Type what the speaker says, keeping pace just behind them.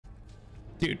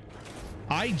Dude,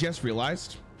 I just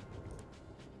realized.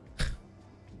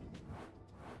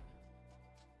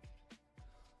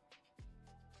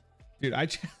 Dude,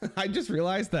 I just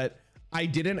realized that I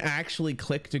didn't actually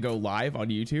click to go live on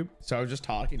YouTube. So I was just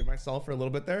talking to myself for a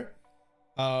little bit there.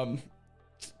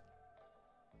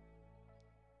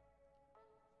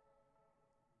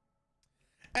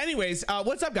 Anyways,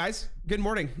 what's up, guys? Good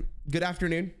morning, good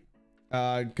afternoon,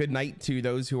 good night to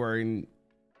those who are in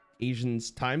Asians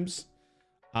times.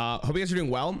 Hope you guys are doing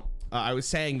well. I was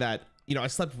saying that, you know, I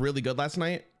slept really good last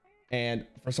night, and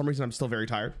for some reason I'm still very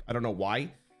tired. I don't know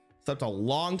why. Slept a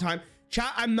long time.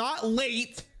 Chat, I'm not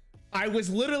late. I was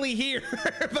literally here,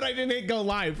 but I didn't go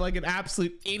live like an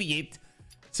absolute idiot.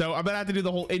 So I'm gonna have to do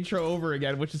the whole intro over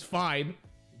again, which is fine.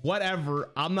 Whatever.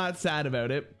 I'm not sad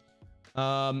about it.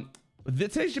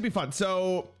 Today should be fun.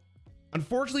 So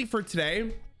unfortunately for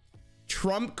today,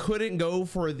 Trump couldn't go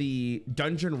for the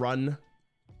dungeon run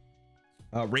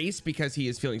race because he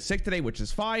is feeling sick today, which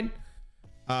is fine.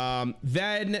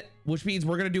 Which means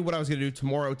we're gonna do what I was gonna do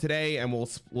tomorrow today, and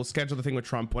we'll schedule the thing with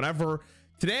Trump whenever.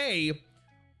 Today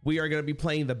we are gonna be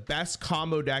playing the best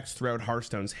combo decks throughout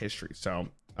Hearthstone's history. So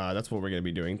that's what we're gonna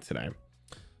be doing today.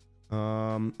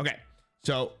 Okay,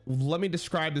 so let me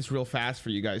describe this real fast for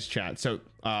you guys, chat. So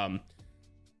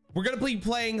we're gonna be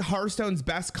playing Hearthstone's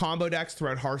best combo decks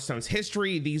throughout Hearthstone's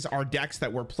history. These are decks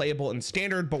that were playable in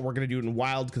standard, but we're gonna do it in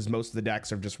wild because most of the decks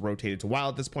have just rotated to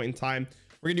wild at this point in time.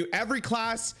 We're gonna do every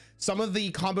class. Some of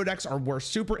the combo decks were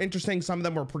super interesting. Some of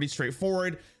them were pretty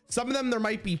straightforward. Some of them there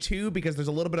might be two because there's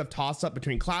a little bit of toss up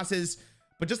between classes.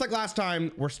 But just like last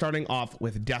time, we're starting off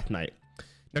with Death Knight.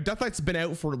 Now, Death Knight's been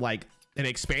out for like an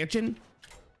expansion,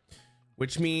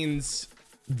 which means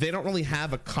they don't really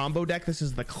have a combo deck. This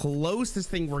is the closest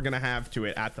thing we're gonna have to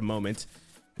it at the moment,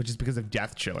 which is because of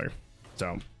Death Chiller.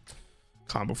 So,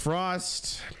 Combo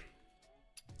Frost.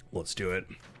 Let's do it.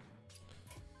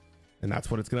 And that's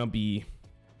what it's gonna be.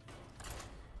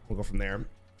 We'll go from there.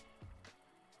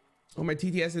 Oh, my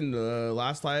TTS in the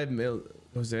last live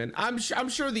goes in. I'm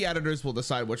sure the editors will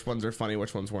decide which ones are funny,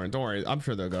 which ones weren't. Don't worry, I'm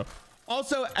sure they'll go.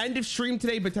 Also, end of stream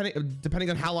today, but depending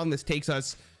on how long this takes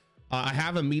us, I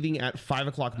have a meeting at 5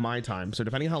 o'clock my time. So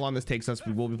depending on how long this takes us,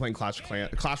 we will be playing Clash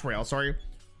Royale, sorry,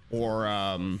 or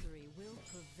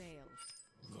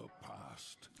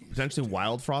potentially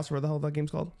Wild Frost, where the hell that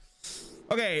game's called.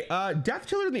 Okay, Death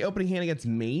Chiller in the opening hand against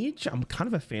Mage. I'm kind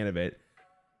of a fan of it.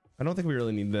 I don't think we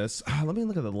really need this. Let me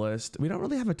look at the list. We don't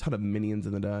really have a ton of minions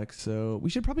in the deck, so we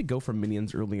should probably go for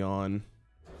minions early on.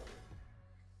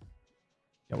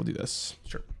 Yeah, we'll do this.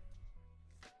 Sure.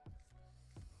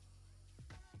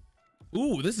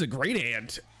 Ooh, this is a great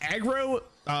hand. Aggro,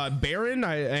 Baron,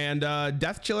 and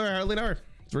Death Chiller, Harley Nar.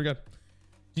 It's very good.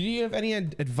 Do you have any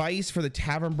advice for the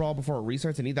Tavern Brawl before it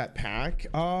restarts? I need that pack.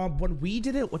 When we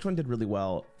did it, which one did really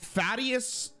well?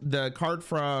 Thaddeus, the card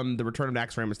from the Return of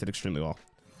Nax Ramus, did extremely well.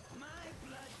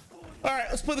 All right,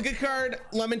 let's play the good card.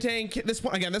 Lemon Tank. This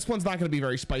one, again, this one's not going to be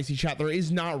very spicy, chat. There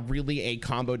is not really a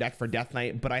combo deck for Death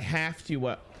Knight, but I have to.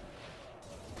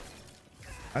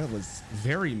 That was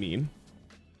very mean.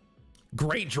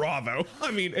 Great draw, though. I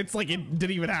mean, it's like it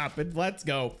didn't even happen. Let's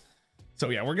go. So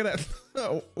yeah, we're gonna.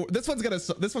 This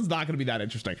one's not gonna be that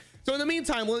interesting. So in the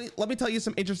meantime, let me tell you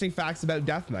some interesting facts about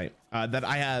Death Knight that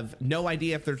I have no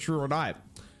idea if they're true or not.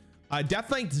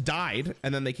 Death Knights died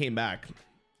and then they came back.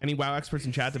 Any WoW experts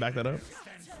in chat to back that up?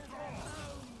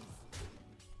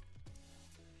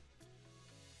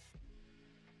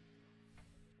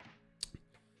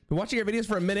 Been watching your videos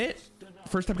for a minute.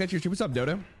 First time catching your stream. What's up,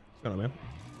 Dodo? What's going on, man?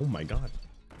 Oh my god.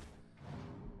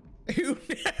 Who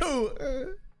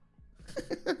knew?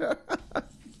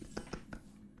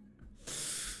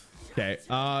 Okay,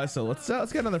 so let's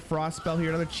get another frost spell here,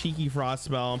 another cheeky frost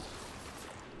spell.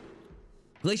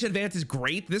 Glacial Advance is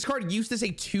great. This card used to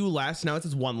say 2 less, now it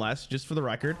says 1 less, just for the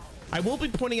record. I will be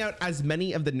pointing out as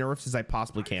many of the nerfs as I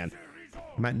possibly can.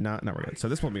 Not we're good. So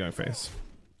this won't be going face.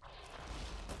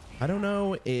 I don't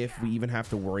know if we even have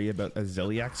to worry about a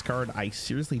Ziliax card. I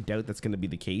seriously doubt that's going to be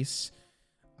the case.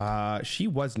 She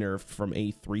was nerfed from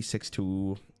a 3/6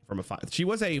 to from a 5. She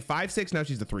was a 5/6. Now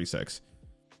she's a 3/6.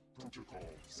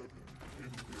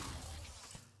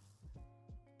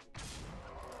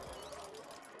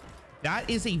 That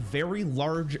is a very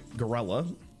large gorilla.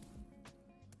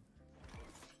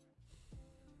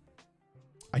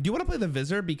 I do want to play the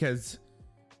Visor because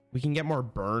we can get more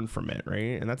burn from it,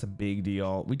 right? And that's a big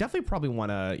deal. We definitely probably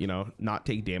want to, you know, not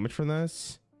take damage from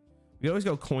this. We always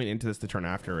go coin into this the turn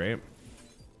after, right?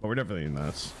 But we're definitely in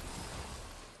this.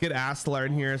 Get Astelar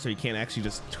in here so you can't actually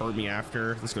just turn me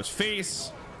after. This goes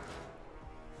face.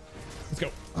 Let's go.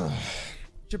 Ugh.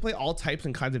 should play all types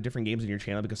and kinds of different games in your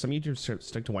channel because some YouTubers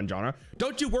stick to one genre.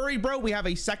 Don't you worry, bro. We have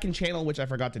a second channel, which I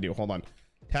forgot to do. Hold on.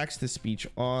 Text to speech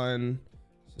on.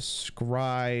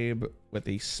 Subscribe with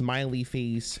a smiley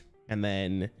face and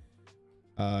then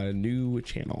new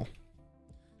channel.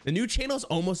 The new channel is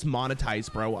almost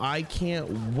monetized, bro. I can't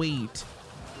wait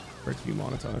for it to be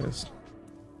monetized.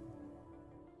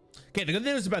 Okay, the good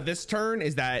news about this turn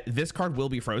is that this card will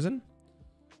be frozen,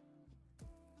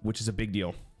 which is a big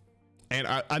deal. And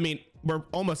I mean, we're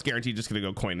almost guaranteed just gonna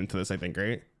go coin into this, I think,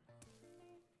 right?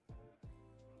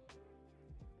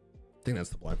 I think that's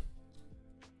the plan.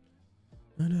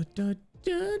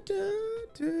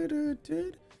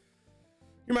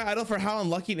 You're my idol for how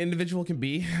unlucky an individual can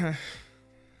be.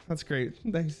 That's great.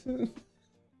 Thanks. We'll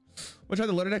try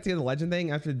the loader deck to get the legend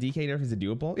thing after the DK nerf is a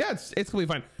doable. Yeah, it's completely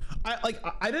fine.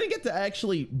 I didn't get to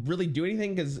actually really do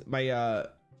anything because my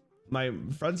my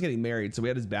friend's getting married, so we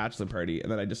had his bachelor party,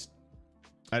 and then I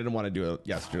didn't want to do it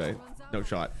yesterday. No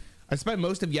shot. I spent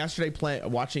most of yesterday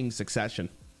watching Succession,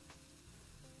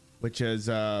 which is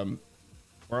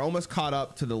we're almost caught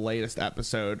up to the latest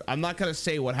episode. I'm not gonna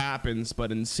say what happens,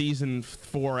 but in season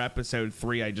 4, episode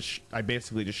 3, I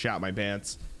basically just shot my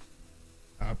pants.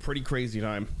 Pretty crazy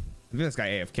time. I think this guy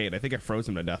AFK'd. I think I froze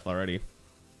him to death already.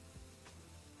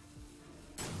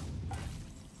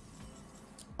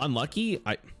 Unlucky.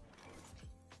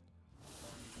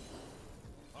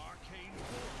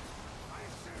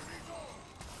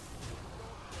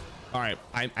 All right,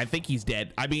 I think he's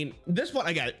dead. I mean, this one,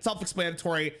 again,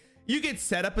 self-explanatory. You could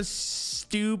set up a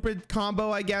stupid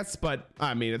combo, I guess, but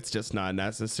I mean, it's just not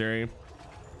necessary.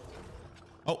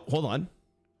 Oh, hold on.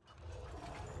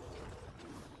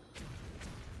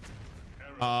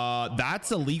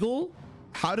 That's illegal.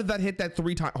 How did that hit that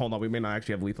 3 times? Hold on, we may not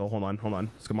actually have lethal. Hold on,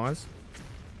 Skamaz.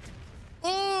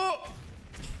 Oh!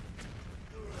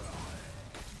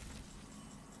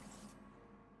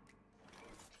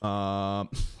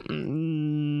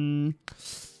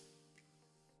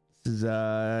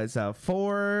 This is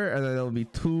 4, and then it'll be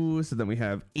 2. So then we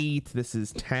have 8. This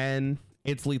is 10.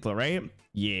 It's lethal, right?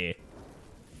 Yeah.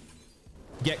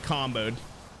 Get comboed.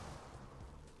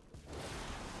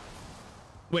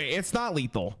 Wait, it's not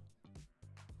lethal.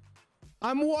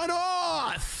 I'm 1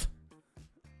 off.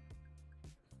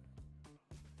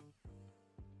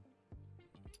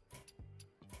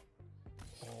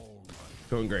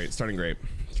 Going great. Starting great.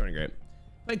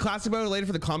 Playing classic mode later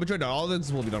for the combo trade. All of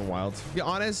this will be done wild. To be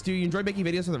honest, do you enjoy making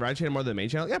videos on the Rarran channel more than the main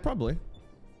channel? Yeah, probably.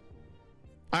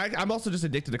 I'm also just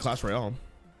addicted to Clash Royale.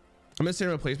 I'm gonna say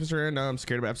replacements right now. I'm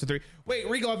scared about episode 3. Wait,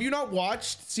 Regal, have you not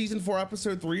watched season 4,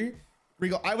 episode 3?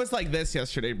 Regal, I was like this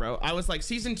yesterday, bro. I was like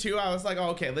season 2. I was like, oh,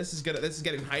 okay, this is good. This is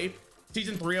getting hype.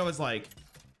 Season 3, I was like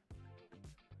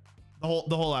the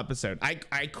whole episode. I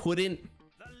couldn't.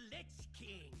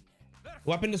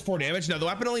 Weapon does 4 damage. No, the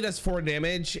weapon only does 4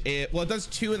 damage. Well, it does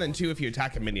 2 and then 2 if you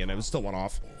attack a minion. It was still 1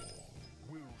 off.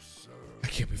 I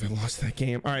can't believe I lost that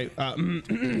game. All right,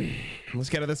 let's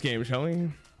get out of this game, shall we?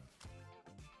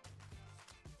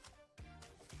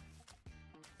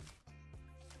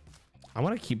 I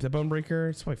want to keep the bone breaker.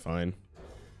 It's probably fine.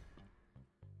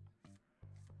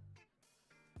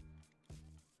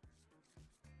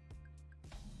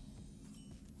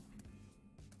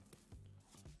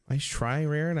 Nice try,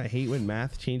 Rarran. I hate when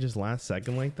math changes last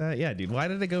second like that. Yeah, dude. Why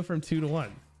did it go from 2 to 1?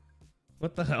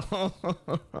 What the hell? A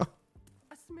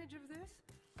smidge of this,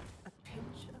 a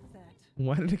pinch of that.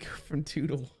 Why did it go from 2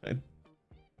 to 1?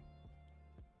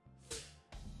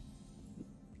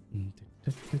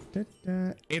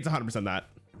 It's 100% that.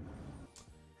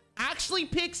 Actually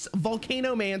picks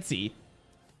Volcanomancy.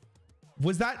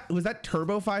 Was that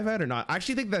Turbo 5 head or not? I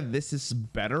actually think that this is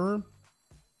better.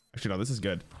 Actually, no, this is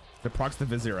good. The procs the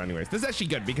Vizier anyways. This is actually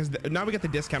good because now we get the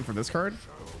discount for this card.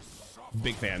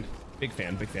 Big fan. If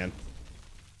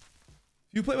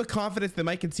you play with confidence, they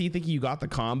might concede thinking you got the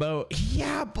combo.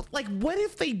 Yeah, but like, what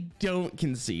if they don't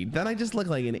concede? Then I just look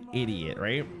like an idiot,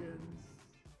 right?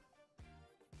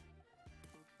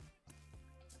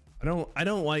 I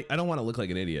don't want to look like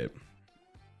an idiot.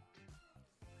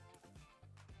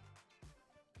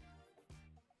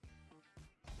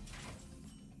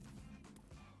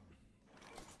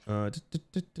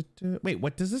 Wait,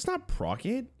 what? Does this not proc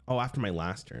it? Oh, after my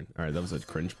last turn. All right, that was a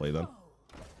cringe play then.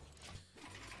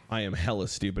 I am hella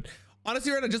stupid.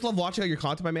 Honestly, Rarran, I just love watching all your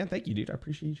content, my man. Thank you, dude. I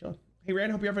appreciate you, Sean. Hey, Rarran,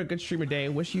 hope you're having a good streamer day.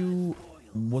 Wish you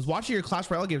was watching your Clash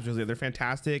Royale games earlier. They're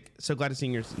fantastic. So glad to see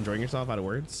you enjoying yourself. Out of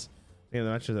words. Yeah, the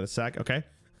match is in a sec. Okay.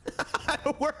 Out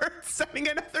of words. Sending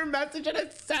another message in a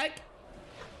sec.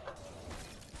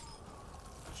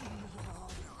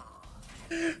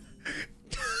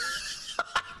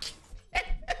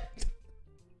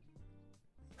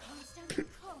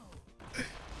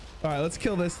 All right, let's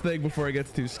kill this thing before it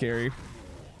gets too scary.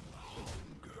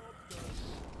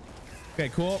 Okay,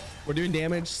 cool. We're doing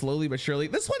damage slowly but surely.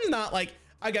 This one's not like,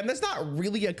 again, that's not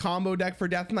really a combo deck for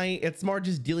Death Knight. It's more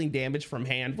just dealing damage from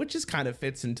hand, which just kind of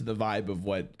fits into the vibe of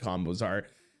what combos are.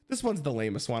 This one's the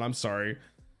lamest one. I'm sorry.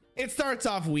 It starts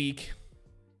off weak.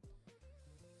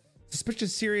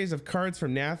 Suspicious series of cards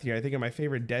from Nathia. I think my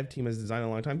favorite dev team has designed in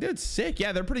a long time. Dude, it's sick.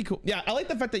 Yeah, they're pretty cool. Yeah, I like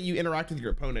the fact that you interact with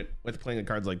your opponent with playing the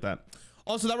cards like that.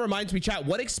 Also, that reminds me, chat,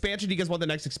 what expansion do you guys want the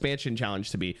next expansion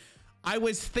challenge to be? I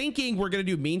was thinking we're going to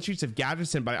do Main Streets of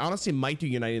Gadgetzan, but I honestly might do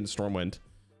United in Stormwind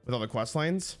with all the quest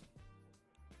lines.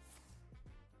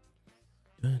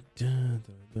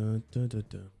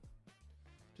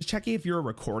 Just checking if you're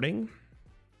recording.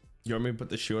 You want me to put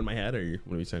the shoe in my head, or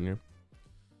what are we saying here?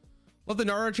 Love the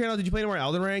Nara channel. Did you play anywhere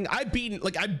Elden Ring? I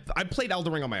played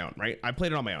Elden Ring on my own, right? I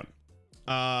played it on my own.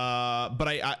 But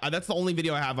I that's the only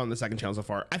video I have on the second channel so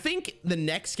far. I think the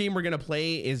next game we're gonna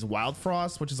play is Wild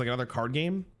Frost, which is like another card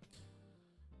game.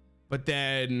 But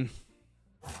then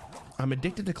I'm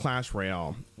addicted to Clash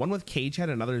Royale. One with Cage Head,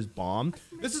 another is Bomb.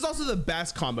 This is also the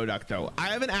best combo deck though. I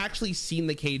haven't actually seen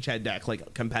the Cage Head deck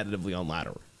like competitively on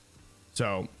ladder.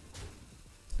 So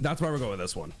that's why we're going with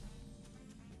this one.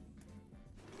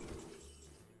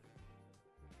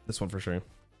 This one for sure.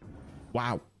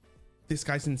 Wow. This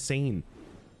guy's insane.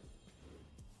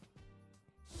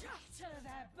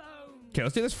 Okay,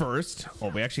 let's do this first. Oh,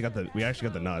 we actually got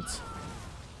the nuts.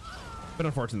 Bit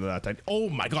unfortunate that died. Oh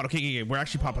my god. Okay, we're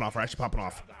actually popping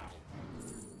off.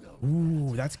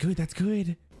 Ooh, that's good.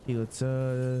 Okay, let's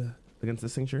against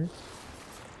this thing, sure.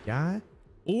 Yeah.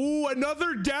 Ooh,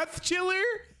 another death chiller.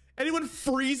 Anyone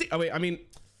freezing? Oh wait, I mean,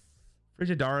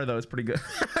 Frigidara though is pretty good.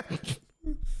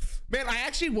 Man, I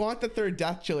actually want the third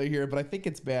death chiller here, but I think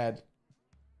it's bad.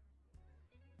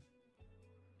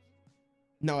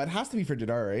 No, it has to be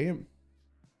Frigidara, right?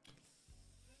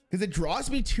 Because it draws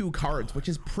me 2 cards, which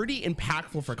is pretty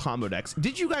impactful for combo decks.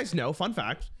 Did you guys know, fun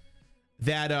fact,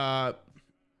 that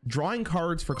drawing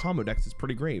cards for combo decks is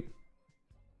pretty great?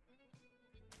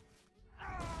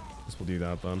 Guess we'll do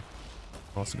that then.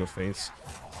 Also go face.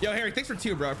 Yo, Harry, thanks for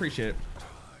 2, bro. I appreciate it.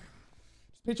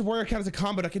 Patron Warrior count as a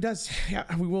combo deck. It does. Yeah,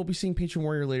 we will be seeing Patron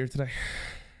Warrior later today,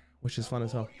 which is fun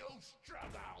as hell.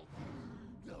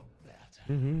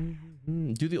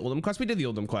 Do the Oldham quest. We did the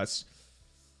Oldham quest.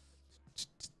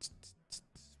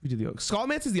 We did the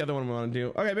Skullmance is the other one we want to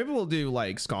do. Okay, maybe we'll do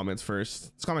like Skullmance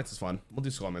first. Skullmance is fun. We'll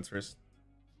do Skullmance first.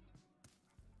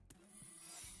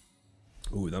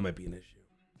 Ooh, that might be an issue.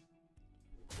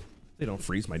 They don't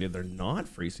freeze my dude. They're not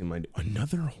freezing my dude.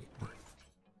 Another horn.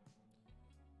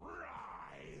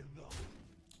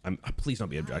 Please don't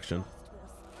be objection.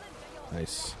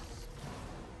 Nice.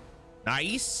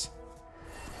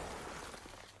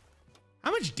 How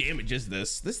much damage is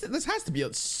this? This has to be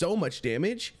so much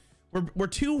damage. We're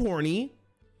 2 horny,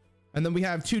 and then we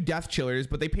have 2 death chillers,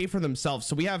 but they pay for themselves.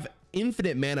 So we have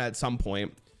infinite mana at some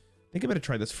point. I think I'm gonna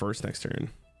try this first next turn.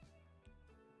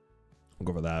 We'll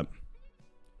go for that.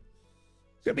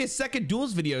 It's gonna be a second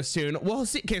duels video soon. We'll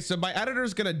see. Okay, so my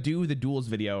editor's gonna do the duels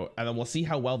video, and then we'll see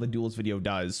how well the duels video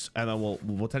does, and then we'll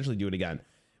potentially do it again.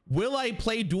 Will I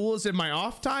play duels in my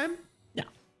off time?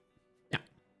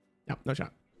 No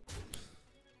shot.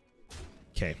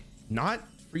 Okay, not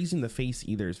freezing the face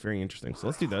either is very interesting. So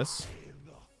let's do this.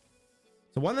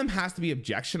 So one of them has to be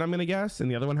objection, I'm gonna guess, and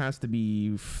the other one has to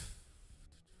be.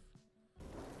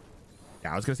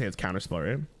 Yeah, I was gonna say it's counterspell,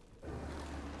 right?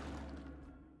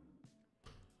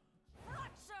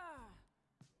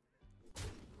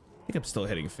 I think I'm still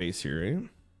hitting face here, right?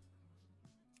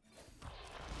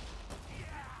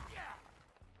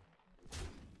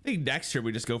 I think next year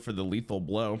we just go for the lethal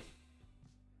blow.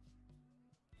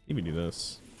 Maybe do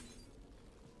this.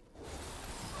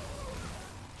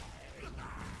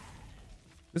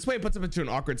 This way it puts him into an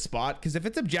awkward spot, because if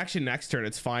it's objection next turn,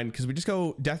 it's fine, because we just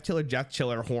go death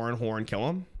chiller, horn, kill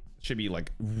him. It should be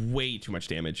like way too much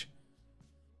damage.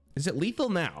 Is it lethal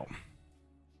now?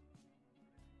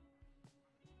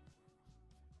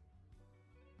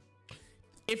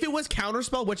 If it was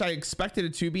counterspell, which I expected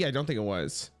it to be, I don't think it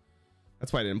was.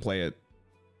 That's why I didn't play it.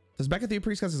 Does Mechatherian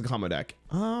Priest as a combo deck?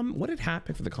 What did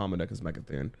happen for the combo deck as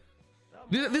Mechatherian?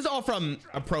 This is all from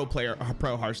a pro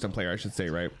Hearthstone player, I should say,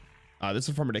 right? This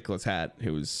is from Ridiculous Hat,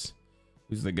 who's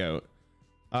the GOAT.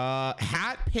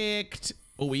 Hat picked.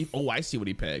 Oh, I see what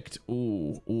he picked.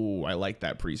 Ooh, I like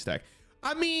that priest deck.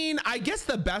 I mean, I guess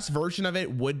the best version of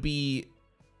it would be,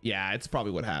 yeah, it's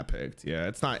probably what Hat picked. Yeah,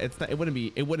 it wouldn't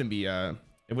be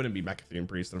Mechatherian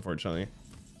Priest, unfortunately.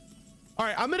 All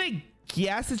right, I'm gonna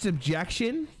guess it's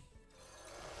objection.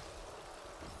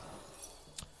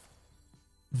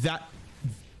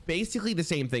 basically the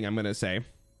same thing, I'm gonna say.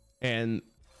 And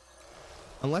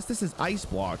unless this is ice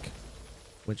block,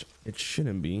 which it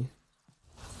shouldn't be.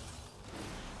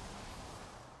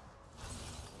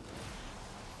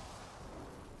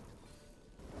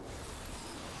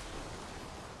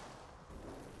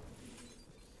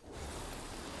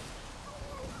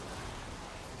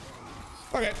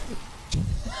 Okay.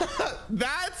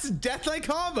 That's Death-like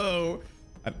combo.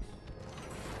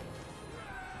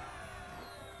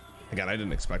 Again, I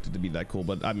didn't expect it to be that cool,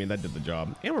 but I mean, that did the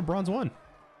job. And we're bronze 1.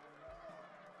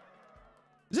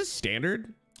 Is this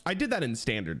standard? I did that in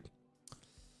standard.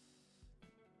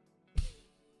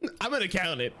 I'm gonna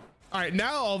count it. All right,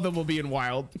 now all of them will be in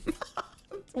wild.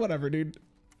 Whatever, dude.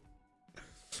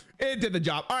 It did the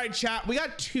job. All right, chat. We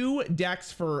got 2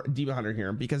 decks for Demon Hunter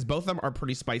here because both of them are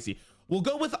pretty spicy. We'll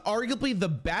go with arguably the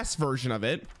best version of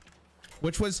it,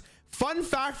 which was, fun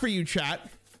fact for you, chat,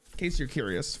 in case you're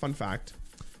curious, fun fact.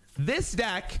 This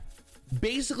deck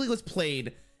basically was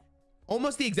played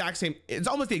almost the exact same. It's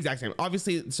almost the exact same.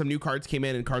 Obviously, some new cards came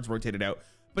in and cards rotated out,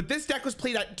 but this deck was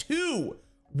played at 2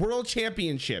 world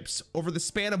championships over the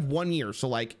span of 1 year. So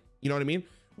like, you know what I mean?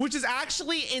 Which is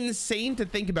actually insane to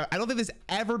think about. I don't think there's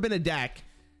ever been a deck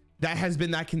that has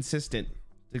been that consistent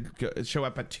to show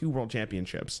up at 2 world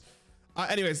championships.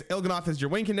 Anyways, Il'gynoth is your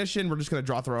win condition. We're just gonna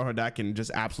draw through our deck and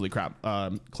just absolutely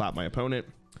clap my opponent.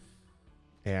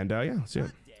 And yeah, let's do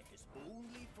it.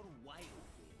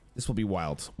 This will be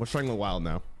wild. We're starting with wild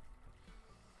now.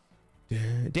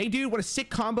 Dang, dude, what a sick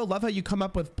combo. Love how you come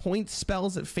up with point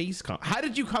spells at face combo. How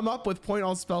did you come up with point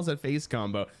all spells at face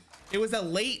combo? It was a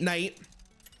late night.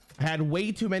 I had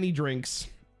way too many drinks.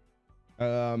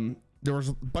 There was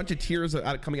a bunch of tears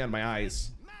coming out of my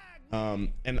eyes.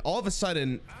 And all of a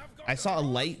sudden, I saw a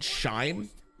light shine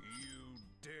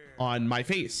on my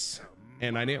face.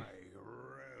 And I knew.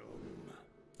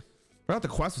 I forgot the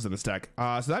quest was in this deck.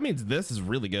 So that means this is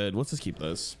really good. Let's just keep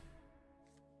this.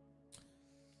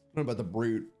 What about the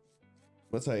brute?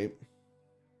 Let's say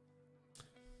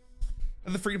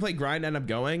the free-to-play grind end up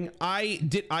going. I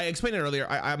explained it earlier.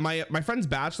 My friend's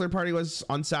bachelor party was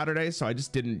on Saturday, so I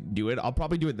just didn't do it. I'll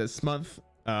probably do it this month.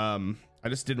 I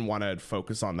just didn't want to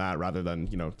focus on that rather than,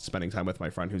 you know, spending time with my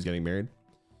friend who's getting married.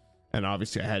 And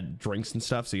obviously I had drinks and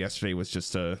stuff, so yesterday was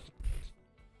just a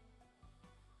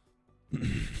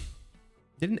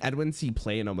Didn't Edwin see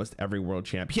play in almost every world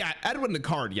champ? Yeah, Edwin the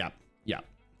card. Yeah,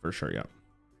 for sure. Yeah,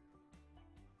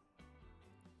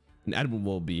 and Edwin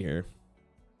will be here.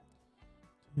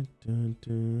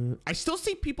 I still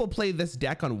see people play this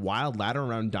deck on wild ladder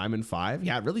around Diamond 5.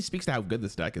 Yeah, it really speaks to how good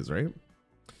this deck is, right?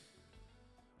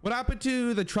 What happened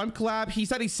to the Trump collab? He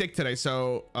said he's sick today,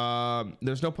 so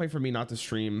there's no point for me not to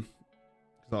stream.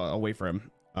 So I'll wait for him.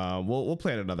 We'll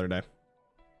play it another day.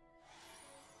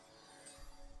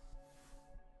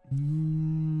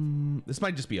 This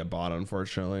might just be a bot,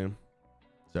 unfortunately.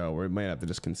 So we might have to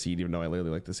just concede, even though I really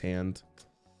like this hand.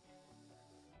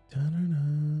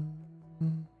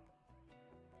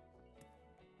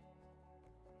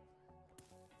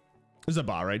 This is a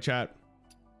bot, right, chat?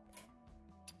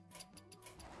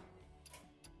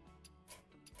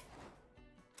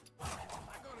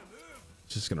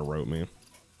 It's just gonna rope me. I'll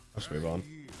just move on.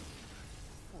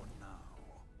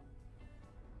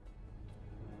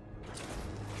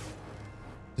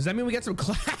 Does that mean we get some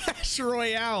Clash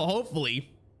Royale? Hopefully.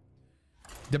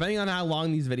 Depending on how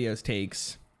long these videos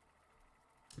takes.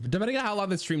 Depending on how long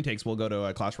this stream takes, we'll go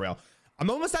to Clash Royale. I'm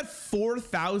almost at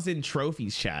 4,000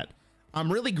 trophies, chat.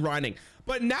 I'm really grinding.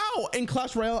 But now in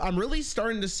Clash Royale, I'm really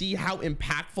starting to see how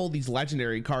impactful these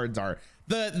legendary cards are.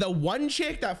 The one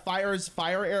chick that fires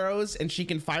fire arrows and she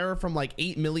can fire from like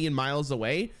 8 million miles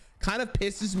away kind of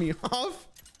pisses me off.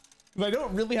 But I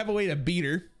don't really have a way to beat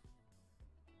her.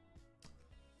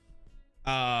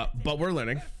 But we're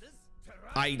learning.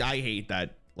 I hate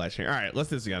that legendary. All right, let's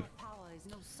do this again.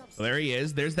 So there he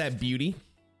is. There's that beauty.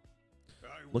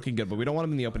 Looking good, but we don't want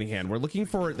him in the opening hand. We're looking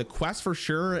for the quest for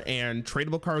sure, and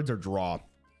tradable cards or draw.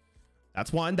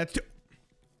 That's one. That's two.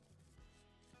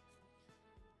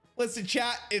 Listen,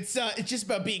 chat. It's just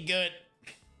about being good.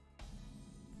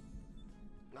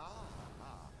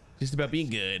 Just about being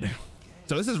good.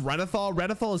 So this is Renathal.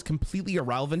 Renathal is completely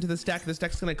irrelevant to this deck. This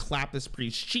deck's gonna clap this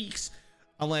priest's cheeks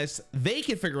unless they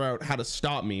can figure out how to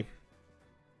stop me.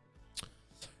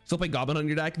 Still play Goblin Hunt on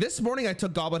your deck? This morning I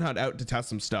took Goblin Hunt out to test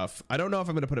some stuff. I don't know if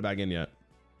I'm gonna put it back in yet.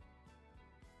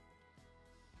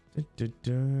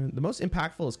 The most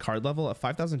impactful is card level. At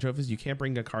 5,000 trophies, you can't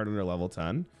bring a card under level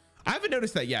 10. I haven't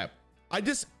noticed that yet.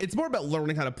 It's more about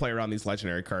learning how to play around these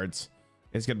legendary cards.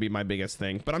 It's gonna be my biggest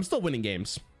thing, but I'm still winning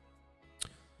games.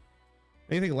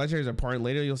 Anything legendary is important.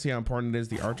 Later you'll see how important it is.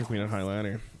 The Archer Queen on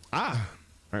Highlander. Ah,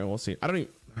 All right, we'll see. I don't even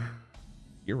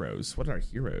heroes. What are our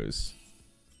heroes?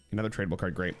 Another tradable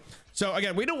card. Great. So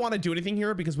again, we don't want to do anything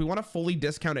here because we want to fully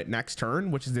discount it next turn,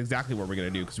 which is exactly what we're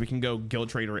going to do because we can go Guild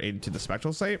Trader into the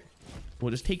Spectral site.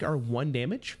 We'll just take our 1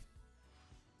 damage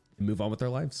and move on with our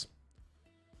lives.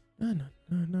 No.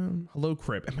 Hello,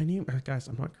 Crip. And my name, guys,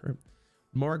 I'm not Crip.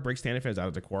 Morag breaks stand if it's out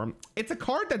of decorum. It's a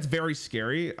card that's very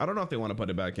scary. I don't know if they want to put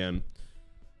it back in.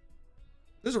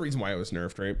 There's a reason why it was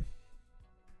nerfed, right?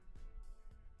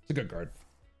 It's a good card.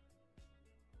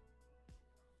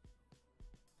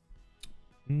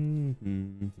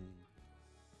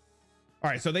 All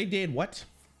right, so they did what?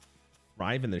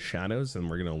 Thrive in the shadows, and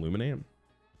we're gonna illuminate.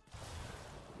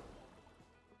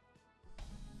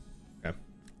 Okay.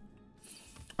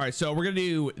 All right, so we're gonna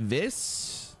do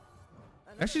this.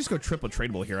 Actually, just go triple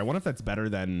tradable here. I wonder if that's better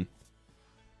than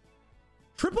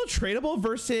triple tradable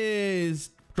versus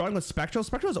drawing with Spectral.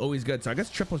 Spectral is always good, so I guess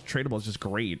triple tradable is just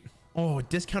great. Oh,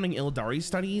 discounting Ildari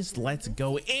studies. Let's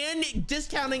go. And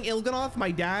discounting Il'gynoth,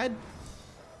 my dad.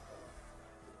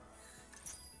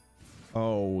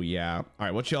 Oh yeah. All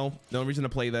right, we'll chill. No reason to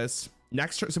play this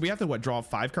next turn. So we have to what, draw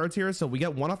 5 cards here. So we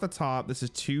get 1 off the top. This is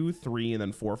 2, 3, and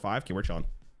then 4, 5. Okay, we're chilling.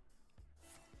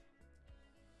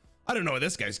 I don't know what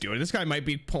this guy's doing. This guy might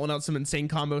be pulling out some insane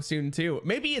combo soon too.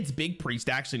 Maybe it's Big Priest.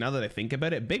 Actually, now that I think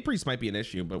about it, Big Priest might be an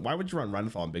issue. But why would you run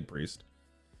Runfall on Big Priest?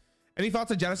 Any thoughts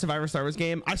on Jedi Survivor Star Wars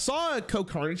game? I saw Co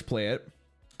Carnage play it.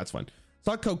 That's fun.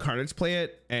 Saw Co Carnage play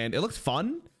it, and it looked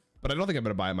fun. But I don't think I'm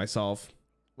gonna buy it myself.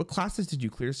 What classes did you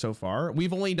clear so far?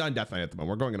 We've only done Death Knight at the moment.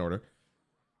 We're going in order.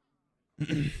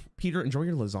 Peter, enjoy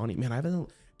your lasagna. Man, I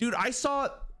haven't... Dude, I saw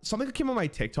something that came on my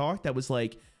TikTok that was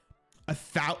like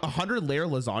 100 layer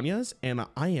lasagnas, and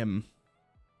I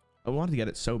wanted to get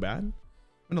it so bad.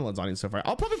 I'm in lasagna so far.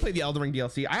 I'll probably play the Elden Ring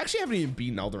DLC. I actually haven't even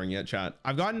beaten Elden Ring yet, chat.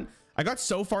 I got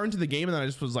so far into the game, and then I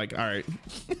just was like, all right.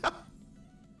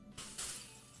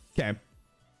 Okay.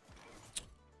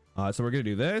 So we're gonna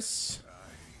do this.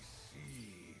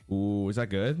 Ooh, is that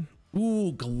good?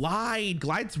 Ooh, glide.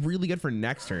 Glide's really good for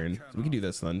next turn. So we can do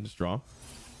this then. Just draw.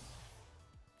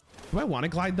 Do I want to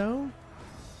glide though?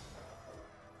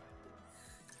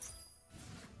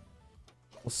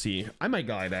 We'll see. I might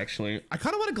glide actually. I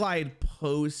kind of want to glide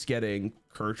post getting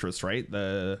Kurtrus, right?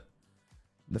 The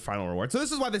final reward. So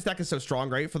this is why this deck is so strong,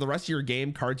 right? For the rest of your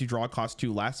game, cards you draw cost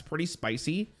 2 less. Pretty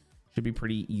spicy. Should be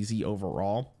pretty easy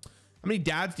overall. How many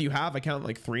dads do you have? I count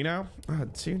like 3 now.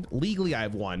 Dude, legally, I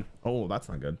have 1. Oh, that's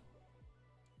not good.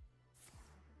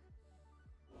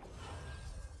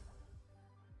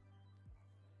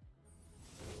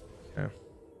 Okay.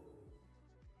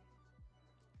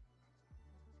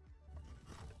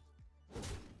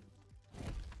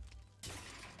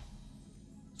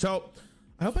 So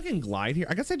I hope I can glide here.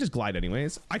 I guess I just glide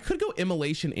anyways. I could go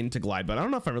Immolation into glide, but I don't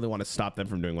know if I really want to stop them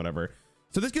from doing whatever.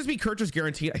 So this gives me Kurtrus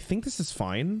guaranteed. I think this is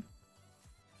fine.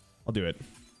 I'll do it.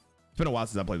 It's been a while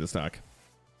since I played this deck.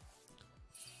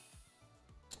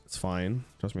 It's fine.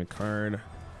 Toss me a card.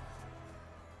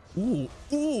 Ooh,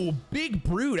 Big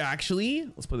Brute, actually.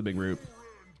 Let's play the Big Brute.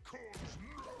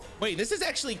 Wait, this is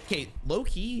actually, okay,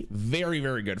 low-key, very,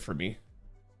 very good for me.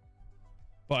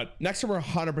 But next time we're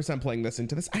 100% playing this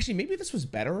into this. Actually, maybe this was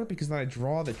better because then I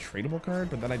draw the tradable card,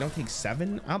 but then I don't take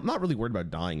 7. I'm not really worried about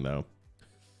dying, though.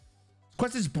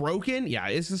 Quest is broken. Yeah,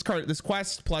 it's this card. This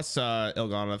quest plus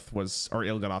Il'gynoth was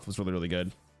really, really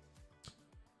good.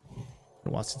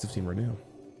 While since I've seen Renew.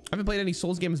 I haven't played any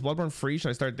Souls games. Bloodborne free. Should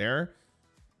I start there?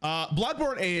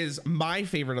 Bloodborne is my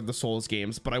favorite of the Souls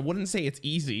games, but I wouldn't say it's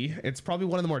easy. It's probably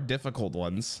one of the more difficult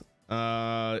ones.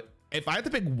 If I had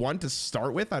to pick one to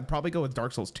start with, I'd probably go with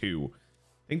Dark Souls 2.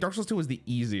 I think Dark Souls 2 was the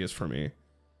easiest for me.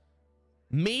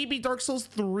 Maybe Dark Souls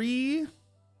 3.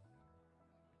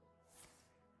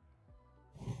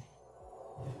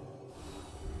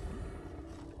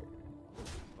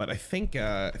 But I think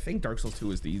Dark Souls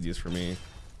 2 is the easiest for me.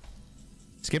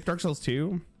 Skip Dark Souls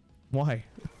 2? Why?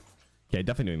 Okay,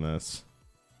 definitely doing this.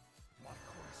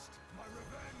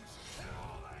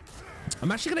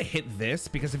 I'm actually gonna hit this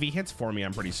because if he hits for me,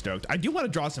 I'm pretty stoked. I do want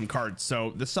to draw some cards,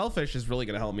 so the selfish is really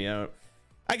gonna help me out.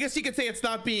 I guess you could say it's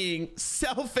not being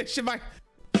selfish if I...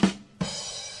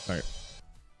 All right.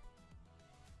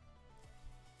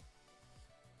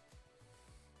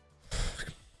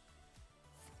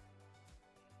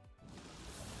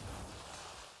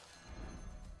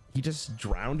 He just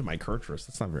drowned my Kurtrus.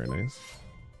 That's not very nice.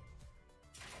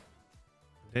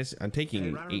 I'm taking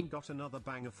hey, Rarran 8. Got another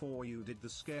banger for you. Did the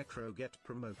Scarecrow get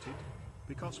promoted?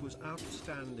 Because was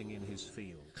outstanding in his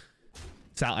field.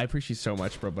 Sal, I appreciate you so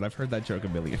much, bro, but I've heard that joke a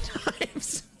million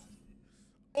times.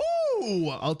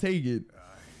 Oh, I'll take it.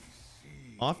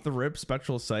 Off the rip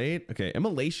spectral sight. Okay,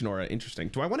 immolation aura. Interesting.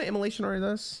 Do I want to immolation aura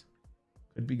this?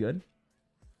 Could be good.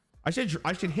 I should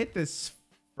hit this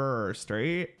first,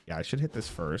 right? Yeah, I should hit this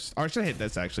first. Or I should hit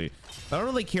this actually. I don't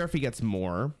really care if he gets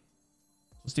more.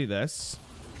 Let's do this.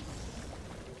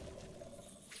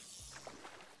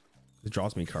 It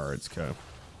draws me cards. Okay.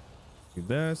 Do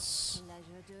this.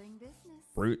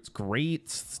 Brute's great.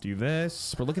 Let's do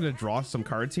this. We're looking to draw some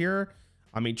cards here.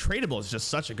 I mean, tradable is just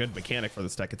such a good mechanic for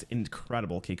this deck. It's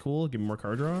incredible. Okay, cool. Give me more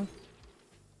card draw.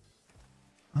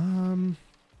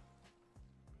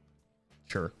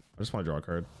 Sure. I just want to draw a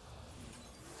card.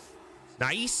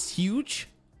 Nice. Huge.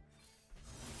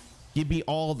 Give me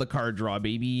all the card draw,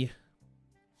 baby.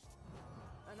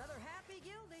 Another happy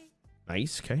guilty.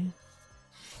 Nice. Okay.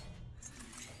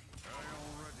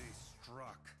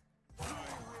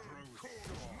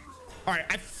 All right,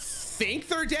 I think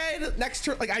they're dead next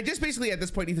turn. Like, I just basically at this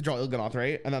point need to draw Il'gynoth,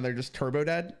 right? And then they're just turbo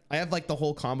dead. I have like the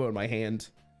whole combo in my hand.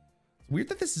 It's weird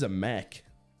that this is a mech.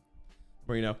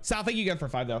 Where you know, Sal, thank you again for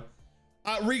 5 though.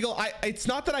 Regal, it's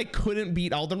not that I couldn't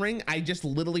beat Elden Ring. I just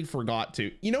literally forgot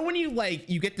to. You know when you like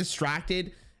you get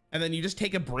distracted and then you just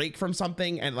take a break from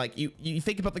something and like you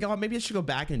think about like, oh, maybe I should go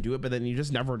back and do it, but then you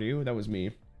just never do. That was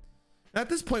me. At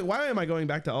this point, why am I going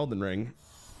back to Elden Ring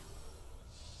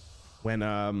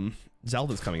when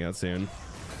Zelda's coming out soon?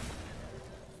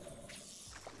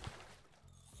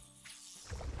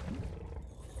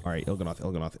 All right,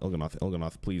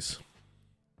 Il'gynoth, please.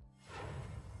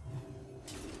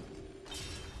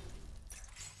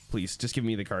 Please, just give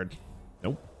me the card.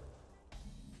 Nope.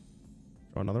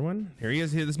 Draw another one. Here he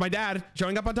is. This is my dad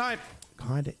showing up on time.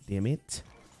 God damn it.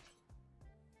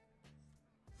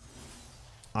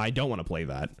 I don't want to play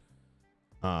that.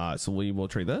 So we will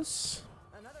trade this.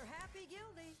 Another happy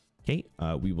guilty.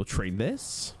 Okay, we will trade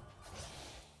this.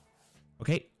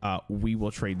 Okay, we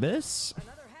will trade this.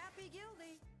 Another happy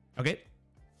guilty. Okay,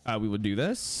 we will do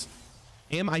this.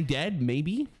 Am I dead?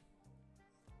 Maybe.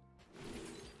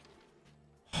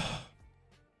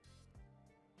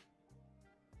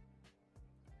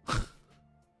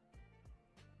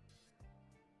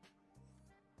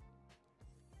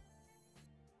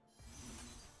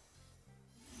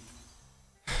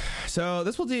 So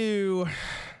this will do.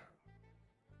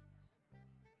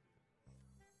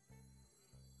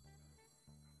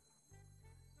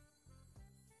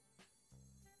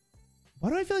 Why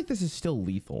do I feel like this is still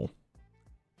lethal?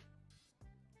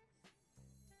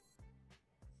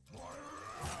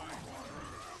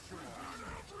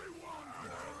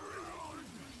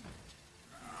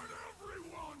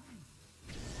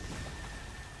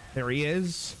 There he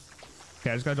is.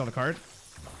 Okay, I just gotta draw the card.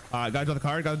 Gotta draw the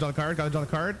card, gotta draw the card, gotta draw the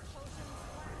card.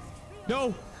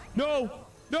 No, no,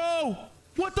 no!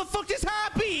 What the fuck just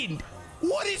happened?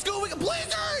 What is going on?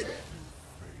 Blizzard!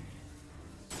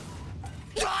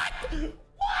 What?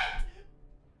 What?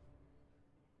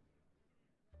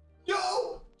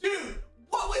 No, dude,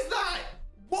 what was that?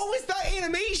 What was that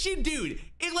animation, dude?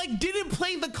 It like didn't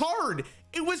play the card.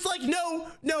 It was like, no,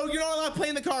 you're not allowed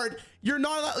playing the card. You're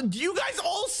not allowed. You guys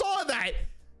all saw that.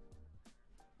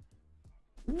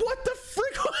 What the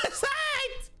frick was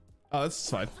that? Oh, this is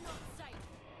fine.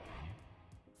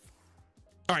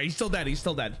 All right, he's still dead. He's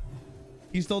still dead.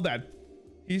 He's still dead.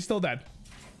 He's still dead.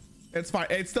 It's fine.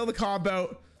 It's still the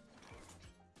combo.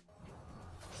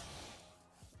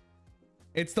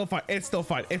 It's still fine. It's still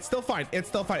fine. It's still fine. It's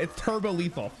still fine. It's turbo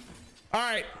lethal. All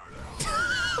right.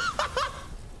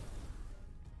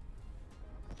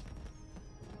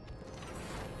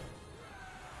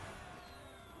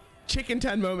 Chicken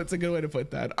 10 moments, a good way to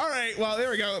put that. All right, well,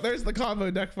 there we go. There's the combo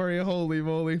deck for you. Holy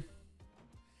moly.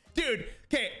 Dude,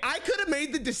 okay, I could have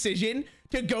made the decision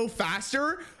to go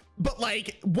faster, but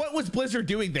like, what was Blizzard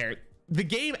doing there? The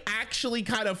game actually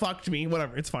kind of fucked me.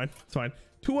 Whatever, it's fine. It's fine.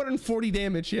 240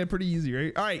 damage. Yeah, pretty easy,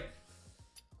 right? All right.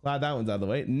 Glad that one's out of the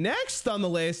way. Next on the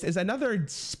list is another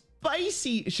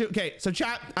spicy. Okay, so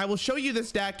chat, I will show you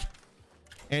this deck.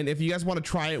 And if you guys want to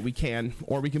try it, we can,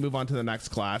 or we can move on to the next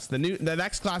class. The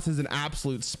next class is an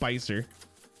absolute spicer.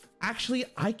 Actually,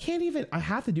 I can't even, I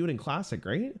have to do it in classic,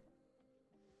 right?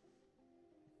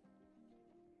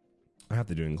 I have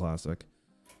to do it in classic.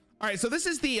 All right, so this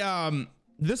is the,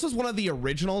 this was one of the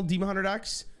original Demon Hunter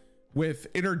decks with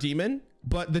Inner Demon,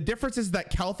 but the difference is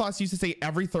that Kalthos used to say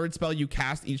every third spell you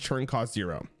cast each turn costs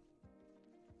 0.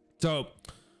 So,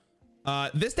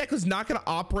 this deck is not going to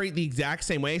operate the exact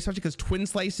same way, especially because Twin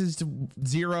Slice is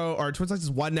 0 or Twin Slice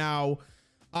is 1 now.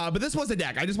 But this was a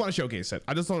deck. I just want to showcase it.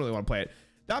 I just don't really want to play it.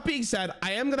 That being said,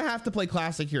 I am going to have to play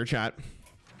Classic here, chat.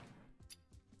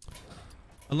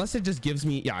 Unless it just gives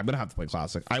me, yeah, I'm going to have to play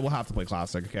Classic. I will have to play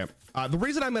Classic. Okay. The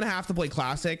reason I'm going to have to play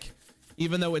Classic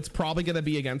even though it's probably going to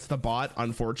be against the bot,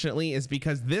 unfortunately, is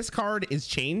because this card is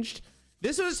changed.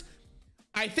 This was,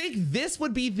 I think this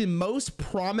would be the most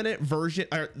prominent version,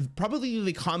 or probably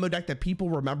the combo deck that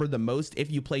people remember the most if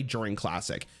you played during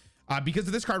Classic. Because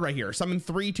of this card right here. Summon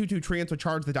 3/2/2 treants with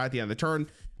charge that die at the end of the turn.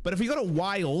 But if you go to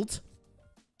Wild,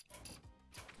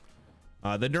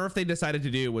 the nerf they decided to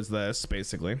do was this,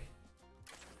 basically.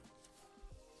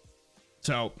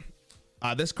 So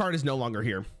this card is no longer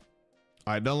here.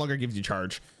 It no longer gives you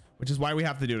charge, which is why we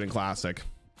have to do it in Classic.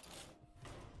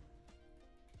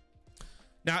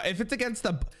 Now, if it's against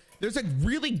the, there's a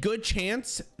really good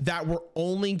chance that we're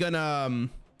only gonna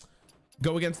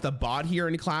go against the bot here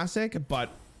in Classic, but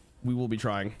we will be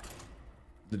trying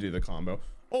to do the combo.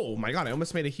 Oh my God, I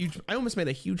almost made a huge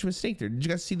mistake there. Did you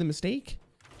guys see the mistake?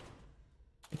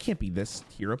 It can't be this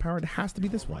hero power. It has to be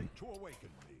this one.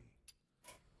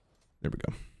 There we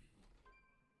go.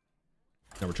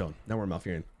 Now we're chilling. Now we're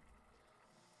Malfurion.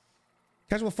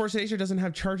 Casual Force of Nature doesn't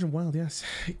have charge and wild. Yes.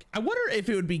 I wonder if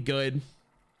it would be good.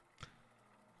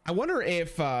 I wonder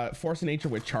if Force of Nature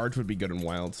with charge would be good in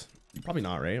wild. Probably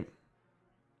not, right?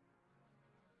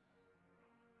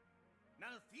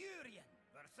 Malfurion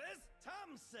versus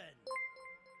Thompson.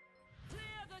 Clear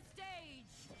the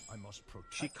stage. I must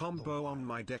protect. She combo on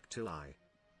my deck till I.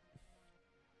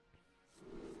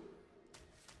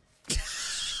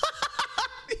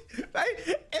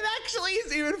 It actually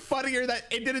is even funnier that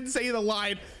it didn't say the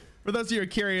line. For those of you who are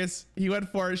curious, he went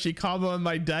for it. She combo on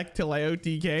my deck till I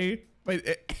OTK. But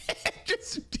it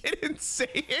just didn't say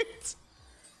it.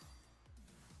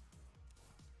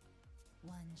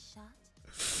 One shot.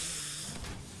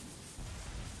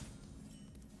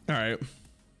 All right.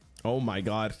 Oh my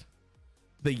God.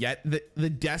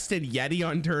 The destined Yeti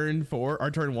on turn 4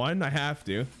 or turn 1. I have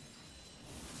to.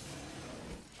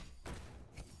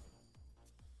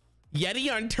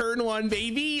 Yeti on turn 1,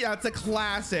 baby. That's a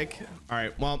classic. All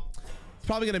right. Well, it's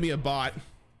probably going to be a bot.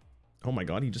 Oh my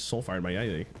God. He just soul fired my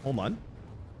Yeti. Hold on.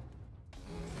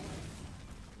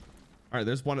 All right.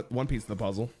 There's one piece of the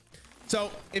puzzle.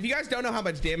 So if you guys don't know how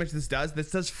much damage this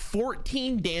does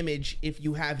 14 damage if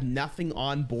you have nothing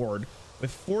on board with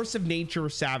Force of Nature,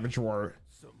 Savage Roar.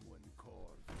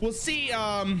 We'll see.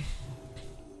 We'll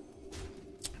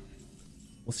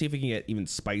see if we can get even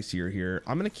spicier here.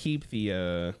 I'm going to keep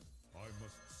the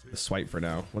swipe for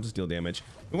now. We'll just deal damage.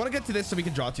 We want to get to this so we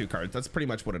can draw 2 cards. That's pretty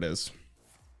much what it is.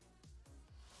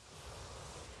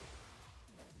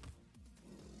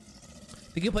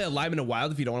 You can play a live in a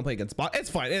wild if you don't want to play against bot. It's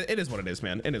fine. It is what it is,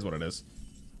 man. It is what it is.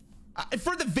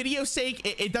 For the video's sake,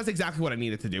 it does exactly what I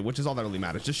need it to do, which is all that really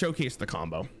matters. Just showcase the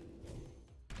combo.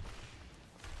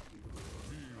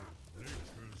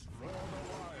 I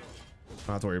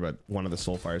don't have to worry about one of the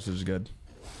soul fires, which is good.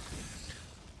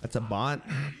 That's a bot.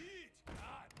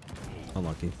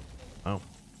 Unlucky. Oh,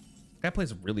 that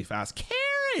plays really fast.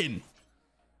 Karen,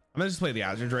 I'm gonna just play the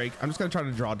Azure Drake. I'm just gonna try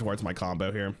to draw towards my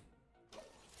combo here.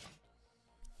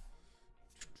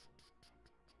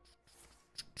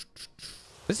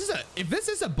 If this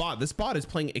is a bot, this bot is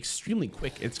playing extremely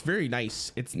quick. It's very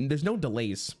nice. There's no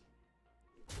delays.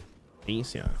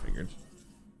 Ace, yeah, I figured.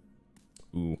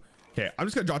 Ooh. Okay, I'm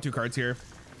just gonna draw 2 cards here.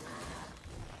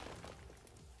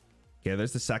 Okay,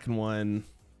 there's the second one.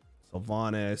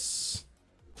 Sylvanas.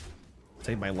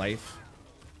 Save my life.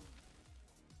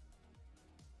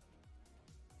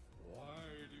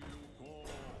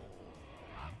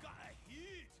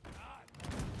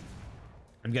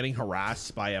 I'm getting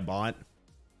harassed by a bot.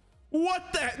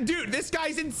 What the dude? This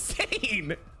guy's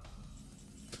insane.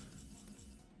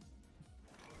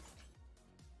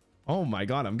 Oh my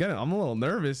God, I'm a little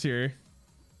nervous here.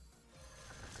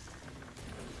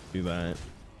 Do that.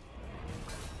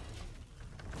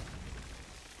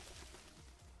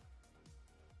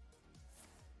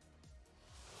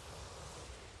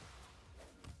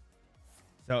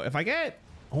 So if I get,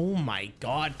 oh my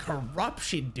God,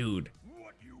 corruption, dude.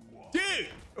 Dude,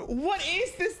 what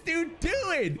is this dude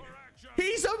doing?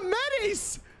 He's a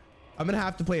menace. I'm gonna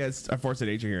have to play a Force of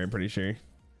Nature here, I'm pretty sure.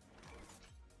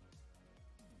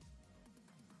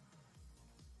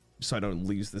 So I don't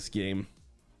lose this game.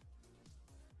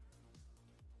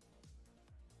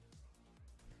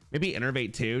 Maybe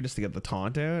Innervate too, just to get the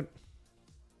taunt out.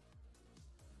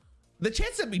 The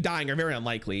chances of me dying are very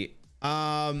unlikely.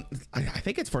 I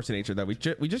think it's Force of Nature though. We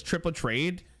just triple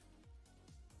trade.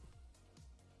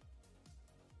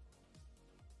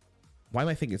 Why am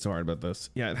I thinking so hard about this?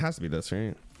 Yeah, it has to be this,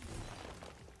 right?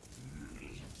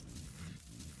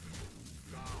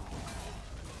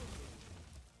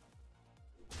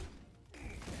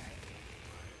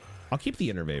 I'll keep the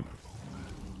Innervate.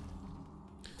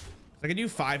 I can do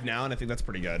 5 now, and I think that's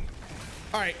pretty good.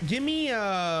 All right, give me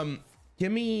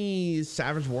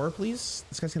Savage War, please.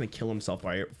 This guy's gonna kill himself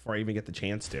before I even get the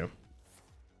chance to.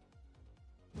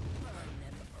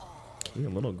 You're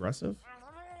a little aggressive.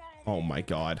 Oh my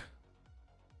god.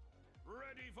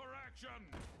 Ready for action.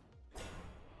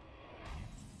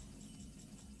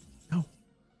 No.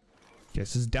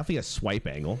 Yes, this is definitely a swipe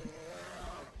angle.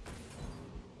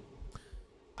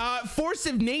 Force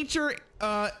of nature,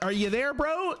 are you there,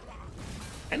 bro?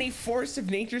 Any force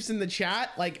of natures in the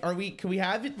chat? Like, can we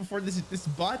have it before this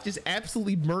bot just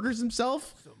absolutely murders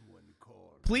himself?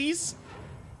 Please?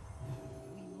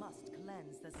 We must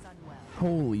cleanse the Sunwell.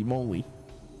 Holy moly.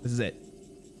 This is it.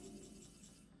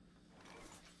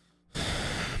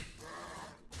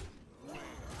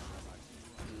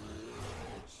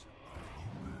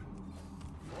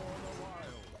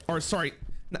 Or sorry,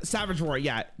 Savage Roar.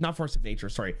 Yeah, not Force of Nature.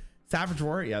 Sorry, Savage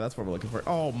Roar. Yeah, that's what we're looking for.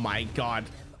 Oh my god,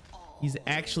 he's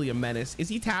actually a menace. Is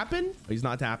he tapping? Oh, he's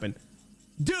not tapping,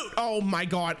 dude. Oh my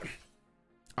god.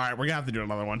 All right, we're gonna have to do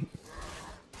another one.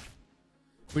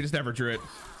 We just never drew it.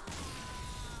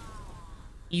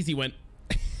 Easy win.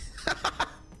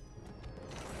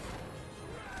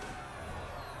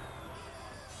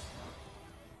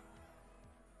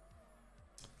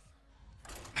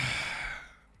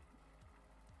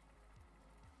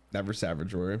 Never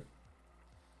Savage Warrior.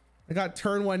 I got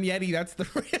turn one Yeti. That's the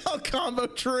real combo.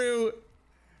 True.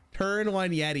 Turn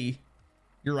one Yeti.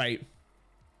 You're right.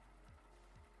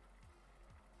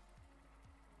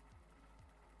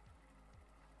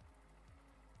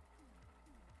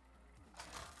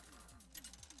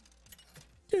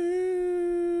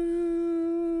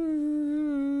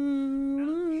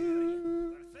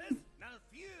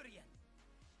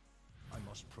 I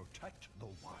must protect the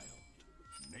wild.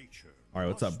 Nature. All right,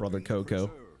 what's up, brother Coco?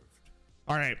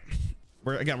 All right,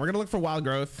 we're gonna look for wild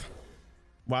growth.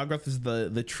 Wild growth is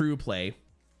the true play.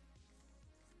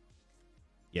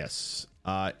 Yes.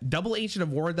 Double Ancient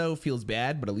of War though feels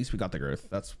bad, but at least we got the growth.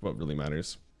 That's what really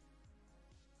matters.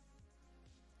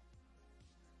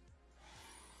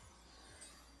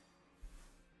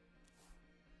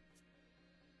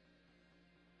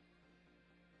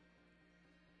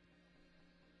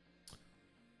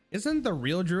 Isn't the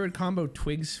real druid combo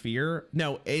Twig Sphere?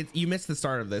 No, you missed the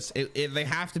start of this. They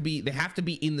have to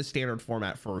be in the standard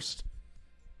format first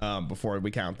before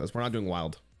we count this. We're not doing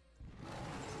wild.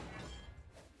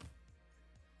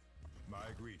 My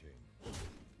greeting.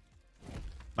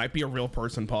 Might be a real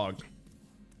person Pog.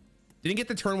 Didn't get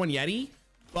the turn one Yeti,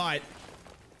 but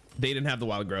they didn't have the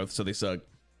wild growth, so they suck.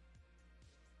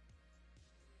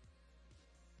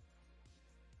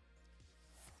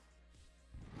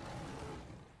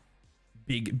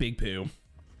 Big poo.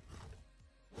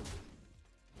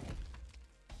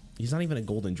 He's not even a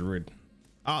golden druid.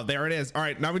 Oh, there it is. All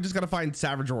right, now we just gotta find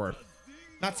Savage War.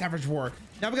 Not Savage War.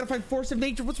 Now we gotta find Force of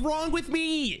Nature. What's wrong with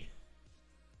me?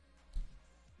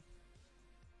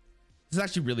 This is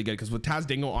actually really good because with Taz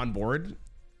Dingo on board,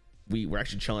 we're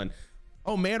actually chilling.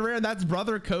 Oh man, Rarran, that's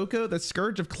brother Coco, the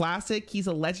Scourge of Classic. He's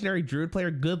a legendary druid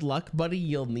player. Good luck, buddy.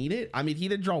 You'll need it. I mean, he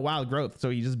didn't draw wild growth, so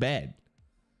he's just bad.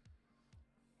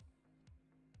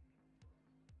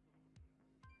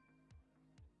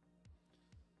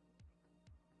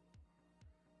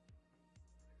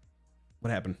 What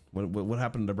happened? What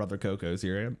happened to brother Coco's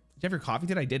here? Did you have your coffee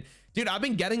today? I did. Dude, I've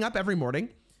been getting up every morning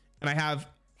and I have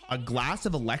a glass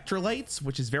of electrolytes,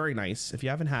 which is very nice. If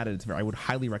you haven't had it, I would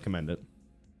highly recommend it.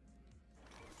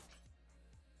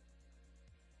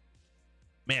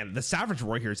 Man, the Savage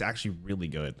Roar here is actually really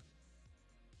good.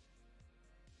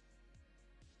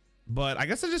 But I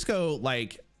guess I just go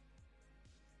like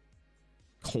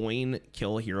coin,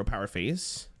 kill, hero power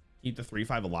face, keep the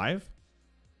 3/5 alive.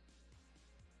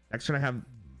 Next turn I have.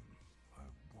 I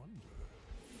wonder.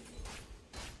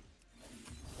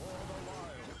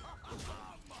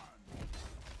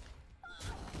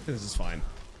 This is fine.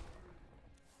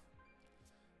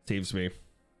 Saves me.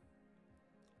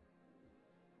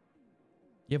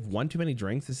 You have one too many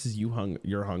drinks. This is you're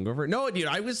hungover. No, dude,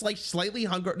 I was like slightly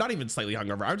hungover. Not even slightly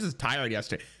hungover. I was just tired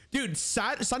yesterday. Dude,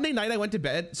 Sunday night I went to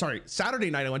bed. Sorry,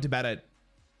 Saturday night I went to bed at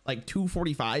like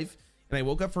 2:45 and I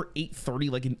woke up for 8:30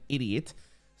 like an idiot.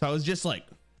 So I was just like,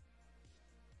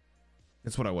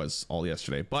 that's what I was all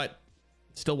yesterday, but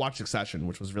still watched Succession,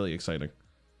 which was really exciting.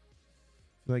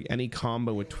 Like any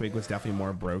combo with Twig was definitely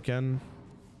more broken.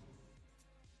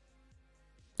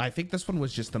 I think this one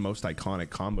was just the most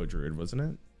iconic combo druid, wasn't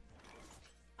it?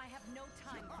 I have no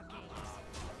time for games.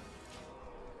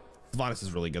 Sylvanas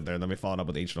is really good there. Then we followed up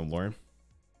with Ancient of Lore.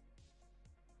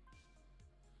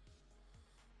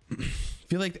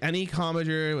 feel like any combo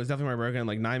druid was definitely more broken.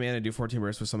 Like 9 mana do 14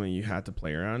 bursts was something you had to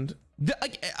play around.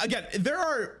 Again, there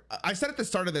are, I said at the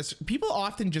start of this, people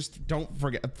often just don't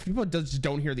forget, people just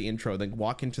don't hear the intro, then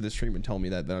walk into the stream and tell me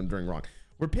that I'm doing wrong.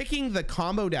 We're picking the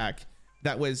combo deck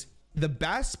that was the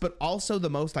best, but also the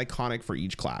most iconic for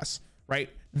each class, right?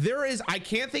 There is, I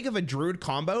can't think of a druid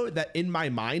combo that in my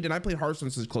mind, and I played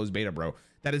Hearthstone since closed beta, bro,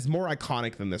 that is more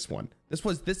iconic than this one. This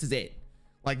is it.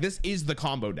 Like, this is the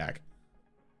combo deck.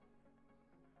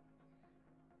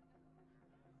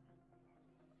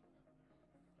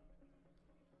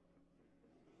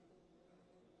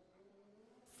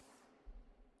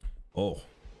 Oh,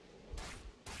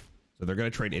 so they're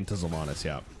gonna trade into Zalanis.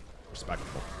 Yeah,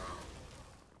 respectable.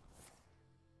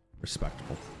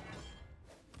 Respectable.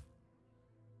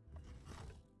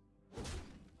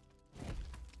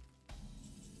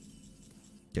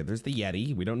 Okay, there's the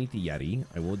Yeti. We don't need the Yeti.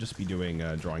 I will just be doing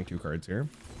drawing 2 cards here.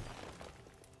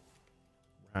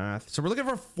 Wrath. So we're looking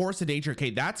for Force of Nature. Okay,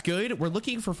 that's good. We're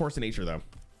looking for Force of Nature though.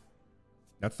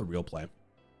 That's the real play.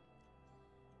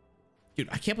 Dude,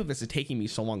 I can't believe this is taking me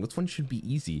so long. This one should be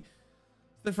easy.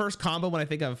 The first combo when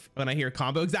I hear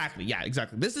combo. Exactly. Yeah,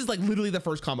 exactly. This is like literally the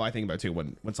first combo I think about too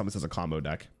when someone says a combo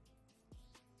deck.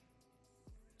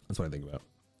 That's what I think about.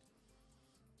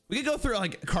 We could go through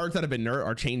like cards that have been nerfed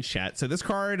or changed, chat. So this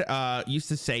card used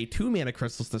to say 2 mana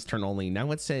crystals this turn only.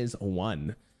 Now it says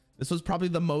 1. This was probably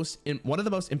one of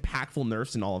the most impactful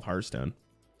nerfs in all of Hearthstone.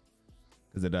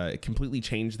 Because it completely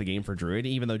changed the game for Druid,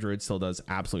 even though Druid still does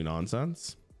absolute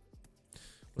nonsense.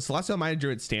 Was Celestial Mind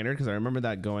Druid standard? Because I remember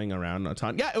that going around a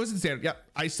ton. Yeah, it was in standard. Yeah,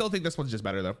 I still think this one's just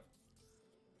better though.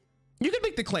 You can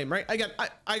make the claim, right? Again,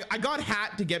 I got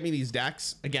Hat to get me these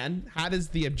decks. Again, Hat is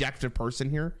the objective person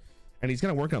here, and he's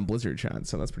gonna work on Blizzard, chat,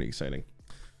 so that's pretty exciting.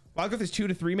 Wildgrowth is 2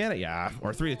 to 3 mana, yeah,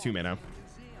 or 3 to 2 mana.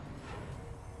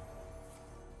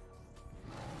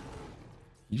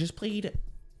 You just played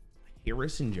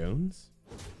Harrison Jones.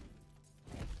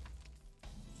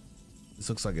 This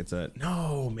looks like it's a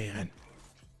no, man.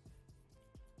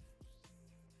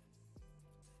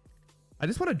 I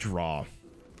just want to draw.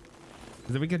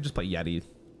 Because then we can just play Yeti.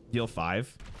 Deal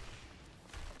 5.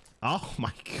 Oh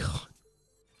my god.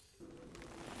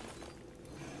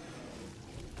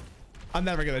 I'm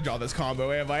never going to draw this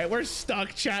combo, am I? We're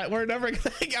stuck, chat. We're never going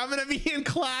to... I'm going to be in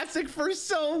Classic for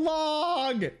so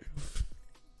long.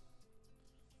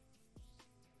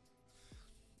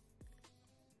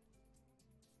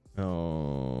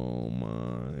 Oh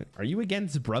my. Are you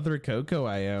against Brother Coco?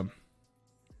 I am.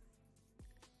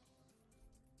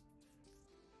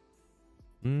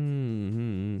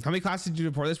 How many classes did you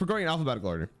do before this? We're going in alphabetical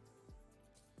order.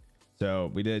 So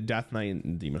we did Death Knight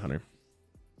and Demon Hunter.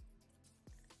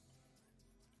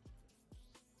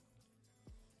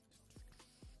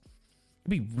 It'd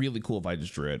be really cool if I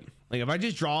just drew it. Like if I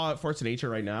just draw Force of Nature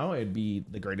right now, it'd be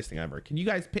the greatest thing ever. Can you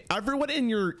guys pick, everyone in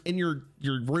your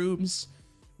rooms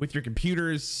with your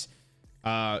computers,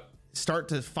 start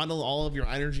to funnel all of your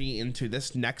energy into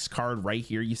this next card right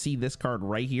here. You see this card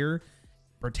right here.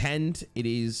 Pretend it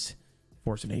is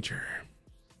Force of Nature.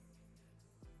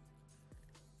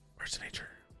 Force of Nature.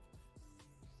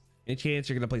 Any chance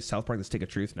you're gonna play South Park: The Stick of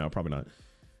Truth? No, probably not.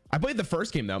 I played the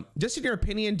first game though. Just in your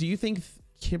opinion, do you think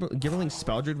Gibberling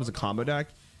Spelldruid was a combo deck?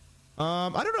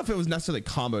 I don't know if it was necessarily a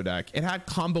combo deck. It had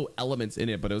combo elements in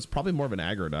it, but it was probably more of an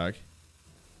aggro deck.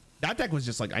 That deck was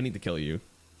just like, I need to kill you.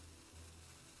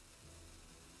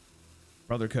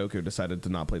 Brother Coco decided to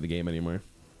not play the game anymore.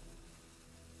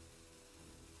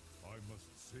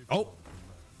 Oh.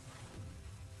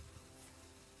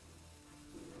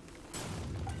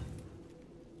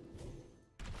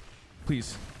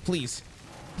 Please, please,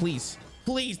 please,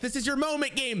 please. This is your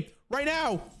moment, game. Right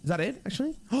now. Is that it,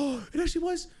 actually? Oh, it actually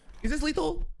was. Is this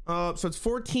lethal? So it's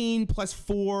 14 plus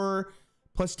 4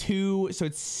 plus 2. So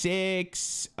it's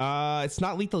 6. It's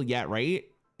not lethal yet, right?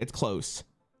 It's close.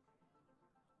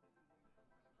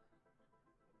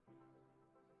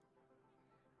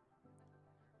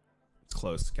 It's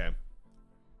close. Okay.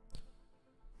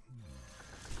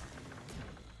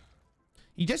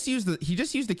 He just used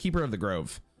the Keeper of the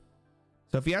Grove.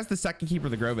 So if he has the second Keeper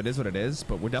of the Grove, it is what it is,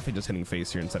 but we're definitely just hitting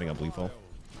face here and setting up lethal.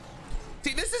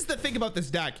 See, this is the thing about this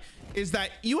deck, is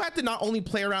that you have to not only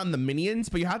play around the minions,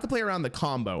 but you have to play around the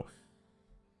combo,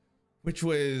 which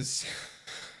was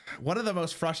one of the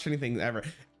most frustrating things ever.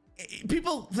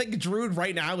 People think Druid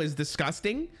right now is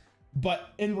disgusting,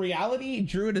 but in reality,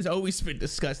 Druid has always been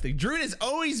disgusting. Druid has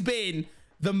always been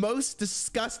the most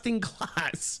disgusting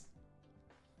class.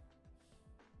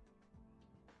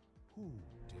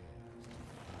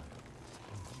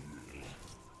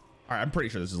 All right, I'm pretty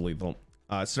sure this is lethal.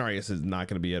 Scenarios is not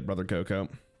going to be it, Brother Coco.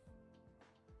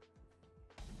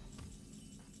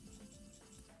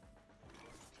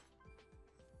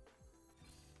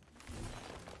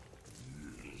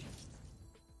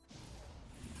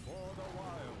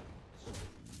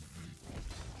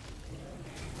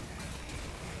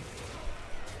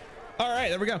 All right,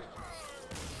 there we go.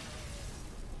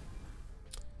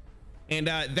 And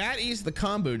that is the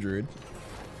combo druid.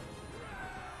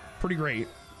 Pretty great.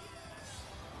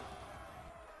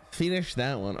 Finish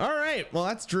that one. All right, well,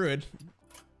 that's druid.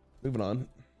 Moving on.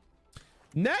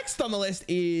 Next on the list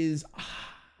is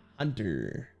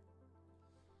hunter.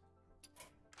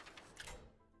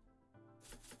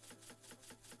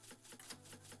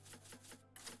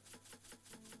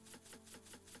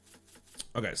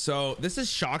 Okay, so this is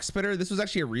Shock Spitter. This was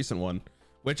actually a recent one,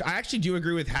 which I actually do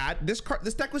agree with Hat. This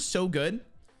deck was so good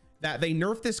that they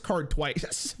nerfed this card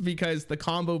twice because the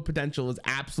combo potential is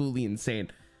absolutely insane.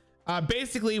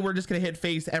 Basically, we're just gonna hit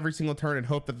face every single turn and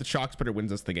hope that the Shock Spitter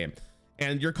wins us the game.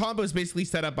 And your combo is basically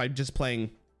set up by just playing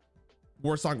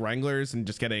Warsong Wranglers and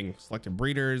just getting selective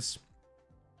breeders.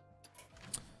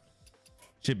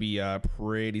 Should be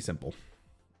pretty simple,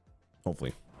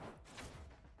 hopefully.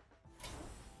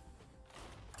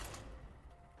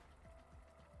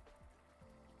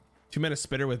 Two-mana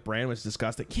Spitter with Brand was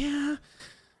disgusting. Yeah,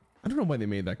 I don't know why they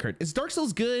made that card. Is Dark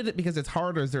Souls good because it's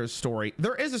hard, or is there a story?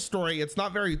 There is a story. It's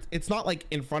not like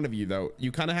in front of you though.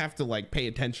 You kind of have to like pay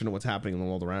attention to what's happening in the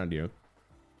world around you.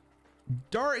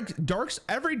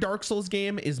 Every Dark Souls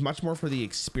game is much more for the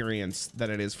experience than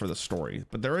it is for the story,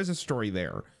 but there is a story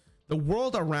there. The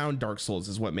world around Dark Souls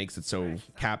is what makes it so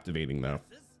captivating though.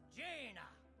 You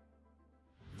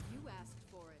asked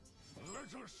for it.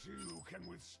 Let us see who can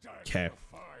withstand Okay. the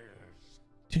fires.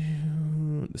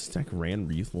 This deck ran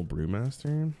Youthful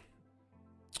Brewmaster.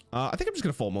 I think I'm just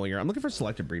gonna full mill here. I'm looking for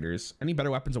selected breeders. Any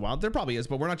better weapons in wild? There probably is,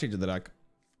 but we're not changing the deck.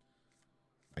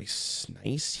 Nice,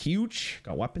 nice, huge.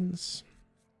 Got weapons.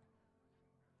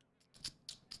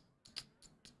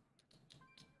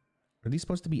 Are these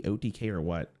supposed to be OTK or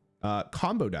what?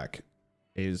 Combo deck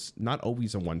is not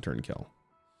always a one-turn kill,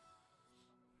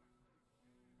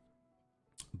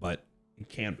 but it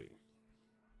can be.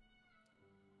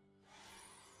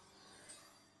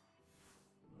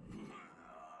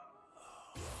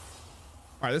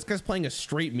 All right, this guy's playing a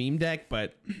straight meme deck,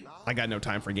 but I got no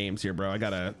time for games here, bro. I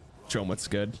gotta show him what's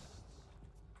good.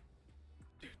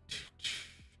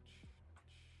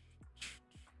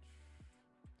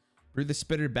 Brew the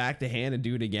Spitter back to hand and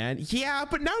do it again. Yeah,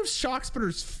 but now Shock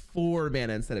Spitter's 4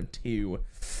 mana instead of 2,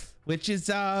 which is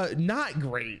not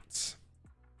great. This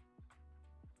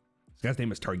guy's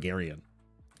name is Targaryen.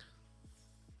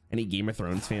 Any Game of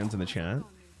Thrones fans in the chat?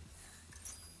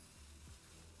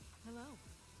 Hello.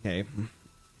 Okay.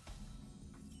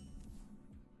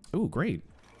 Oh, great.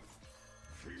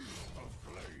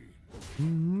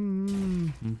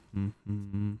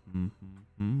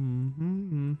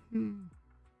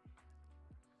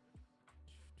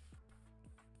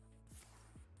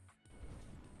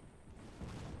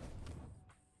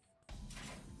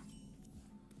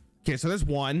 Okay, so there's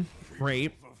one.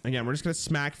 Great. Again, we're just gonna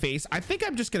smack face. I think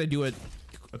I'm just gonna do it.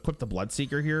 Equip the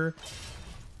Bloodseeker here.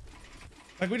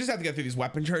 Like, we just have to get through these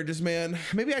weapon charges, man.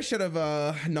 Maybe I should have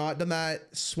not done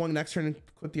that. Swung next turn and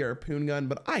equipped the harpoon gun,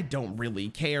 but I don't really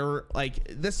care. Like,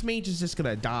 this mage is just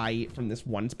gonna die from this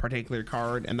one particular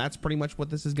card, and that's pretty much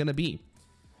what this is gonna be.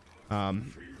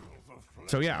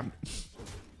 So yeah.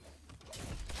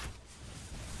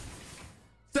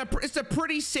 It's a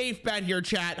pretty safe bet here,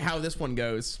 chat, how this one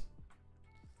goes.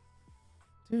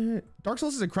 Dark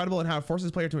Souls is incredible in how it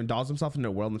forces player to indulge themselves in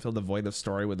a world and fill the void of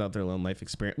story without their own life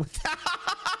experience.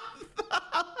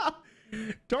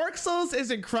 Dark Souls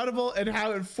is incredible in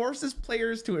how it forces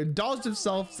players to indulge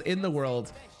themselves in the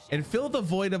world and fill the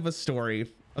void of the story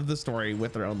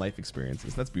with their own life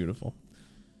experiences. That's beautiful.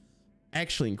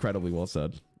 Actually, incredibly well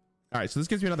said. All right, so this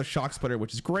gives me another Shock Splitter,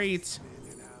 which is great.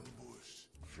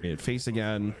 We hit face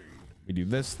again. We do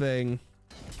this thing.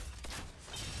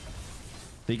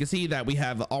 So you can see that we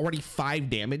have already 5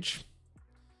 damage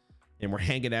and we're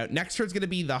hanging out. Next turn's going to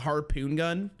be the harpoon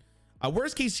gun.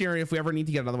 Worst case scenario, if we ever need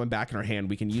to get another one back in our hand,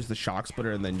 we can use the Shock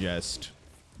Splitter and then just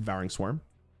Devouring Swarm.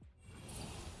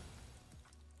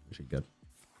 Actually good.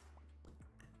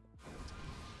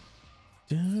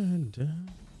 Dun,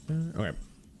 dun, dun. Okay.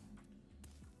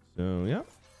 So, yeah.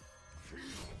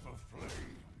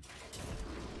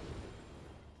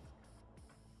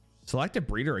 Select a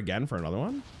breeder again for another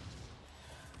one.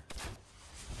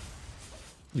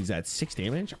 He's at 6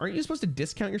 damage. Aren't you supposed to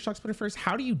discount your Shock Splitter first?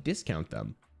 How do you discount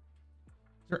them?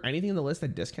 Is there anything in the list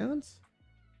that discounts?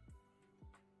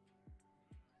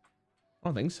 I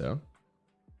don't think so.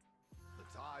 The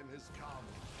time has come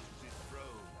to dethrone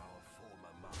our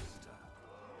former master.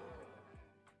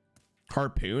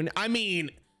 Harpoon? I mean,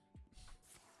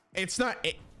 it's not...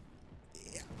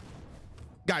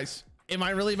 guys, am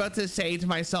I really about to say to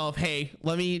myself, hey,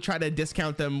 let me try to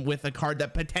discount them with a card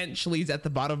that potentially is at the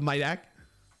bottom of my deck?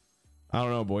 I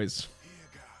don't know, boys.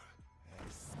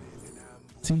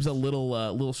 Seems a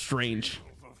little strange.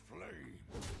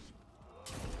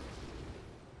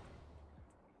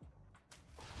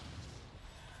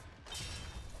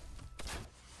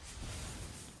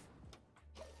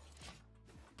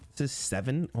 This is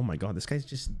 7. Oh my god, this guy's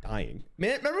just dying.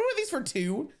 Man, remember when these were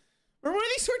 2? Remember when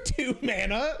these were 2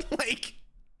 mana? Like,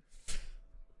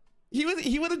 he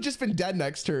would have just been dead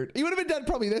next turn. He would have been dead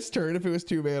probably this turn if it was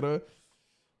 2 mana.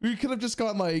 We could have just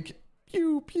gone like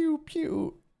pew pew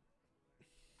pew.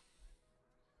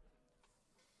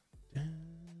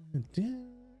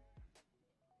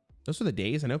 Those were the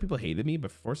days. I know people hated me,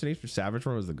 but Force of Nature Savage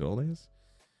World was the good old days.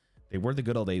 They were the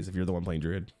good old days if you're the one playing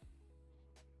Druid.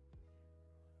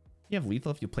 You have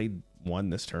lethal if you played 1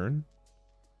 this turn.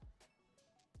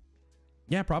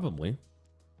 Yeah, probably.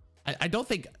 I don't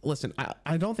think, listen,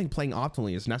 I don't think playing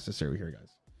optimally is necessary here,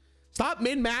 guys. Stop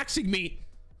min-maxing me.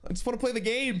 I just want to play the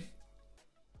game.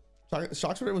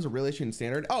 Shock Spreader was a real issue in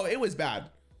Standard. Oh, it was bad.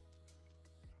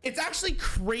 It's actually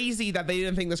crazy that they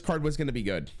didn't think this card was going to be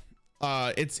good.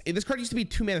 This card used to be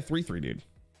 2 mana 3/3, dude.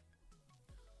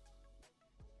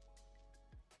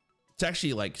 It's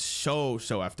actually like so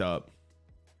effed up.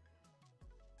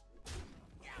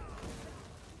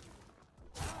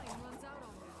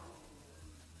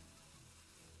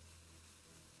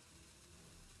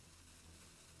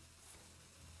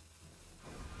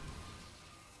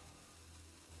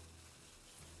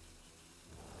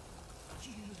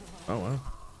 Oh wow.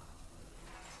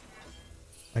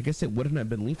 I guess it wouldn't have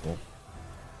been lethal.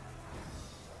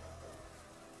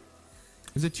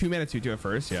 Is it 2 mana 2/2 at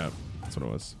first? Yeah, that's what it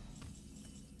was.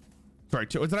 Sorry,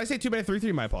 did I say 2 mana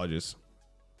 3/3? My apologies.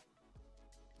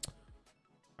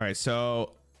 All right,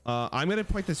 so I'm gonna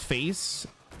point this face,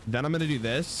 then I'm gonna do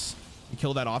this,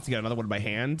 kill that off to get another one in my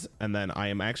hand, and then I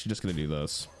am actually just gonna do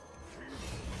this.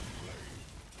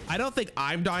 I don't think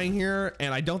I'm dying here,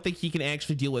 and I don't think he can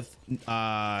actually deal with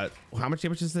how much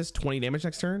damage is this? 20 damage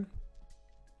next turn.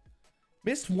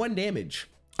 Missed 1 damage.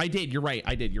 I did. You're right.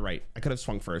 I did. You're right. I could have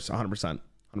swung first. 100%.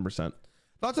 100%.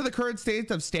 Thoughts on the current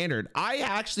state of Standard? I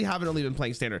actually haven't really been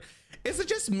playing Standard. Is it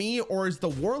just me, or is the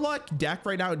Warlock deck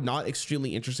right now not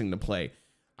extremely interesting to play?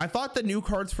 I thought the new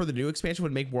cards for the new expansion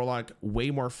would make Warlock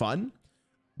way more fun,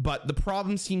 but the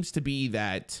problem seems to be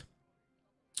that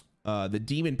the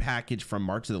demon package from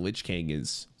March of the Lich King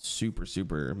is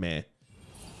super meh.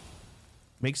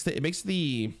 Makes the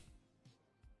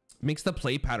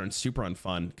play pattern super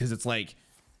unfun, because it's like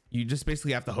you just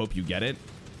basically have to hope you get it.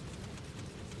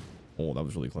 Oh, that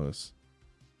was really close.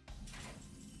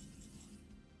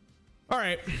 All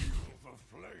right.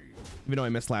 Even though I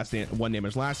missed 1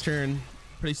 damage last turn,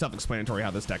 pretty self-explanatory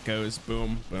how this deck goes.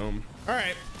 Boom, boom. All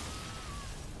right.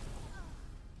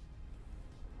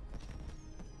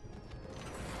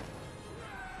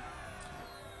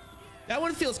 That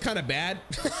one feels kind of bad,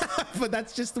 but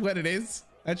that's just what it is.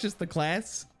 That's just the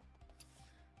class.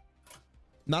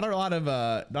 Not a lot of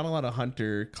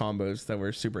hunter combos that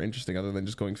were super interesting other than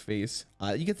just going face.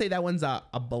 You could say that one's a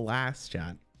blast,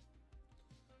 chat.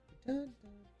 All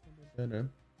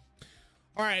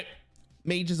right,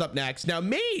 Mage is up next. Now,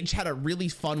 Mage had a really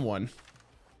fun one.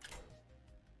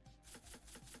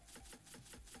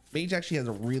 Mage actually has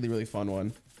a really fun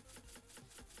one,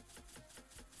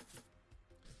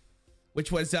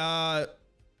 which was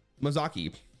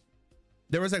Mozaki.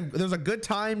 There was a good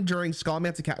time during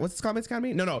Skullman's Academy. What's the Skullman's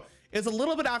Academy? No. It's a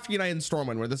little bit after United and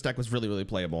Stormwind where this deck was really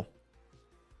playable.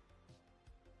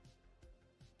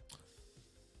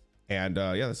 And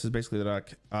yeah, this is basically the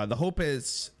deck. The hope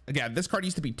is, again, this card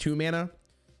used to be 2 mana,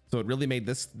 so it really made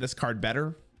this card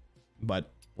better.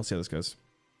 But we'll see how this goes.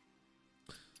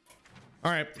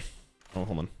 All right. Oh,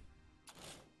 hold on.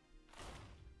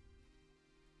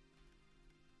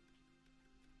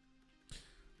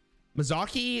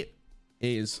 Mozaki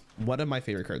is one of my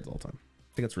favorite cards of all time.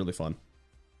 I think it's really fun.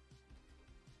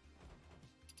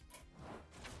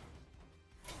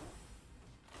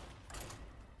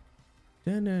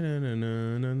 Isn't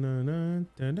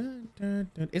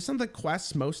the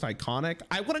quest most iconic?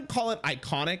 I wouldn't call it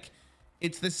iconic.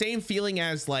 It's the same feeling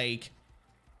as, like,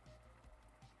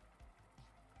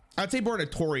 I'd say more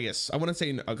notorious. I wouldn't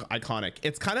say iconic.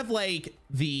 It's kind of like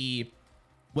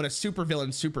when a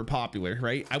supervillain's super popular,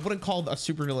 right? I wouldn't call a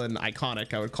supervillain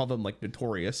iconic. I would call them like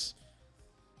notorious.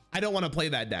 I don't want to play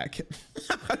that deck.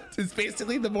 It's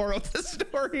basically the moral of the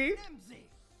story.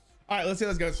 All right, let's see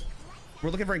how this goes. We're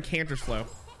looking for Encanter's Flow.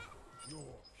 Your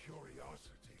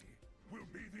curiosity will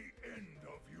be the end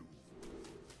of you.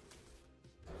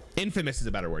 Infamous is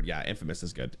a better word. Yeah, infamous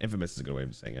is good. Infamous is a good way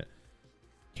of saying it.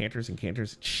 Canters and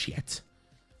canters. Shit.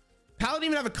 Paladin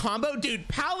even have a combo? Dude,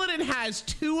 Paladin has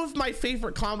two of my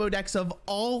favorite combo decks of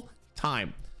all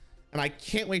time. And I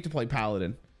can't wait to play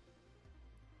Paladin.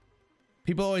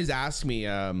 People always ask me,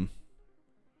 like,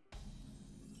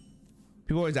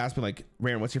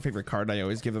 Rarran, what's your favorite card? And I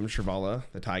always give them Shrivala,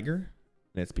 the tiger.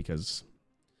 And it's because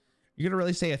you're gonna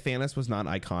really say Athanas was not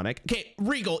iconic. Okay,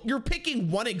 Regal, you're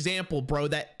picking one example, bro,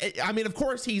 that, I mean, of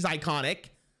course he's iconic.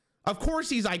 Of course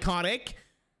he's iconic.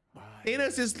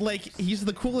 Thanos is like, he's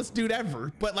the coolest dude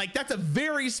ever, but like, that's a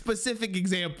very specific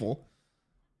example.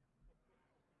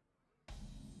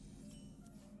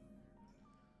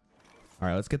 All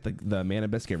right, let's get the mana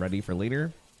biscuit ready for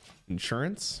later.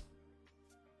 Insurance.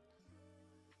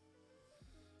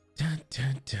 Dun,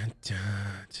 dun, dun,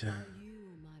 dun, dun.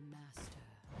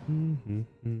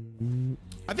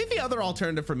 I think the other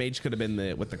alternative for mage could have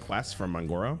been with the quest from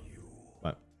Mangoro,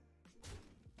 but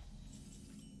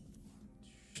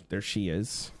there she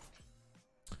is.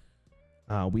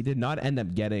 We did not end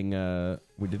up getting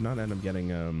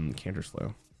Canter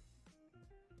Slow.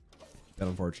 That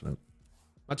unfortunate.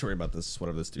 Not to worry about this,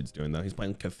 whatever this dude's doing though. He's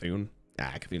playing Cthulhu.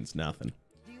 Ah, Cthulhu's nothing.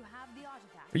 Do you have the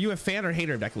artifact? Are you a fan or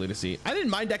hater of Decoludicy? I didn't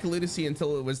mind Decoludicy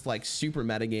until it was like super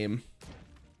metagame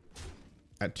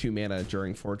at 2 mana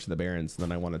during Forge of the Barons.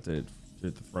 Then I wanted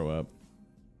to throw up.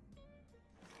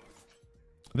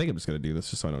 I think I'm just gonna do this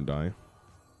just so I don't die.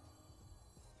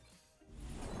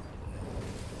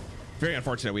 Very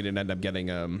unfortunate we didn't end up getting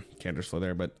Canter Slow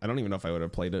there, but I don't even know if I would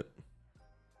have played it.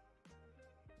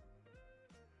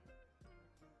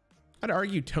 I'd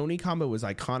argue Tony combo was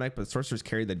iconic, but sorcerers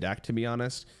carried the deck, to be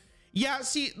honest. Yeah,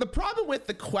 see, the problem with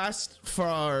the quest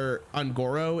for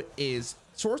Ungoro is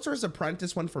Sorcerer's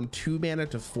Apprentice went from 2 mana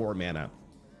to 4 mana.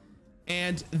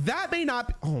 And that may not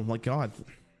be, oh my god.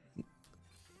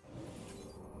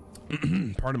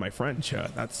 Pardon my French.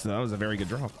 That was a very good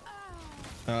draw.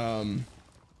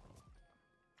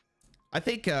 I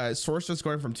think Sorcerer's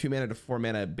going from 2 mana to 4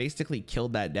 mana basically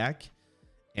killed that deck.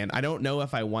 And I don't know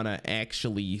if I want to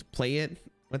actually play it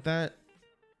with that.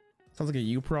 Sounds like a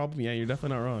you problem. Yeah, you're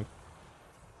definitely not wrong.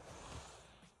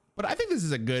 But I think this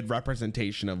is a good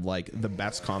representation of like the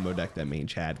best combo deck that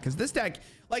Mage had. Because this deck,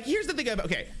 like, here's the thing about,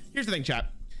 okay, here's the thing,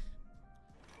 chat.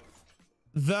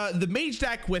 The Mage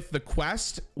deck with the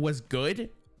quest was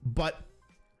good, but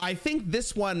I think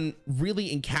this one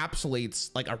really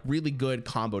encapsulates like a really good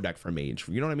combo deck for Mage.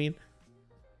 You know what I mean?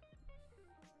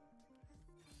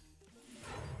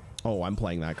 Oh, I'm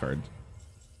playing that card.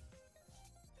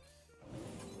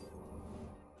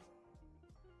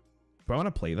 Do I want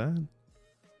to play that?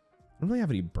 I don't really have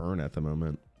any burn at the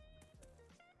moment.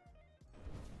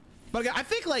 But I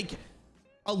think like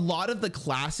a lot of the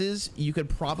classes you could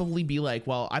probably be like,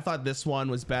 well, I thought this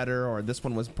one was better or this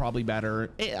one was probably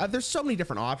better. There's so many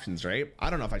different options, right?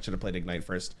 I don't know if I should have played Ignite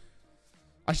first.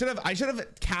 I should have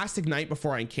cast Ignite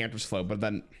before I Encanter's Flow, but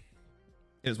then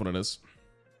it is what it is.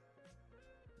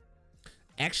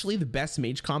 Actually, the best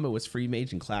mage combo was free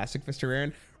mage and classic, Mr.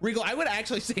 Rarran. Regal, I would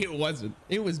actually say it wasn't.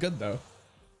 It was good though.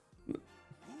 Who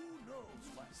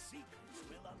knows what secrets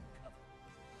will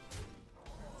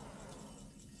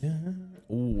uncover?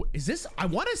 Ooh, is this? I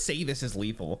want to say this is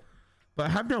lethal, but I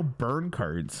have no burn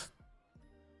cards.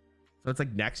 So it's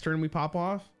like next turn we pop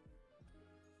off.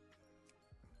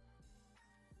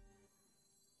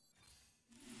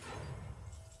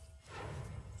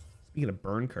 Speaking of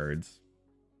burn cards.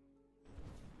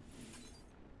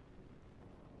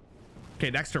 Okay,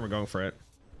 next turn we're going for it.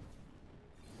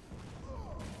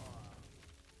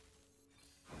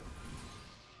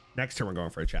 Next turn we're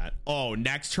going for a chat. Oh,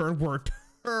 next turn we're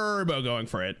turbo going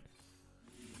for it.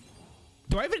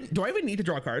 Do I even need to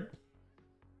draw a card?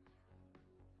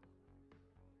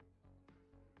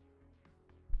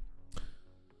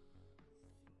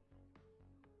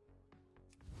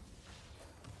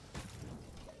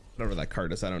 Whatever that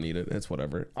card is, I don't need it. It's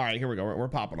whatever. All right, here we go. We're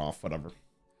popping off. Whatever.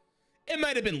 It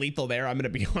might have been lethal there, I'm gonna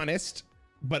be honest,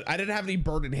 but I didn't have any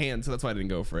bird in hand, so that's why I didn't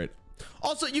go for it.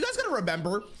 Also, you guys gotta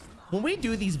remember, when we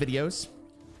do these videos,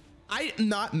 I'm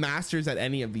not masters at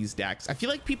any of these decks. I feel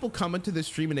like people come into the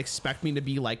stream and expect me to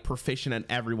be like proficient at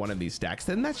every one of these decks,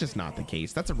 and that's just not the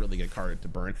case. That's a really good card to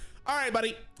burn. All right,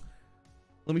 buddy.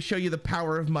 Let me show you the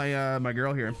power of my my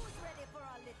girl here.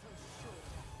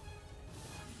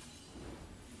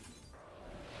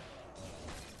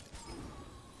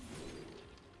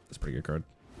 Pretty good card.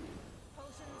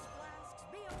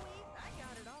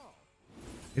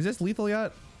 Is this lethal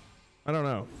yet? I don't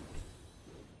know.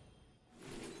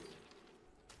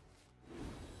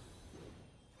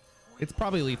 It's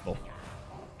probably lethal.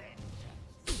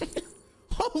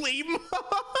 Oh Holy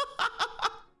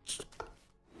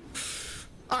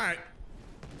all right,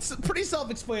 it's pretty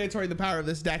self-explanatory, the power of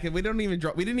this deck, and we didn't even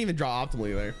draw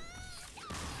optimally there.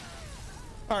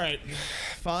 All right,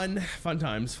 fun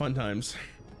times.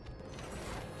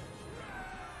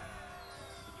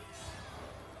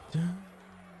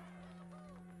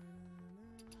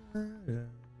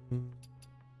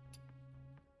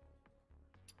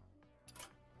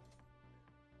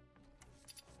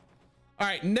 All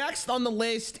right, next on the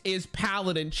list is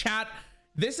Paladin. Chat,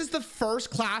 this is the first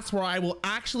class where I will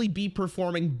actually be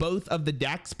performing both of the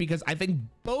decks because I think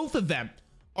both of them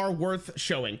are worth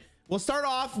showing. We'll start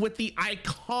off with the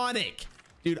iconic,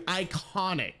 dude,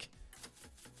 iconic.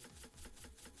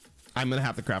 I'm gonna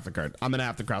have to craft a card. I'm gonna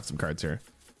have to craft some cards here.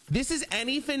 This is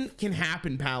anything can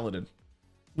happen Paladin,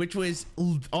 which was,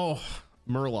 oh,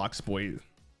 Murlocs, boy.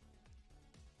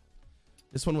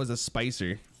 This one was a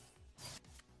spicer.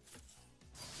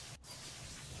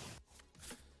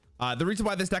 The reason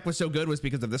why this deck was so good was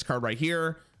because of this card right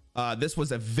here. This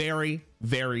was a very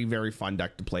fun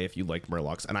deck to play if you like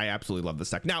Murlocs, and I absolutely love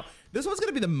this deck. Now, this one's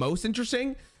gonna be the most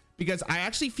interesting because I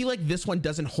actually feel like this one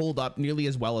doesn't hold up nearly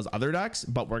as well as other decks,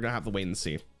 but we're gonna have to wait and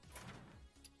see.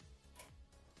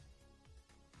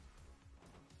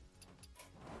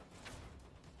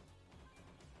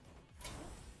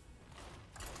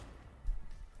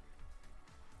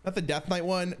 Not the Death Knight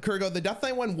one. Kurgo, the Death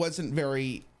Knight one wasn't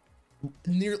very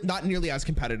not nearly as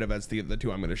competitive as the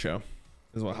two I'm going to show,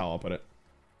 is how I'll put it.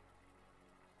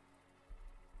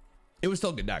 It was still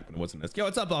a good deck, but it wasn't as. Yo,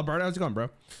 what's up, Alberto? How's it going, bro?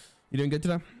 You doing good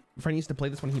today? My friend used to play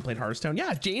this when he played Hearthstone.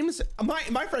 Yeah, James,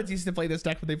 my friends used to play this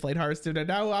deck when they played Hearthstone, and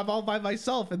now I'm all by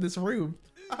myself in this room.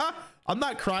 I'm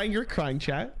not crying, you're crying,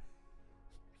 chat.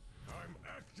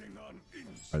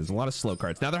 There's a lot of slow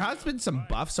cards. Now, there has been some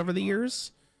buffs over the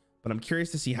years, but I'm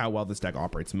curious to see how well this deck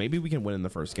operates. Maybe we can win in the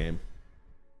first game.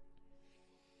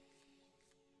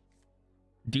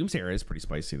 Doomsayer is pretty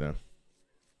spicy though.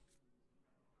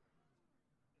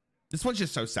 This one's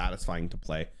just so satisfying to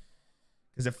play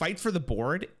because it fights for the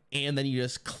board and then you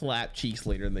just clap cheeks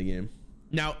later in the game.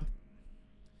 Now,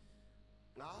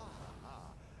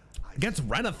 against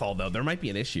Renathal though, there might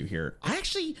be an issue here.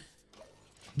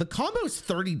 The combo is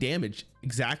 30 damage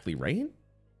exactly, right?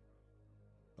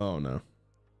 Oh no.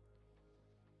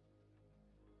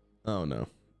 Oh no.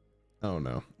 Oh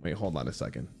no. Wait, hold on a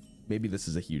second. Maybe this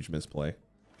is a huge misplay.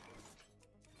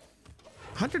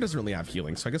 Hunter doesn't really have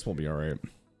healing, so I guess we'll be all right.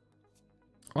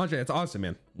 Andre, it's awesome,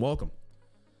 man. Welcome.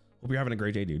 Hope you're having a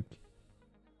great day, dude.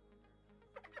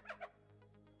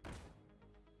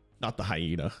 Not the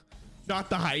hyena. Not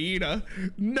the hyena.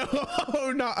 No,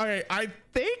 not all right. I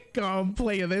think I'm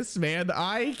playing this, man.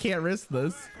 I can't risk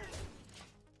this.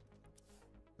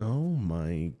 Oh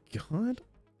my god.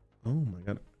 Oh my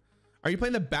god. Are you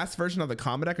playing the best version of the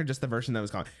combo deck or just the version that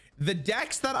was gone? The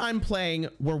decks that I'm playing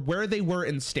were where they were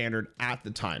in standard at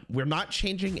the time. We're not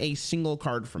changing a single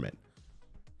card from it.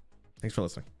 Thanks for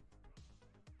listening.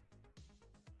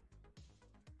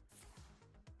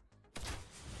 All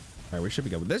right, we should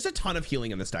be good. There's a ton of healing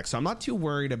in this deck, so I'm not too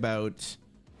worried about...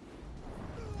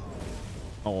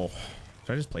 Oh,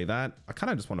 should I just play that? I kind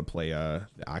of just want to play the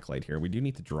Acolyte here. We do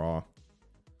need to draw.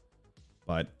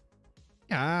 But...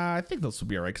 yeah, I think this will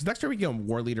be all right because next turn we can go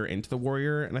War Leader into the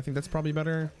Warrior, and I think that's probably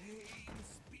better.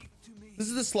 This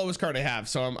is the slowest card I have,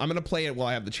 so I'm going to play it while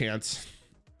I have the chance.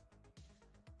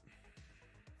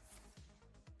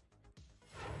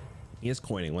 He is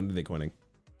coining. When did they coining?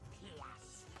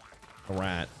 A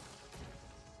rat.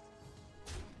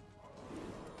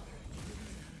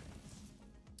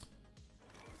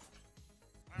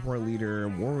 War Leader,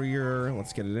 Warrior.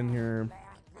 Let's get it in here.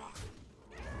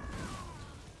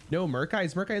 No, Murkai.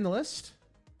 Is Murkai in the list?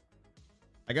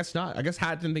 I guess not. I guess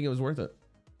Hat didn't think it was worth it.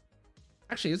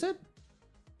 Actually, is it?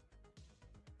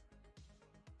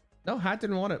 No, Hat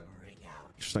didn't want it.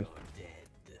 Interesting.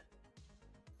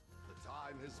 The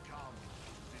time has come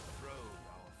to dethrone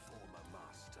our former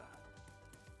master.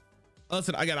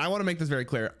 Listen, again, I want to make this very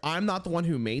clear. I'm not the one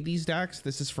who made these decks.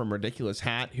 This is from Ridiculous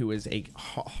Hat, who is a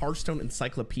Hearthstone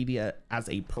encyclopedia as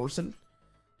a person.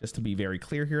 Just to be very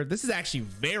clear here. This is actually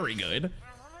very good.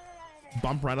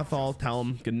 Bump Renathal, tell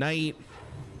him good night.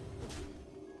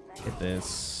 Hit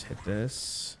this, hit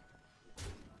this.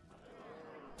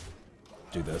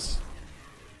 Do this.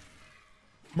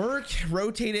 Merc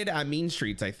rotated at Mean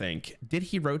Streets, I think. Did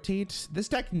he rotate? This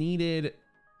deck needed...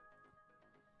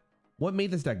 What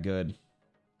made this deck good?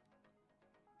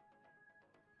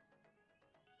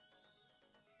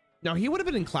 No, he would have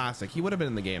been in Classic. He would have been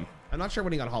in the game. I'm not sure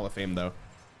when he got Hall of Fame, though.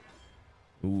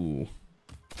 Ooh.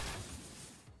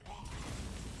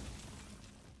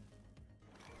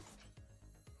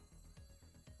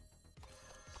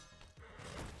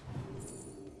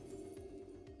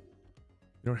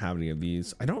 We don't have any of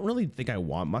these. I don't really think I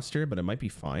want mustard, but it might be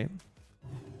fine.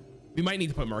 We might need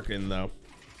to put market in though,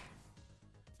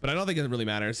 but I don't think it really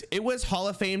matters. It was Hall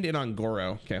of Famed in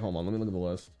Angoro. Okay, hold on. Let me look at the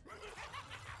list.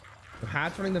 So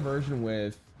Hat's running the version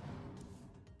with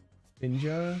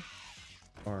Ninja,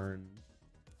 Barn.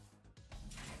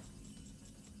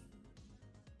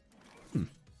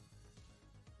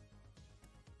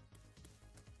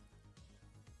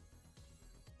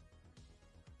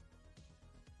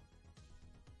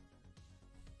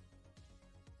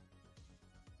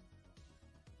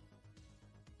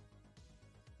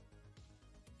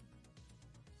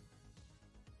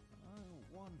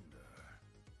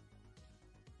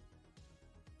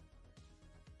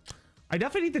 I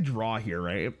definitely need to draw here,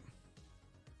 right?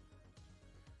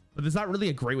 But there's not really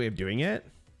a great way of doing it.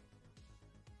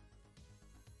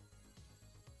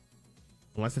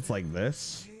 Unless it's like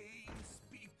this.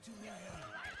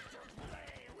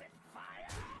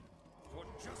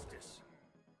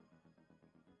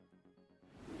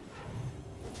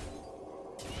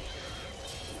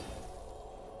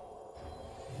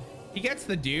 He gets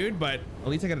the dude, but at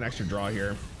least I get an extra draw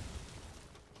here.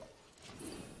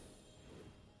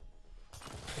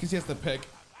 Because he has to pick.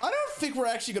 I don't think we're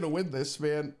actually going to win this,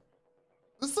 man.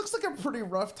 This looks like a pretty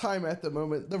rough time at the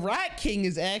moment. The Rat King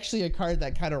is actually a card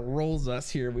that kind of rolls us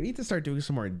here. We need to start doing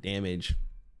some more damage.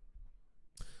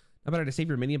 How better to save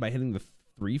your minion by hitting the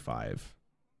 3/5?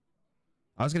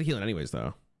 I was going to heal it anyways,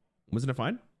 though. Wasn't it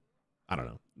fine? I don't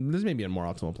know. This may be a more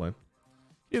optimal play.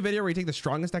 Do a video where you take the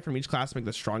strongest deck from each class, make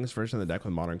the strongest version of the deck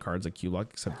with modern cards like Q-Lock,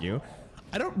 except you.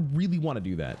 I don't really want to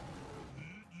do that.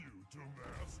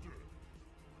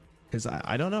 Because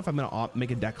I don't know if I'm going to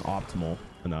make a deck optimal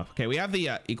enough. Okay, we have the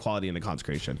equality and the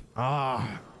consecration.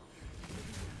 Ah.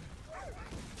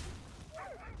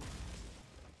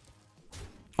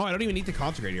 Oh, I don't even need to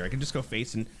consecrate here. I can just go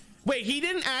face and... Wait, he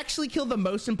didn't actually kill the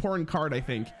most important card, I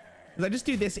think. Because I just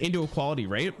do this into equality,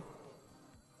 right?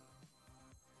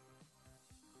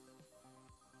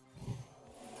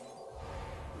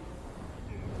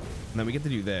 And then we get to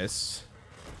do this.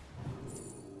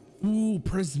 Ooh,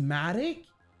 prismatic?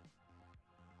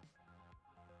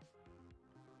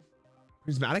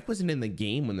 Prismatic wasn't in the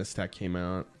game when this deck came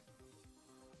out.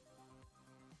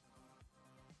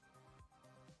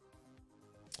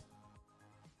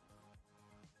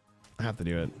 I have to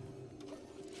do it.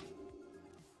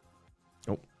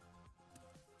 Oh.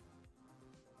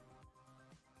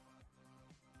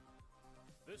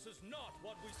 This is not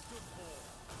what we stood for.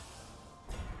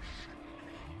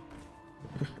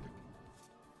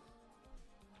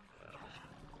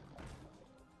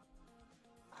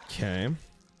 Okay.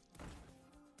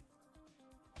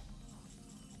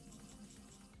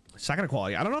 Second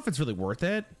equality. I don't know if it's really worth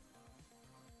it.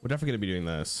 We're definitely going to be doing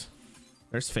this.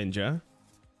 There's Finja.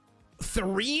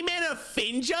 3 mana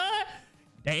Finja?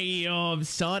 Damn,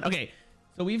 son. Okay,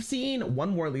 so we've seen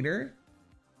one War Leader.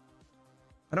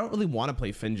 I don't really want to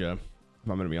play Finja, if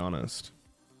I'm going to be honest.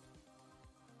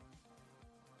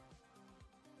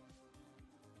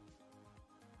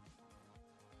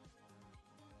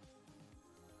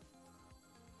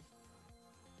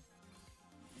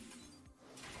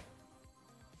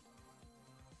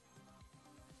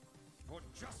 For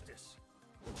justice.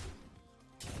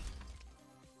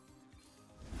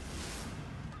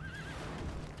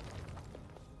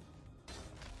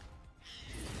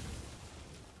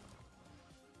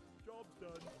 Job's done.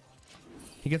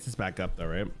 He gets us back up though,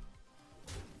 right?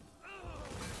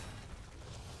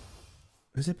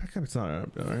 Is it back up? It's not up,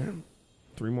 all right.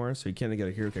 3 more, so you can't get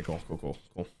a hero. Okay, cool.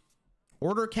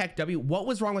 Order Keck W. What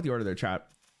was wrong with the order there, chat?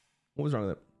 What was wrong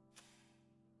with it?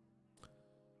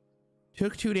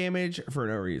 Took 2 damage for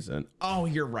no reason. Oh,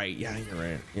 you're right. Yeah, you're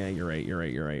right. Yeah, you're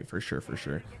right. For sure.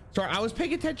 Sorry, I was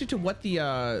paying attention to what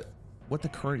the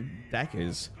current deck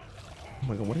is. Oh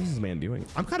my god, what is this man doing?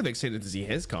 I'm kind of excited to see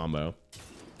his combo.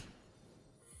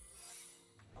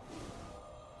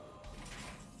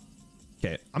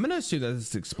 Okay, I'm gonna assume that this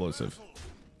is explosive.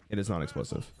 It is not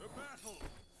explosive.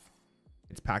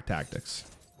 It's pack tactics.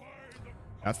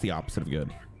 That's the opposite of good.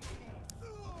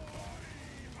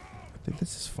 I think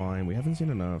this is fine. We haven't seen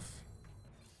enough.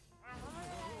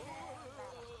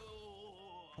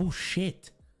 Oh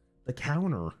shit. The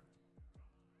counter.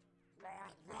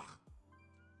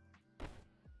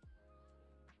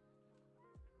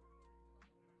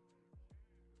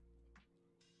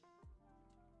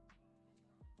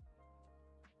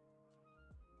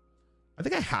 I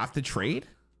think I have to trade.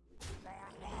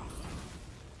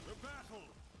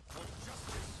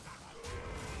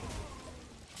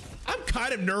 I'm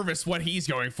kind of nervous what he's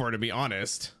going for, to be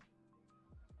honest.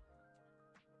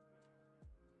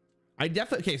 I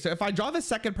definitely, okay, so if I draw the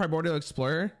second Primordial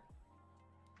Explorer,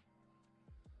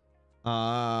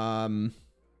 not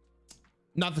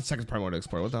the second Primordial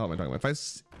Explorer, what the hell am I talking about?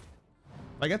 If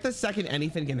I get the second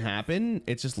anything can happen,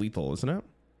 it's just lethal, isn't it?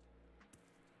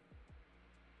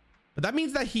 But that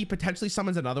means that he potentially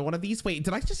summons another one of these. Wait,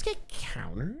 did I just get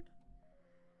countered?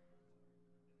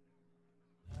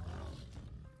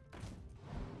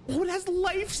 Oh, it has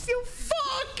lifesteal.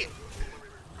 Fuck!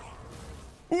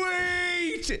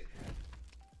 Wait!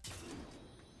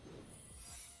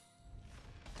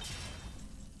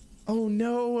 Oh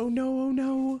no, oh no, oh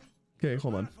no. Okay,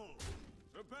 hold on.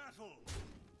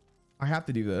 I have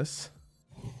to do this.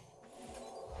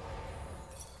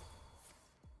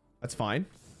 That's fine.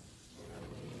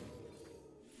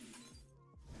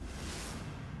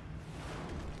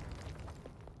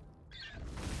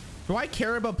 Do I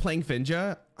care about playing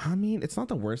Finja? I mean, it's not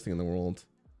the worst thing in the world.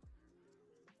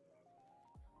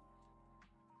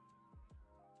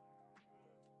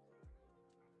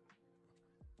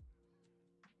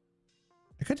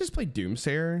 I could just play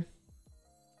Doomsayer.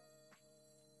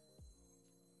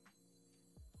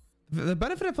 The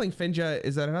benefit of playing Finja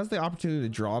is that it has the opportunity to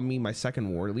draw me my second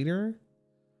war leader.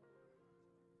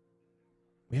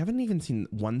 We haven't even seen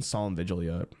one Solemn Vigil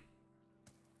yet.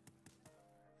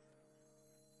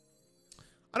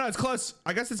 I know it's close.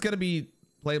 I guess it's gonna be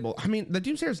playable. I mean, the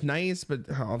Doomsayer is nice, but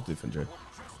I'll do Finja.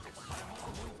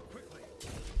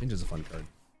 Finja's a fun card.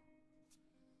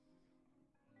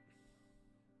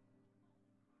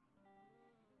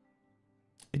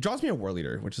 It draws me a war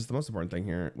leader, which is the most important thing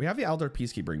here. We have the Elder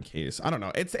Peacekeeper in case. I don't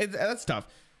know. It's that's tough.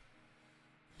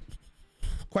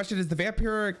 Question is the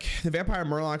Vampire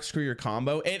Murloc screw your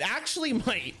combo? It actually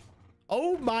might.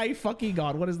 Oh my fucking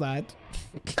god! What is that?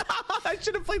 I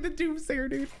should have played the Doomsayer,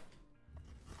 dude.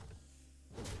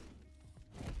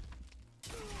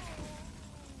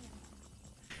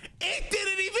 It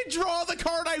didn't even draw the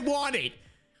card I wanted.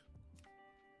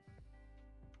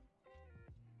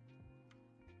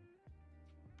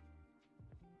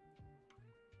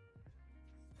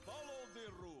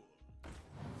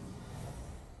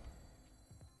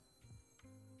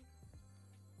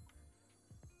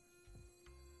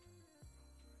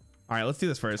 All right, let's do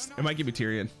this first. It might give me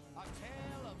Tyrion.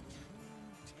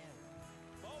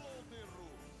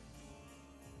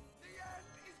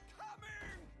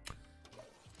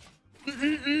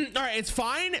 All right, it's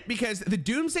fine because the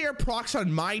Doomsayer procs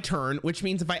on my turn, which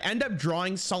means if I end up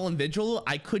drawing Solemn Vigil,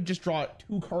 I could just draw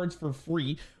 2 cards for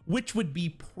free, which would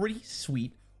be pretty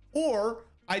sweet. Or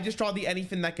I just draw the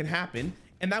anything that can happen,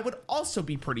 and that would also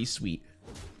be pretty sweet.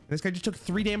 This guy just took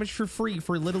 3 damage for free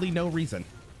for literally no reason.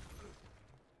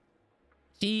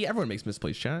 See, everyone makes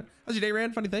misplaced chat. How's your day,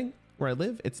 Rand? Funny thing, where I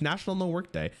live, it's National No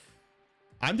Work Day.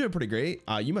 I'm doing pretty great.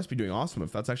 You must be doing awesome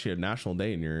if that's actually a national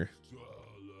day in your...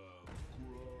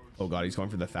 Oh god, he's going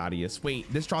for the Thaddeus.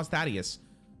 Wait, this draws Thaddeus.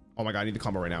 Oh my god, I need the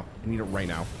combo right now. I need it right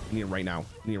now. I need it right now.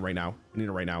 I need it right now. I need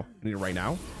it right now. I need it right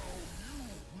now.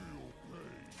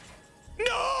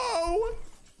 No!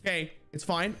 Okay, it's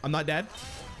fine. I'm not dead.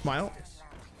 Smile.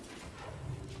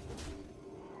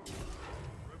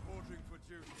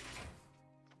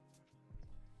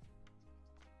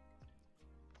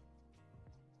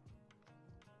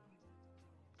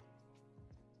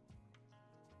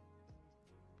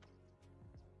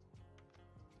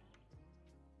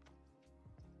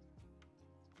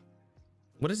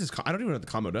 What is this? I don't even know what the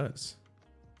combo does.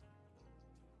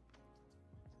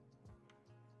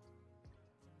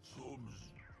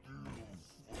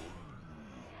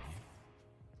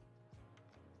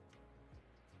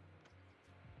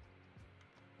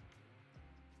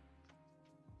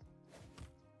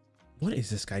 What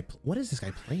is this guy? What is this guy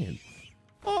playing?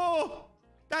 Oh,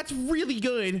 that's really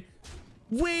good.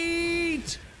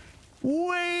 Wait,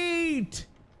 wait.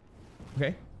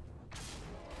 Okay.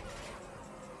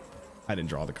 I didn't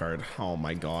draw the card. Oh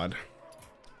my god.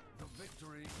 The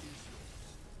victory is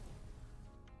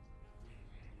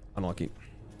Unlucky.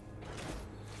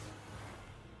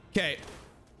 Okay.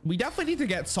 We definitely need to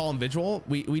get Solemn Vigil.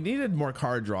 We needed more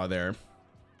card draw there.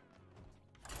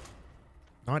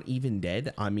 Not even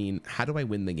dead. I mean, how do I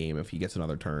win the game if he gets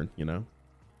another turn, you know?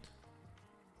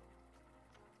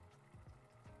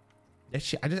 I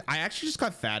actually just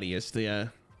got Thaddeus. Yeah.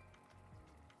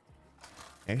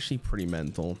 Actually pretty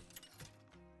mental.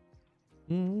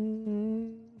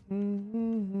 Rarran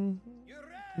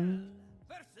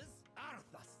versus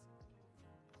Arthas.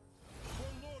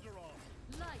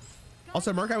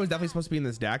 Also, Murkai was definitely supposed to be in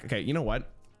this deck. Okay, you know what?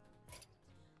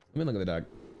 Let me look at the deck.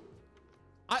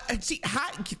 I see.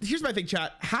 Hat. Here's my thing,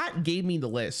 chat. Hat gave me the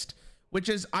list, which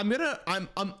is and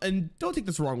don't take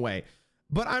this the wrong way,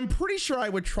 but I'm pretty sure I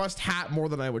would trust Hat more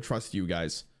than I would trust you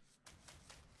guys.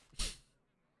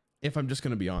 If I'm just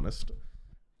gonna be honest.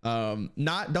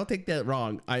 Don't take that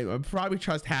wrong. I probably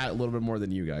trust Hat a little bit more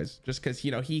than you guys, just because,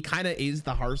 you know, he kind of is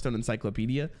the Hearthstone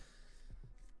encyclopedia.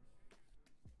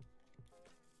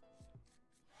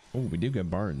 Oh, we do get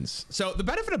Barnes. So the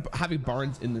benefit of having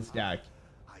Barnes in this deck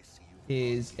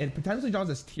is it potentially draws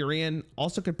us Tyrion,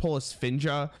 also could pull us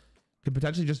Finja, could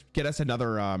potentially just get us another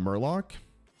Murloc.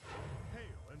 Hail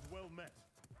and well met.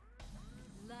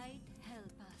 Light help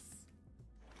us.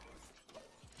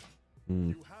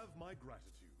 You have my gratitude.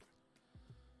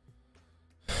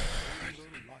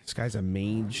 This guy's a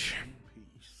mage.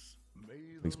 Peace. May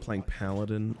He's the playing light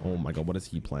Paladin. Oh my god, what is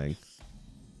he playing?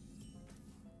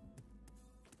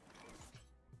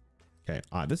 Okay,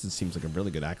 this seems like a really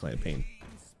good Acolyte Pain.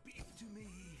 Speak to me.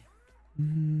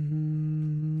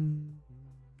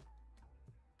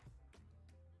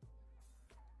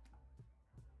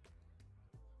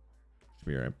 Should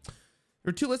be all right. There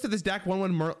were two lists of this deck. One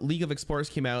when League of Explorers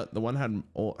came out, the one had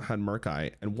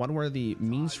Murkai, and one where the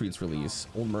Mean Streets release.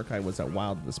 Old Murkai was at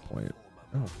Wild at this point.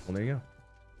 Oh, well, there you go.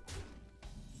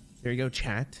 There you go,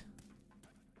 chat.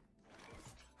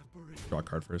 Draw a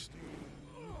card first.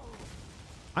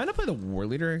 I'm gonna play the War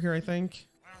Leader here, I think.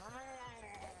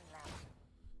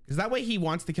 Because that way he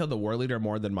wants to kill the War Leader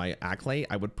more than my Acolyte.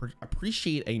 I would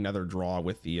appreciate another draw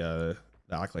with the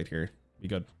Acolyte here. Be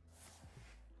good.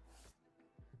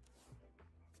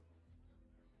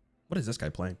 What is this guy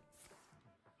playing?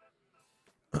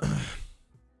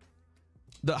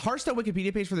 The Hearthstone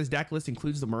Wikipedia page for this deck list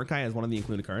includes the Murkai as one of the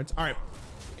included cards. All right.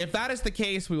 If that is the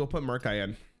case, we will put Murkai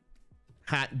in.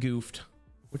 Hat goofed,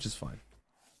 which is fine.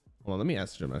 Hold on, let me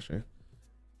ask Jim actually.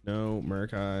 No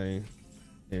Murkai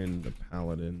in the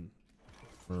Paladin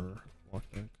for walk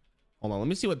deck. Hold on, let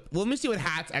me see what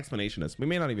Hat's explanation is. We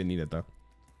may not even need it though.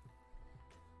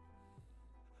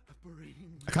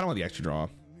 I kind of want the extra draw.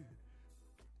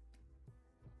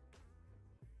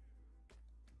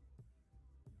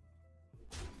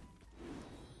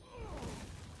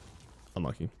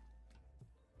 Unlucky.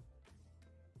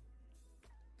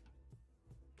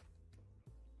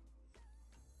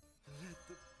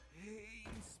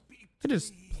 Could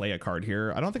just play a card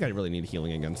here. I don't think I really need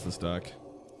healing against this deck.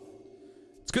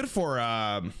 It's good for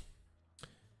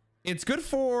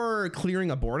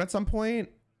clearing a board at some point,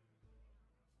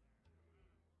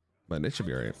 but it should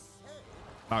be all right.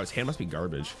 Oh, his hand must be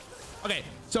garbage. Okay,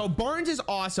 so Barnes is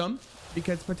awesome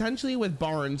because potentially with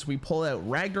Barnes we pull out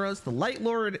Ragnaros, the Light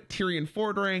Lord, Tyrion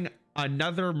Fordring,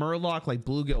 another Murloc like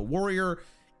Bluegill Warrior,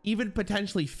 even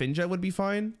potentially Finja would be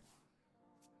fine.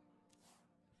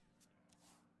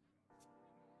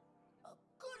 A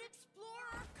good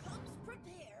explorer comes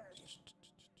prepared.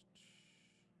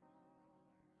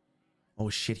 Oh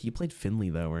shit, he played Finley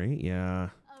though, right? Yeah. A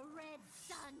red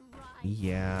sunrise.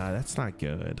 Yeah, that's not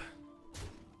good.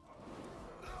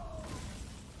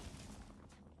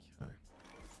 Okay.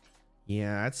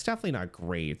 Yeah, it's definitely not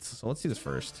great. So let's do this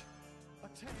first. A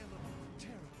tale of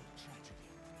terrible tragedy.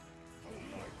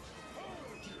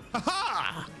 Ha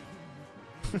ha!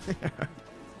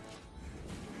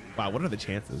 Wow, what are the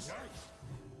chances?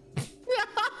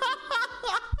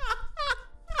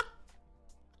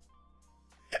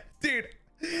 Dude,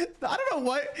 I don't know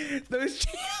what those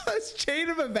chain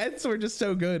of events were just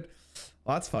so good.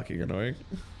 Oh, that's fucking annoying.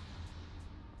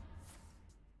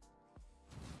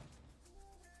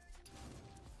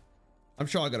 I'm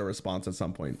sure I'll get a response at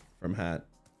some point from Hat.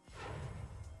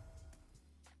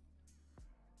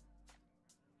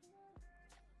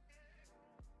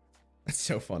 That's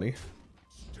so funny.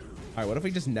 All right, what if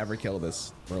we just never kill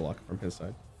this Murloc from his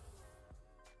side?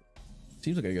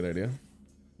 Seems like a good idea.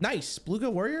 Nice,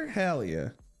 Bluegill Warrior. Hell yeah.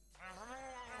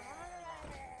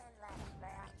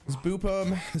 Let's boop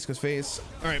him. This goes face.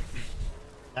 All right,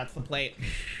 that's the play.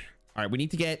 All right, we need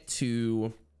to get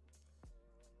to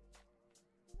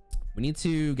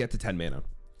 10 mana.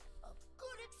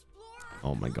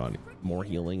 Oh my god, more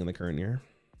healing in the current year.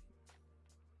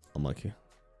 Unlucky.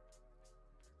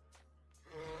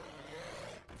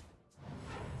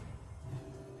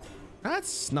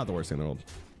 That's not the worst thing in the world.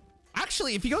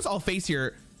 Actually, if he goes all face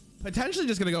here, potentially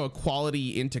just gonna go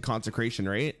equality into consecration,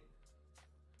 right?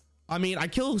 I mean, I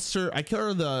kill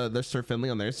the Sir Finley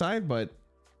on their side, but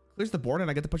clears the board and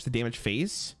I get to push the damage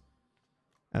face,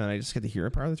 and then I just get the hero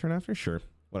power the turn after. Sure,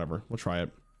 whatever, we'll try it.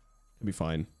 It'll be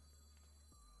fine.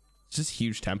 It's just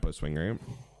huge tempo swing, right?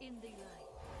 In the light,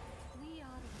 we are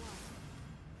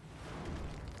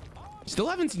one. Still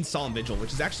haven't seen Solemn Vigil,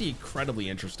 which is actually incredibly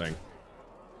interesting.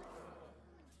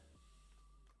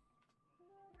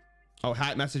 Oh,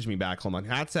 Hat messaged me back. Hold on.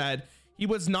 Hat said He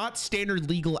was not standard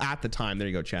legal at the time. There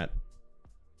you go, chat.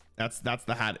 That's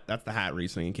the hat. That's the hat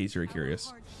reasoning, in case you're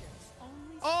curious.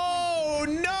 Oh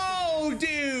no,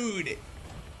 dude.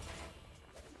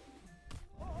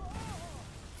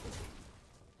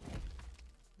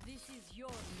 This is your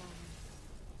moment.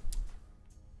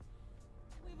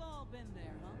 We've all been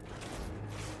there,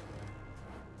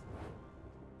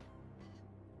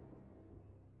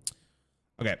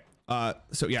 huh? Okay.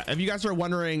 So yeah, if you guys are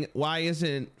wondering why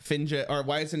isn't Finja or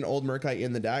why isn't Old Murkai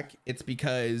in the deck, it's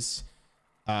because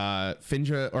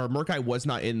Finja or Murkai was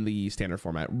not in the standard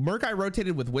format. Murkai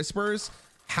rotated with Whispers.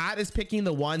 Hat is picking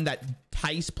the one that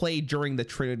Tice played during the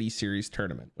Trinity Series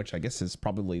tournament, which I guess is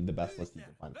probably the best list you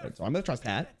can find. So I'm gonna trust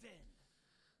Hat.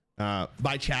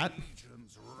 By chat.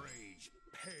 Legion's rage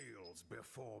pales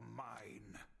before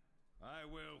mine. I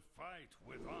will fight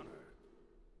with honor.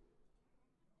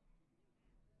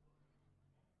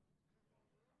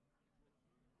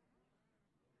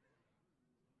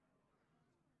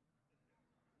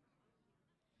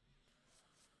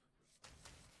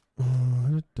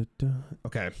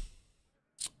 Okay.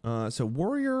 So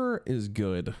Warrior is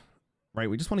good, right?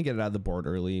 We just want to get it out of the board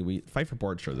early. We fight for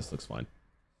board. Sure, this looks fine.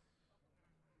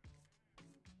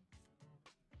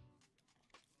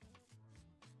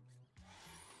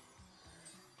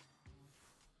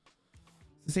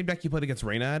 The same deck you played against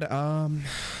Reynad.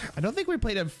 I don't think we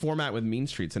played a format with Mean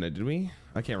Streets in it, did we?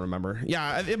 I can't remember.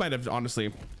 Yeah, it might have,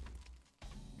 honestly.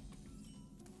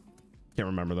 Can't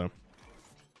remember though.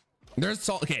 There's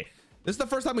Salt. Okay, this is the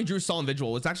first time we drew Solemn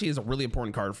Vigil. It actually is a really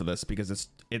important card for this because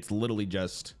it's literally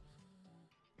just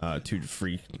 2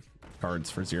 free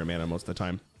cards for 0 mana most of the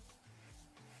time.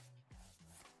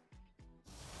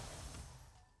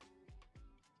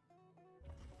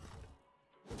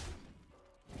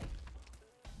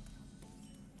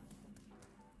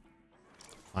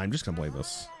 I'm just gonna play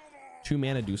this. 2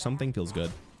 mana, do something, feels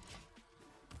good.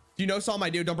 Do you know Saul, my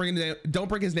dude? Don't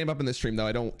bring his name up in this stream though.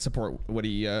 I don't support what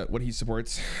he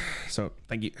supports. So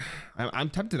thank you. I'm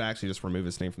tempted to actually just remove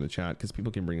his name from the chat because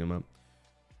people can bring him up.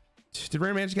 Did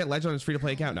Rarran manage to get Legend on his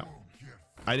free-to-play account? No,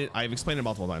 I did. I've explained it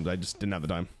multiple times. I just didn't have the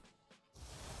time.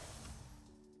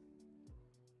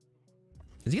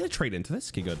 Is he gonna trade into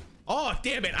this? Okay, good. Oh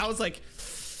damn it! I was like,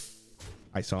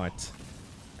 I saw it.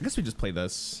 I guess we just play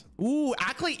this. Ooh,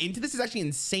 Acolyte into this is actually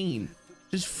insane.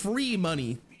 Just free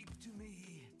money.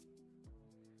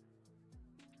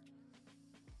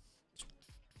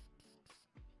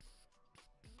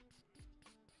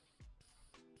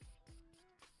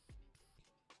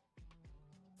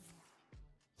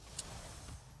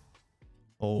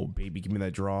 Oh, baby, give me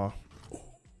that draw. Oh,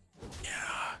 yeah.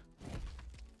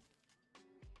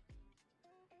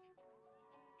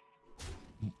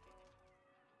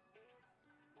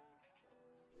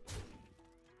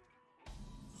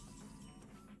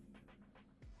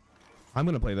 I'm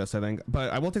going to play this, I think,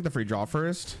 but I will take the free draw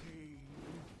first.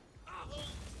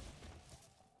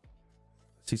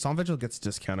 See, Solemn Vigil gets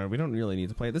discounted. We don't really need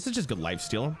to play it. This is just good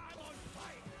lifesteal.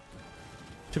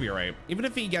 Should be all right. Even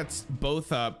if he gets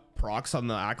both procs on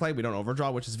the Acolyte, we don't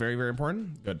overdraw, which is very, very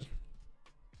important. Good.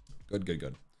 Good, good,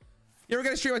 good. Yeah, we're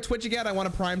going to stream on Twitch again. I want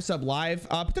a Prime sub live.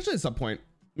 Potentially at some point.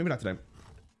 Maybe not today.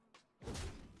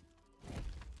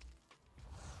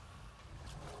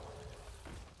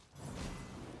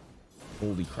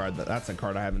 Holy crap, that's a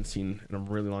card I haven't seen in a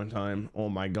really long time. Oh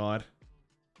my god.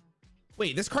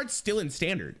 Wait, this card's still in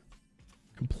standard.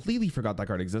 Completely forgot that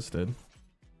card existed.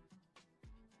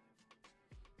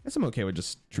 I guess I'm okay with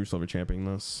just True Silver championing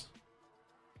this.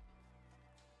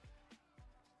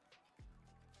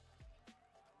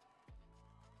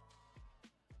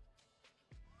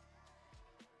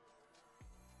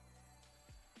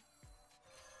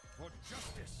 For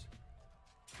justice.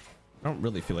 I don't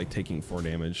really feel like taking 4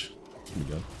 damage.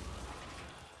 Here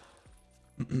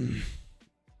we go.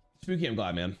 Spooky, I'm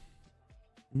glad, man.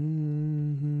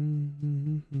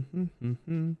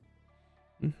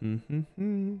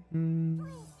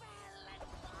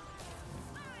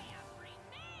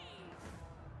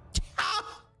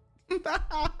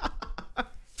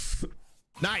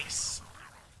 Nice.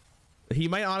 He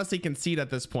might honestly concede at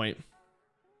this point.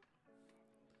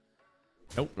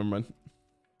 Nope, never mind.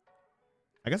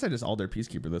 I guess I just Alder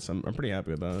Peacekeeper this. I'm pretty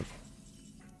happy with that.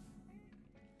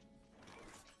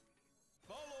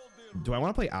 Do I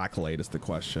want to play Acolyte is the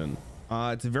question.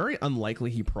 It's very unlikely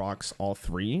he procs all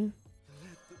 3.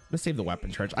 Let's save the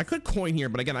weapon charge. I could coin here,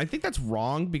 but again, I think that's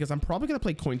wrong because I'm probably going to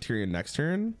play Coin Tyrion next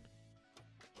turn.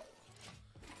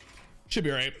 Should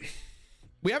be right.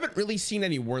 We haven't really seen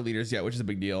any war leaders yet, which is a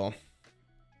big deal.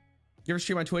 You ever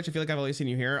stream on Twitch? I feel like I've only seen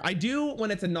you here. I do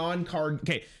when it's a non-card.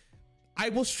 Okay. I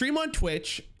will stream on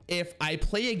Twitch if I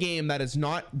play a game that is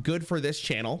not good for this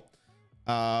channel,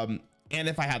 and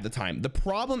if I have the time. The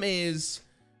problem is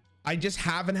I just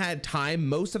haven't had time.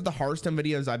 Most of the Hearthstone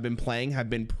videos I've been playing have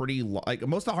been pretty like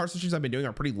most of the Hearthstone streams I've been doing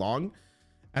are pretty long.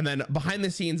 And then behind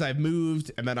the scenes I've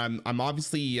moved, and then I'm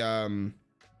obviously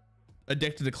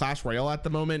addicted to Clash Royale at the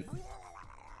moment.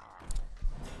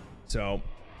 So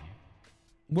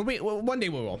one day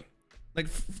we will, like,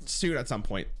 soon at some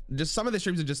point. Just some of the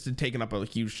streams have just taken up a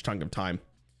huge chunk of time.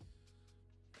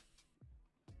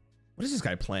 What is this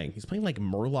guy playing? He's playing like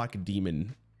Murloc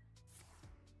Demon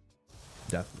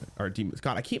Death or Demon.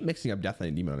 God, I keep mixing up Death Knight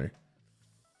and Demon Hunter.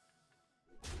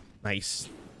 Nice.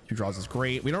 2 draws is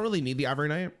great. We don't really need the Ivory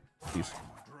Knight. Jeez.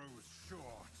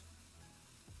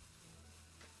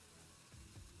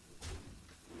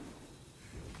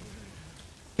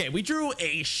 Okay, we drew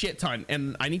a shit ton,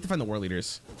 and I need to find the war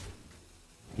leaders.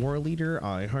 War leader,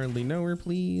 I hardly know her,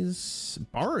 please.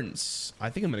 Barnes. I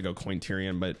think I'm gonna go coin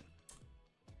Tyrion, but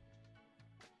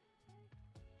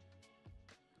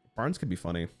Barnes could be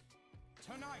funny.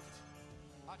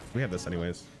 We have this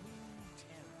anyways.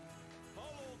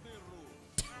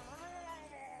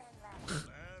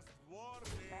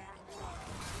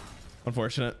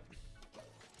 Unfortunate.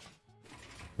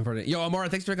 Yo, Amara,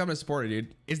 thanks for coming to support it,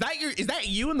 dude. Is that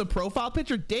you in the profile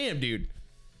picture? Damn, dude.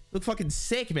 Look fucking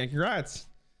sick, man. Congrats.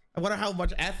 I wonder how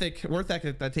much worth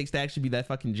ethic that takes to actually be that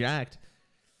fucking jacked.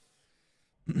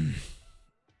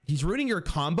 He's rooting your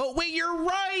combo. Wait, you're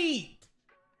right.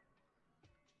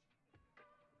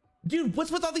 Dude,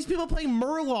 what's with all these people playing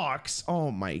Murlocs?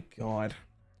 Oh my God.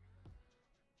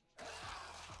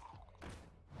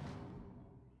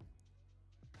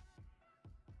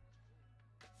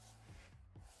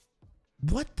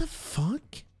 What the fuck?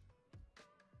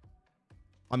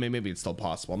 I mean, maybe it's still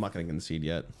possible. I'm not going to concede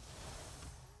yet.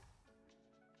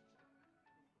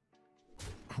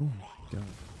 Oh my God.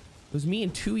 It was me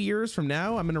in 2 years from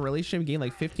now. I'm in a relationship, gain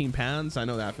like 15 pounds. I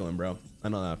know that feeling, bro. I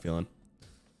know that feeling.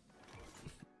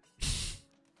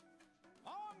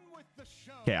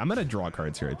 Okay, I'm going to draw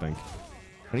cards here, I think.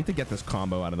 I need to get this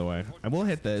combo out of the way. I will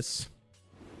hit this.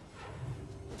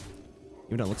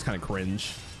 Even though it looks kind of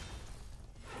cringe.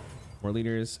 War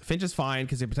leaders. Finch is fine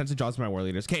because it potentially draws my war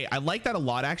leaders. Okay, I like that a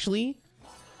lot, actually.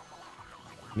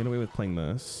 Get away with playing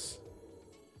this.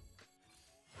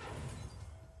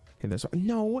 Okay, this one.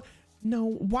 No.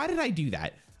 Why did I do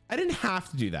that? I didn't have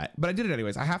to do that, but I did it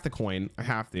anyways. I have to coin. I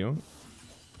have to.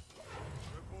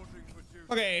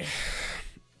 Okay.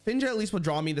 Finja at least will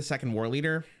draw me the second war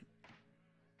leader,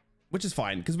 which is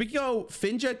fine because we can go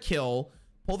Finja, kill,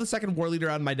 pull the second war leader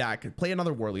out of my deck, play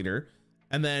another war leader.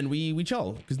 And then we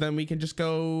chill because then we can just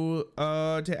go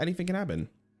to anything can happen.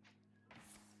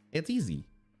 It's easy.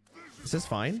 This is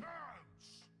fine.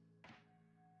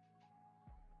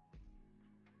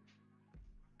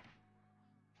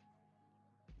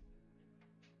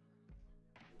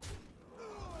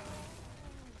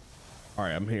 All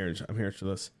right, I'm here for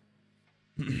this.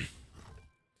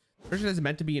 Version is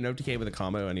meant to be an OTK with a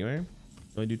combo anyway.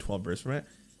 Only do 12 bursts from it.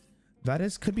 That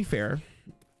could be fair,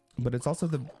 but it's also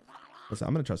the. Listen,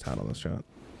 I'm gonna trust Hat on this shot.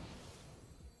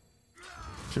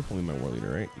 Should pull me my war leader,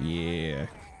 right? Yeah.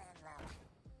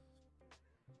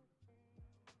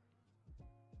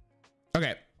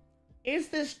 Okay. Is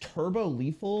this turbo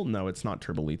lethal? No, it's not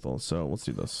turbo lethal. So let's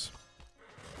do this.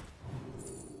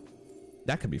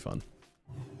 That could be fun.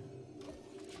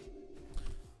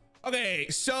 Okay,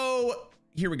 so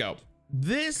here we go.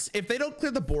 This, if they don't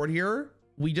clear the board here,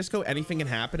 we just go anything can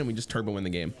happen and we just turbo win the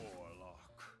game.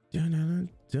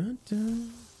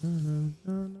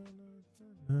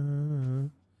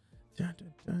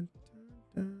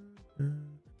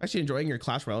 Actually enjoying your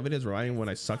Clash Royale videos, relying when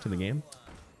I sucked in the game.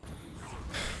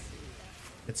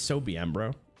 It's so BM,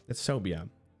 bro. It's so BM.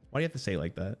 Why do you have to say it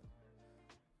like that?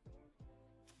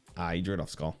 Ah, you drew it off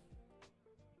skull.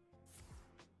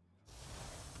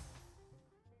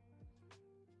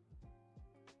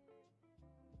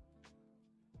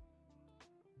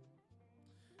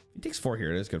 He takes 4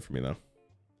 here. It is good for me though.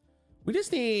 We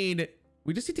just need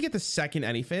to get the second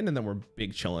anyfin and then we're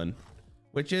big chilling,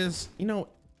 which is, you know,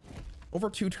 over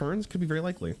 2 turns could be very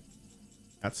likely.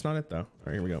 That's not it though. All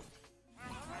right, here we go.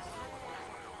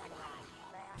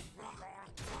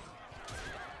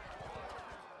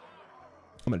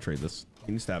 I'm gonna trade this.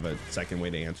 He needs to have a second way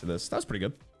to answer this. That was pretty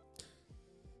good.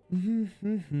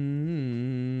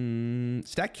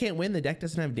 Stack can't win. The deck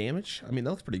doesn't have damage. I mean,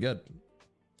 that looks pretty good.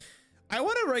 I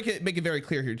want to make it very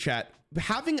clear here, chat.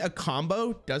 Having a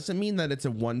combo doesn't mean that it's a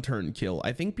 1-turn kill.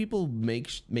 I think people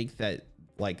make that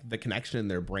like the connection in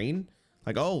their brain.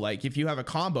 Like, oh, like if you have a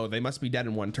combo, they must be dead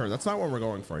in 1 turn. That's not what we're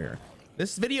going for here.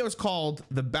 This video is called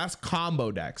the best combo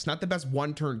decks, not the best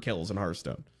one-turn kills in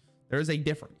Hearthstone. There is a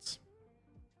difference.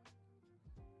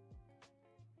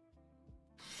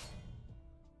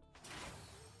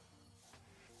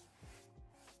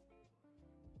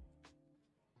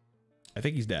 I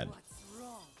think he's dead. What's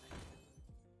wrong?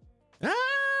 Ah!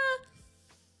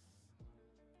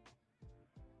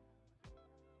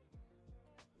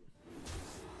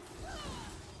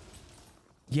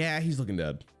 Yeah, he's looking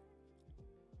dead.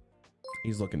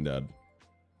 He's looking dead.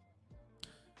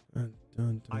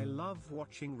 I love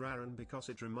watching Rarran because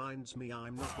it reminds me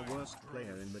I'm not the worst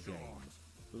player in the game.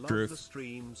 Love Truth. the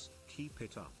streams, keep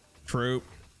it up. True.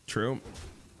 True.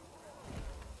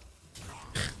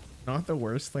 Not the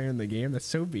worst player in the game. That's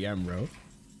so BM, bro.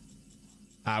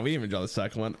 Ah, we didn't even draw the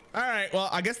second one. All right, well,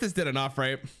 I guess this did enough,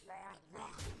 right?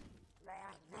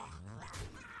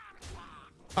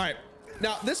 All right.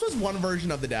 Now, this was one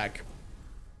version of the deck.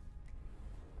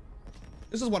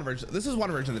 This is one version. This is one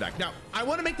version of the deck. Now, I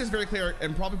want to make this very clear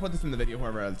and probably put this in the video,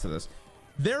 whoever adds to this.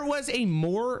 There was a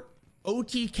more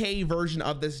OTK version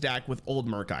of this deck with Old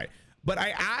Murkai, but I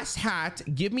asked Hat,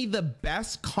 give me the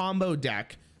best combo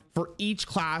deck for each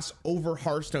class over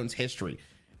Hearthstone's history.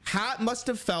 Hat must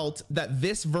have felt that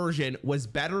this version was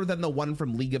better than the one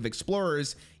from League of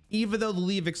Explorers, even though the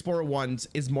League of Explorer ones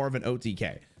is more of an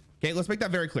OTK. Okay, let's make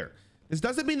that very clear. This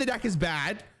doesn't mean the deck is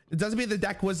bad. It doesn't mean the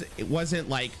deck wasn't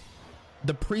like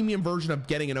the premium version of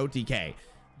getting an OTK.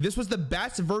 This was the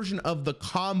best version of the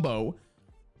combo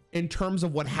in terms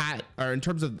of what Hat, or in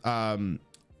terms of I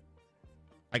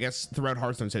guess throughout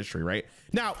Hearthstone's history, right?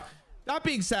 Now, that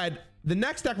being said, the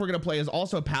next deck we're gonna play is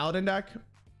also a Paladin deck,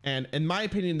 and in my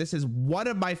opinion, this is one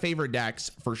of my favorite decks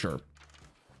for sure.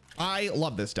 I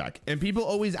love this deck, and people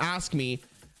always ask me,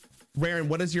 Rarran,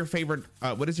 what is your favorite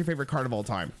card of all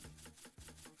time?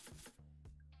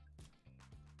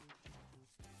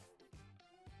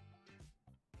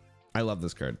 I love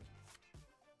this card.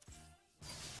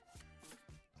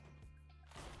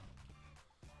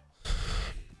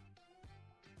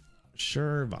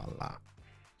 Sure, voila.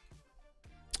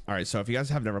 All right, so if you guys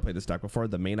have never played this deck before,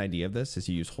 the main idea of this is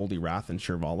you use Holy Wrath and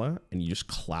Shirvala, and you just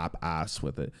clap ass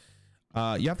with it.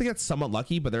 You have to get somewhat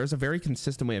lucky, but there's a very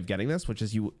consistent way of getting this, which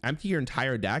is you empty your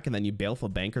entire deck and then you Baleful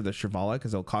Banker the Shirvala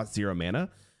because it'll cost 0 mana,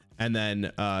 and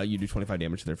then you do 25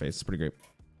 damage to their face. It's pretty great.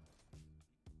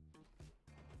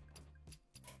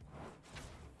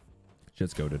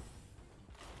 Shit's goated.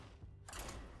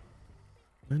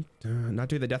 Not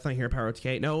doing the Deathline Hero Power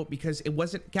OTK. No, because it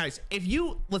wasn't. Guys, if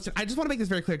you listen, I just want to make this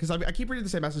very clear because I keep reading the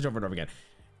same message over and over again.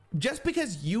 Just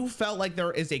because you felt like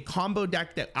there is a combo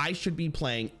deck that I should be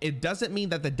playing, it doesn't mean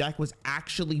that the deck was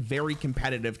actually very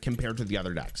competitive compared to the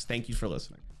other decks. Thank you for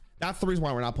listening. That's the reason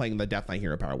why we're not playing the Deathline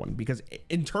Hero Power one, because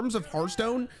in terms of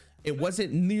Hearthstone, it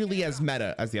wasn't nearly as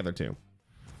meta as the other two.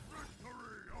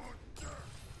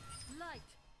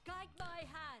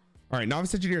 All right,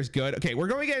 Novice Engineer is good. Okay, we're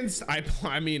going against,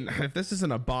 I mean, if this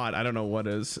isn't a bot, I don't know what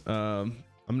is. I'm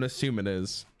gonna assume it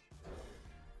is.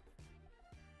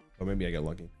 Or maybe I get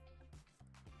lucky.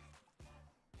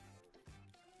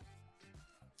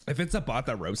 If it's a bot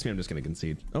that ropes me, I'm just gonna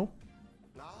concede. Oh.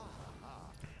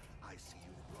 I see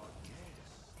you brought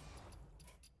guests.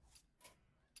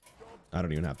 I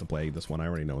don't even have to play this one. I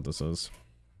already know what this is.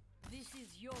 This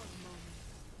is your moment.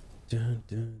 Dun,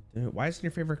 dun, dun. Why isn't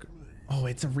your favorite? Oh,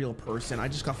 it's a real person. I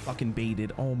just got fucking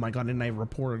baited. Oh my god, and I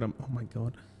reported him. Oh my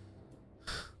god.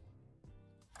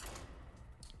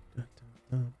 I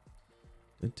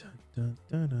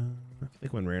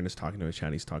think when Rarran is talking to a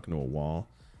chat, he's talking to a wall.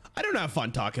 I don't have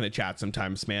fun talking to chat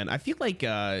sometimes, man. I feel like,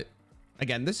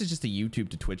 again, this is just a YouTube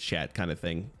to Twitch chat kind of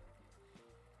thing.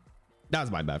 That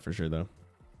was my bad for sure, though.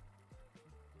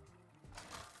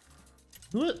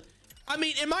 I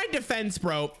mean, in my defense,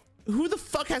 bro, who the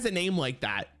fuck has a name like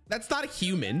that? That's not a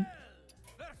human.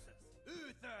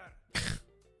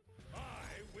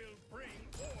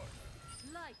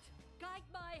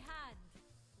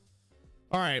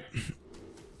 All right.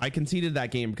 I conceded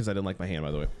that game because I didn't like my hand,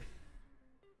 by the way.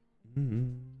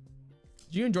 Do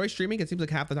you enjoy streaming? It seems like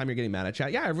half the time you're getting mad at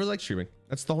chat. Yeah, I really like streaming.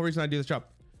 That's the whole reason I do this job.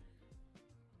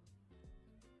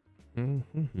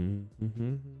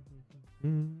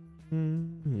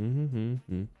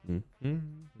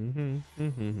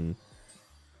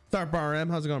 Start Bar M,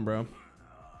 how's it going, bro?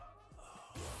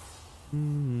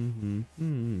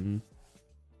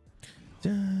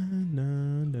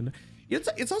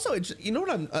 It's also, you know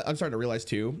what I'm starting to realize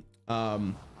too.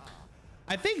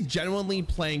 I think genuinely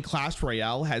playing Clash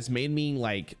Royale has made me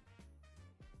like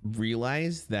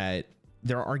realize that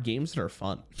there are games that are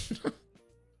fun.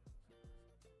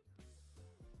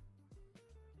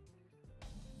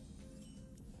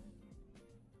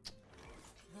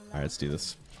 Let's do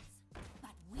this.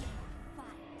 But we will fight.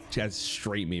 She has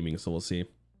straight memeing, so we'll see.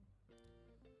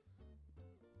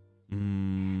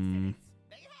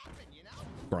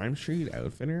 Grime Street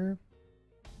Outfitter.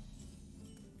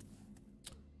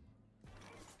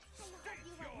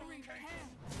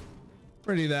 We're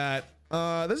gonna do that.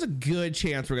 There's a good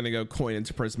chance we're gonna go coin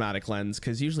into prismatic lens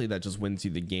because usually that just wins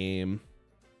you the game,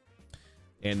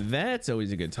 and that's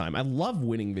always a good time. I love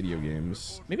winning video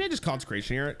games. Maybe I just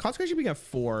consecration here. Consecration we got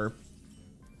 4.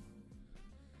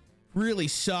 Really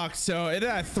sucks. So it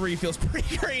at 3 feels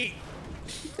pretty great.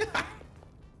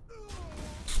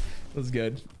 That's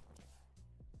good.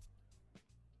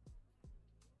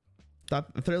 I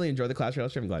thoroughly enjoyed the Clash Royale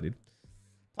stream. I'm glad, dude.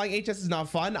 Playing HS is not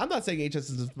fun. I'm not saying HS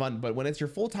is fun, but when it's your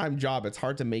full-time job, it's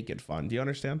hard to make it fun. Do you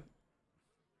understand?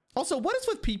 Also, what is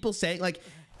with people saying, like,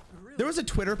 there was a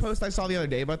Twitter post I saw the other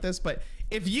day about this, but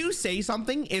if you say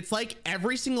something, it's like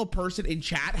every single person in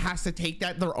chat has to take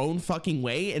that their own fucking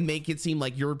way and make it seem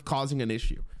like you're causing an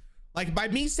issue. Like by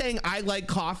me saying I like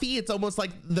coffee, it's almost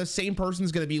like the same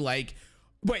person's gonna be like,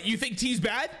 wait, you think tea's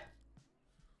bad?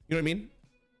 You know what I mean?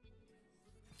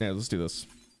 Yeah, let's do this.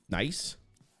 Nice.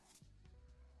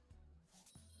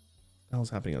 What the hell's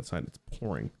happening outside? It's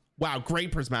pouring. Wow,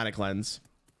 great prismatic lens.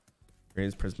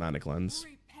 Great prismatic lens.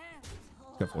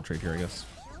 Got full trade here, I guess.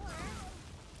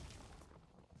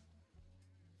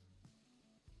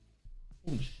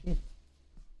 Holy shit.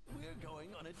 We're going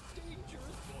on a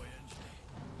dangerous voyage.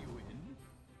 You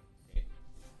in?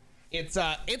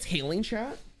 It's hailing,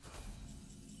 chat.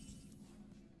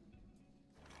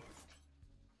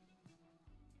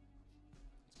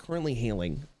 It's currently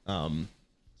hailing. So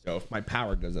if my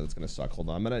power goes out, it's gonna suck. Hold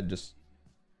on, I'm gonna just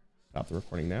stop the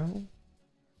recording now.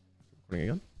 Recording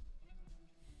again.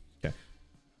 Okay.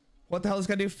 What the hell is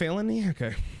gonna do? Failing?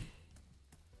 Okay.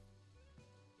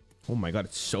 Oh my god,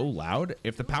 it's so loud.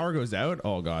 If the power goes out,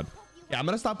 oh god. Yeah, I'm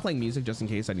gonna stop playing music just in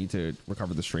case I need to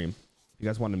recover the stream. If you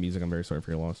guys wanted music, I'm very sorry for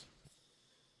your loss.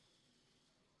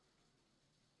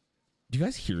 Do you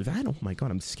guys hear that? Oh my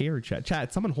god, I'm scared, chat.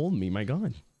 Chat, someone hold me, my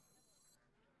god.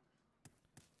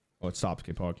 Oh, it stopped.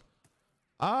 Okay, Pog.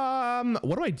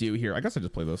 What do I do here? I guess I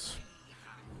just play this.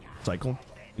 Cycle.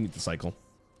 We need the cycle.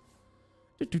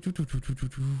 I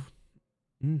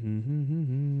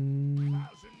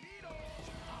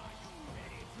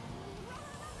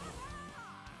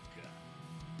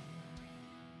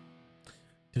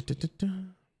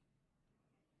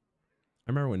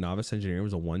remember when Novice Engineer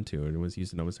was a 1-2 and it was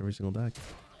used in almost every single deck.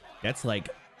 That's like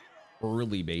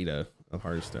early beta of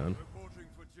Hearthstone.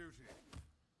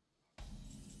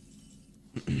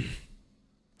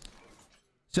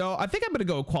 So I think I'm gonna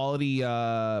go quality,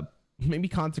 maybe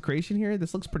consecration here.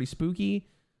 This looks pretty spooky.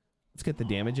 Let's get the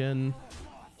damage in.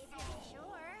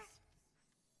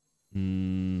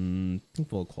 I think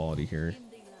full quality here.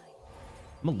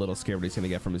 I'm a little scared what he's gonna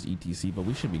get from his ETC, but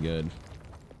we should be good.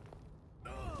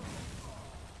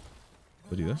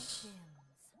 We'll do this.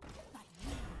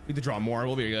 Need to draw more.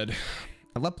 We'll be good.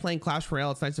 I love playing Clash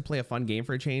Royale. It's nice to play a fun game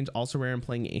for a change. Also rare in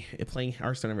playing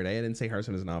Hearthstone every day. I didn't say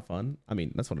Hearthstone is not fun. I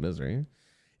mean, that's what it is, right?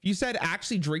 If you said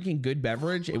actually drinking good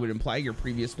beverage, it would imply your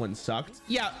previous one sucked.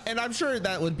 Yeah, and I'm sure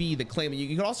that would be the claim.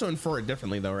 You could also infer it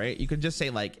differently though, right? You could just say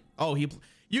like, oh,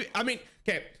 I mean,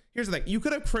 okay, here's the thing. You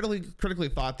could have critically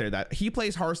thought there that he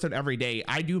plays Hearthstone every day.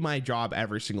 I do my job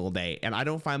every single day, and I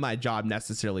don't find my job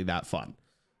necessarily that fun.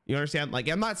 You understand? Like,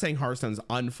 I'm not saying Hearthstone's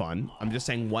unfun. I'm just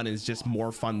saying one is just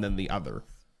more fun than the other.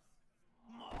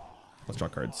 Let's draw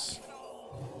cards.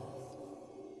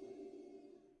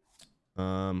 Do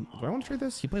I want to trade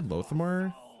this? He played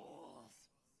Lothar.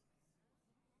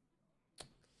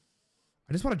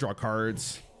 I just want to draw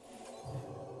cards.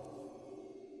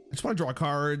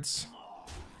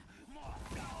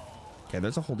 Okay,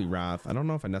 there's a Holy Wrath. I don't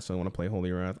know if I necessarily want to play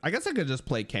Holy Wrath. I guess I could just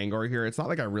play Kangor here. It's not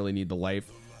like I really need the life.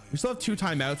 We still have 2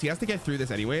 timeouts. He has to get through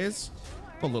this anyways.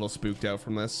 I'm a little spooked out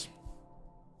from this.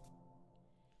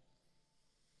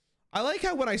 I like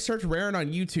how when I search Rarran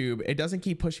on YouTube, it doesn't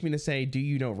keep pushing me to say, do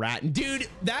you know Rat? Dude,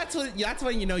 that's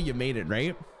when you know you made it,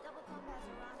 right?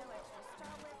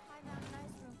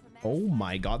 Oh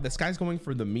my god, this guy's going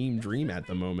for the meme dream at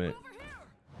the moment.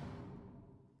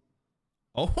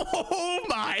 Oh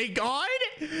my god.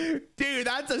 Dude,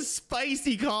 that's a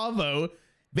spicy combo.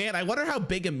 Man, I wonder how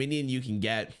big a minion you can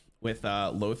get with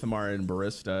Lothar and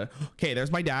Barista. Okay,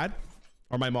 there's my dad.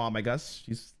 Or my mom, I guess.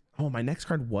 She's... Oh, my next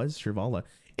card was Shrivala.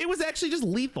 It was actually just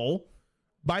lethal,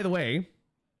 by the way.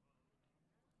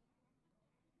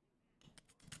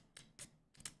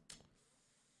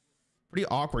 Pretty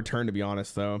awkward turn, to be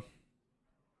honest, though.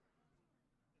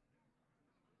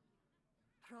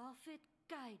 Prophet,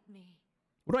 guide me.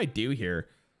 What do I do here?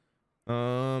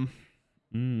 Mm-hmm.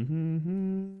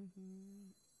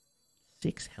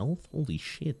 6 health. Holy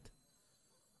shit.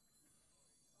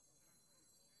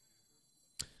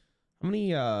 How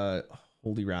many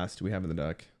holy wraths do we have in the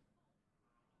deck?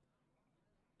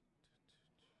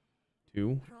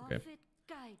 2. Okay. Prophet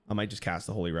guide. I might just cast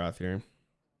the holy wrath here.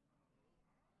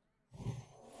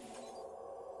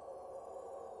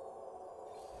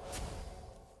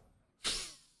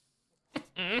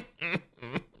 I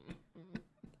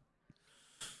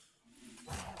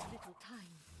have little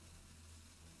time.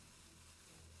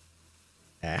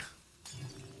 Eh.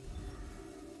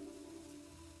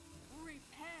 Repent.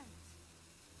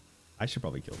 I should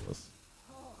probably kill this,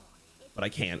 but I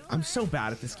can't. I'm so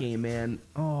bad at this game, man.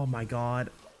 Oh my god.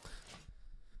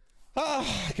 Oh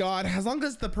god. As long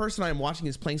as the person I'm watching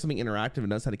is playing something interactive and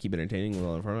knows how to keep it entertaining,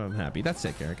 well, I'm happy. That's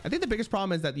sick, Eric. I think the biggest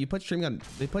problem is that they put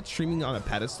streaming on a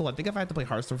pedestal. I think if I had to play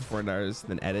Hearthstone for 4 hours,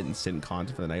 then edit and sit in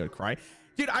content for the night, I would cry.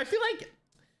 Dude, I feel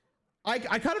like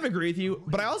I kind of agree with you,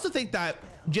 but I also think that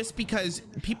just because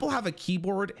people have a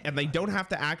keyboard and they don't have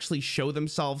to actually show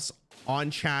themselves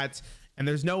on chat, and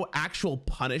there's no actual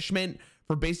punishment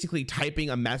for basically typing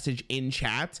a message in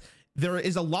chat, there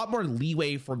is a lot more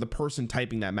leeway for the person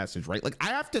typing that message, right? Like I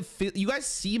have to feel, you guys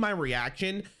see my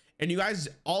reaction, and you guys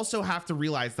also have to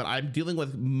realize that I'm dealing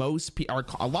with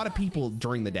a lot of people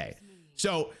during the day.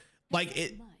 So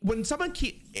like when someone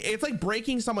it's like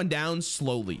breaking someone down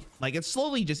slowly, like it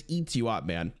slowly just eats you up,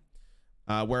 man.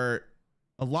 Where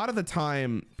a lot of the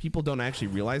time people don't actually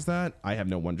realize that. I have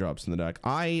no 1-drops in the deck.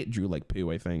 I drew like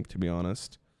poo, I think, to be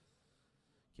honest.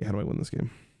 Yeah, how do I win this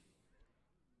game?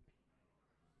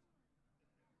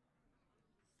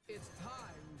 It's time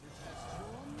to test your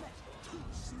metal. Too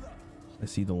slow. I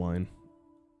see the line.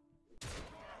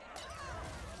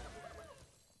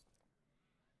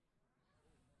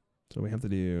 So we have to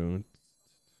do.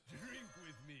 Drink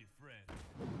with me, friend.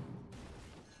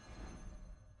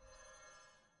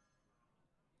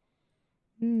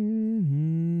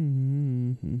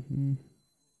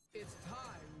 It's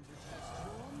time to test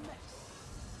your metal.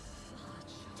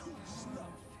 Too slow.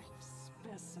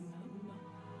 Specimen.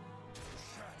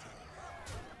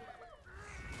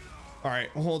 All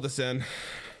right, we'll hold this in.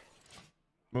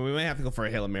 Well, we might have to go for a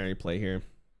Hail Mary play here.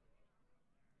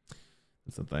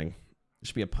 That's the thing. There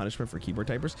should be a punishment for keyboard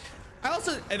typers. I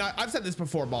also, and I've said this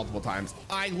before multiple times,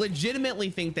 I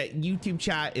legitimately think that YouTube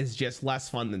chat is just less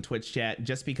fun than Twitch chat,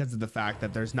 just because of the fact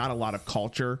that there's not a lot of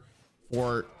culture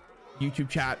for YouTube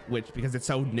chat, because it's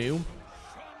so new.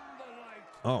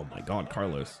 Oh my God,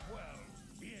 Carlos.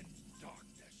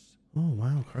 Oh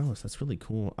wow, Carlos, that's really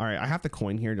cool. All right, I have the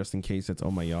coin here just in case it's oh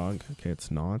my yog. Okay,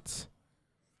 it's not.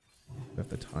 We have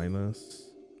to time this.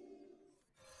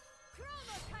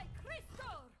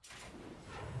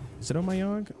 Is it oh my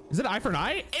yog? Is it eye for an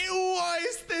eye? It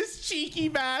was this cheeky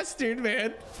bastard,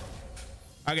 man.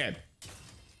 Okay.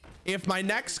 If my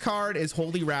next card is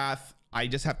Holy Wrath, I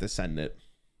just have to send it.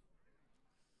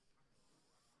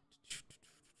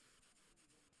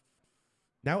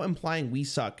 Now implying we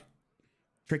suck.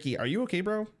 Tricky, are you okay,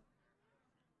 bro?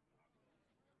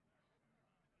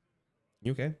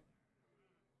 You okay?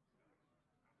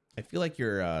 I feel like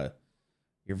you're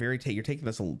taking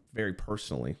this very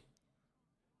personally.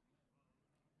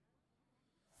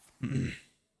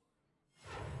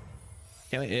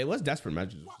 Yeah, it was desperate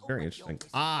measures. Very interesting.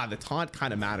 Ah, the taunt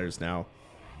kind of matters now.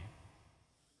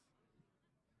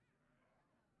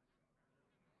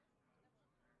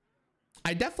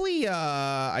 I definitely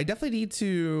need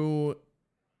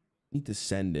to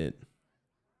send it.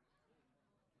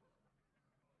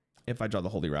 If I draw the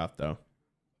Holy Wrath, though.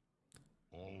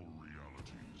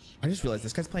 I just realized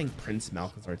this guy's playing Prince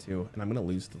Malchezaar too, and I'm gonna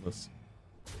lose to this.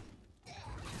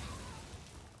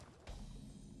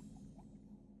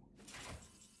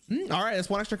 All right, that's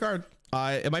 1 extra card.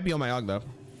 It might be on my Og though.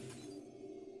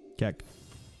 Keck.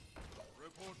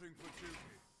 Reporting for duty.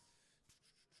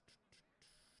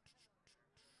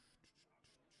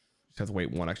 Just have to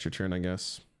wait 1 extra turn, I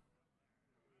guess.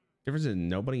 Difference is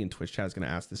nobody in Twitch chat is gonna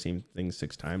ask the same thing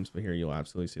 6 times, but here you'll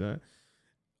absolutely see that.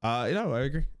 You know, I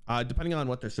agree. Depending on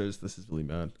what this is really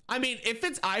bad. I mean, if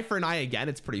it's eye for an eye again,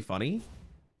 it's pretty funny.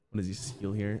 What does he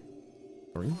steal here?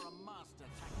 3? For a master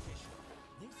tactician,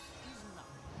 this is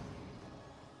nothing.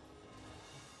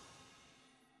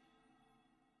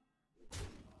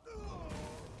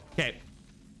 Okay.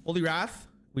 Holy Wrath.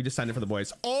 We just signed it for the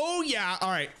boys. Oh yeah.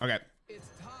 All right. Okay. It's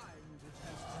time to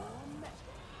test your metal.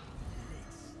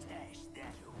 Let's stash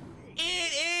that away.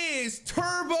 It is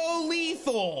turbo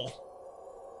lethal.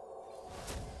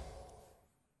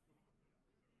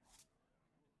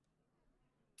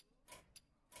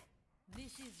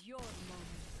 This is your moment.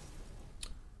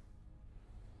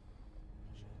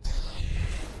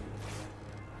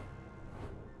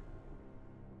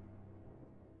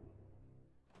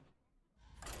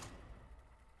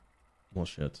 Well,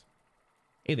 shit.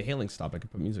 Hey, the hailing stopped. I can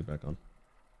put music back on.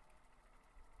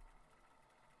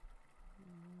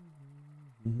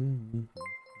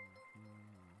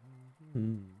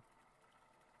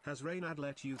 Has Reynad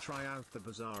let you try out the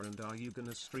bazaar, and are you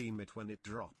gonna stream it when it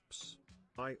drops?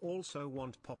 I also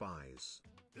want Popeyes.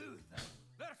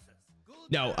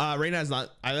 No, Reina has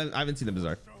not. I haven't seen the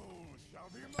bazaar.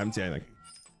 I haven't seen anything.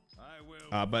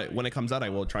 But when it comes out, I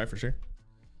will try for sure.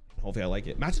 Hopefully I like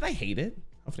it. Imagine I hate it.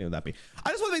 How funny would that be? I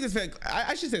just want to make this.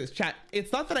 I should say this, chat.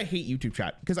 It's not that I hate YouTube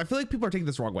chat, because I feel like people are taking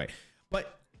this the wrong way.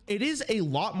 But it is a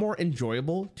lot more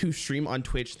enjoyable to stream on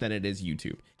Twitch than it is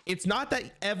YouTube. It's not that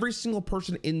every single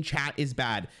person in chat is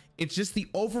bad. It's just the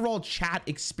overall chat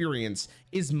experience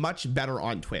is much better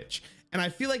on Twitch. And I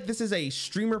feel like this is a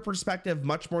streamer perspective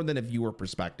much more than a viewer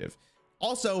perspective.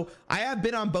 Also, I have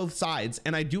been on both sides,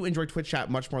 and I do enjoy Twitch chat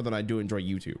much more than I do enjoy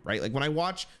YouTube, right? Like when I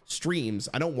watch streams,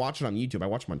 I don't watch it on YouTube. I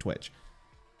watch them on Twitch.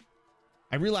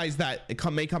 I realize that it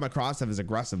may come across as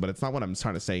aggressive, but it's not what I'm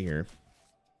trying to say here.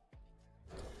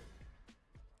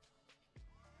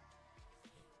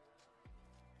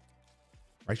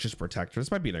 Righteous Protector. This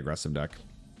might be an aggressive deck.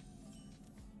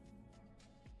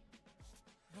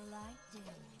 The light dim,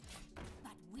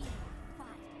 but we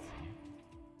fight.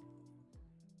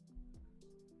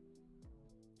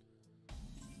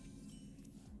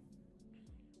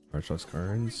 Archless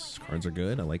cards. Cards are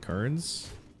good. I like cards.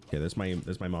 Okay, there's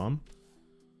my mom.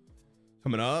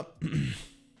 Coming up.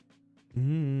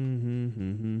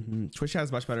 Twitch chat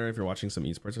is much better if you're watching some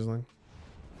esports or something.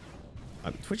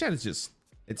 Twitch chat is just,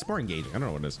 it's more engaging. I don't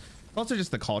know what it is. It's also just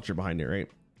the culture behind it, right?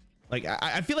 Like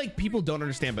I feel like people don't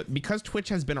understand, but because Twitch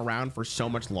has been around for so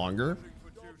much longer,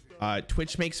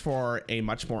 Twitch makes for a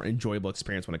much more enjoyable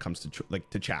experience when it comes to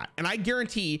to chat. And I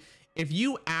guarantee if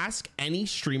you ask any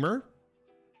streamer,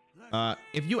 how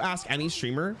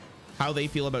they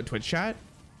feel about Twitch chat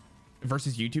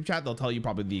versus YouTube chat, they'll tell you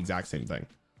probably the exact same thing.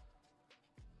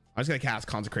 I'm just gonna cast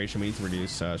Consecration. We need to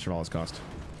reduce Chevalier cost.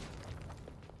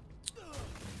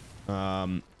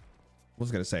 What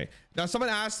was I gonna say? Now, someone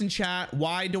asked in chat,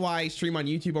 why do I stream on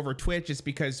YouTube over Twitch? It's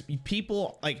because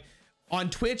people like on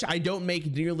Twitch, I don't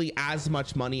make nearly as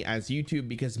much money as YouTube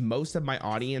because most of my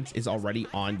audience is already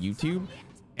on YouTube,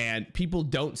 and people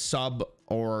don't sub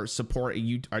or support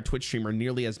a Twitch streamer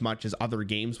nearly as much as other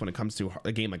games when it comes to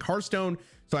a game like Hearthstone.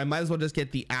 So I might as well just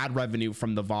get the ad revenue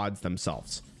from the VODs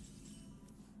themselves.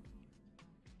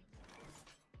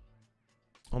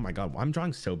 Oh my God, I'm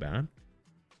drawing so bad.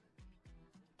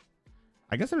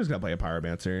 I guess I'm just gonna play a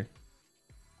Pyromancer.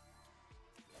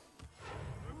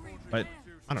 But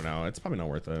I don't know, it's probably not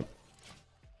worth it.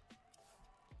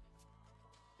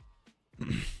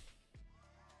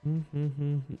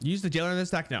 Use the jailer in this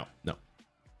deck? No.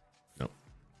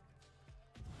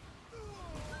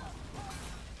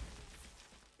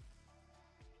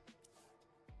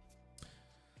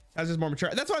 That's just more mature.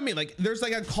 That's what I mean. Like there's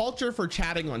like a culture for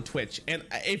chatting on Twitch, and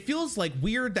it feels like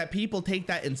weird that people take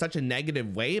that in such a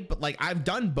negative way, but like I've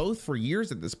done both for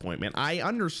years at this point, man. I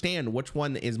understand which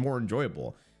one is more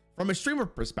enjoyable from a streamer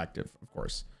perspective, of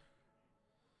course.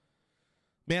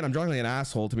 Man, I'm drawing like an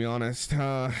asshole, to be honest.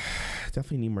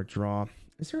 Definitely need more draw.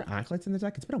 Is there acolytes in the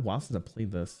deck? It's been a while since I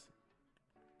played this.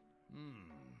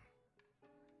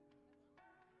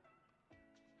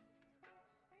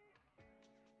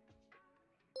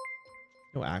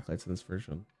 No acolytes in this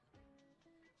version.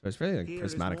 So it's really like Here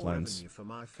prismatic is more lens. revenue for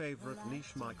my favorite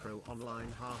niche micro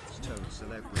online Hearthstone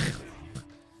celebrity.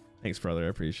 Thanks, brother. I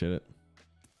appreciate it.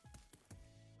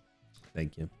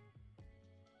 Thank you.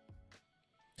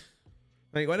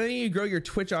 Like, why don't you grow your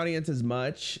Twitch audience as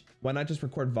much? Why not just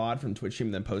record VOD from Twitch stream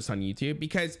and then post on YouTube?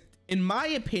 Because in my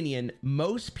opinion,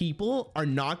 most people are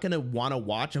not going to want to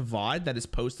watch a VOD that is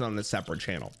posted on a separate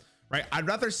channel, right? I'd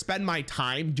rather spend my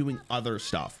time doing other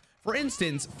stuff. For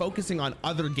instance, focusing on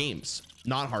other games,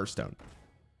 not Hearthstone.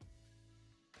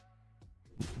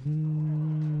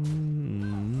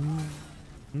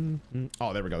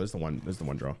 Oh, there we go. There's the one. There's the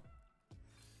one draw.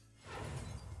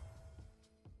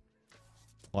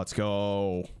 Let's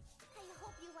go. I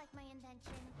hope you like my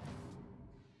invention.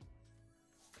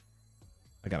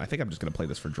 Again, I think I'm just gonna play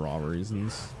this for draw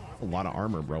reasons. A lot of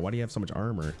armor, bro. Why do you have so much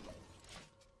armor?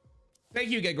 Thank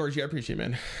you, Get Gorgie. I appreciate it,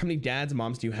 man. How many dads and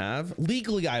moms do you have?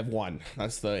 Legally, I have one.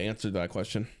 That's the answer to that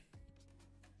question.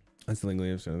 That's the legally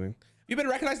answer. You've been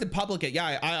recognized in public.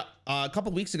 Yeah, a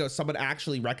couple weeks ago, someone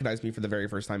actually recognized me for the very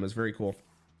first time. It was very cool.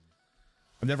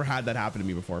 I've never had that happen to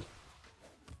me before.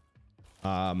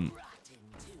 I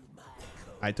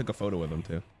took a photo with him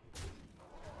too.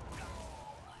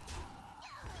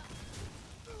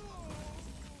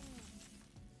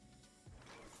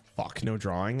 Fuck. no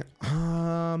drawing.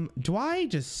 Do I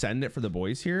just send it for the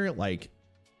boys here? Like,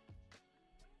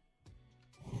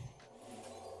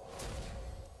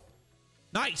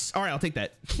 nice. All right, I'll take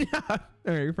that. All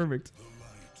right, perfect.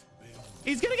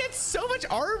 He's gonna get so much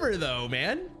armor though,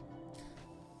 man.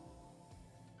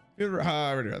 I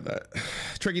already read that.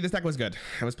 Tricky, this deck was good.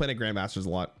 I was playing at Grandmasters a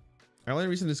lot. I only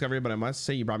recent discovery, but I must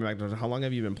say you brought me back to how long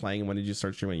have you been playing and when did you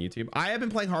start streaming on YouTube? I have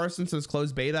been playing Hearthstone since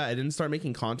closed beta. I didn't start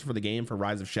making content for the game for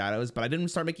Rise of Shadows, but I didn't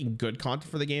start making good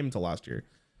content for the game until last year.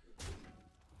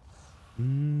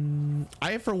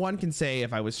 I, for one, can say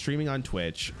if I was streaming on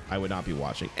Twitch, I would not be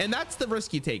watching. And that's the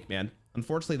risk you take, man.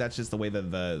 Unfortunately, that's just the way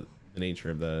that the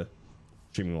nature of the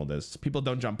streaming world is. People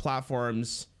don't jump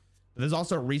platforms. There's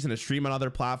also a reason to stream on other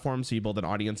platforms, so you build an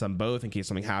audience on both in case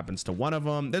something happens to one of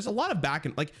them. There's a lot of back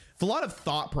and like it's a lot of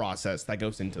thought process that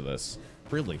goes into this.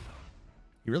 Really,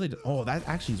 you really do. Oh, that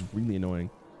actually is really annoying.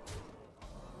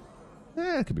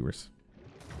 It could be worse.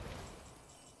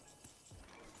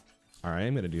 All right,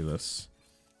 I'm gonna do this.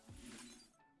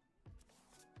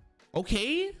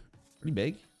 Okay, pretty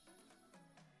big.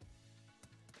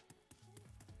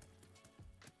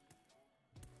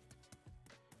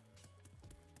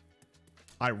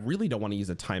 I really don't want to use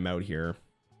a timeout here.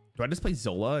 Do I just play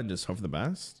Zola and just hope for the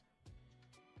best?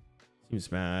 Seems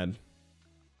bad.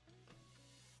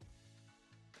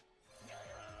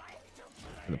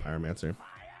 And the Pyromancer.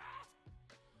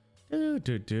 You're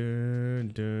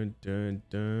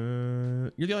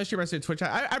the only streamer I see on Twitch.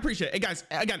 I appreciate it. Hey guys,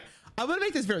 again, I'm gonna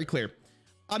make this very clear.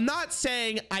 I'm not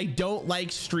saying I don't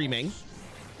like streaming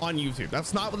on YouTube.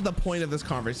 That's not what the point of this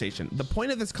conversation. The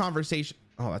point of this conversation.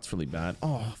 Oh, that's really bad.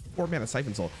 Oh, 4 mana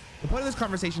Siphon Soul. The point of this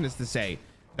conversation is to say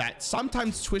that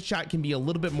sometimes Twitch chat can be a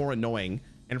little bit more annoying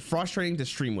and frustrating to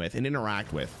stream with and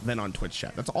interact with than on Twitch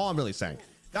chat. That's all I'm really saying.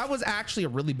 That was actually a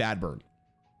really bad burn.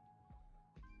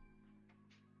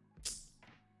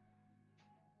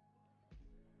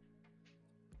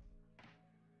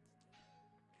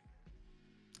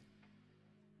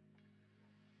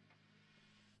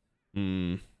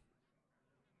 I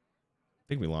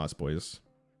think we lost, boys.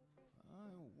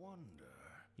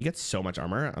 You get so much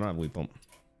armor. I don't have lethal.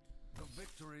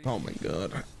 Oh my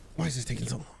god. Why is this taking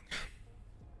so long?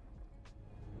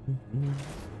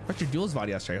 What's your duels VOD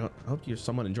yesterday? I hope you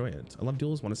somewhat enjoy it. I love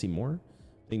duels. Want to see more?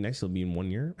 I think next will be in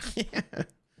 1 year.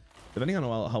 Depending on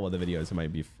how well the video is, it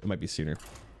might be sooner.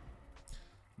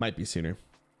 Might be sooner.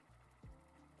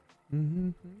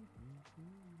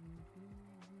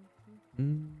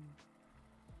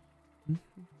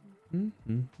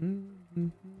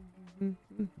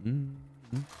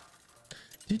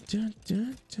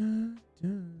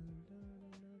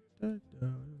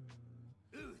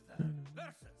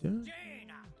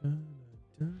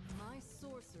 My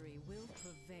sorcery will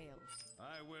prevail.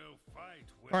 I will fight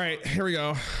with All right, here we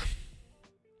go.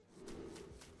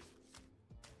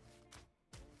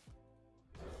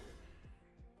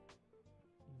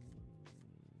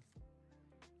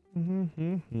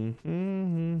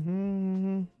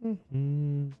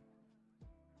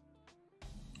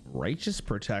 Righteous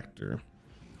Protector.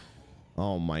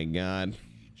 Oh my god.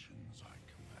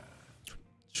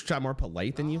 Should try more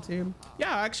polite than YouTube.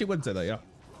 Yeah, I actually would say that. Yeah.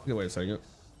 Okay, wait a second.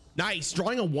 Nice.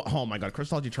 Drawing a one. Oh my god.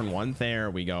 Crystology turn 1. There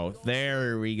we go.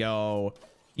 There we go.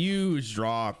 Huge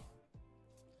draw.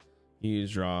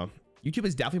 Huge draw. YouTube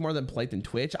is definitely more than polite than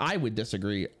Twitch. I would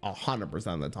disagree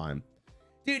 100% of the time.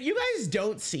 Dude, you guys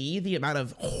don't see the amount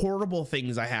of horrible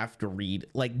things I have to read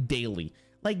like daily,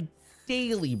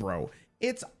 bro.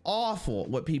 It's awful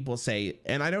what people say,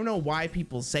 and I don't know why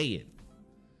people say it.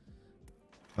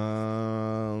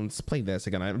 Let's play this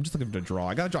again. I'm just looking to draw.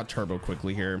 I gotta draw turbo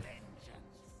quickly here.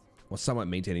 Well, somewhat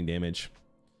maintaining damage.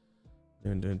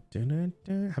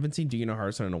 Haven't seen Do You Know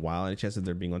Hearthstone in a while. Any chance of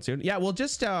there being one soon? Yeah, we'll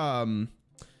just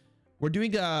we're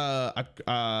doing a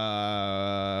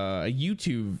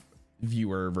YouTube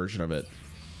viewer version of it.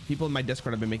 People in my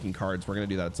Discord have been making cards. We're gonna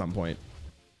do that at some point.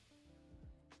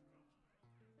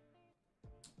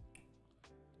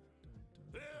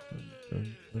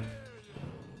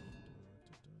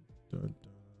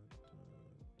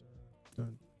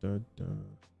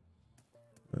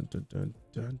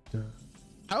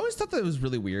 I always thought that it was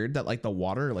really weird that like the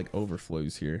water like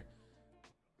overflows here.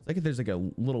 It's like if there's like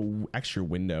a little extra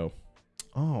window.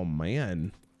 Oh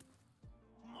man.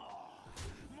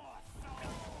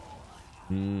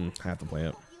 I have to play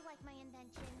it.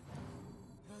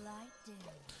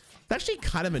 It's actually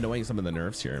kind of annoying, some of the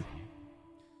nerfs here.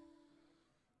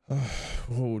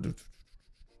 Oh,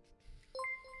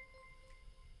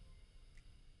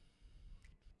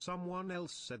 Someone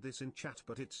else said this in chat,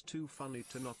 but it's too funny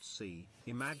to not see.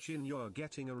 Imagine you're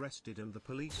getting arrested and the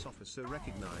police officer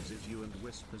recognizes you and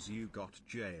whispers you got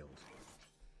jailed.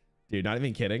 Dude, not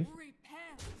even kidding.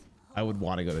 Repent. I would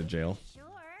want to go to jail Sure.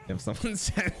 if someone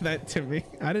said that to me.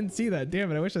 I didn't see that.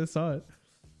 Damn it. I wish I saw it.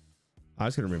 I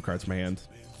was going to remove cards from my hand.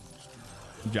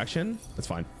 Objection? That's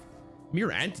fine.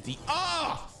 Mirror entity.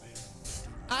 Oh!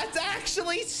 That's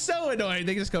actually so annoying.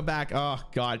 They can just go back. Oh,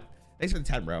 God. Thanks for the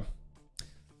 10, bro.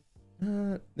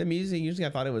 The music, usually I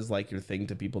thought it was like your thing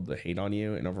to people to hate on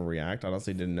you and overreact. I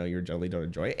honestly didn't know you generally don't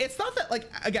enjoy it. It's not that, like,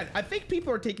 again, I think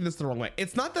people are taking this the wrong way.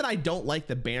 It's not that I don't like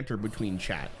the banter between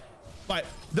chat, but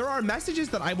there are messages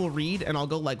that I will read and I'll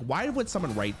go like, why would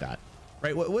someone write that?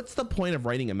 Right? What's the point of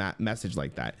writing a message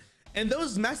like that? And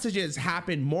those messages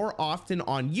happen more often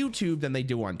on YouTube than they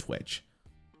do on Twitch.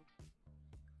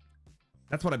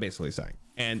 That's what I'm basically saying.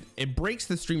 And it breaks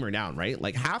the streamer down, right?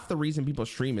 Like half the reason people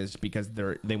stream is because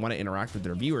they want to interact with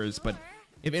their viewers. But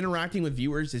if interacting with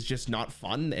viewers is just not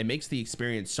fun, it makes the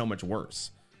experience so much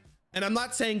worse. And I'm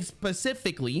not saying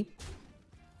specifically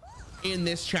in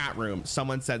this chat room,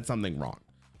 someone said something wrong,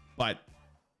 but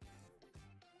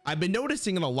I've been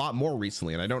noticing it a lot more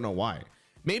recently and I don't know why.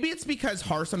 Maybe it's because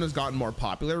Hearthstone has gotten more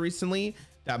popular recently,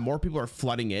 that more people are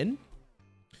flooding in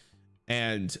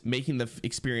and making the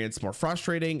experience more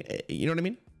frustrating. You know what I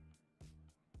mean?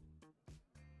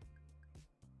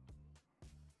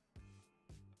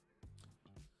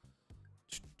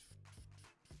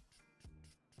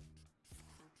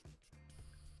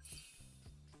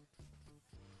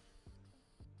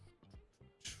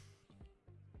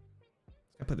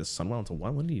 I put this Sunwell into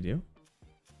one. What did he do?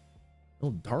 Oh,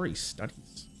 Dari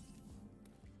studies.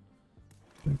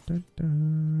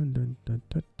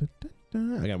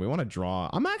 Again, we want to draw.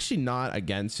 I'm actually not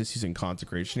against just using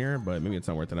consecration here, but maybe it's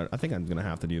not worth it. I think I'm gonna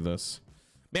have to do this.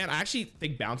 Man, I actually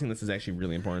think bouncing this is actually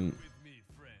really important.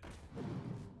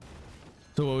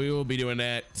 So we will be doing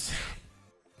it.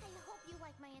 I hope you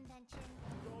like my invention.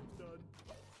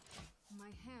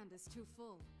 My hand is too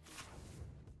full.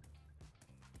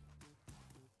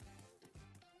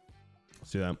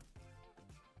 Let's do that.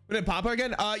 We're gonna pop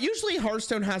again. Usually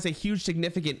Hearthstone has a huge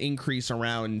significant increase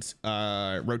around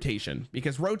rotation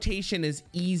because rotation is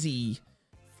easy.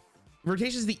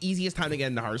 Rotation is the easiest time to get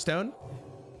into Hearthstone.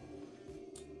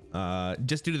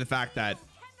 Just due to the fact that,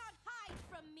 Cannot hide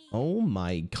from me. oh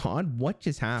my God, what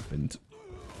just happened?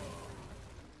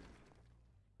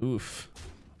 Oof.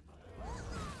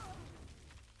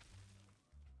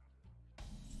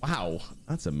 Wow,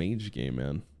 that's a mage game,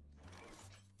 man.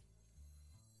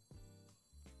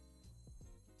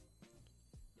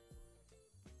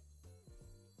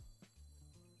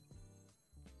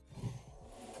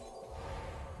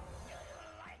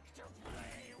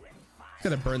 He's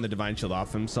gonna burn the divine shield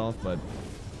off himself, but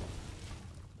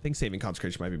I think saving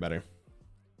consecration might be better.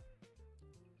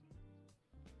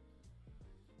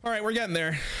 All right, we're getting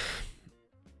there.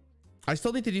 I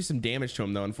still need to do some damage to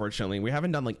him though, unfortunately. We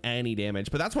haven't done like any damage,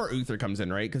 but that's where Uther comes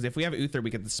in, right? Because if we have Uther, we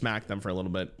get to smack them for a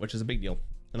little bit, which is a big deal.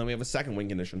 And then we have a second win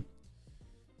condition.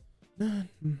 Here,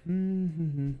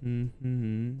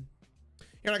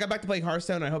 I got back to playing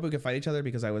Hearthstone. I hope we can fight each other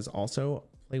because I was also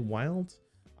play Wild.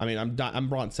 I mean, I'm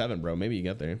bronze 7, bro. Maybe you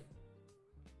get there.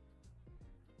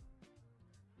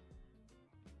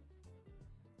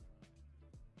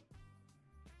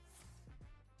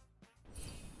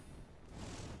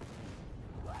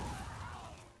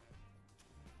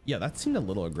 Yeah, that seemed a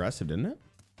little aggressive, didn't it?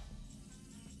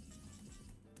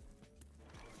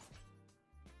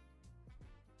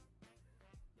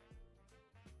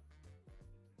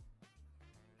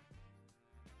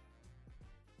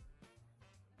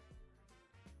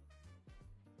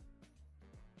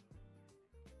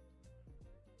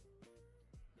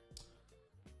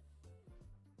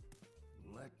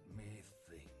 Let me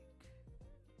think.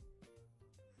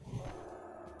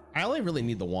 I only really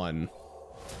need the one.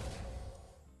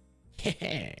 All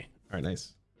right,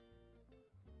 nice.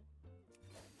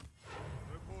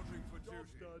 Reporting for duty.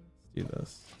 Let's do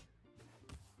this.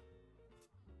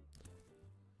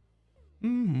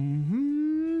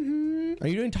 Are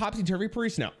you doing Topsy-Turvy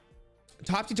Priest? No.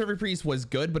 Topsy-Turvy Priest was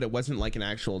good, but it wasn't like an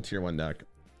actual tier 1 deck.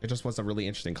 It just was a really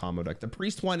interesting combo deck. The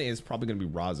Priest one is probably going to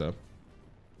be Raza.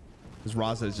 Because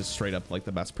Raza is just straight up like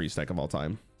the best Priest deck of all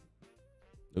time.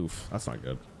 Oof, that's not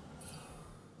good.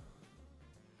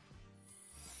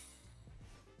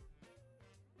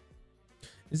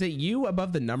 Is it you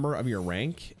above the number of your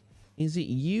rank? Is it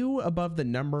you above the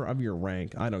number of your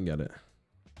rank? I don't get it.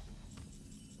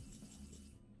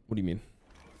 What do you mean?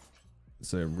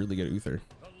 It's a really good Uther.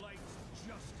 The light's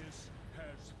justice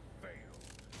has failed.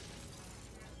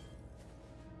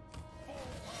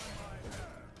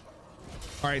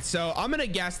 All right, so I'm gonna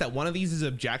guess that one of these is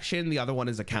objection, the other one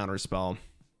is a counter spell.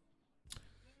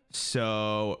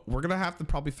 So we're gonna have to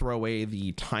probably throw away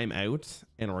the timeout,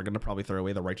 and we're gonna probably throw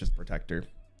away the righteous protector, and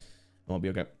we'll be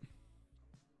okay.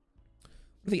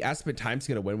 The estimate time's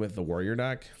gonna win with the warrior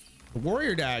deck. The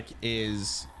warrior deck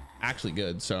is actually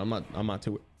good, so I'm not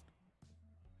too.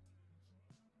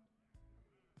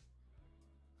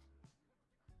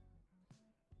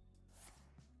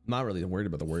 Not really worried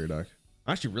about the warrior deck.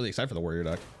 I'm actually really excited for the warrior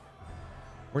deck.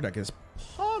 Warrior deck is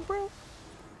pog, bro. What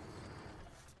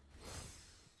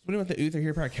do you want the Uther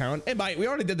here per account? Hey, Mike, we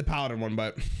already did the paladin one,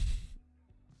 but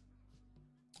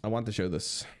I want to show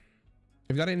this.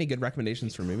 Have you got any good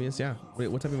recommendations for movies? Yeah. Wait,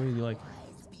 what type of movie do you like?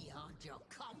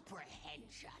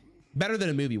 Better than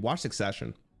a movie. Watch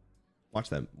Succession. Watch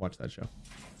that show.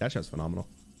 That show's phenomenal.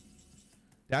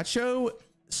 That show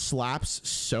slaps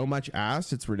so much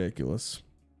ass, it's ridiculous.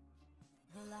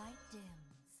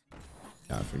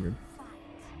 Yeah, I figured.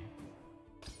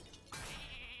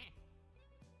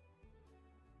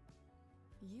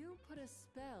 You put a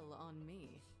spell on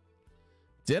me.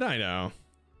 Did I know?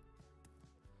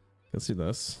 Let's see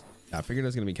this. Yeah, I figured it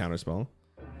was gonna be counterspell.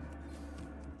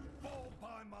 Fall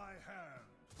by my hand.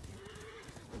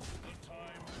 The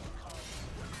time has come.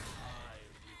 I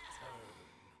return.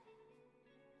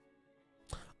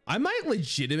 I might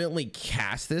legitimately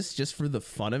cast this just for the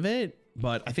fun of it,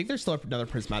 but I think there's still another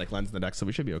prismatic lens in the deck, so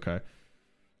we should be okay.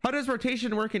 How does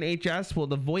rotation work in HS? Will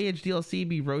the Voyage DLC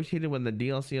be rotated when the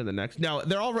DLC of the next? No,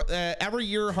 they're all every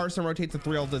year Hearthstone rotates the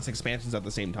 3 Ultimates expansions at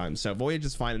the same time, so Voyage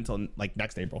is fine until like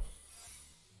next April.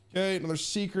 Okay, another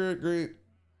secret. Great.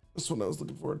 This one I was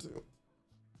looking forward to.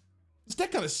 This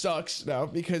deck kind of sucks now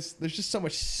because there's just so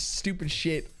much stupid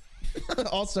shit.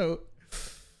 Also,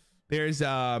 there's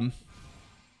also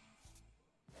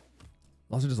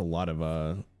just a lot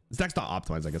of this deck's not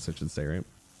optimized, I guess I should say, right?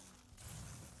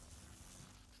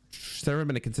 Has there ever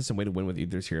been a consistent way to win with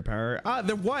Uther's hero power?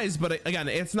 There was, but again,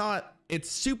 it's not.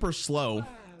 It's super slow,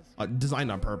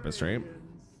 designed on purpose, right?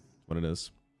 What it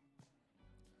is.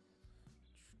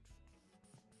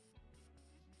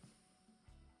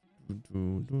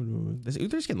 This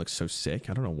Uther skin looks so sick.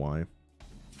 I don't know why.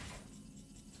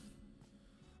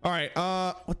 All right.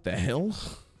 What the hell?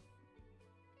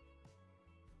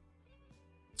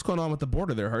 What's going on with the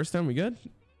border there, Hearthstone? We good?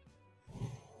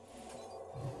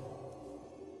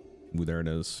 Ooh, there it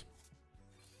is.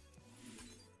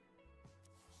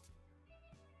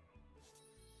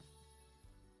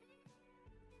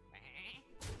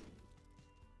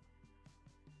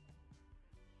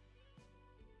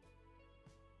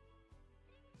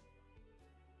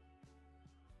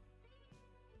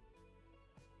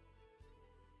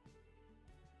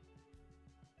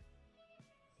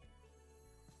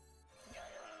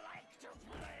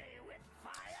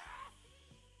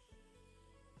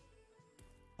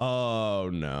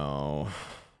 Oh no.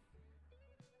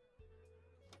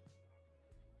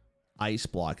 Ice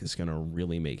block is gonna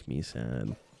really make me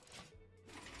sad.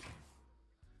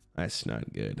 That's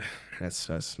not good. That's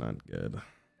not good.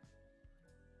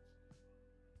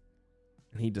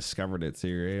 And he discovered it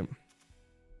too,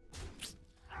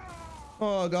 right?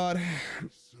 Oh god.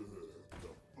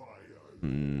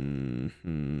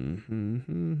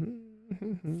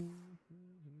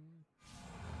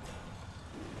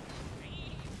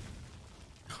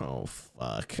 Oh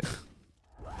fuck.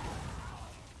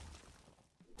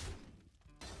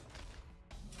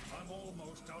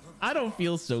 I don't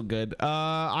feel so good.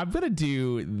 I'm gonna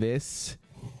do this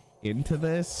into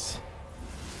this.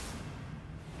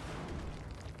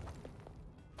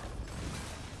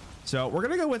 So we're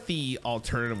gonna go with the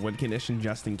alternative win condition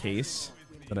just in case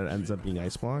that it ends up being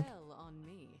ice block.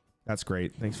 That's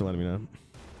great. Thanks for letting me know.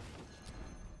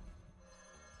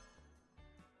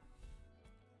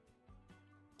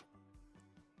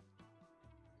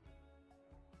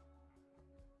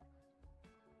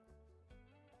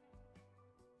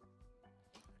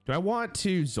 Do I want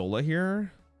to Zola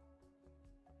here?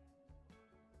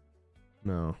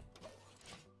 No.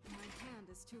 My hand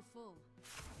is too full.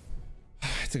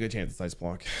 It's a good chance it's ice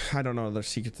block. I don't know their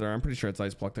secrets there. I'm pretty sure it's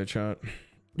ice block that shot. What do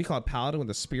you call it? Paladin with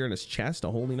a spear in his chest?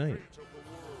 A holy knight.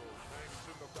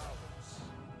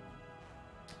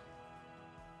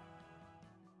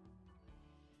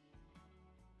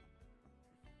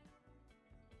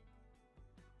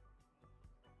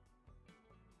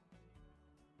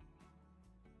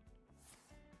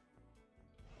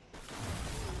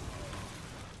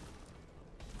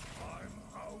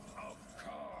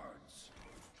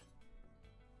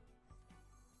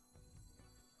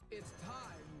 It's time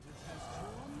to test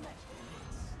your mettle.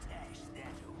 Stash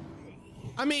that away.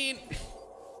 I mean,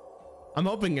 I'm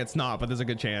hoping it's not, but there's a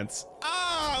good chance.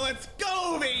 Ah!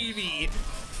 baby.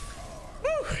 Woo.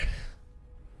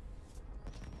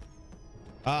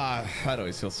 That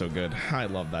always feels so good. I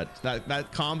love that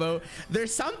combo.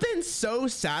 There's something so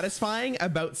satisfying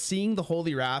about seeing the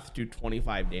Holy Wrath do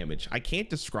 25 damage. I can't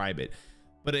describe it,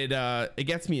 but it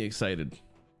gets me excited.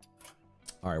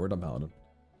 All right, we're done Paladin.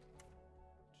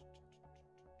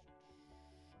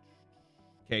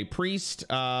 Okay, Priest.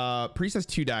 Priest has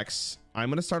 2 decks. I'm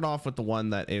gonna start off with the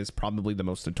one that is probably the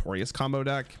most notorious combo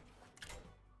deck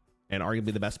and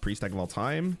arguably the best Priest deck of all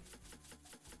time,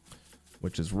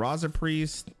 which is Raza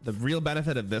Priest. The real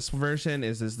benefit of this version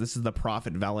is this is the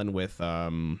Prophet Velen with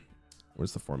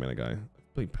where's the 4-mana guy?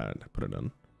 Please put it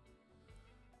in.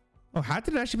 Oh, how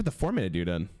did it actually put the 4-mana dude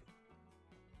in?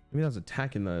 Maybe that was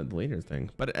attacking the later thing.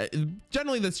 But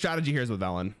generally the strategy here is with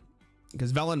Velen,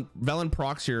 because Velen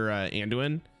procs your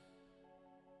Anduin.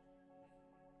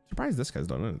 Surprised this guy's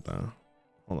done it though.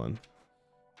 Hold on.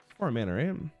 4 mana,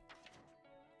 right?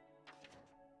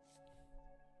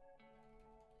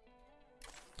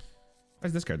 Why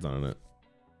is this card's on it?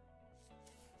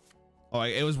 Oh,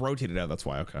 it was rotated out. That's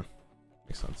why. Okay,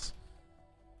 makes sense.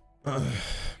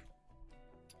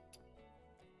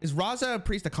 Is Raza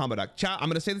Priest a combo deck? Chat, I'm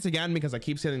gonna say this again because I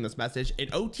keep sending this message. An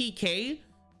OTK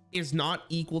is not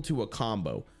equal to a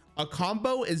combo. A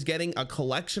combo is getting a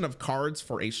collection of cards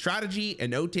for a strategy.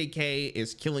 An OTK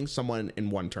is killing someone in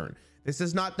 1 turn. This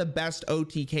is not the best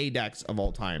OTK decks of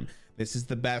all time. This is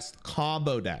the best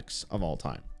combo decks of all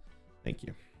time. Thank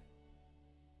you.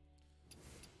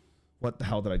 What the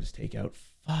hell did I just take out?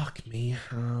 Fuck me.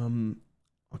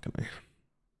 What can I?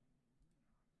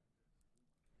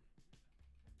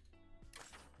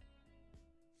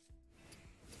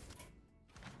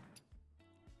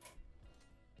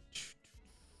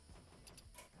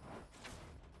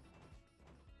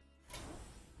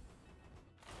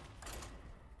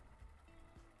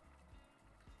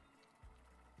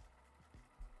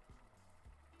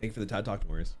 Thank you for the TED Talk,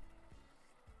 Warriors.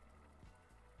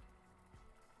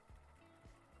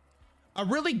 A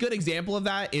really good example of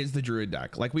that is the Druid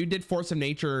deck. Like we did Force of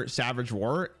Nature, Savage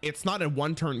War. It's not a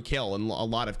 1-turn kill in a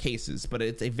lot of cases, but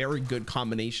it's a very good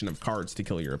combination of cards to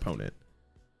kill your opponent.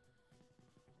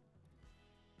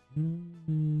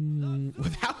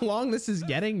 With how long this is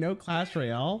getting, no Clash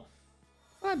Royale.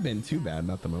 Not been too bad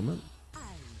at the moment. All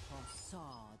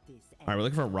right, we're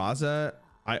looking for Raza.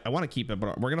 I want to keep it,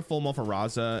 but we're gonna full mull for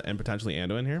Raza and potentially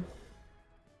Anduin here.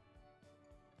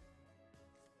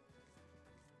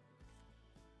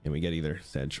 And we get either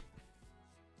Sedge.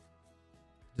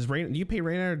 Does Rain? Do you pay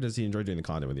Raynard, or does he enjoy doing the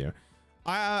content with you?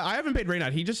 I haven't paid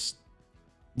Raynard. He just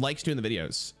likes doing the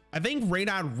videos. I think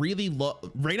Raynard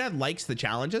Raynard likes the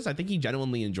challenges. I think he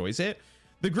genuinely enjoys it.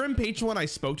 The Grim Patron one, I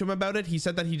spoke to him about it. He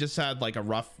said that he just had like a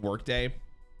rough work day,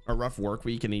 a rough work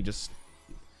week, and he just,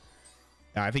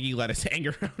 I think he let his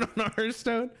anger out on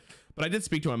Hearthstone. But I did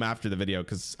speak to him after the video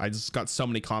because I just got so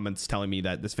many comments telling me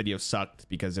that this video sucked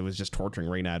because it was just torturing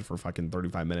Raynad for fucking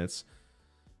 35 minutes.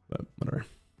 But whatever.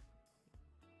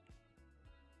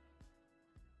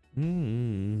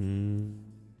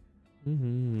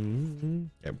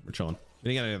 Yeah, we're chilling. We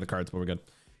didn't get any other cards, but we're good.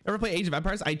 Ever play Age of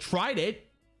Empires? I tried it,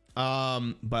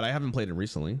 but I haven't played it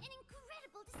recently.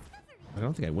 I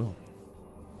don't think I will.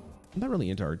 I'm not really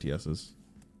into RTSs.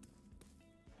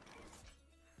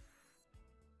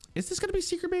 Is this gonna be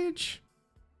Secret Mage?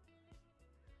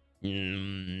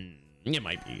 It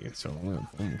might be. So I'm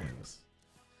play this.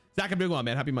 Zach, a big one,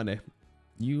 man. Happy Monday.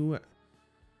 Do you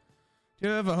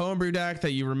have a homebrew deck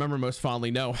that you remember most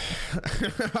fondly? No.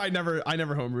 I never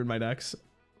homebrewed my decks.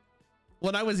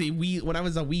 When I was a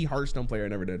Wii Hearthstone player, I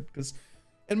never did. Because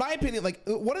in my opinion, like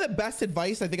one of the best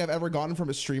advice I think I've ever gotten from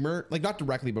a streamer, like not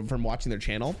directly, but from watching their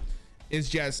channel, is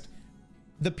just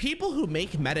the people who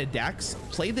make meta decks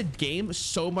play the game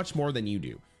so much more than you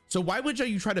do. So why would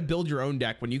you try to build your own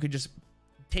deck when you could just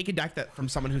take a deck that from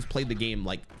someone who's played the game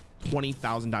like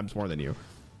 20,000 times more than you?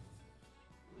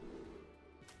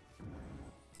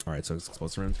 All right, so it's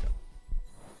explosive rounds.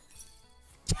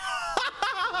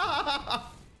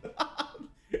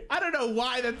 I don't know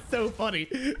why that's so funny.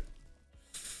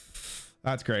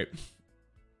 That's great.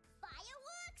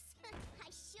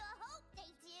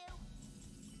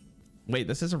 Wait,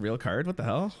 this is a real card? What the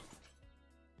hell?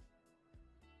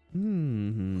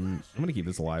 I'm gonna keep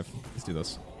this alive. Let's do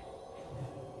this.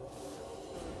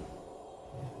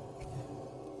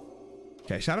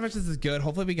 Okay, Shadow Vicious is good.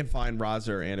 Hopefully we can find Raza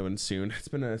or Anduin soon. It's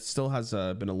been still has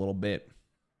been a little bit.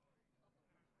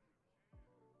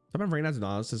 Some of Raynad's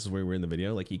analysis is where we're in the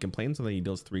video. Like he complains that he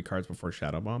deals 3 cards before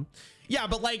Shadow Bomb. Yeah,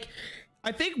 but like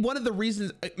I think one of the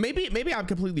reasons, maybe I'm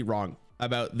completely wrong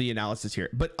about the analysis here,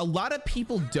 but a lot of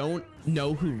people don't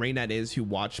know who Raynad is who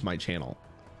watch my channel.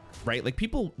 right? Like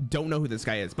people don't know who this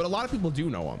guy is, but a lot of people do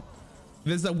know him.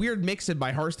 There's a weird mix in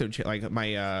my Hearthstone, like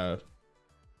my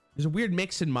there's a weird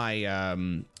mix in my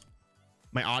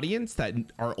my audience that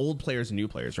are old players and new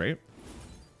players, right?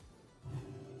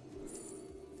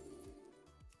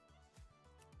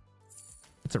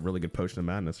 That's a really good potion of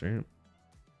madness, right?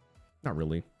 Not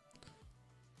really.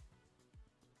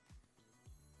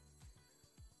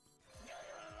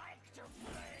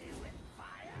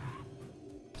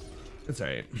 It's all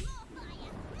right.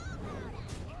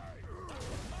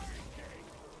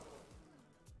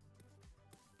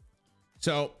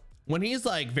 So when he's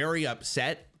like very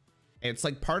upset, it's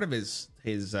like part of his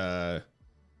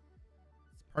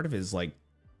like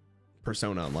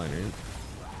persona online, right?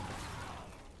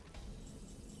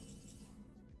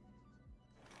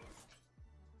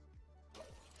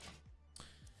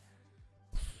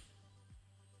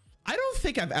 I don't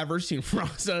think I've ever seen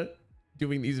Raza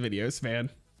doing these videos, man.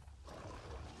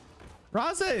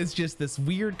 Raza is just this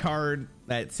weird card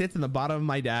that sits in the bottom of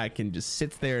my deck and just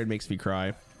sits there and makes me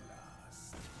cry.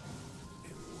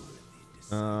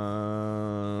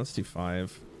 Let's do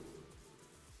 5.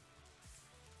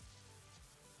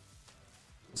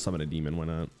 Summon a demon, why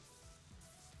not?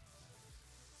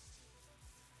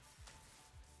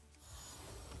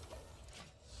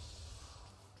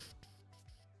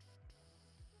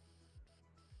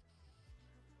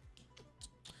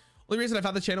 Only reason I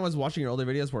found the channel was watching your older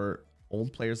videos where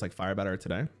old players like Firebat are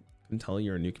today. Couldn't tell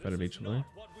you're a new competitive HS player.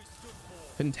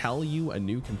 Couldn't tell you a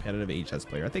new competitive HS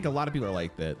player. I think a lot of people are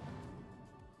like that.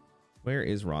 Where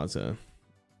is Raza?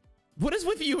 What is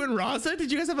with you and Raza?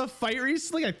 Did you guys have a fight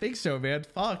recently? I think so, man.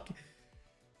 Fuck.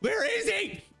 Where is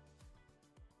he?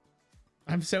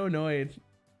 I'm so annoyed.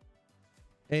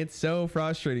 It's so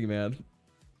frustrating, man.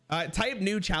 Type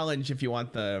new challenge if you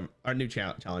want the new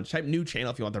challenge. Type new channel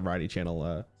if you want the variety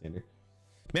channel, Xander.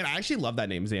 Man, I actually love that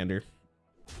name, Xander.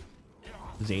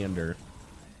 Xander.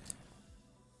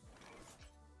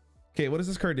 Okay, what does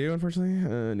this card do? Unfortunately,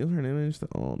 deal her damage to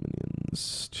all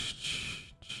minions.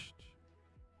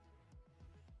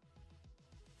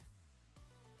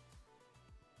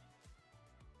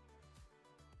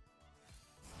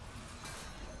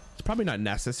 It's probably not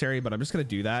necessary, but I'm just gonna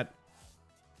do that.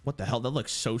 What the hell? That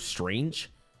looks so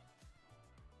strange.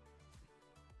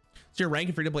 So your rank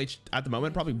in free to play at the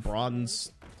moment, probably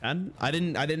bronze 10. I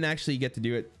didn't actually get to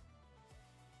do it.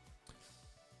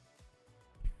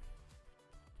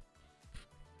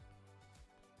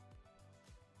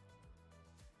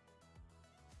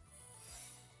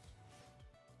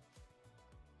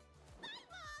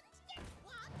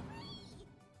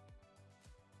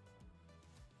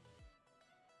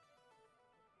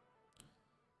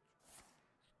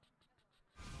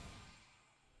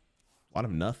 A lot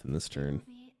of nothing this turn.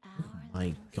 Oh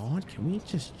my god, can we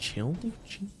just chill, dude?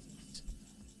 Jeez.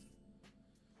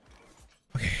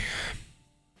 Okay.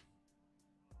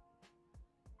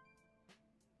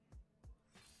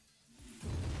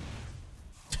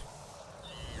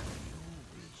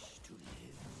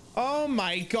 Oh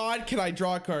my god, can I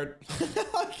draw a card?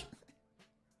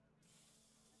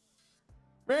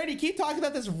 Randy, keep talking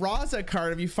about this Raza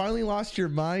card. Have you finally lost your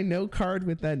mind? No card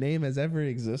with that name has ever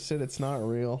existed. It's not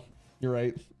real. You're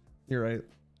right. You're right.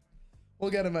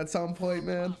 We'll get him at some point,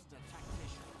 man.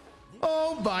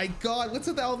 Oh my god. What's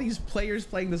with all these players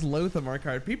playing this Lothamar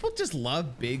card? People just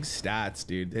love big stats,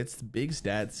 dude. It's big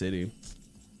stat city.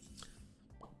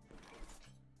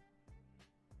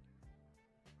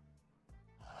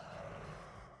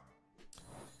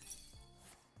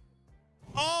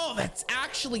 Oh, that's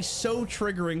actually so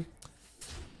triggering.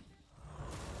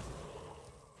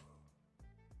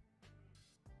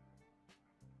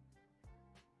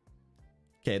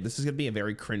 Okay, this is gonna be a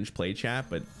very cringe play chat,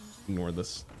 but ignore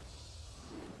this.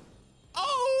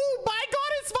 Oh my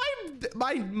god, it's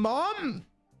my mom,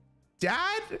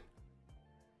 dad.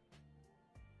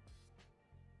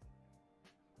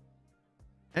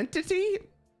 Entity.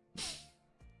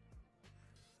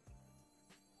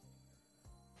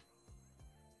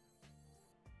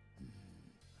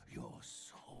 Your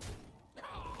soul.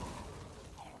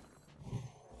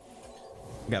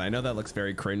 Again, I know that looks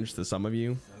very cringe to some of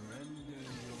you,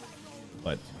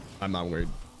 but I'm not worried.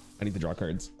 I need to draw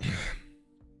cards.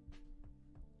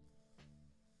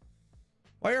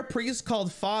 Why are priests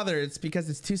called father? It's because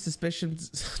it's too suspicious.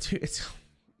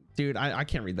 Dude, I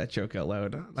can't read that joke out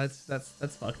loud. That's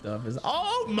fucked up.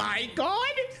 Oh my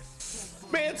god!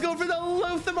 Man's going for the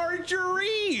Lothamar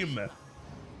dream.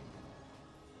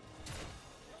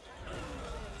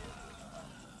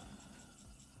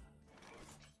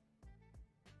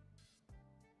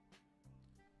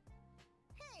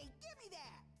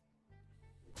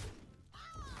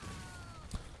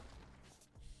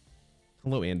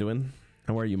 Hello, Anduin.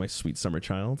 How are you, my sweet summer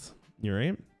child? You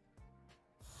right?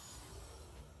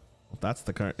 If that's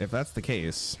the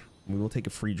case, we will take a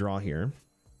free draw here.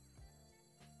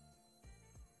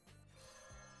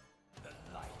 The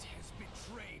light has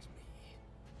betrayed me.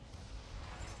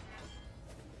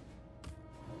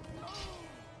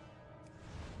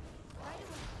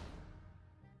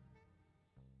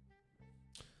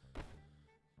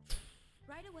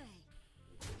 Right away.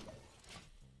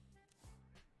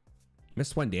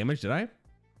 Missed 1 damage, did I?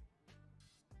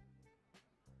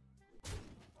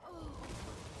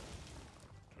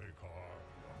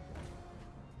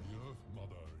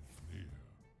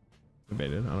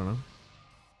 Debated, I don't know.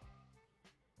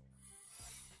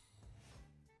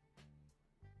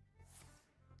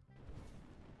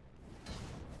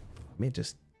 Man,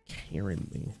 just carrying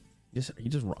me. He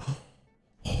just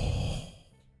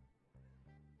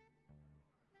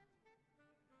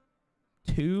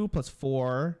 2 +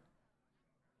 4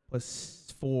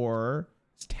 + 4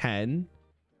 is 10.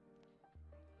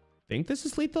 I think this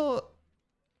is lethal.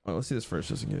 Oh, let's see this first,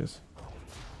 just in case.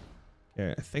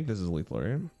 Yeah, I think this is lethal,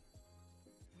 right?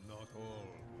 Not all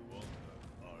who wander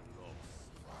are lost.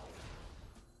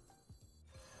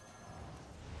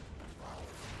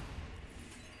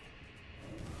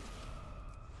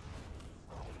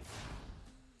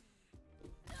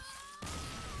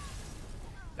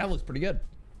 That looks pretty good.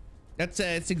 That's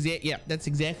yeah, that's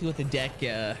exactly what the deck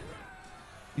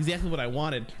exactly what I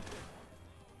wanted.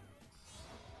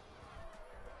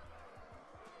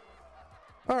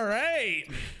 All right.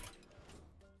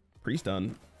 Priest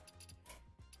done.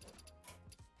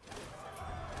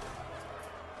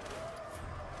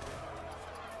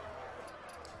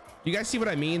 You guys see what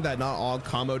I mean? That not all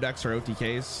combo decks are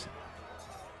OTKs.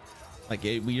 Like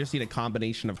we just need a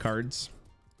combination of cards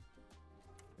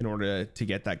in order to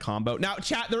get that combo. Now,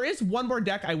 chat, there is one more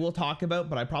deck I will talk about,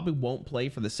 but I probably won't play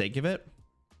for the sake of it.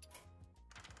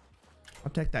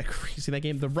 What deck that crazy that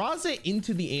game? The Raza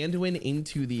into the Anduin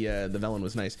into the Velen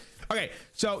was nice. Okay,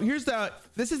 so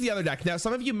this is the other deck. Now,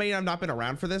 some of you may have not been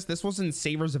around for this. This was in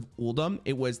Savers of Uldum.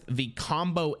 It was the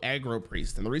combo aggro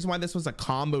priest. And the reason why this was a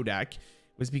combo deck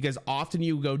was because often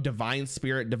you go Divine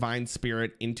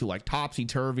Spirit into like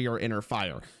Topsy-Turvy or Inner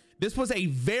Fire. This was a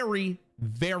very,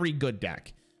 very good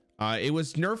deck. It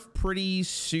was nerfed pretty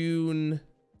soon.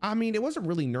 I mean, it wasn't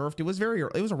really nerfed. It was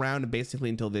around basically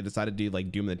until they decided to do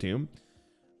like Doom the Tomb.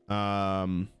 But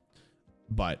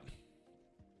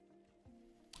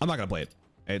I'm not gonna play it.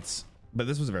 But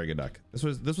this was a very good deck. This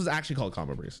was actually called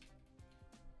Combo Priest.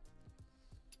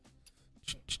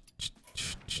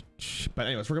 But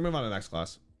anyways, we're gonna move on to the next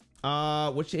class,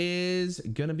 which is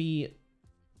gonna be,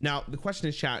 now the question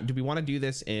is, chat, do we want to do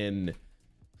this in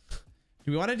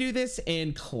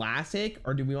classic,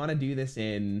 or do we want to do this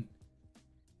in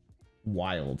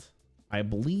wild? I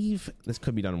believe this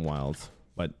could be done in wild,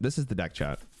 but this is the deck,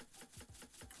 chat.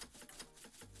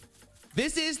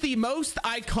 This is the most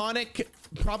iconic,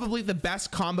 probably the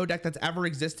best combo deck that's ever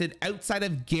existed outside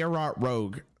of Garrot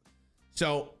Rogue.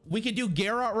 So we could do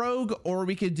Garrot Rogue, or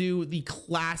we could do the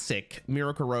classic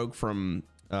Miracle Rogue from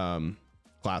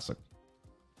classic.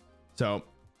 So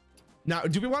now,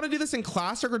 do we want to do this in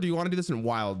classic, or do you want to do this in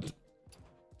wild?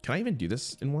 Can I even do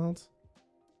this in wild?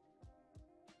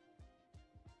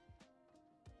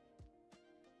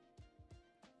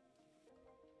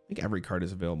 I think every card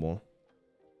is available.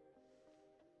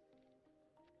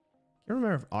 I can't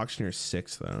remember if Auctioneer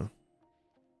 6 though.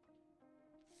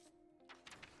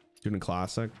 Doing a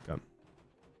classic. Okay.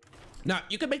 Now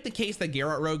you could make the case that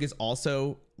Garrot Rogue is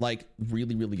also like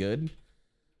really, really good.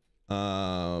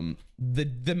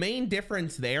 The main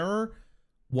difference there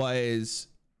was,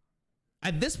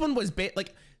 this one was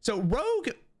so Rogue,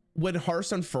 when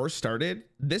Hearthstone first started,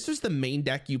 this was the main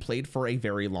deck you played for a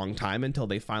very long time until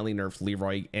they finally nerfed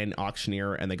Leroy and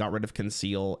Auctioneer, and they got rid of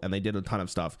Conceal, and they did a ton of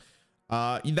stuff.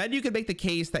 Then you could make the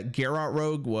case that Garrot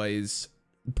Rogue was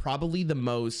probably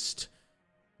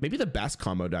maybe the best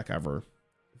combo deck ever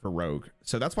for Rogue.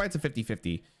 So that's why it's a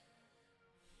 50-50.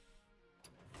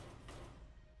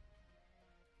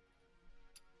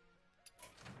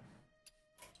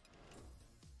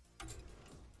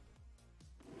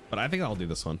 But I think I'll do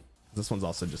this one. This one's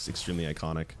also just extremely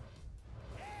iconic.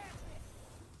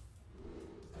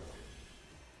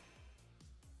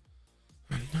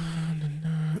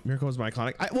 Miracle was my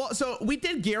iconic. Well, so we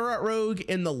did Garrot Rogue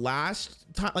in the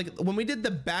last time, like when we did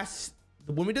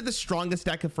the strongest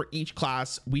deck for each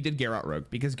class, we did Garrot Rogue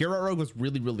because Garrot Rogue was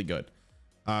really, really good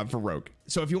for Rogue.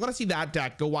 So if you want to see that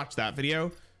deck, go watch that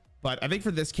video. But I think for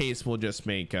this case, we'll just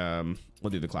make we'll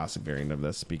do the classic variant of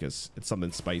this because it's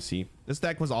something spicy. This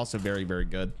deck was also very, very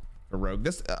good for Rogue.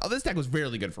 This deck was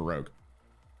really good for Rogue.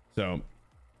 So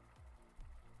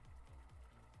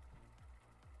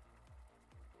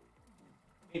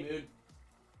hey, dude.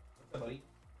 What's up, buddy?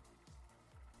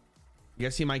 You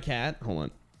guys see my cat? Hold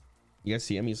on. You guys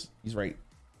see him? He's right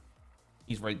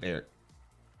there.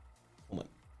 Hold on.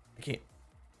 I can't.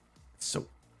 It's so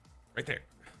right there.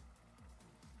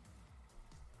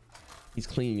 He's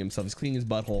cleaning himself. He's cleaning his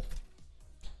butthole.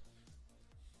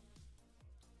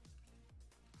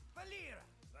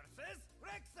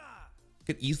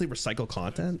 Could easily recycle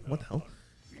content. What the hell?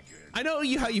 I know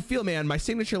how you feel, man. My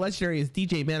signature legendary is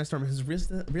DJ Manastorm is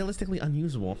realistically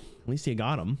unusable. At least you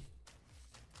got him.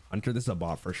 Hunter, this is a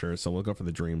bot for sure, so we'll go for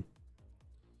the dream.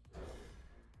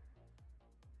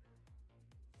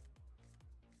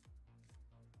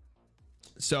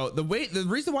 So the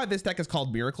reason why this deck is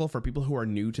called Miracle for people who are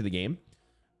new to the game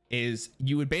is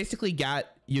you'd basically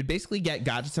get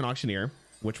Gadgets and Auctioneer,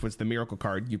 which was the Miracle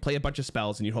card. You'd play a bunch of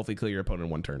spells and you'd hopefully kill your opponent in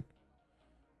one turn.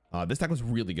 This deck was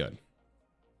really good.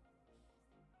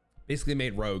 Basically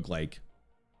made Rogue like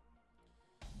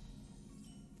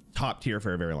top tier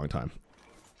for a very long time.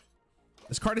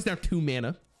 This card is now 2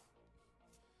 mana,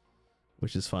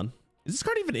 which is fun. Is this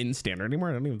card even in standard anymore?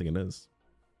 I don't even think it is.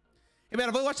 Hey man,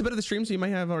 I've only watched a bit of the stream, so you might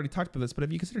have already talked about this, but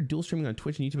have you considered dual streaming on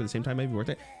Twitch and YouTube at the same time? Maybe worth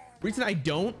it. Reason I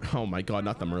don't, oh my god,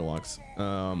 not the Murlocs.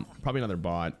 Probably another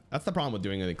bot. That's the problem with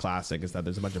doing a classic, is that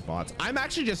there's a bunch of bots. I'm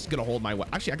actually just gonna hold my,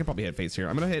 actually I could probably hit face here.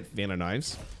 I'm gonna hit Van of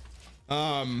Knives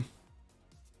for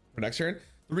next turn.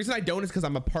 The reason I don't is because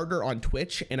I'm a partner on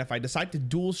Twitch, and if I decide to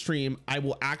dual stream, I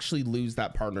will actually lose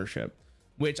that partnership,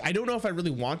 which I don't know if I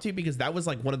really want to, because that was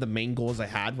like one of the main goals I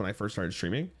had when I first started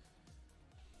streaming.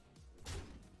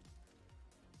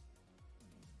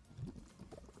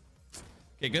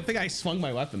 Okay, good thing I swung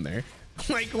my weapon there.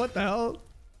 Like, what the hell?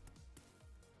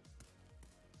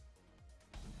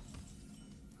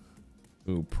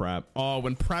 Ooh, prep. Oh,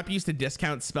 when prep used to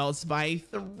discount spells by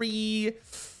 3.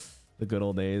 The good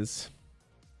old days.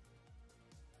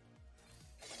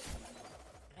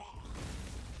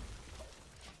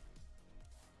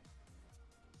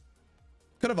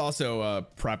 Could have also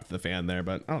prepped the fan there,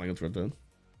 but I don't think it's worth doing.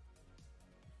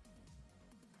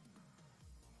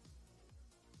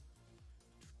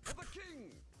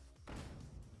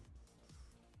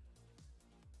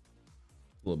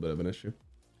 A little bit of an issue.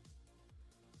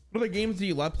 What other games do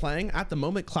you love playing? At the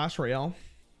moment, Clash Royale.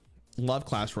 Love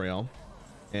Clash Royale.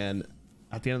 And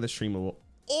at the end of the stream, we'll...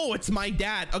 Oh, it's my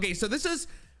dad. Okay, so this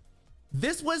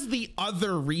was the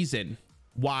other reason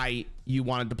why you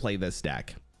wanted to play this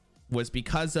deck, was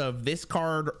because of this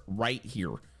card right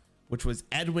here, which was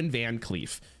Edwin Van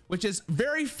Cleef, which is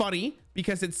very funny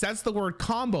because it says the word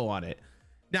combo on it.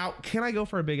 Now, can I go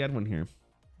for a big Edwin here?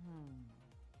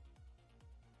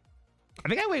 I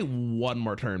think I wait one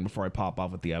more turn before I pop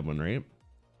off with the Edwin, right?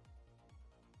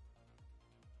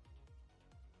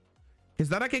 Because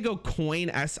then I could go coin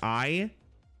SI.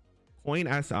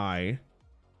 Coin SI.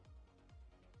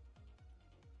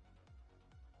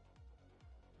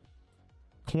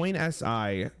 Coin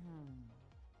SI.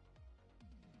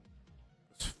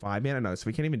 It's 5 mana. No, so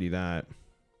we can't even do that.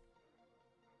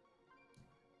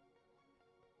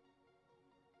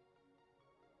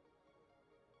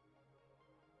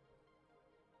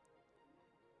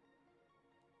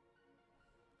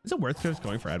 Is it worth just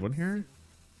going for Edwin here?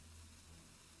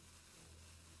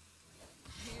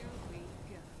 Here we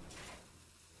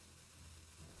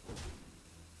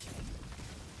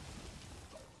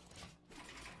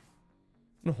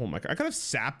go. Oh my god. I could have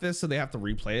sapped this so they have to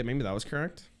replay it. Maybe that was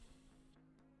correct.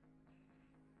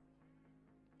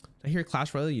 Did I hear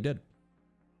Clash Royale? You did.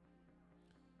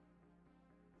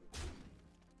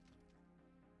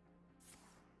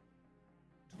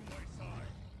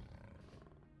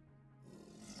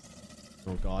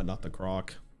 Oh god, not the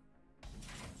croc.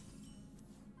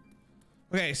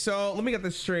 Okay, so let me get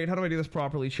this straight. How do I do this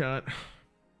properly, chat?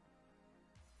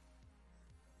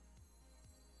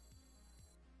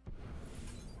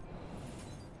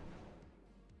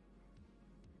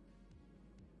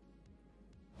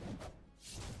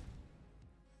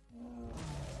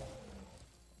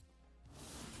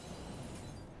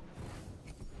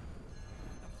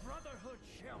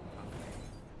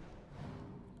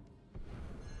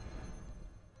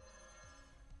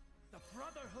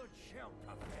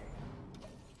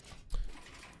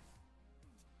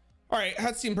 All right,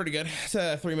 that seemed pretty good. It's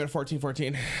a 3 minute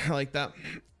 14-14. I like that.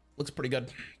 Looks pretty good.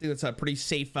 I think that's a pretty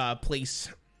safe place.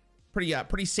 Pretty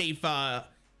safe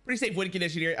win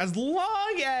condition here. As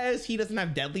long as he doesn't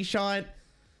have Deadly Shot,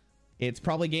 it's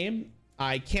probably game.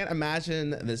 I can't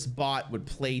imagine this bot would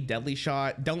play Deadly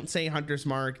Shot. Don't say Hunter's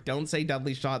Mark. Don't say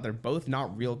Deadly Shot. They're both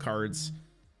not real cards.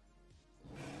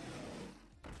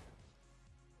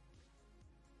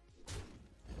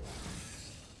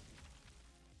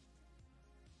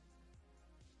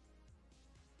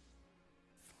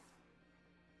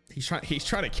 He's trying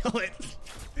to kill it.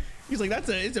 He's like,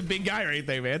 it's a big guy right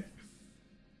there, man.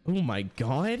 Oh my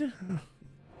god.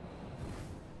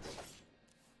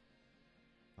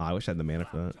 Oh, I wish I had the mana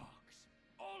for that.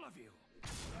 All of you.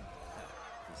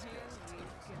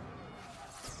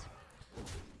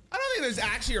 I don't think there's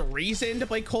actually a reason to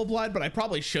play Cold Blood, but I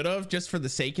probably should have, just for the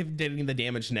sake of getting the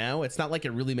damage now. It's not like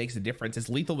it really makes a difference. It's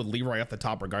lethal with Leroy off the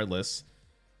top regardless.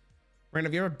 Ryan,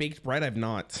 have you ever baked bread? I've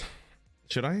not.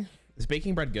 Should I? Is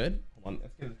baking bread good? Hold on.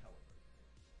 Let's get it.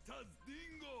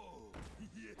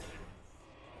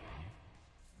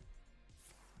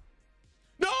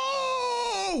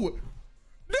 No!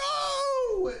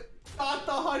 No! Not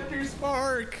the Hunter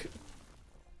Spark.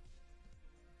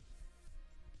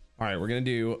 All right, we're gonna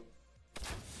do.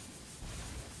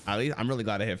 At least I'm really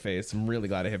glad I hit face. I'm really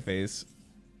glad I hit face.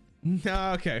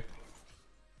 Okay.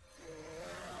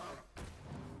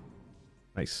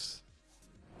 Nice.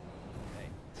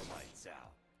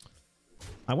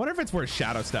 I wonder if it's worth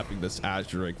shadow stepping this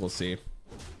Azuric. We'll see.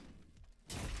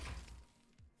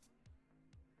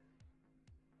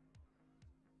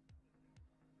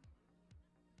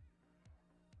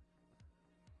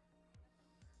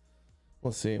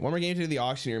 We'll see. One more game to do the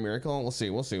Auctioneer Miracle. We'll see.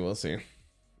 We'll see. We'll see.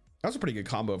 That was a pretty good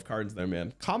combo of cards there,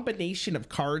 man. Combination of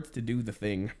cards to do the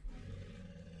thing.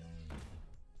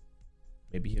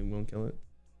 Maybe he won't kill it.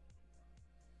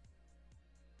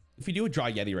 If we do a draw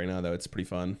Yeti right now, though, it's pretty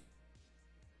fun.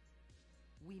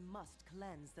 We must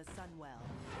cleanse the Sunwell.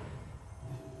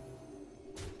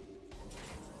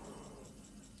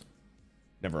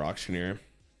 Never Auctioneer.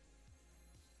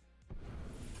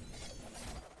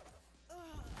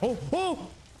 Oh, oh!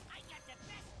 I got the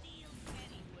best deals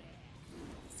anywhere.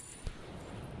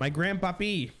 My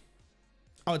grandpappy.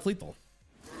 Oh, it's lethal.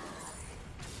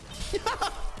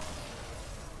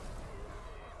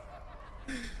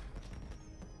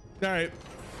 All right.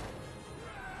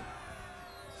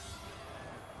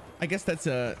 I guess that's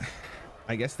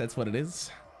what it is.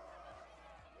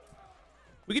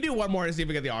 We can do one more to see if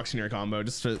we get the Auctioneer combo,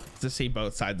 just to see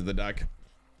both sides of the deck.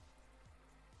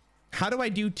 How do I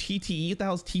do TTE? What the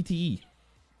hell's TTE?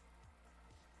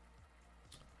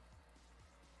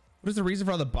 What is the reason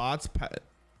for all the bots?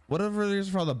 Whatever the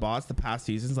reason for all the bots the past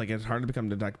seasons, like it's hard to become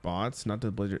detect bots, not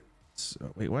to Blizzard.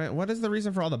 Wait, what is the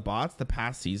reason for all the bots the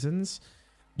past seasons?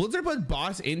 Blizzard put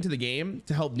bots into the game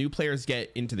to help new players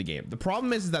get into the game. The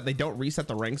problem is that they don't reset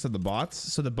the ranks of the bots,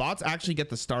 so the bots actually get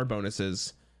the star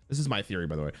bonuses. This is my theory,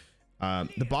 by the way.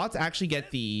 The bots actually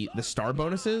get the star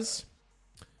bonuses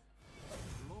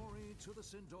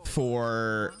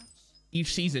for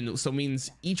each season, so it means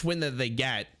each win that they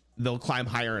get, they'll climb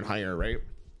higher and higher, right?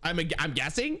 I'm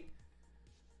guessing.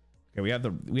 Okay, we have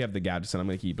the gadgets, and I'm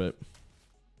gonna keep it.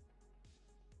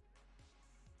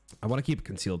 I want to keep it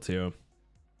concealed too.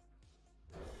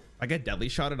 If I get deadly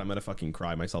shotted, I'm gonna fucking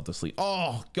cry myself to sleep.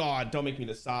 Oh god, don't make me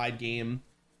decide, game.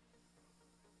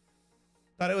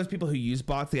 Thought it was people who use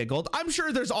bots to get gold. I'm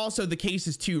sure there's also the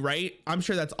cases too, right? I'm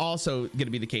sure that's also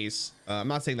gonna be the case. I'm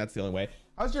not saying that's the only way.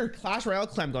 How's your Clash Royale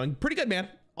climb going? Pretty good, man.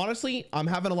 Honestly, I'm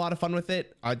having a lot of fun with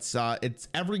it. It's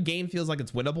every game feels like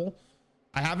it's winnable.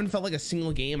 I haven't felt like a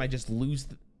single game I just lose,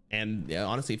 and yeah,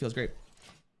 honestly, it feels great.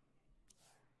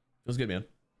 Feels good, man.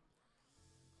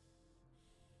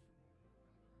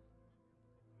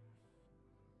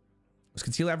 Was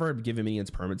Conceal ever given minions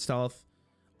permanent stealth?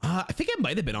 I think it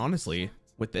might have been, honestly,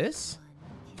 with this.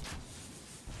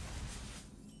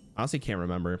 Honestly, can't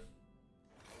remember.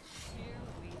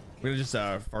 We're gonna just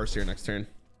Farseer next turn.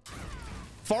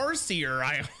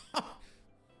 Farseer,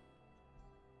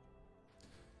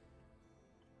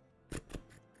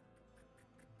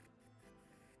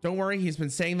 Don't worry, he's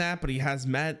been saying that, but he has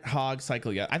met Hog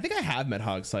Cycle yet. I think I have met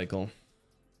Hog Cycle.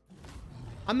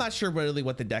 I'm not sure really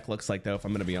what the deck looks like though, if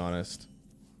I'm gonna be honest.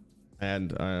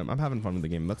 And I'm having fun with the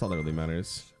game. That's all that really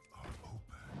matters.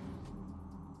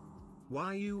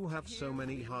 Why you have so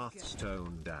many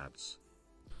Hearthstone dads?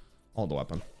 Hold the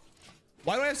weapon.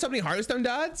 Why do I have so many Hearthstone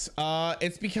dads?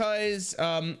 It's because,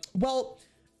 well,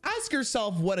 ask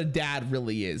yourself what a dad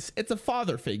really is. It's a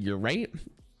father figure, right?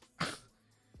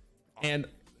 And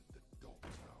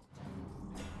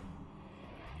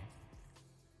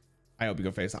I hope you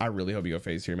go face. I really hope you go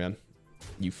face here, man.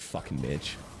 You fucking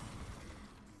bitch.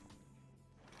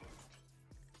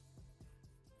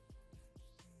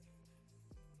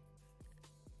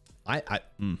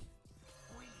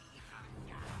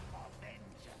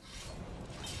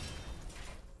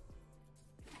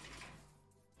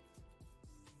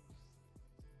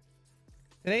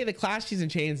 Today, the Clash season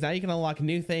changed. Now you can unlock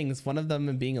new things. One of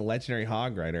them being a legendary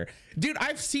Hog Rider. Dude,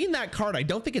 I've seen that card. I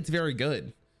don't think it's very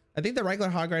good. I think the regular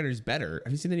Hog Rider is better.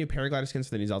 Have you seen the new Paraglider skins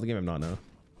for the new Zelda game? I'm not, no.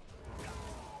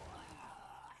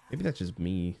 Maybe that's just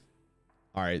me.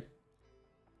 All right.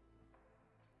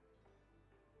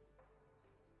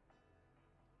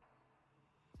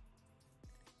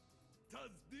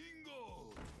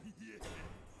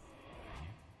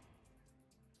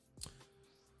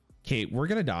 Okay, we're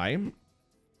gonna die.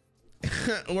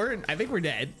 I think we're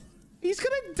dead. He's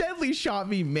gonna deadly shot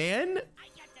me, man. I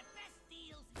got the best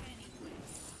deals anywhere.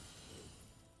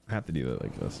 I have to do that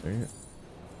like this, right?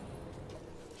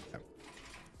 All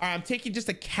right, I'm taking just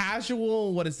a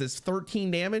casual, what is this,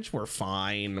 13 damage? We're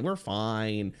fine. We're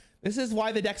fine. This is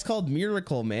why the deck's called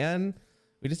Miracle, man.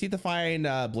 We just need to find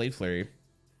Blade Flurry.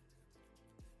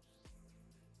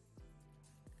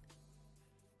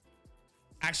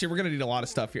 Actually, we're gonna need a lot of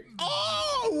stuff here.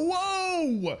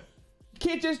 Oh, whoa!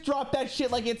 Can't just drop that shit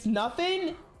like it's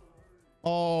nothing.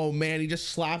 Oh man, he just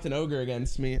slapped an ogre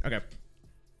against me. Okay.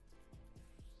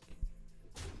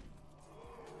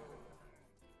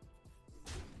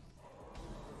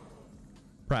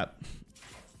 Prep.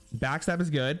 Backstab is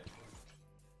good.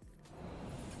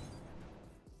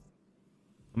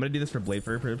 I'm gonna do this for Blade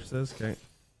Flurry purposes. Okay.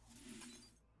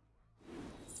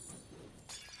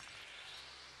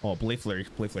 Oh, Blade Flurry.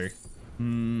 Blade Flurry.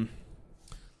 No,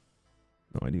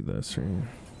 I do this right.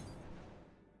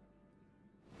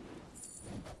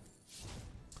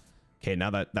 Okay, now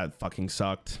that fucking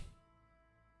sucked.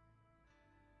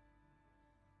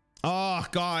 Oh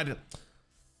God.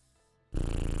 I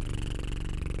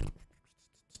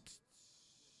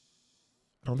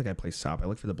don't think I play Sop. I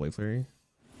look for the Blade Flurry.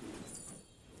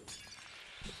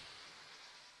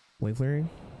 Blade Flurry.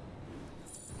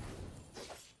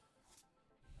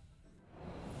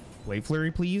 Blade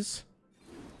Flurry, please.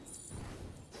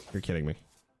 You're kidding me.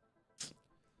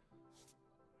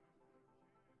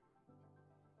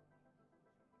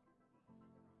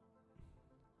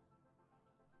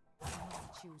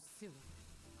 Choose soon.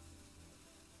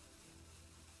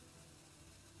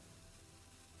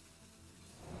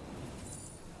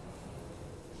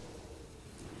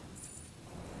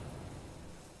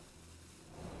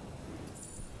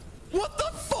 What the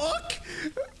fuck?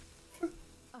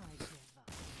 I give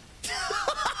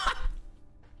up.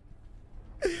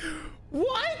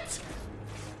 What?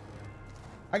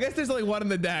 I guess there's only one in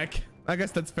the deck. I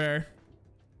guess that's fair.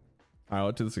 All right,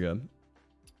 let's do this again.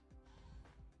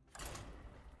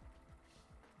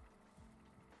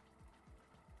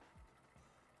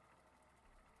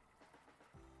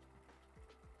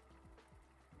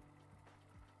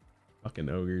 Fucking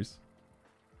ogres.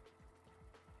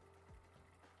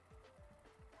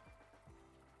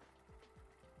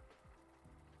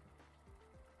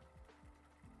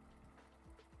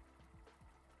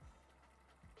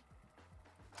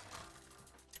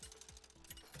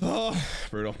 Oh,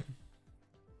 brutal.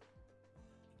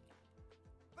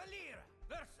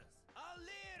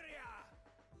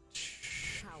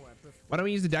 Why don't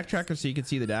we use the deck tracker so you can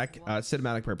see the deck?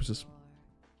 Cinematic purposes.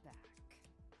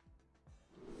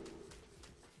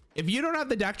 If you don't have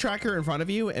the deck tracker in front of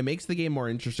you, it makes the game more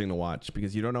interesting to watch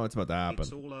because you don't know what's about to happen.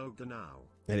 It's all ogre now.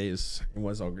 It is. It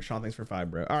was ogre. Sean, thanks for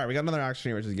 5, bro. All right, we got another action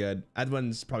here, which is good.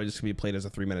 Edwin's probably just gonna be played as a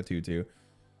 3-minute 2-2.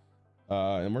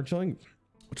 And we're chilling.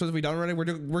 Which ones have we done already?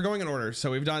 We're going in order. So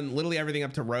we've done literally everything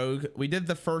up to Rogue. We did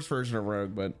the first version of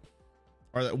Rogue, but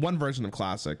or one version of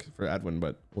Classic for Edwin,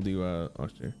 but we'll do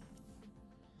Oster.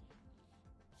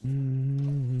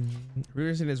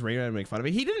 We're saying his Rarran to make fun of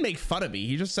me. He didn't make fun of me.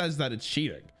 He just says that it's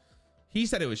cheating. He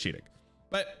said it was cheating,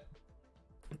 but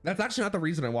that's actually not the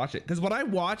reason I watch it. Because when I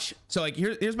watch, so like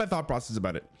here's my thought process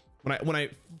about it. When I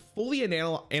fully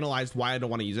analyzed why I don't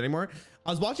want to use it anymore, I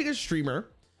was watching a streamer.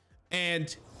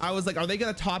 And I was like, are they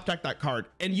going to top deck that card?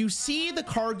 And you see the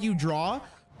card you draw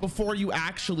before you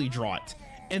actually draw it.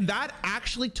 And that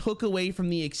actually took away from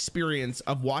the experience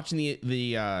of watching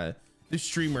the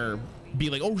streamer be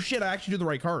like, oh shit, I actually drew the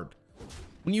right card.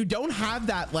 When you don't have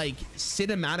that like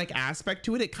cinematic aspect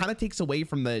to it, it kind of takes away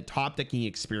from the top decking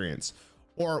experience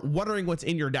or wondering what's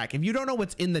in your deck. If you don't know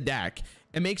what's in the deck,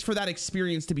 it makes for that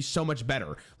experience to be so much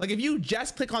better. Like if you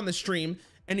just click on the stream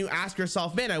and you ask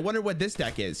yourself, man, I wonder what this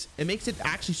deck is. It makes it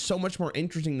actually so much more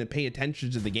interesting to pay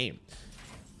attention to the game.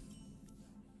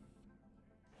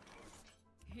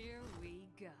 Here we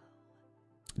go.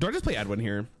 Do I just play Edwin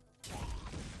here?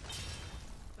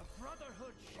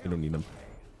 I don't need him.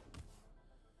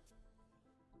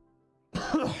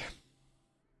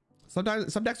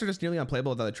 Sometimes some decks are just nearly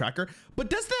unplayable without a tracker, but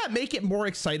does that make it more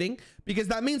exciting? Because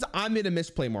that means I'm gonna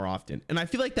misplay more often. And I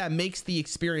feel like that makes the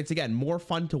experience, again, more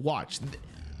fun to watch.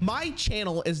 My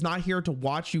channel is not here to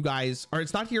watch you guys, or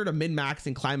it's not here to min-max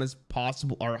and climb as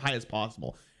possible or high as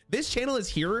possible. This channel is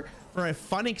here for a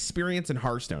fun experience in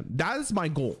Hearthstone. That is my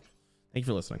goal. Thank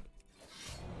you for listening.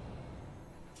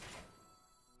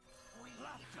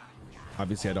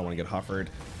 Obviously, I don't want to get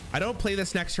huffered. I don't play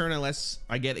this next turn unless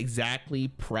I get exactly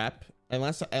prep.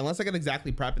 Unless I get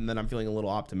exactly prep, and then I'm feeling a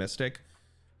little optimistic.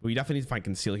 We definitely need to find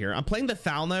conceal here. I'm playing the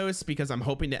Thalnos because I'm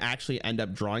hoping to actually end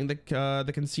up drawing the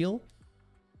conceal.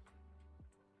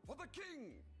 For the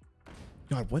king.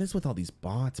 God, what is with all these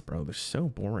bots, bro? They're so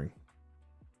boring.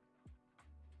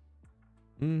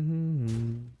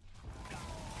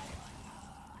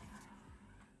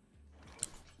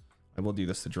 I will do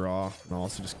this to draw, and I'll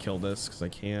also just kill this because I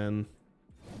can.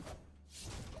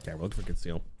 Okay, we're looking for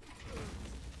conceal.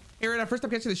 Aaron, first time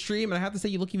catching the stream, and I have to say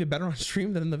you look even better on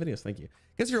stream than in the videos. Thank you. I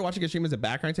guess if you're watching a stream as a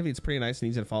background activity, it's pretty nice and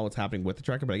easy to follow what's happening with the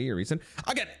tracker, but I get your reason.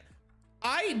 Again,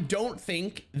 I don't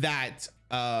think that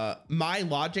my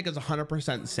logic is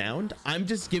 100% sound. I'm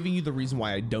just giving you the reason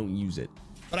why I don't use it.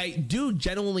 But I do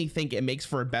genuinely think it makes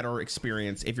for a better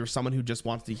experience if you're someone who just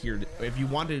wants to hear, if you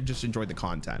want to just enjoy the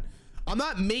content. I'm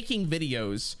not making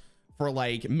videos for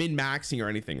like min-maxing or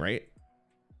anything, right?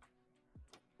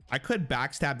 I could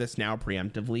backstab this now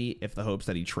preemptively if the hopes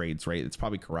that he trades, right? It's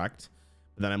probably correct.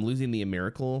 But then I'm losing the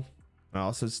miracle. It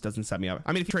also doesn't set me up.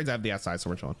 I mean, if he trades, I have the SI, so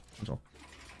we're chilling.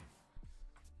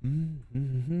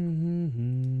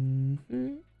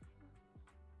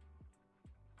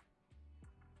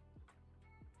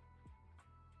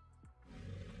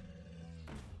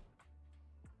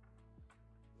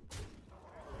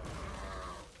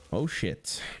 Oh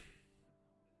shit.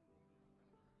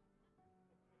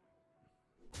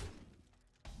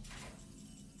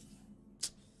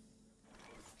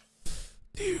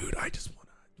 Dude, I just wanna,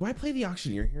 do I play the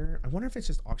auctioneer here? I wonder if it's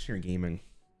just auctioneer gaming.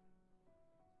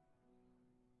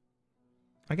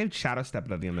 I can shadow step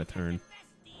it at the end of the turn.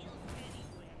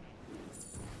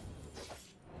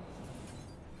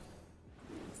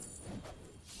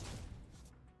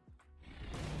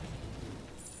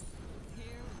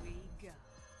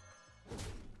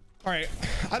 All right,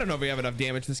 I don't know if we have enough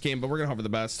damage this game, but we're gonna hope for the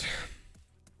best. How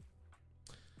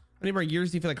many more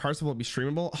years do you feel like Hearthstone will be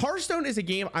streamable? Hearthstone is a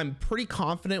game I'm pretty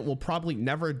confident will probably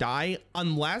never die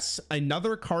unless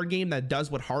another card game that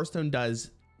does what Hearthstone does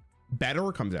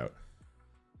better comes out.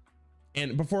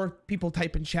 And before people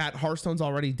type in chat, Hearthstone's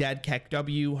already dead, Keck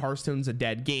W. Hearthstone's a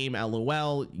dead game,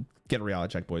 LOL. Get a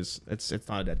reality check, boys. It's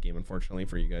not a dead game, unfortunately,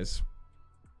 for you guys.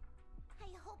 I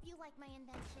hope you like my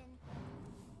invention.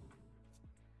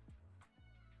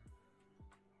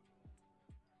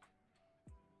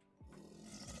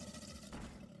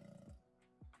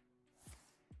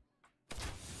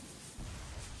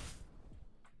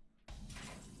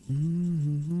 I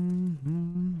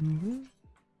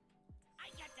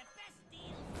got the best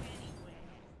deals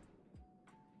anywhere.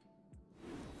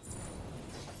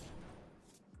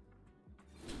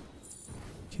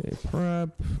 Okay,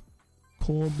 prep,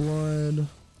 cold blood.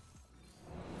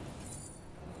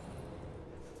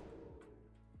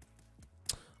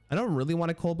 I don't really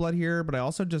want a cold blood here, but I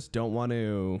also just don't want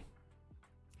to.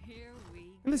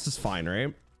 And this is fine,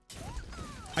 right?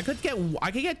 I could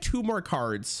get 2 more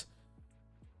cards.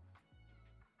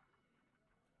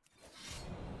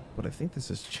 But I think this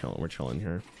is chill. We're chilling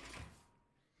here.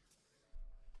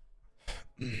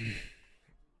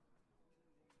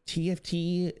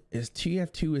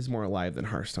 TF2 is more alive than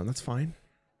Hearthstone. That's fine.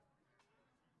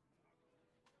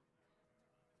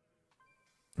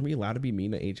 Are we allowed to be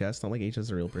mean to HS? Not like HS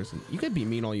is a real person. You could be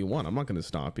mean all you want. I'm not going to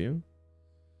stop you.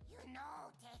 You know,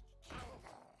 take candle.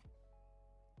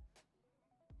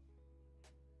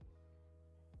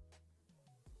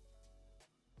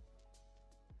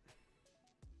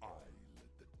 I let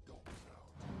the dogs out.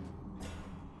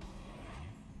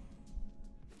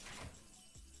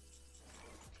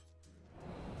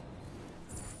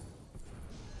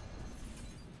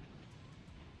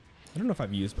 I don't know if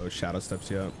I've used both shadow steps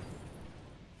yet.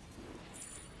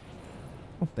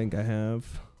 I don't think I have.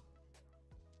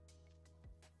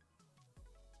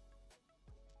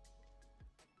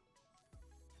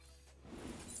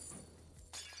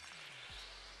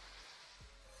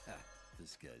 Ha,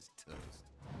 this guy's toast.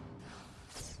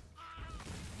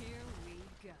 Here we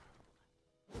go.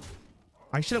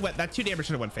 I should have went. That 2 damage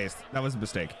should have went face. That was a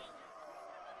mistake.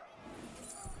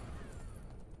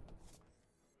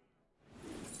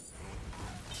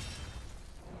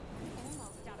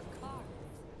 Almost out of cards.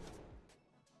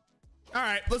 All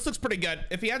right, this looks pretty good.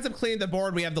 If he ends up cleaning the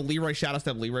board, we have the Leroy Shadow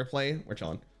Step Leroy play. We're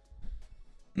chilling.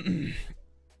 The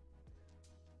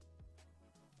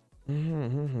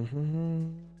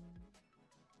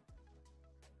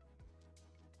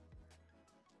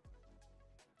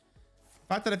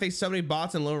fact that I face so many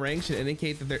bots in low rank should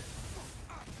indicate that they're...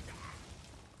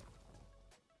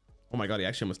 Oh my god, he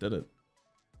actually almost did it.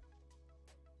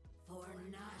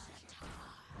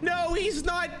 No, he he's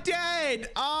not dead.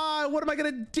 Ah, what am I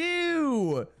gonna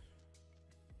do?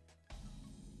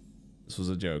 This was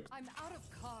a joke. I'm out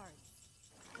of cards.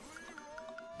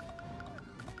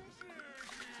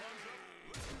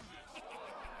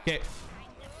 Okay.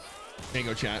 There you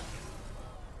go, chat.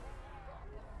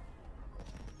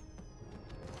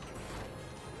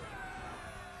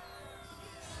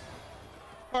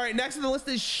 All right, next on the list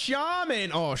is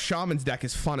Shaman. Oh, Shaman's deck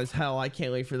is fun as hell. I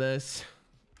can't wait for this.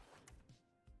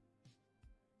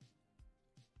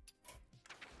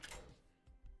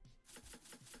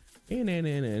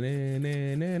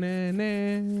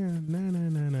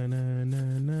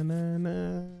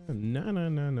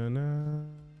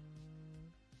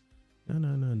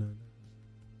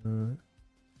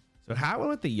 So how went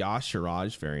with the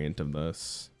Yashiraj variant of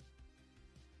this?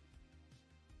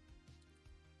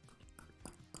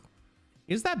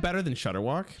 Is that better than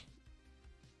Shutterwalk?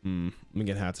 Let me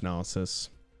get Hat's analysis.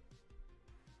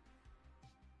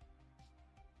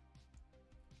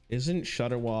 Isn't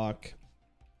Shutterwalk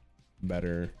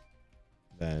better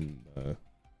than the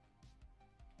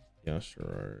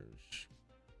Yashiraj?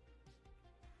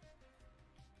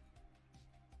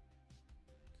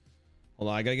 Hold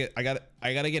on,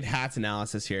 I gotta get Hat's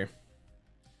analysis here.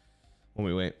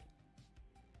 Wait.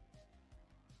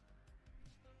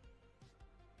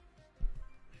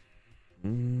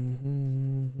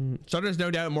 Shutter is no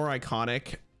doubt more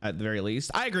iconic at the very least.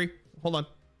 I agree. Hold on.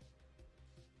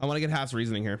 I want to get Hat's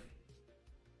reasoning here.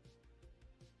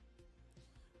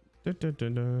 Standard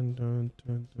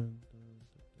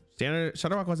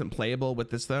Shutterwalk wasn't playable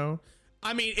with this though.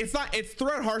 I mean, it's not. It's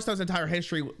throughout Hearthstone's entire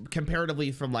history,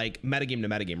 comparatively from like metagame to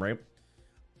metagame, right?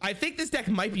 I think this deck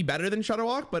might be better than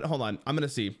Shutterwalk, but hold on, I'm gonna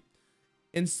see.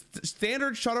 In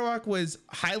standard, Shutterwalk was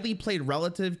highly played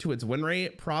relative to its win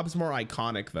rate. Prob's more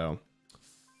iconic though.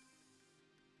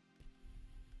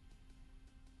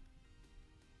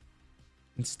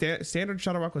 And standard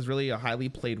Shutterwalk was really a highly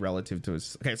played relative to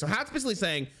its. Okay, so Hat's basically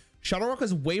saying Shutterwalk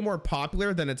was way more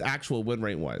popular than its actual win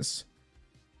rate was.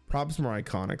 Prob's more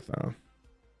iconic though.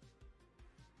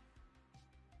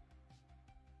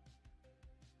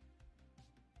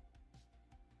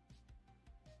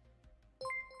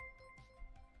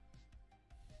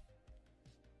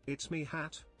 It's me,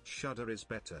 Hat. Shudder is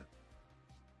better.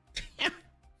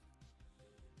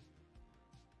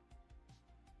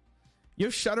 You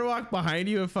have Shutterwalk behind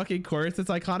you, a fucking chorus that's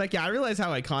iconic. Yeah, I realize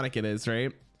how iconic it is,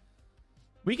 right?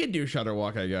 We can do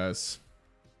Shutterwalk, I guess.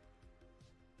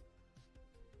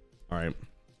 All right.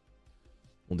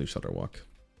 We'll do Shutterwalk.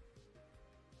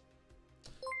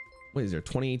 What is there,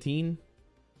 2018?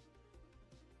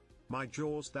 My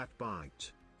jaws that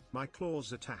bite. My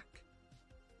claws attack.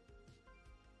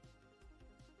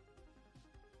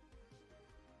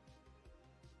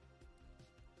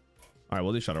 All right,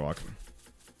 we'll do Shutterwalk.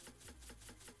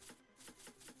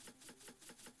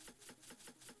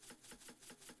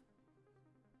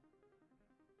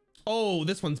 Oh,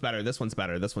 this one's better. This one's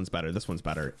better. This one's better. This one's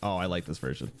better. Oh, I like this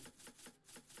version.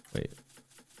 Wait.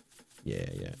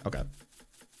 Yeah. Okay.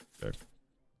 Good.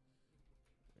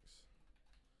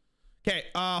 Okay,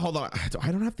 hold on.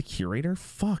 I don't have the curator.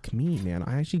 Fuck me, man.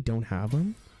 I actually don't have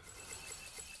him.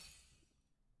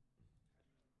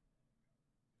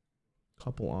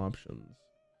 Couple options.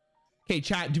 Okay,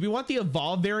 chat. Do we want the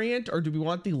evolve variant or do we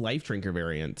want the life drinker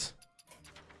variant?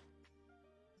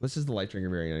 This is the life drinker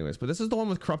variant anyways, but this is the one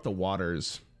with corrupt the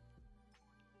waters.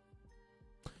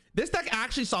 This deck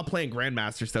actually saw playing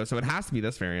Grandmasters though, so it has to be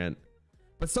this variant.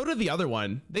 But so did the other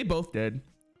one. They both did.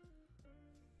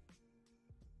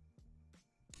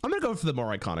 I'm gonna go for the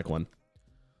more iconic one.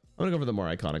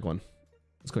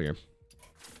 Let's go here.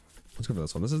 Let's go for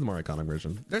this one. This is the more iconic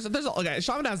version. Okay,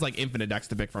 Shaman has like infinite decks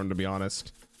to pick from, to be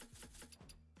honest.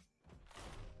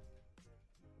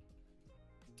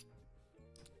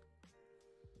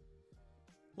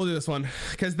 We'll do this one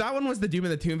because that one was the Doom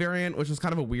and the Tomb variant, which was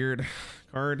kind of a weird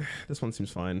card. This one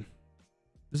seems fine.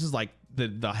 This is like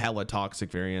the hella toxic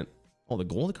variant. Oh, the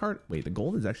gold card. Wait, the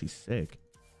gold is actually sick.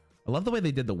 I love the way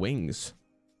they did the wings.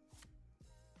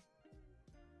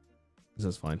 This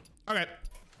is fine. Okay.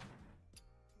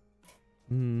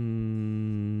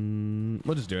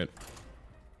 We'll just do it.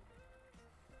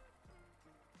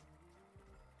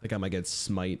 I think I might get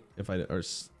smite if I or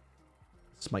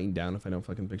smiting down if I don't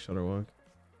fucking pick Shutterwalk.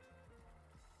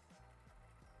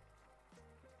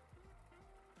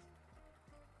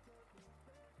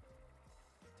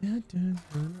 All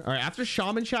right, after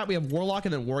Shaman chat, we have Warlock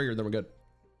and then Warrior, then we're good.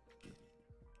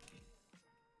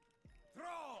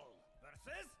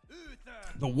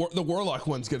 The Warlock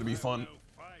one's gonna be fun.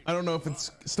 I don't know if it's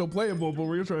still playable, but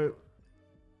we're gonna try it.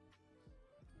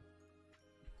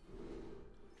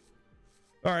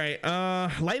 All right.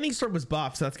 Lightning Storm was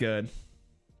buffed, so that's good.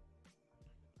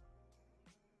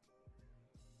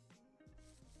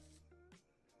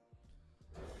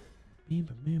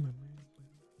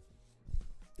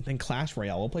 Then Clash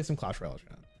Royale. We'll play some Clash Royale.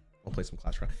 We'll play some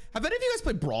Clash Royale. Have any of you guys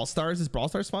played Brawl Stars? Is Brawl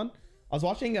Stars fun? I was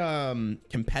watching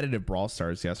competitive Brawl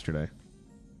Stars yesterday.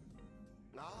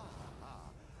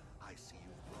 I see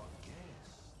you brought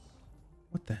guests.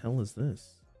 What the hell is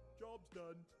this? Job's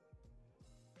done.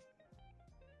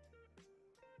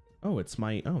 Oh, it's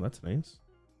my... Oh, that's nice.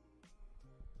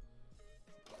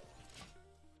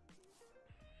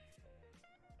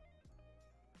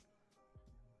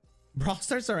 Brawl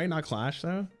Stars, alright, not Clash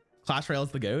though. Clash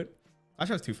Royale's the GOAT. Clash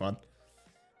Royale's too fun.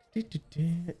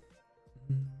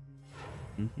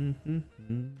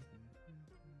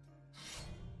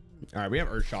 All right, we have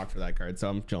Earthshock for that card, so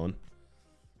I'm chilling.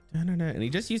 And he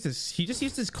just used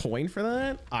his coin for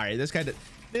that. All right,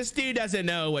 this dude doesn't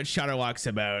know what Shutterlock's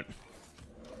about.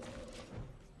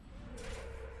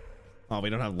 Oh, we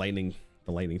don't have the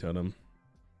lightning totem.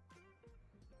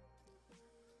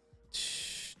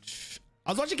 I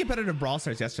was watching competitive Brawl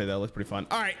Stars yesterday. That looked pretty fun.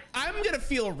 All right, I'm gonna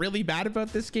feel really bad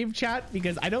about this game, chat,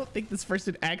 because I don't think this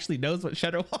person actually knows what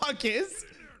Shutterlock is.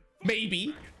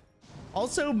 Maybe.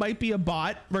 Also, might be a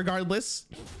bot. Regardless,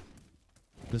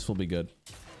 this will be good.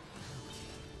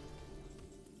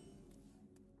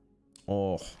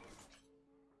 Oh.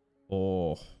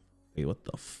 Wait, what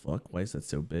the fuck? Why is that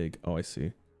so big? Oh, I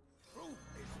see.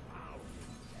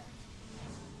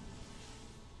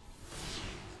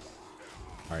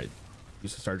 All right.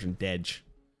 Use the Sergeant Dedge.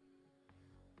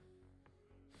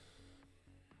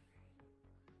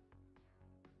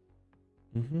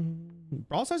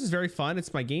 Brawl Stars is very fun.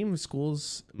 It's my game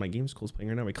school's playing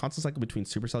right now. We constant cycle between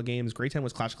Supercell games. Grade 10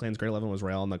 was Clash of Clans. Grade 11 was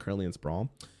Rail, and currently it's Brawl.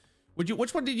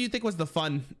 Which one did you think was the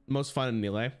most fun in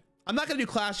Melee? I'm not gonna do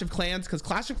Clash of Clans because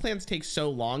Clash of Clans takes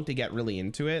so long to get really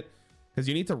into it, because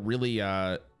you need to really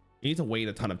you need to wait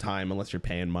a ton of time unless you're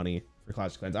paying money for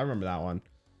Clash of Clans. I remember that one.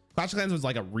 Clash of Clans was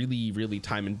like a really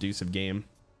time-indusive game,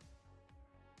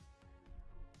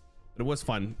 but it was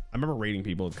fun. I remember raiding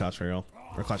people with Clash Royale,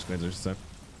 or Clash of Clans, I should say.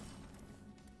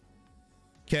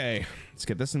 Okay, let's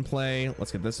get this in play.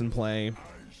 Let's get this in play.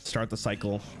 Start the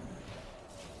cycle.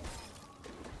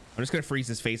 I'm just gonna freeze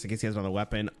his face in case he has another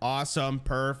weapon. Awesome,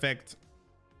 perfect.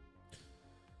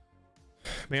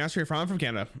 May I ask where you're from? I'm from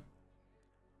Canada.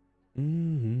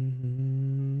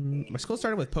 My school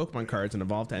started with Pokemon cards and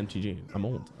evolved to MTG. I'm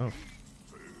old. Oh,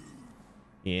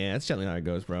 yeah, that's generally how it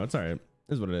goes, bro. It's all right.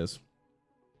 This is what it is.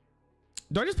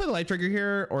 Do I just play the light trigger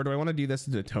here, or do I want to do this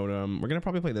into a totem? We're gonna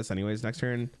probably play this anyways next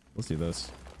turn. Let's do this.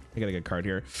 I got a good card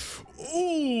here.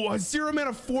 Ooh, a 0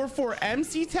 mana 4/4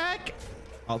 MC tech.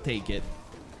 I'll take it.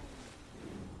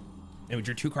 And we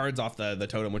drew 2 cards off the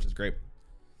totem, which is great.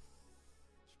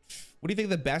 What do you think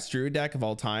of the best Druid deck of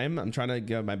all time? I'm trying to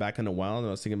get my back into WoW, and I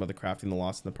was thinking about the crafting the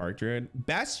Lost in the Park Druid.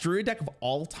 Best Druid deck of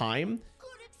all time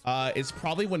is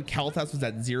probably when Kel'Thas was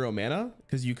at 0 mana,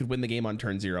 because you could win the game on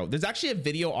turn 0. There's actually a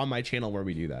video on my channel where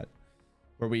we do that,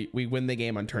 where we win the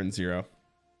game on turn 0.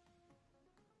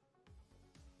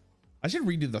 I should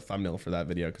redo the thumbnail for that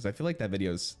video because I feel like that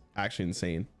video is actually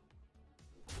insane.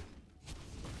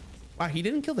 Wow, he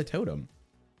didn't kill the totem.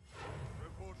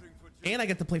 And I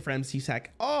get to play for MC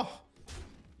Sec. Oh.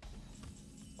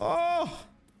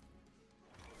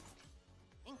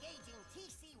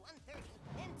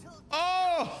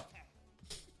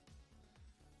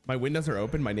 My windows are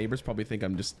open. My neighbors probably think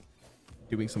I'm just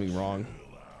doing something wrong.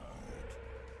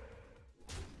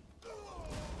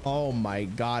 Oh my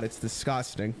God, it's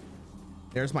disgusting.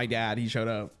 There's my dad. He showed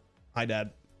up. Hi,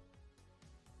 Dad.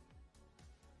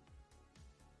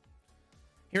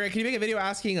 Here, can you make a video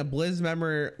asking a Blizz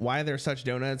member why they're such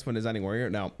donuts when designing Warrior?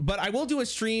 No, but I will do a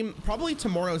stream. Probably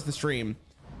tomorrow's the stream.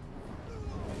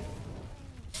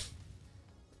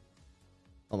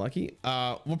 Unlucky.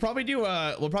 We'll probably do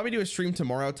a stream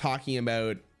tomorrow talking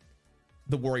about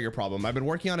the Warrior problem. I've been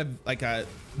working on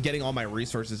getting all my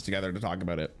resources together to talk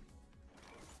about it.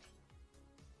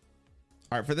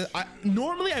 All right, for this,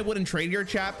 normally I wouldn't trade here,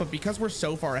 chat, but because we're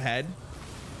so far ahead,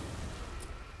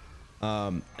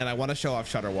 and I want to show off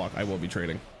Shutterwalk, I will be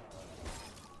trading.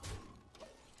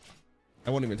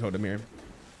 I won't even totem here.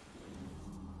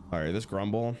 All right, this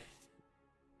Grumble.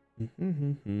 I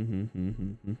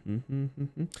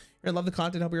love the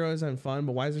content. Hope you're always having fun,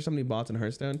 but why is there so many bots in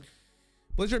Hearthstone?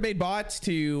 Blizzard made bots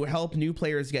to help new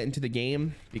players get into the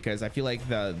game, because I feel like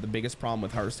the biggest problem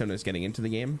with Hearthstone is getting into the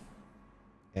game,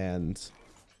 and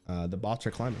the bots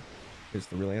are climbing is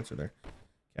the real answer there.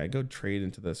 Okay, I go trade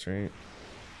into this, right?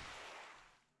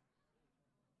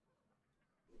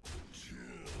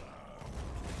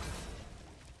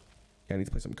 Okay, I need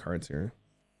to play some cards here.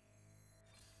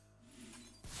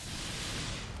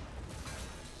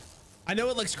 I know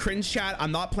it looks cringe, chat.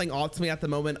 I'm not playing Ultimate at the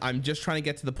moment. I'm just trying to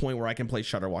get to the point where I can play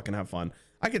Shutterwalk and have fun.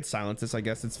 I could silence this, I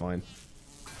guess. It's fine.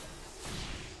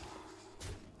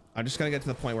 I'm just gonna get to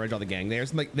the point where I draw the gang.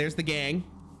 There's the gang.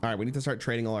 All right, we need to start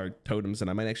trading all our totems, and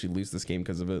I might actually lose this game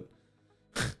because of it.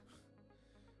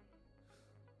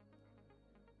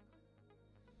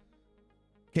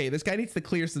 Okay, this guy needs to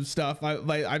clear some stuff.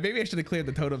 Maybe I should have cleared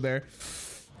the totem there.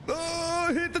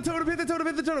 Oh, hit the totem, hit the totem,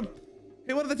 hit the totem.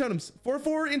 Hey, what are the totems?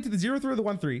 4-4 into the 0-3 or the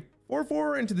 1-3.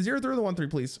 4-4 into the 0-3 or the 1-3,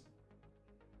 please.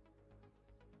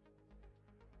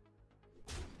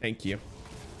 Thank you.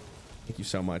 Thank you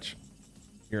so much.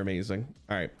 You're amazing.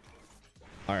 All right.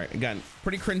 All right. Again,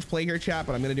 pretty cringe play here, chat,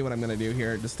 but I'm going to do what I'm going to do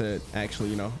here just to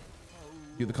actually, you know,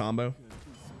 do the combo.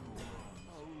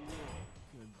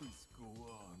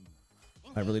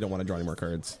 I really don't want to draw any more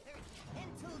cards.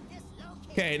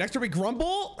 Okay, next will be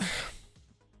Grumble.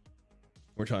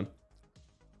 We're done.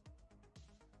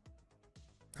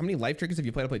 How many life triggers have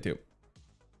you played? I played 2.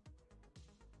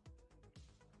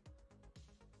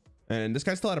 And this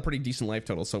guy still had a pretty decent life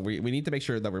total, so we need to make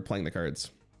sure that we're playing the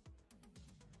cards.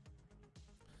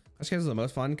 This guy was the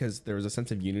most fun because there was a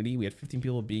sense of unity. We had 15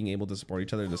 people being able to support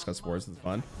each other and discuss wars. It's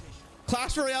fun.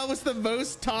 Clash Royale was the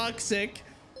most toxic.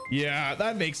 Yeah,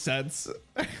 that makes sense.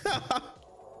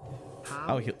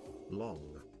 How long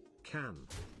can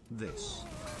this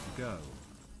go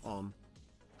on?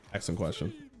 Excellent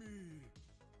question.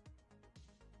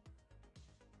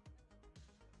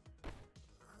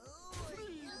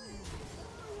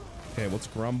 Okay, let's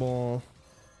Grumble.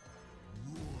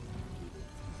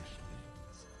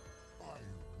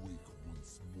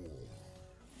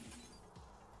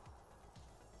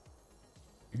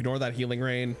 Ignore that healing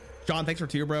rain. John, thanks for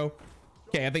 2, bro.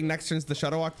 Okay, I think next turn's the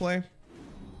Shutterwalk play.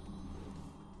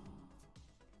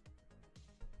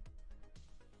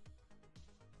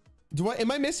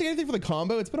 Am I missing anything for the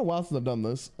combo? It's been a while since I've done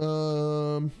this. I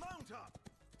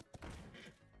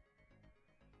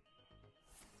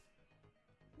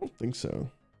don't think so.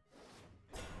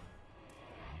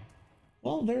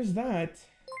 Well, there's that.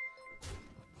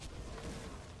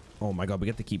 Oh my god, we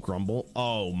get to keep Grumble.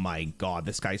 Oh my god,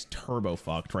 this guy's turbo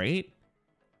fucked, right?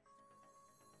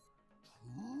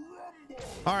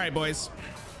 All right, boys.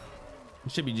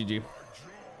 It should be GG.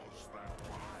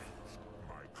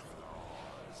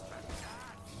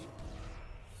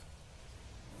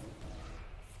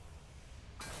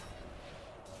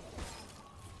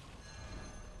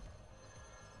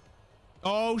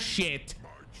 Oh shit.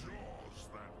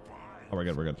 Oh, we're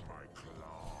good. We're good.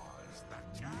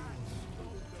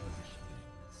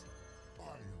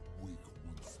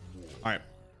 All right,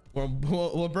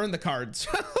 we'll burn the cards.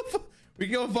 We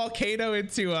can go volcano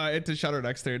into Shutter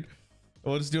next turn.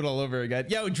 We'll just do it all over again.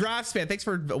 Yo, Drafts fan, thanks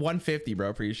for 150, bro.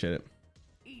 Appreciate it.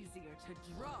 Easier to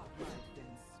draw blood than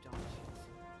staunch it.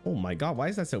 Oh my god, why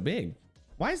is that so big?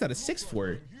 Why is that a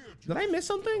 6-4? Did I miss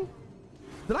something?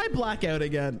 Did I black out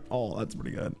again? Oh, that's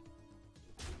pretty good.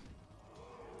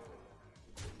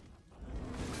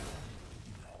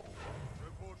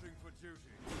 Reporting for duty.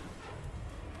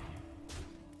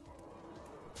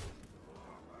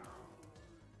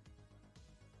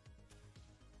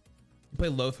 Play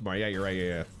Lothmar. Yeah, you're right.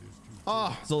 Yeah.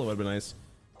 Oh, Zola would have been nice.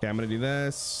 Okay, I'm gonna do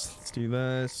this. Let's do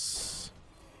this.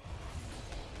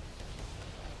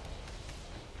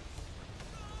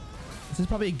 This is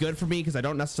probably good for me because I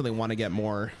don't necessarily want to get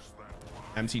more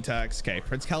MC text. Okay,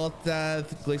 Prince Keleth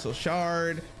Death, Glacial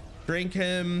Shard, drink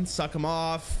him, suck him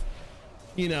off.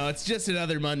 You know, it's just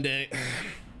another Monday. My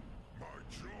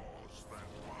jaws that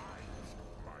bite,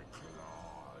 my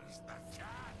claws that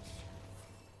catch.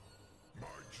 My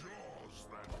jaws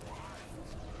that bite,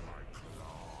 my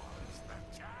claws that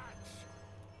catch.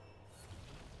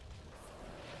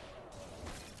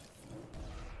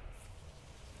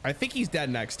 I think he's dead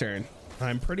next turn.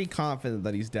 I'm pretty confident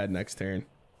that he's dead next turn.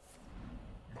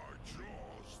 My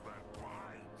jaws that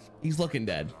bite, He's looking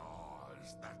dead.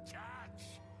 claws that catch.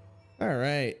 All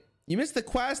right. You missed the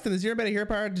quest and the 0 beta hero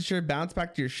power to sure bounce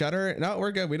back to your Shutter. No,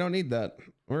 we're good. We don't need that.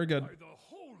 We're good. By the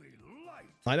holy light.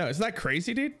 I know. Isn't that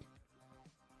crazy, dude?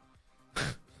 Put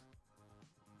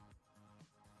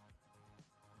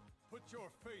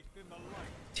your faith in the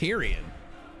light. Tyrion.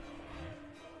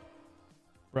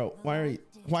 Bro, why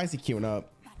is he queuing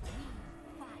up?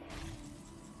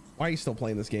 Why are you still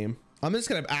playing this game? I'm just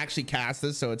gonna actually cast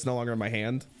this so it's no longer in my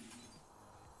hand.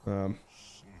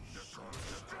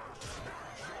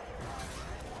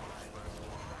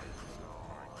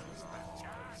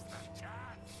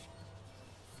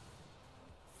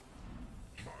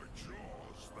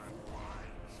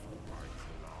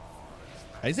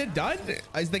 Is it done?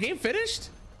 Is the game finished?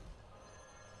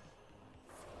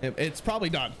 It's probably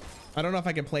done. I don't know if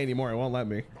I can play anymore. It won't let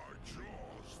me.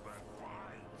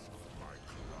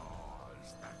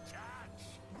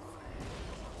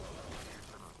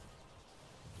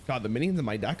 God, the minions in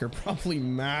my deck are probably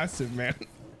massive, man.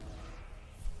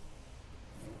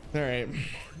 All right.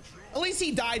 At least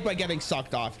he died by getting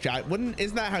sucked off, chat.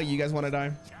 Isn't that how you guys want to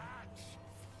die?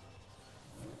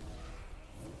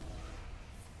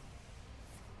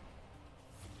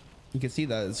 You can see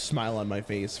the smile on my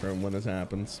face from when this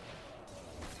happens.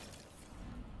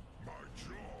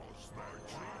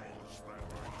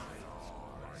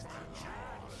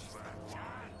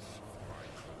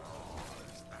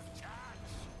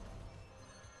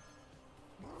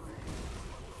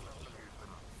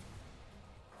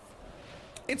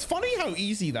 It's funny how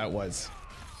easy that was.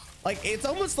 Like, it's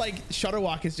almost like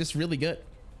Shutterwalk is just really good.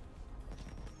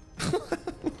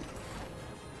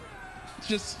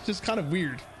 just kind of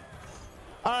weird.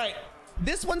 All right,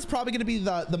 this one's probably going to be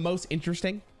the most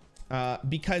interesting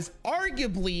because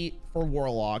arguably for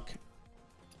Warlock,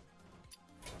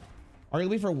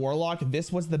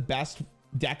 this was the best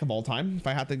deck of all time, if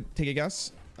I had to take a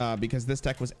guess, because this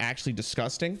deck was actually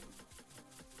disgusting.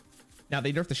 Now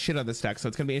they nerfed the shit out of this deck, so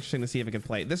it's gonna be interesting to see if it can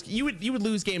play this. You would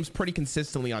lose games pretty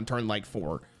consistently on turn like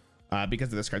 4 because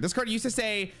of this card. This card used to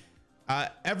say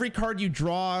every card you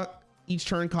draw each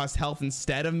turn costs health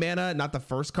instead of mana, not the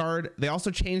first card. They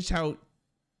also changed how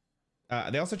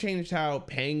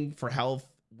paying for health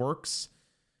works,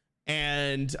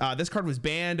 and this card was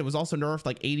banned. It was also nerfed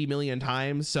like 80 million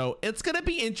times, so it's gonna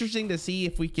be interesting to see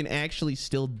if we can actually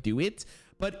still do it.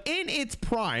 But in its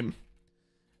prime,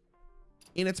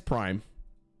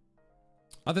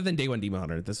 other than Day 1 Demon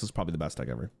Hunter, this was probably the best deck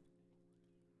ever.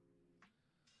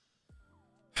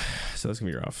 So that's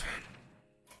gonna be rough.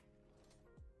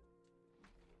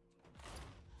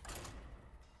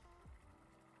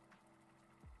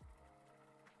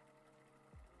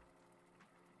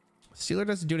 Sealer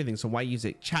doesn't do anything, so why use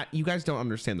it? Chat, you guys don't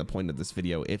understand the point of this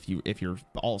video if you're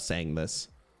all saying this.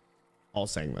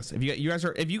 If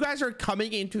you guys are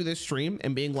coming into this stream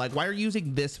and being like, why are you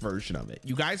using this version of it?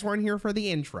 You guys weren't here for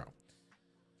the intro.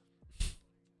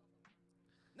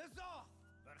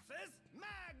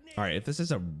 All right, if this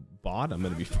is a bot, I'm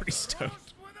gonna be pretty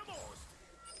stoked.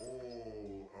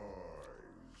 All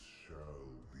eyes shall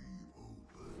be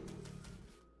open.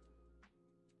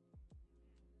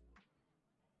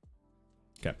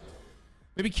 Okay,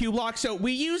 maybe Q block. So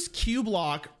we used Q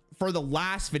block for the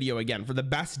last video again for the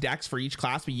best decks for each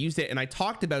class. We used it, and I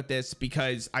talked about this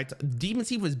because Demon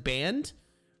Seed was banned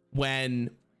when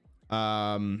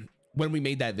we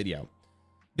made that video.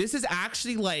 This is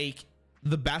actually like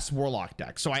the best Warlock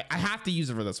deck, so I have to use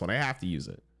it for this one. I have to use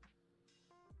it.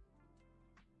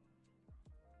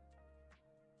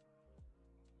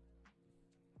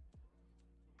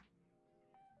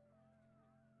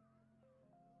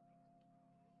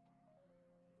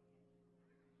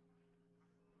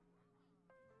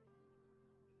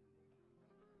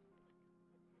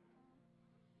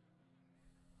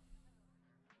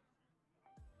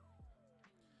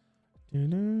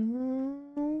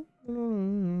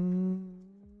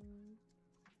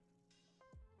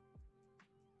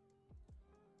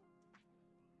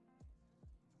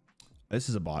 This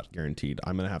is a bot, guaranteed.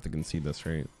 I'm gonna have to concede this,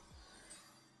 right?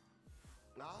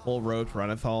 Full road to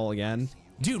Renethal again.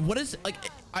 Dude, what is, like,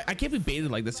 I can't be baited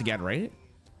like this again, right?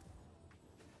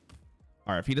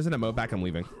 All right, if he doesn't emote back, I'm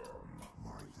leaving.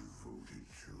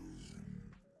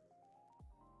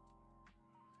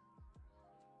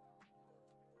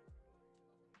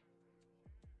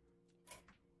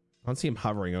 I don't see him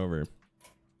hovering over.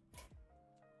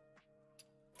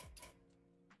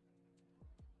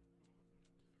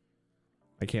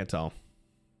 I can't tell.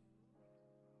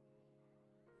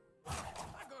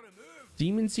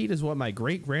 Demon Seed is what my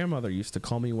great grandmother used to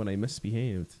call me when I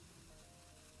misbehaved.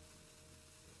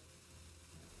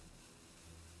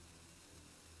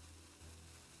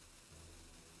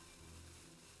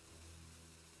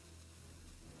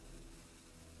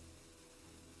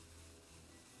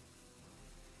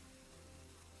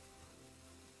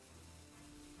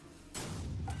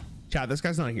 Chat, this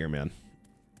guy's not here, man.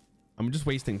 I'm just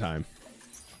wasting time.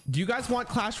 Do you guys want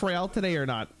Clash Royale today or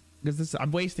not? Because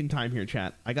I'm wasting time here,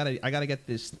 chat. I gotta get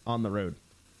this on the road.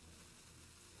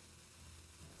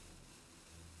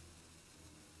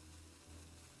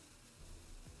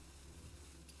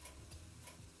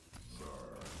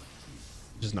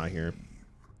 Just not here.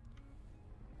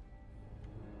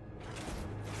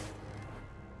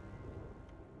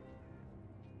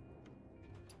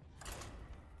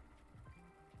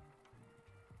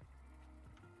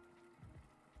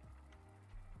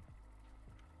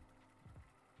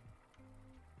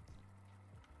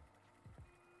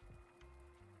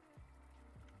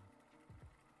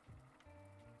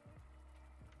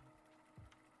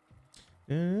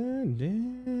 Look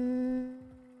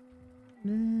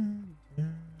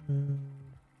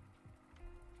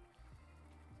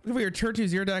for your Church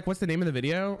 0 deck. What's the name of the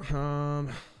video? I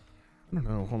don't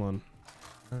know. Hold on.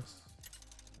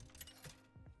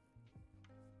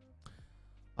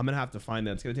 I'm gonna have to find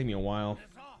that. It's gonna take me a while.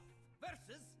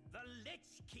 Versus the Lich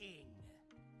King.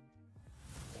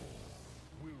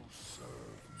 Will serve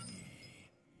me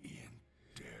in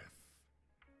death.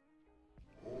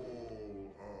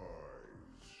 All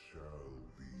eyes shall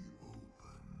be opened.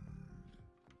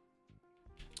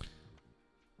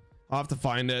 I'll have to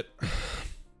find it.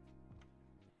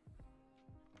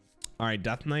 All right,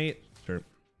 Death Knight. Sure.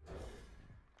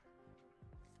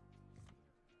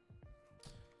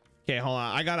 Okay, hold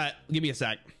on. I gotta give me a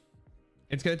sec.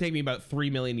 It's gonna take me about 3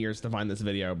 million years to find this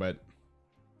video, but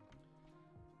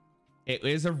it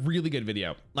is a really good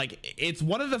video. Like, it's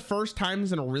one of the first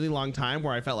times in a really long time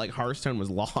where I felt like Hearthstone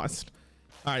was lost.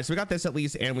 All right, so we got this at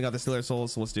least, and we got the Stealer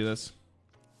Souls. So let's do this.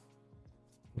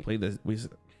 We play this.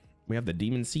 We have the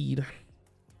Demon Seed.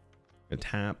 A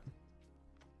tap.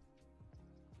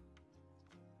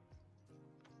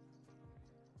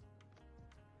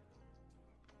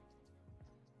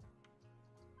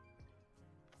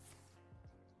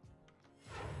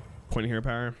 Point hero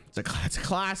power. It's a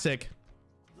classic.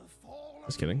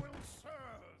 Just kidding.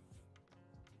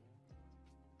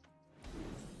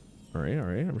 All right,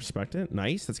 I respect it.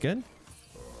 Nice, that's good.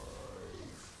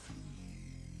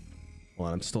 Hold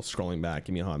on, I'm still scrolling back.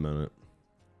 Give me a hot minute.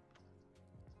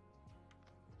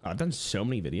 I've done so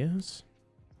many videos.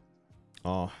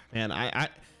 Oh man, I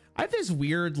have this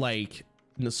weird like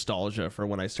nostalgia for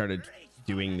when I started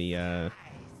doing the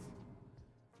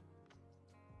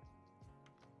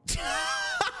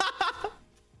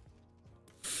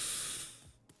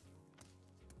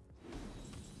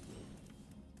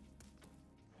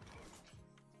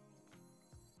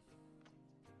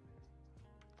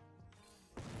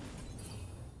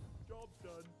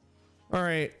all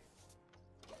right,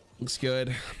 looks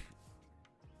good.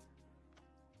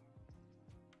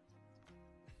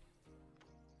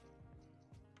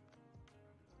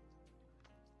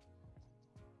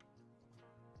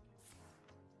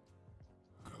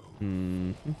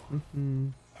 And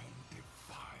defile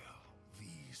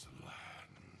these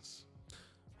lands.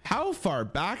 How far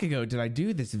back ago did I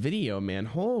do this video, man?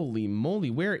 Holy moly,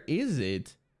 where is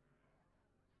it?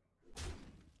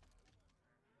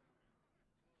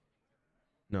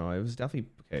 No, it was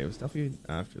definitely okay. It was definitely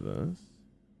after this.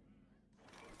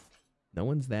 No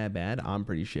one's that bad. I'm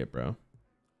pretty shit, bro.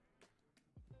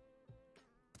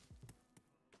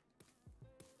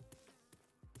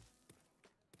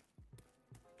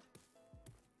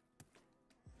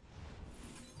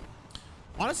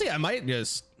 Honestly, I might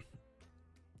just.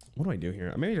 What do I do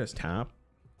here? I may just tap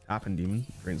and Demon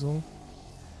Drain Soul.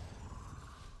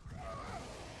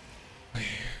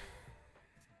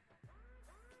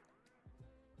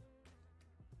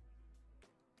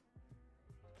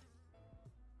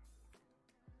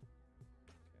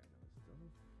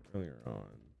 Earlier on,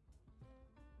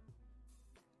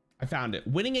 I found it.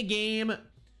 Winning a game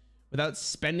without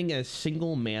spending a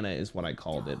single mana is what I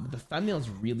called it. But the thumbnail is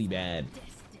really bad.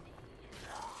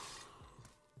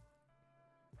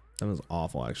 That was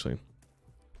awful, actually.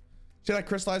 Should I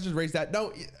crystallize? Just raise that?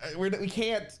 No, we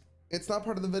can't. It's not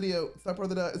part of the video. It's not part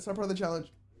of the. It's not part of the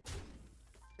challenge.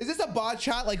 Is this a bot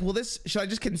chat? Like, will this? Should I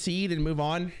just concede and move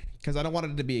on? Because I don't want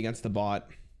it to be against the bot.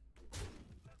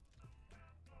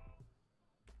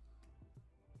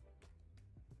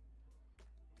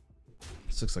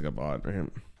 This looks like a bot, right?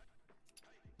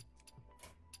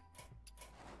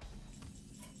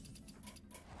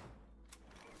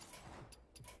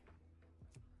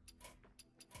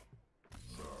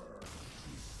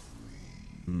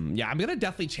 Yeah, I'm gonna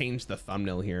definitely change the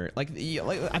thumbnail here. Like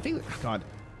I think, God,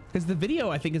 because the video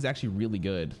I think is actually really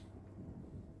good.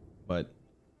 But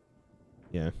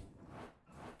yeah.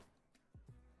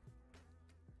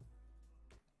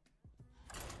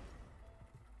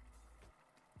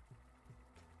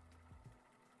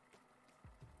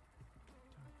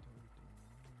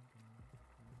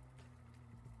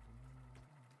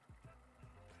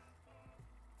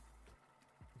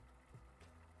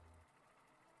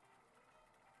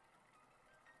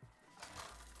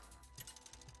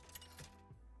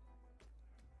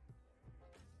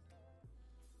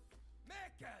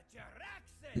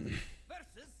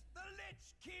 Versus the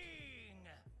Lich King.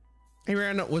 Hey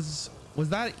Rarran, was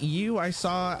that you I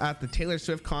saw at the Taylor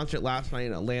Swift concert last night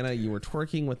in Atlanta? You were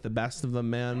twerking with the best of them,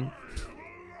 man.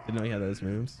 Didn't know you had those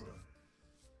moves.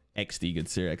 XD, good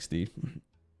sir, XD.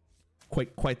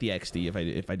 Quite the XD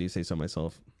if I do say so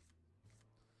myself.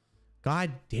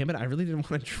 God damn it. I really didn't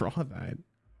want to draw that.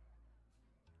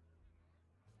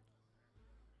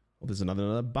 Well, there's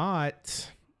another bot.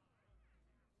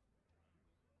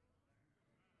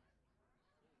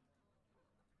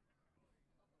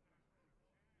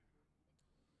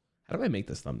 How do I make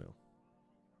this thumbnail?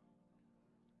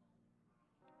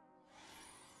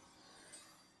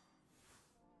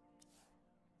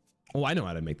 Oh, I know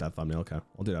how to make that thumbnail. Okay,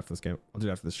 I'll do it after this game. I'll do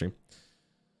it after the stream.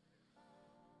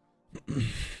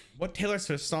 What Taylor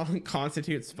Swift song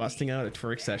constitutes busting out a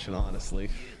twerk session? Honestly,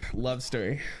 love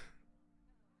story.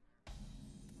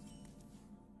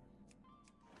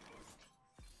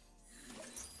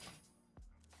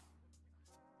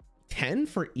 $10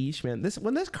 for each, man. This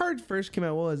when this card first came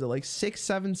out, what was it, like 6,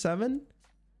 7, 7?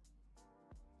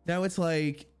 Now it's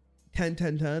like 10,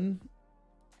 10, 10.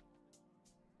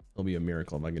 It'll be a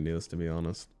miracle if I can do this, to be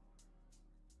honest.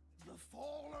 The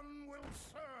fallen will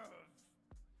serve.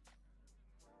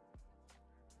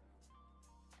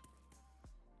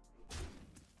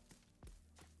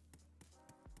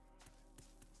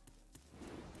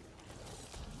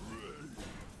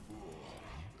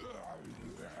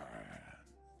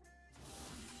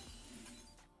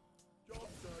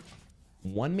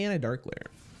 One mana Dark Lair.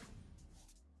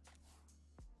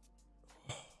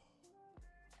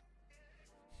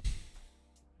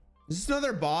 Is this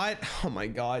another bot? Oh my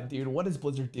god, dude. What is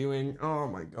Blizzard doing? Oh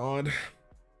my god.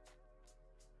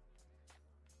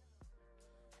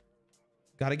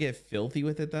 Gotta get filthy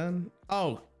with it then.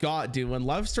 Oh god, dude. When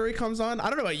Love Story comes on, I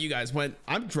don't know about you guys. When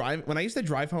I used to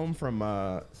drive home from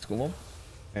school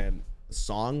and a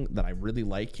song that I really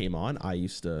like came on, I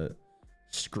used to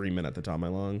scream it at the top of my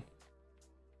lung.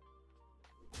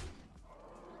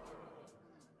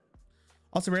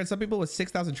 Also, Rarran, some people with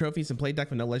 6,000 trophies and play deck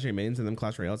with no legendary mains and them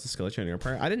Clash Royale. It's a skill issue on your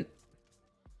part. I didn't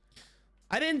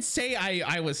say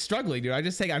I was struggling, dude. I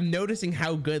just saying I'm noticing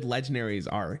how good legendaries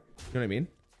are. You know what I mean?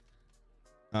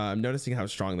 I'm noticing how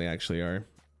strong they actually are.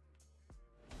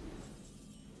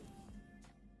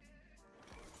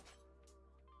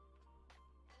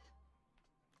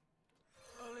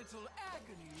 A little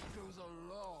agony goes a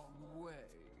long way.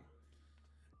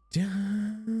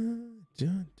 Dun,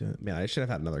 dun, dun. Man, I should have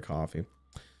had another coffee.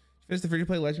 Finished the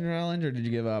free-to-play legendary challenge, or did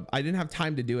you give up? I didn't have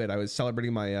time to do it. I was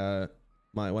celebrating my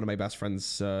one of my best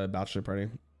friend's bachelor party,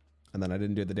 and then I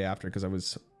didn't do it the day after because I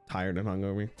was tired and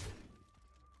hungover.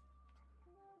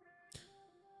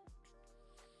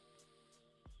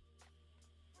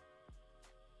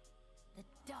 The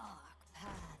dark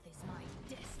path is my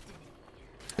destiny.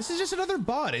 This is just another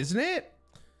bot, isn't it?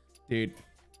 Dude.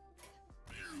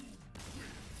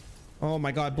 Oh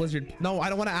my god, Blizzard. No, I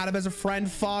don't want to add him as a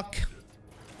friend. Fuck.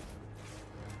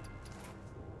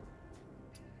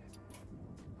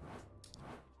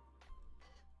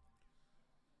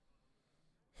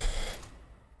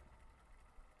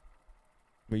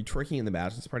 Were you twerking in the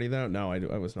bachelor's party though? No, I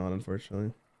was not,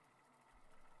 unfortunately.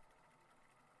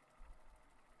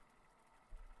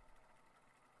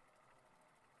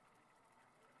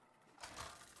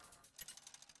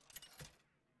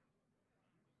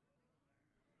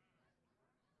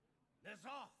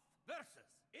 Nezoth versus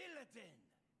Illidan.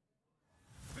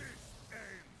 This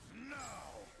ends now.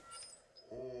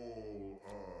 All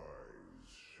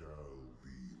eyes shall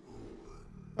be open.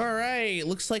 All right,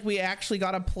 looks like we actually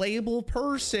got a playable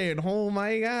person. Oh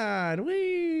my god.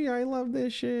 Wee, I love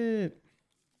this shit.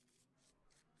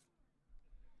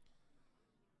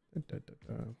 Da, da, da,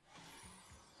 da.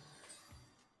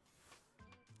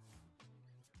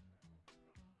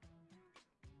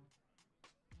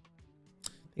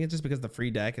 I think it's just because the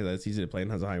free deck is it's easy to play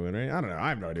and has a high win rate. I don't know. I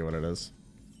have no idea what it is.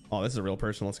 Oh, this is a real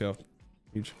person. Let's go.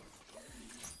 Huge.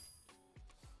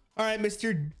 All right,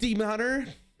 Mr. Demon Hunter.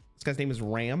 This guy's name is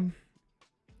Ram.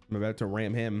 I'm about to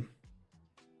ram him.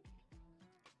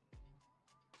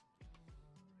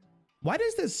 Why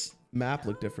does this map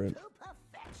look different?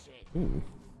 Ooh.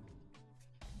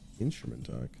 Instrument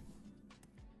talk.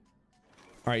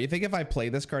 All right, you think if I play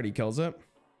this card, he kills it?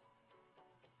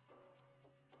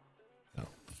 No,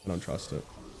 I don't trust it.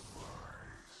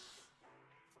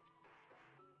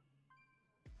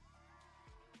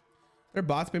 There are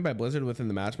bots made by Blizzard within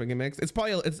the matchmaking mix. It's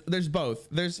probably there's both.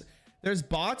 There's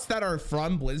bots that are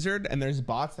from Blizzard and there's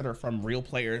bots that are from real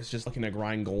players just looking to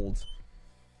grind gold.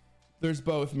 There's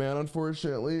both, man,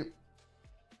 unfortunately.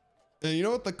 And you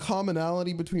know what the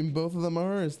commonality between both of them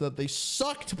are is that they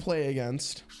suck to play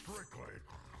against.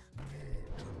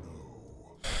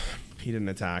 He didn't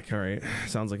attack. All right.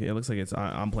 Sounds like it looks like it's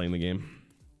I'm playing the game.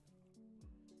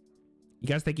 You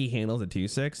guys think he handles a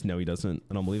 2-6? No, he doesn't.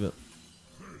 I don't believe it.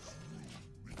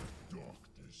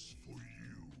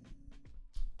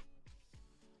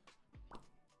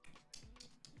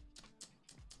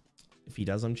 If he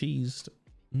does, I'm cheesed.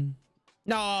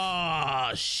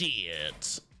 Nah,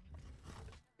 shit.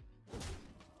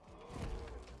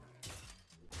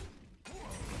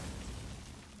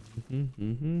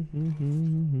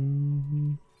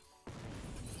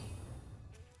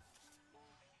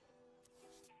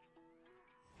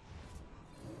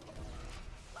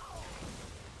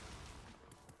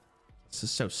 This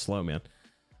is so slow, man.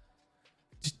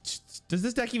 Does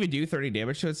this deck even do 30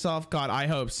 damage to itself? God, I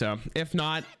hope so. If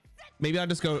not, maybe I'll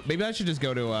just go. Maybe I should just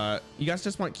go to you guys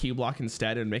just want Q block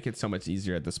instead and make it so much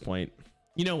easier at this point.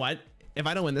 You know what? If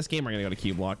I don't win this game, we're gonna go to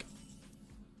Q block.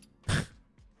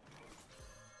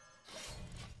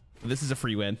 This is a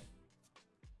free win.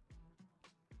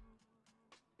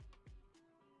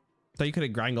 So you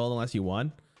couldn't grind gold unless you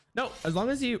won? No, as long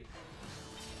as you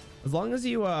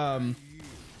I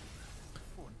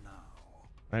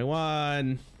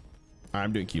won. All right,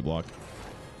 I'm doing Q block.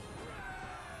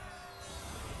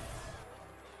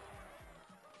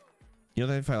 You know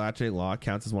that if I Lacerate Law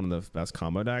counts as one of the best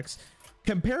combo decks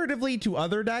comparatively to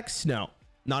other decks? No,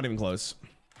 not even close.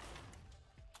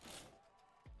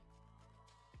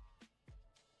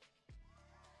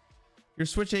 You're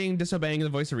switching, disobeying the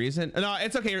voice of reason. No,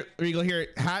 it's okay, Regal. Here,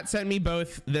 Hat sent me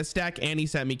both this deck and he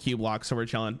sent me Q block, so we're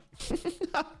chilling.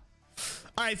 All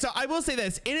right, so I will say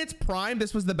this: in its prime,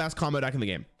 this was the best combo deck in the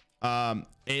game.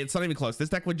 It's not even close. This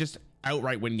deck would just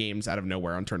outright win games out of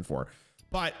nowhere on turn 4.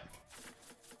 But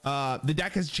the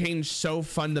deck has changed so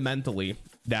fundamentally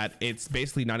that it's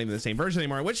basically not even the same version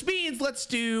anymore. Which means let's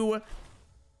do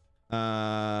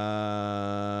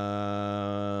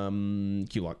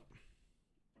Q block.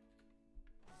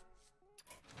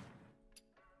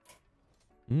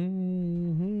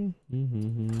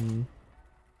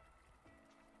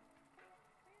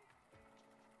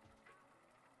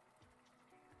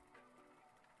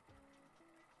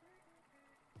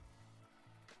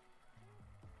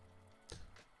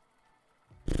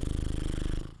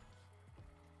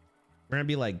 We're gonna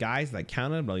be like, guys, that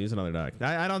counted, but I'll use another deck.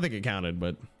 I don't think it counted,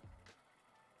 but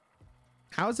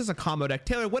how is this a combo deck?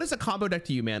 Taylor, what is a combo deck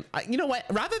to you, man? You know what?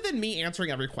 Rather than me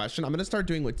answering every question, I'm gonna start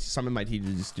doing what some of my teachers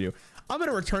used to do. I'm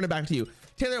gonna return it back to you.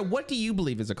 Taylor, what do you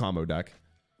believe is a combo deck?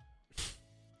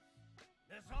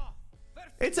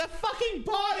 It's a fucking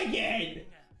bot again!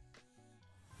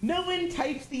 No one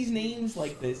types these names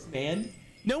like this, man.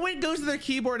 No one goes to their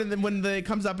keyboard and then when it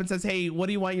comes up and says, hey, what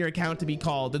do you want your account to be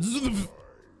called?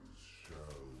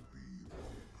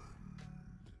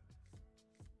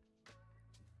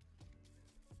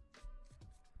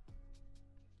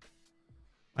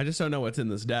 I just don't know what's in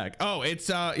this deck. Oh, it's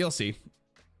you'll see.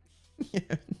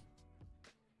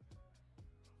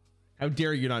 How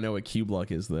dare you not know what Q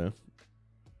block is though?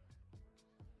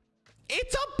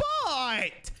 It's a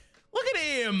bot. Look at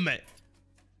him.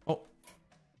 Oh,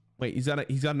 wait, he's got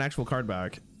an actual card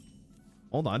back.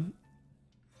 Hold on.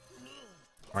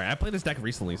 All right, I played this deck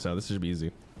recently, so this should be easy.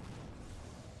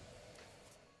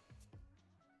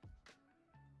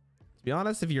 To be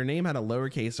honest, if your name had a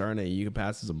lowercase R in it, you could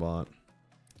pass as a bot.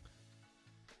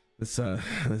 This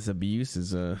abuse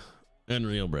is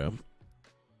unreal, bro.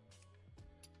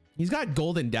 He's got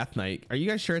Golden Death Knight. Are you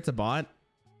guys sure it's a bot?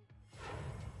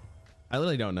 I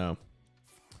literally don't know.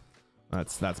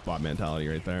 That's bot mentality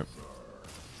right there.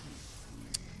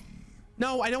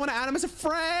 No, I don't want to add him as a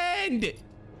friend.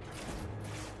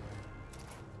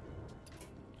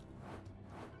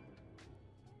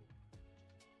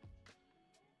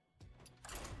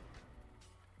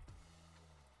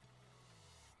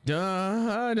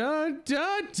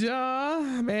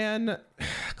 Man,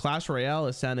 Clash Royale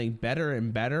is sounding better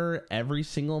and better every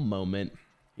single moment.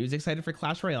 He was excited for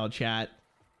Clash Royale, chat.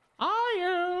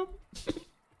 I am. Does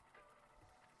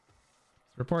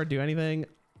report do anything?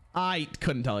 I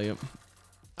couldn't tell you.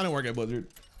 I don't work at Blizzard.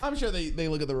 I'm sure they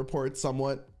look at the reports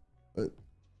somewhat. But...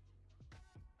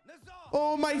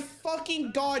 oh my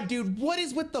fucking god, dude. What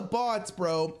is with the bots,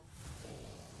 bro?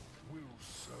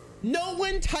 No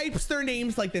one types their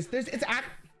names like this.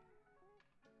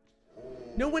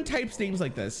 No one types names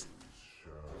like this.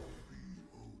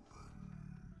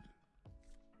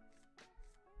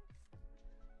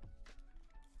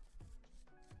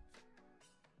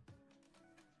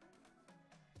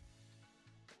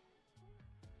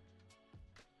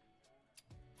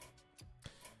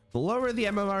 The lower the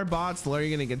MMR bots, the lower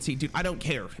you're gonna concede. Dude, I don't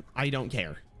care. I don't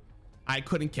care. I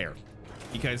couldn't care.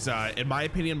 Because in my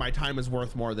opinion, my time is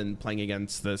worth more than playing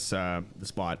against this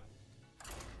bot.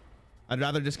 I'd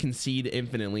rather just concede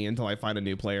infinitely until I find a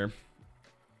new player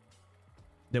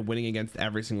than winning against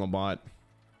every single bot.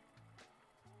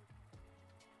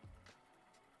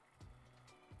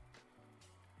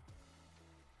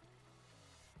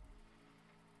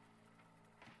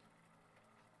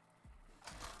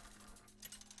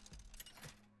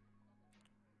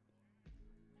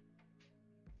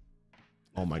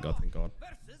 Oh my god, thank god.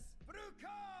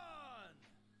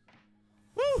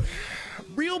 Woo!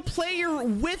 Real player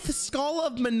with Skull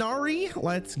of Minari.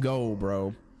 Let's go,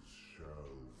 bro.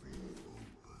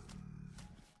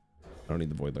 I don't need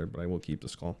the Void Lord, but I will keep the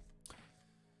skull.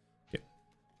 Okay.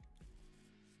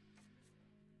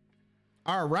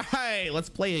 All right, let's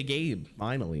play a game.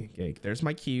 Finally. Okay, there's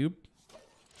my cube.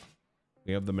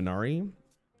 We have the Minari.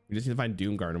 We just need to find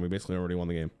Doomguard, and we basically already won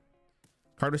the game.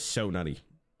 Card is so nutty.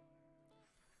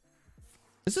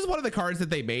 This is one of the cards that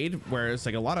they made where it's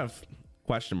like a lot of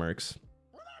question marks.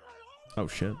 Oh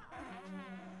shit.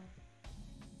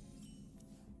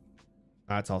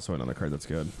 That's also another card that's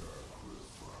good.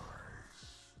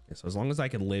 Okay, so as long as I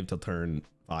can live till turn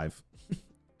 5.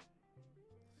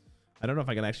 I don't know if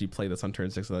I can actually play this on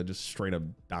turn 6 without just straight up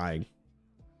dying.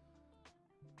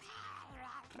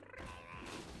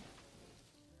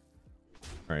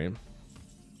 All right.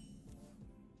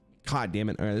 God damn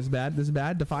it. All right, this is bad. This is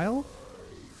bad. Defile.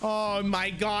 Oh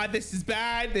my god, this is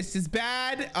bad. This is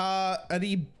bad.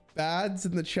 Any bads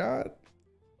in the chat?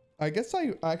 I guess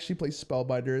I actually play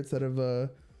Spellbinder instead of the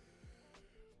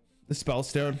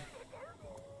Spellstone.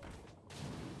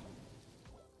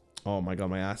 Oh my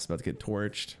god, my ass is about to get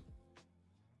torched.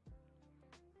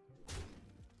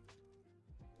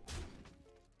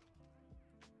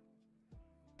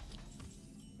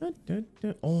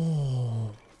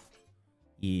 Oh.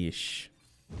 Yeesh.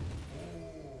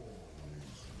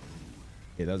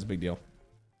 Yeah, that was a big deal.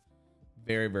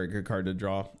 Very, very good card to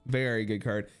draw. Very good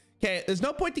card. Okay, there's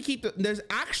no point to keep there's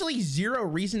actually zero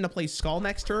reason to play Skull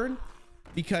next turn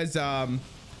because I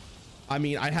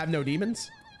mean I have no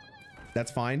demons. That's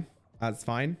fine. That's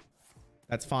fine.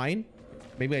 That's fine.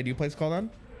 Maybe I do play Skull then.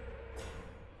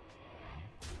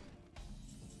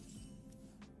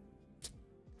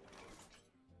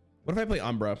 What if I play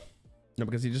Umbra? No,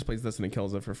 because he just plays this and it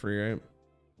kills it for free, right?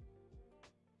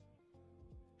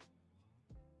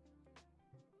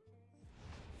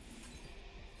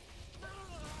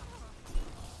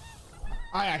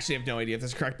 I actually have no idea if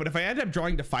this is correct, but if I end up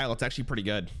drawing Defile, it's actually pretty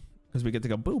good because we get to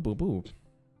go boo, boo, boo.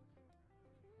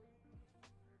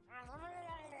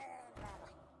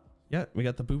 Yeah, we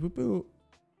got the boo, boo, boo.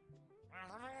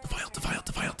 Defile, Defile,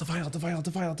 Defile, Defile, Defile,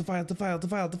 Defile, Defile, Defile,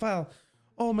 Defile, Defile.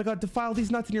 Oh my god, Defile these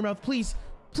nuts in your mouth, please.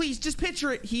 Please, just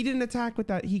picture it. He didn't attack with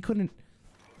that. He couldn't.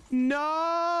 No!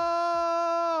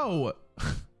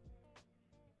 Side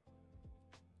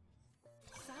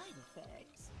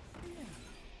effects?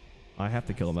 I have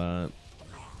to kill that.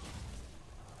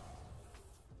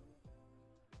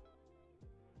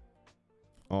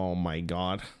 Oh my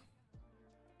god.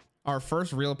 Our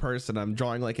first real person, I'm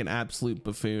drawing like an absolute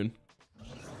buffoon.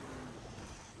 Have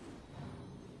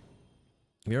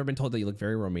you ever been told that you look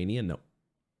very Romanian? No.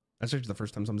 That's actually the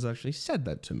first time someone's actually said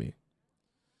that to me.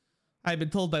 I've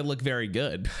been told I look very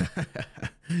good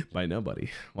by nobody.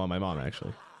 Well, my mom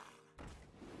actually.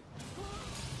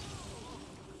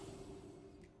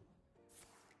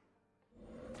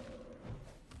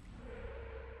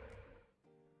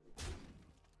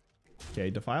 Okay,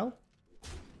 Defile.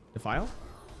 Defile.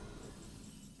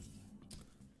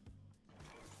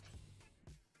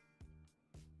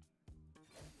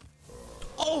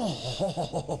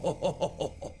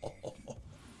 Oh!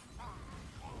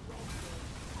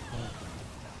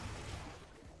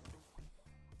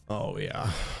 Oh yeah.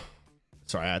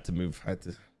 Sorry, I had to move. I had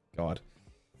to. God.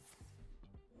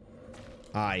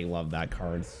 I love that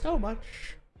card so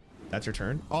much. That's your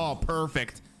turn. Oh,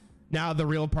 perfect. Now the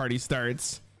real party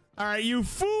starts. All right, you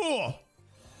fool. Oh,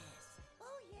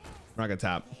 yes. We're not gonna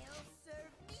tap. They'll serve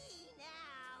me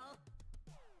now.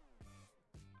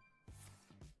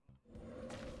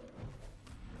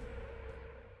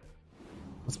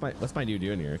 What's my dude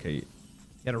doing here? Okay, he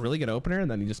had a really good opener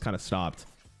and then he just kind of stopped.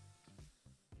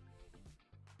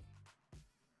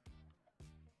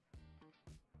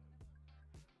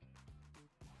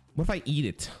 What if I eat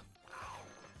it?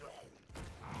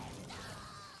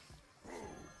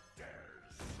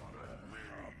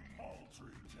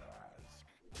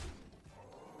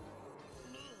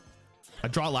 I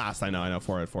draw last. I know.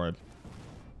 For it.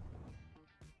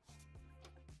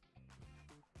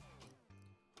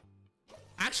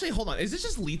 Actually, hold on. Is this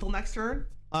just lethal next turn?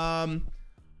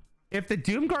 If the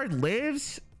Doomguard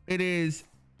lives, it is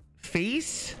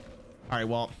face. All right,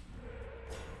 well,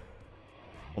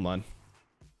 hold on.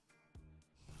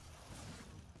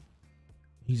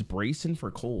 He's bracing for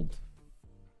cold.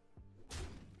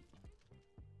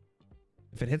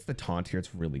 If it hits the taunt here,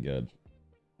 it's really good.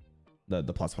 The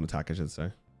 +1 attack, I should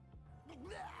say.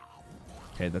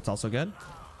 Okay, that's also good.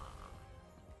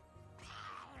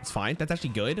 It's fine. That's actually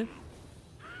good.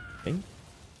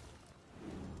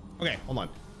 Okay, hold on.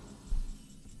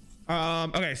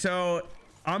 Okay, so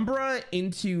Umbra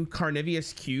into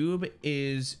Carnivorous Cube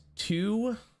is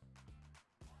 2.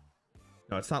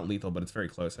 No, it's not lethal, but it's very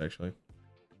close actually.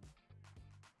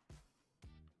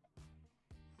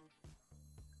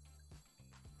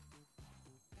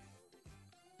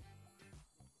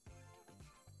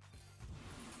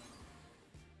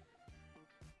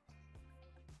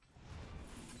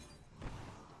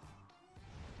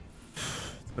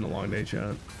 It's been a long day,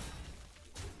 chat.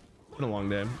 It's been a long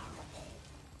day.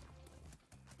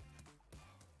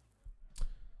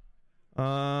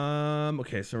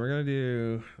 Okay, so we're gonna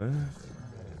do this.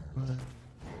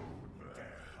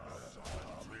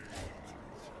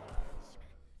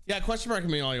 Yeah, question mark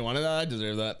me all you wanted. I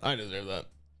deserve that. I deserve that.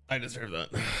 I deserve that.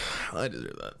 I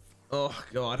deserve that. Oh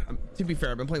god. To be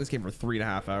fair, I've been playing this game for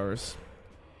 3.5 hours.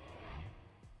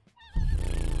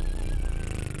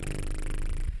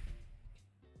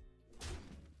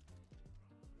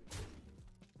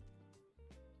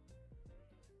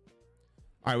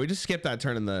 All right, we just skipped that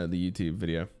turn in the YouTube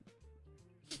video.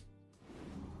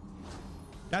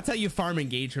 That's how you farm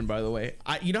engagement, by the way.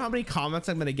 You know how many comments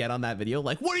I'm gonna get on that video?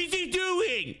 Like, what is he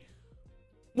doing?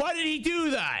 Why did he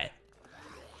do that?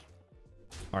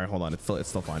 All right, hold on. It's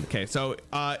still fine. Okay, so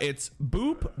it's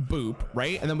boop, boop,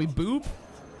 right? And then we boop,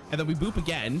 and then we boop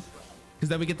again, because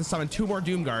then we get to summon 2 more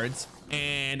Doom Guards,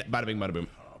 and bada bing, bada boom.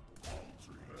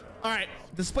 All right,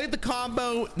 displayed the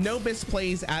combo. No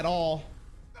misplays at all.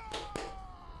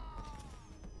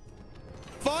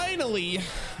 Finally,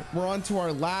 we're on to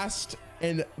our last,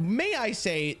 and may I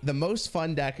say, the most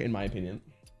fun deck in my opinion.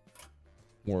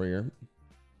 Warrior.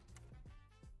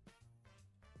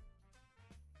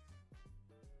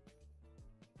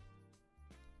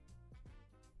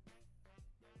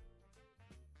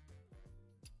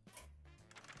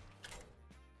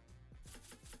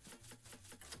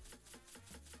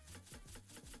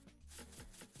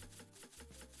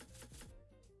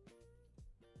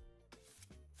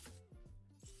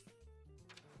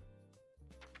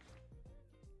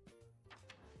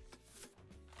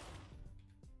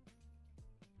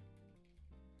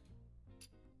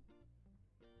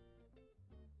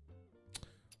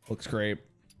 Looks great.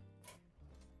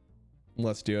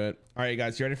 Let's do it. All right,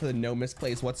 guys, you ready for the no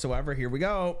misplays whatsoever? Here we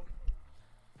go.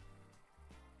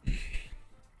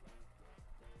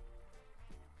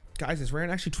 Guys, is Rarran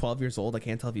actually 12 years old? I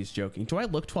can't tell if he's joking. Do I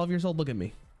look 12 years old? Look at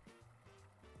me.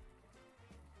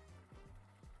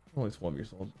 I'm only 12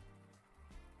 years old.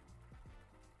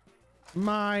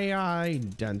 My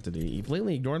identity. You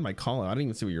blatantly ignored my call out. I didn't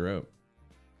even see what you wrote.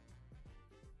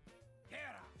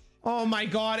 Oh my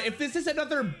god, if this is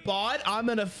another bot, I'm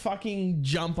gonna fucking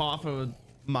jump off of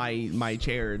my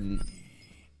chair and... All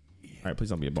right,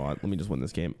 please don't be a bot. Let me just win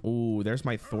this game. Ooh, there's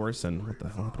my Thorson. What the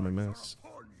hell happened to my mouse?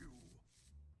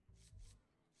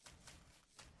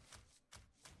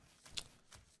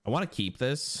 I want to keep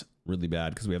this really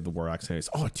bad because we have the War Axe anyways.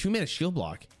 Oh, a 2-mana shield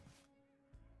block.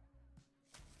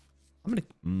 I'm gonna...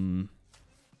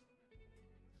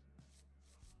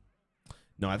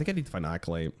 No, I think I need to find an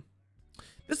Acolyte.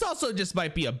 This also just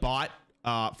might be a bot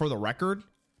for the record.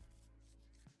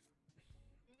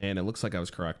 And it looks like I was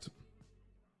correct.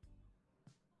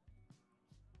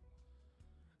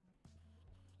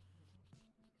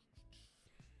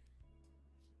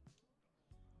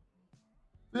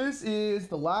 This is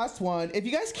the last one. If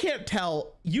you guys can't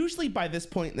tell, usually by this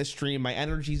point in the stream, my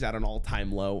energy's at an all-time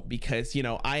low because, you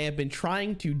know, I have been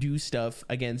trying to do stuff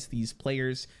against these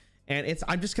players. And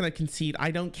I'm just going to concede.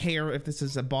 I don't care if this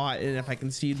is a bot. And if I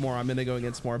concede more, I'm going to go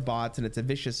against more bots. And it's a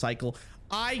vicious cycle.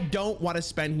 I don't want to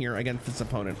spend here against this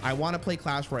opponent. I want to play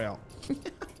Clash Royale.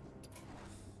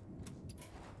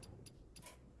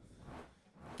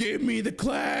 Give me the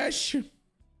Clash.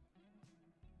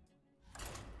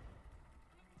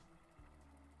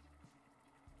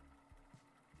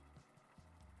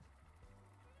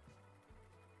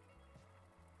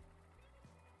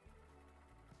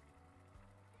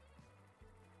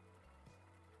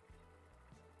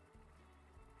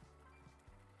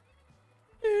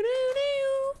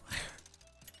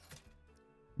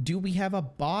 Do we have a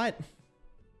bot?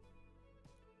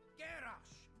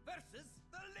 Garrosh versus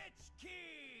the Lich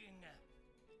King.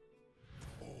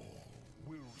 All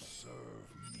will serve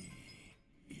me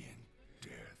in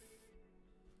death.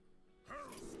 Hell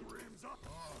screams up.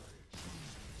 I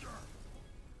choose death.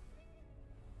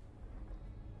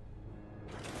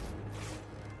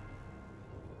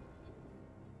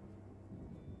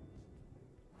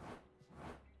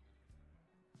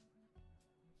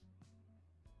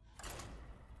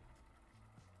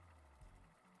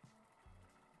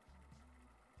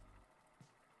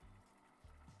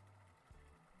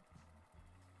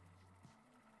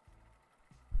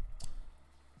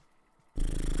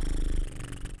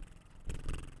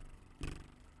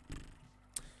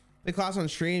 the class on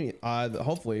stream,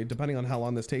 hopefully, depending on how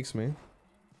long this takes me.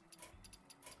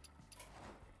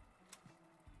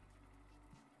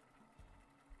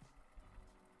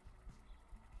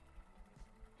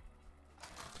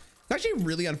 It's actually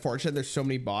really unfortunate there's so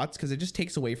many bots because it just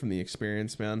takes away from the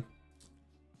experience, man.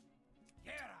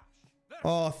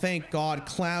 Oh, thank God.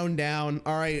 Clown down.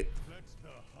 All right.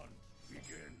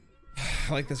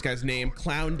 I like this guy's name.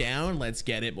 Clown down. Let's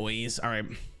get it, boys. All right.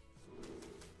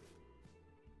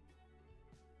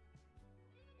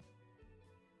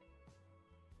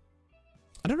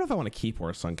 I don't know if I want to keep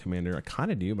Hearthstone Commander. I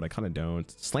kind of do, but I kind of don't.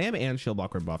 Slam and shield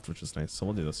block were buffed, which is nice. So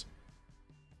we'll do this.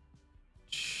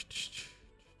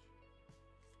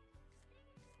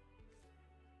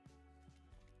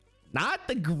 Not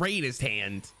the greatest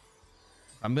hand.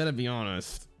 I'm gonna be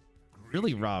honest.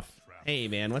 Really rough. Hey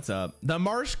man, what's up? The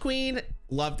Marsh Queen.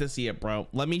 Love to see it, bro.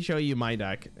 Let me show you my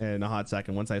deck in a hot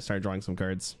second once I start drawing some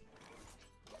cards.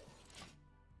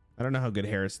 I don't know how good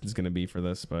Harrison's gonna be for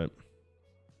this, but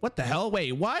what the hell?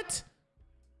 Wait, what?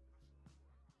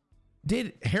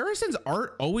 Did Harrison's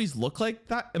art always look like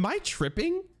that? Am I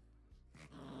tripping?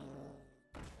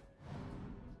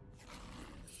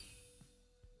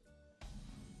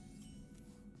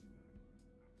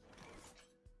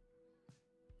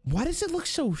 Why does it look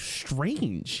so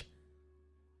strange?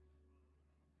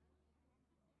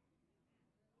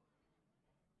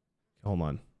 Hold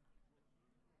on.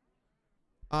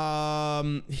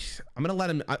 I'm gonna let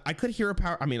him. I could hero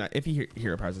power. I mean, if he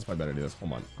hero powers, it's probably better to do this.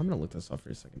 Hold on. I'm gonna look this up for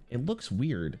a second. It looks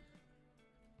weird.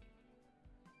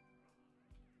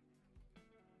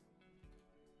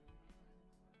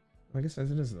 I guess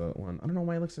as it is the one. I don't know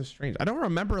why it looks so strange. I don't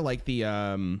remember like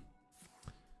the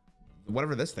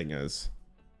whatever this thing is.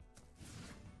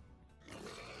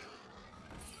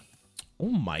 Oh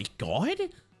my God.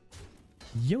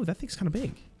 Yo, that thing's kind of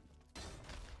big.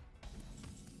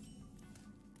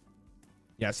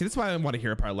 Yeah, see, that's why I want to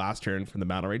hero power last turn from the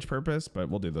battle rage purpose, but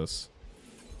we'll do this.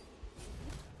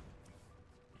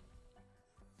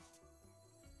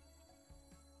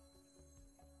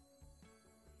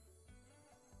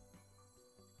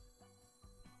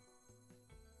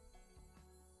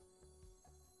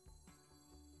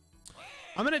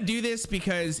 I'm gonna do this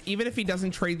because even if he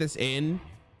doesn't trade this in,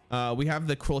 we have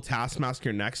the Cruel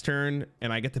Taskmaster next turn,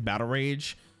 and I get the battle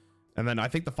rage, and then I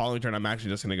think the following turn I'm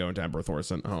actually just gonna go into Emperor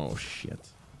Thorson. Oh shit!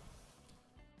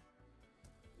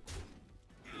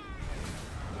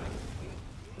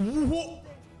 Whoa.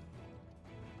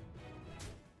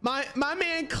 My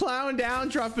man Clown Down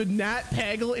dropped a Nat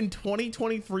Peggle in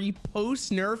 2023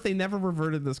 post nerf. They never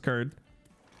reverted this card.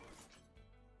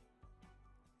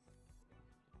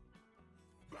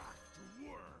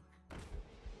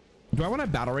 Do I want to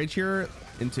battle rage here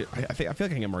into? I feel like I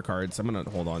can get more cards. I'm gonna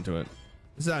hold on to it.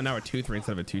 This is now a 2/3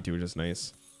 instead of a 2/2, which is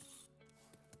nice.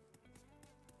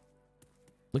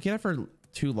 Looking at it for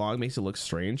too long makes it look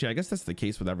strange. Yeah, I guess that's the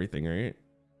case with everything, right?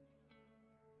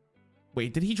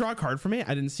 Wait, did he draw a card for me?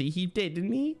 I didn't see. He did,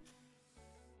 didn't he?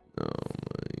 Oh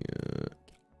my God.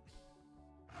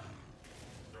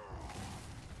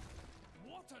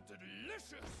 What a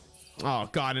delicious. Oh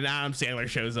God, and Adam Sandler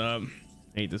shows up.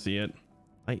 Hate to see it.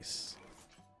 Nice.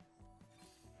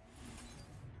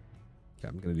 Okay,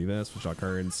 I'm gonna do this with draw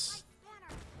cards.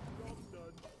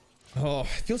 Oh, it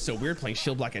feels so weird playing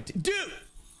shield block at dude.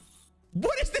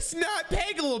 What is this not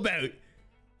Peggle about?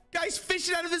 Guy's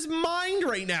fishing out of his mind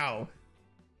right now.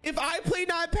 If I played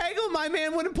not Peggle, my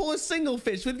man wouldn't pull a single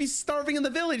fish. Would be starving in the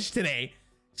village today.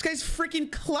 This guy's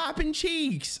freaking clapping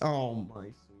cheeks. Oh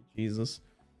my sweet Jesus.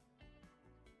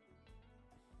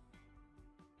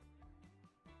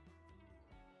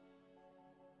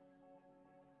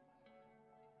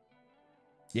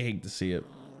 You hate to see it.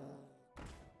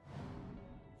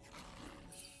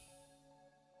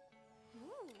 Ooh,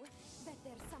 bet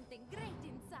there's something great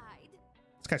inside.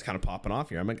 This guy's kind of popping off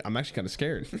here. I'm actually kind of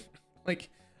scared. Like,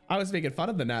 I was making fun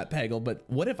of the Nat Peggle, but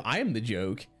what if I am the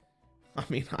joke? I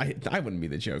mean, I wouldn't be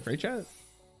the joke, right, chat?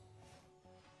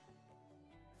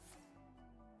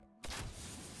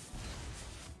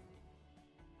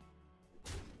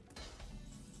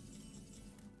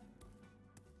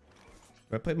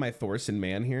 Do I play my Thorson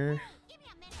man here?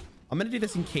 I'm gonna do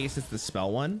this in case it's the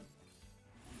spell one.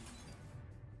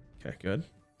 Okay, good.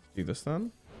 Do this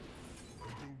then. I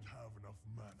don't have enough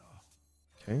mana.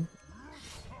 Okay.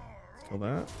 Kill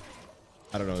that.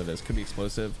 I don't know what it is. Could be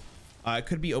explosive. It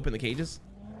could be open the cages.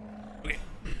 Okay.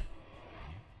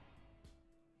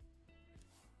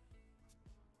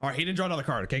 All right, he didn't draw another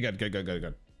card. Okay,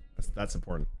 good. That's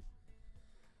important.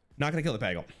 Not gonna kill the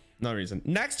Peggle. No reason.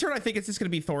 Next turn, I think it's just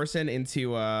gonna be Thorson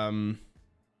into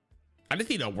I just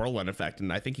need a whirlwind effect,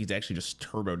 and I think he's actually just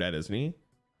turbo dead, isn't he?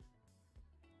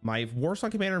 My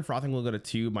Warsong Commander and Frothing will go to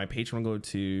 2. My Patron will go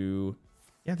to...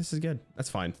 Yeah, this is good. That's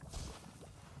fine.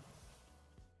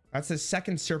 That's his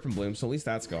second Serpent Bloom, so at least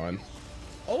that's gone.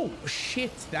 Oh,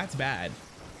 shit. That's bad.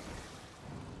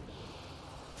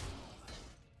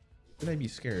 Should I be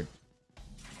scared?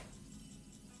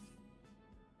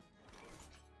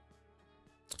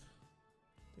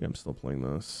 Yeah, I'm still playing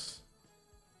this.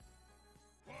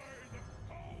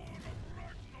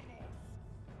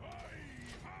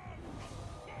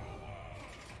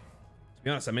 To be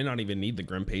honest, I may not even need the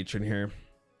Grim Patron here.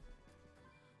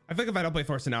 I think if I don't play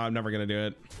Thorsten now, I'm never gonna do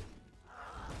it.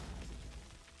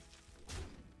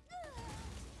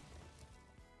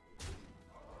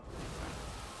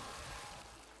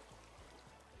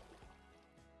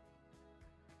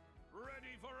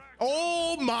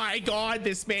 Oh my god,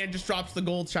 this man just drops the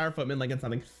gold Shire Footman like it's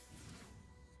nothing.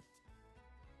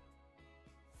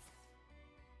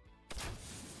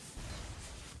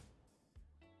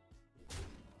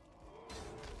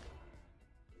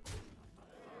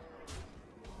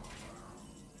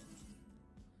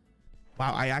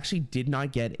 Wow, I actually did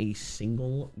not get a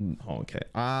single... Oh, okay.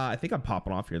 I think I'm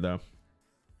popping off here, though.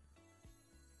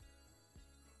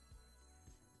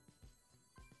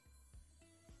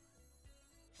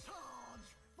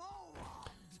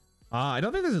 I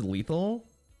don't think this is lethal.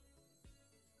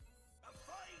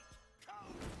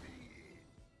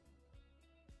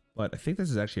 But I think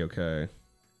this is actually okay.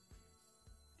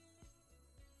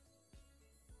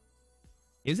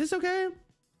 Is this okay?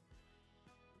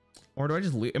 Or do I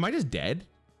just am I just dead?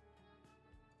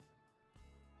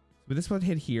 So this one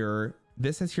hit here.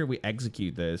 This says here we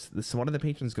execute this. This one of the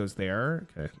patrons goes there.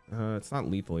 Okay. It's not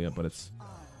lethal yet, but it's...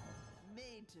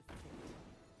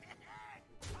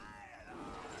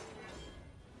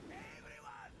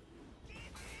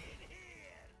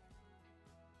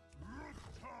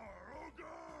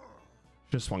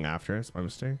 Just swung after. It's my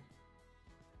mistake.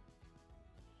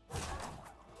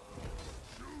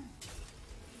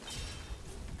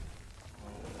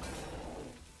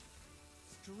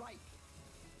 Strike.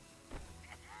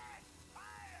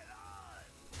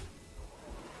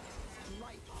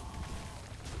 Strike.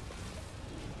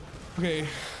 Okay.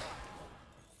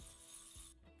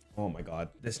 Oh my god.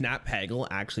 This Nat Pagel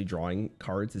actually drawing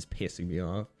cards is pissing me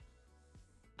off.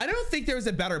 I don't think there was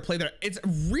a better play there. It's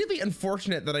really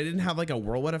unfortunate that I didn't have like a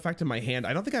whirlwind effect in my hand.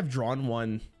 I don't think I've drawn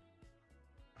one.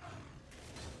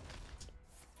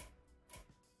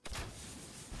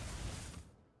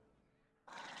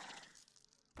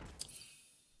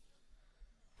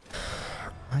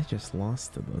 I just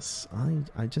lost to this.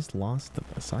 I just lost to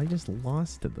this. I just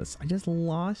lost to this. I just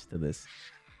lost to this.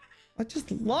 I just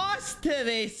lost to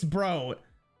this, bro.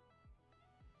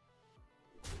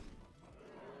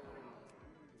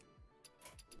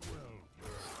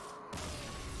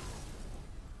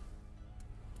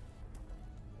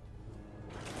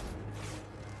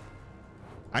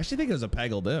 I actually think it was a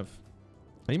Peggle diff.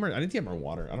 I need to get more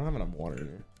water. I don't have enough water in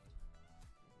here.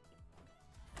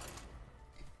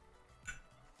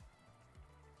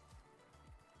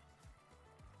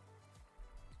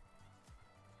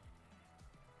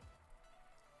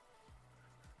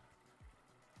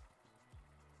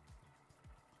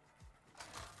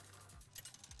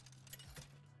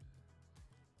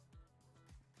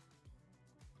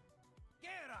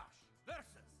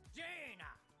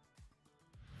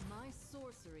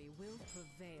 Sorcery will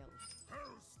prevail.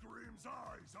 Hellscream's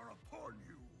eyes are upon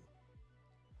you.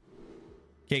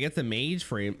 Okay, get the mage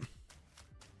frame.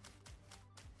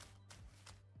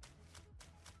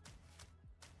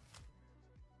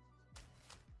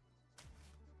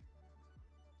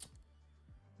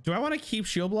 Do I want to keep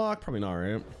shield block? Probably not,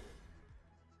 right?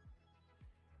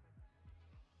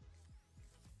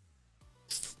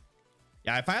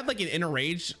 Yeah, if I had like an inner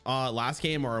rage last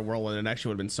game or a whirlwind, it actually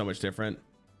would have been so much different.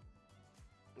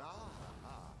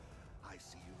 I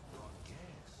see you've brought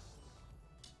guests.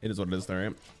 It is what it is, there,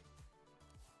 right?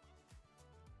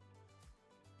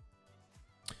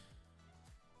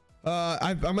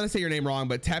 I'm gonna say your name wrong,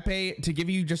 but Tepe, to give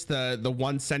you just the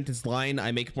one sentence line,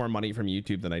 I make more money from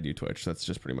YouTube than I do Twitch. That's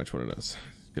just pretty much what it is.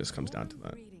 It just comes down to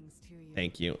that.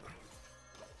 Thank you.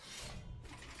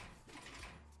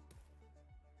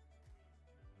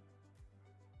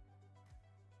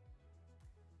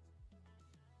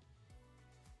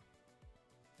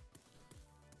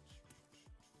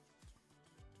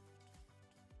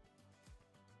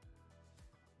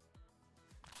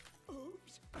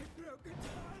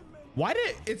 Why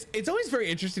did it's always very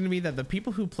interesting to me that the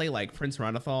people who play like Prince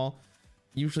Renathal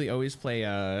usually always play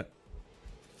the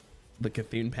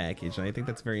Cthulhu package, and I think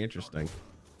that's very interesting.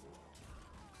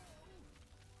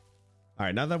 All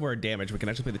right, now that we're damaged, we can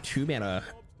actually play the 2-mana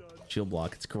shield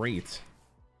block. It's great.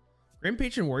 Grim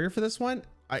Patron Warrior for this one.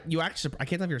 I can't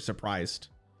tell if you're surprised.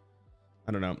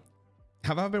 I don't know.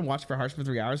 Have I been watching for Hearthstone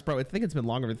for 3 hours, bro? I think it's been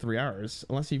longer than 3 hours,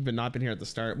 unless you've not been here at the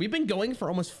start. We've been going for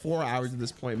almost 4 hours at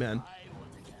this point, man.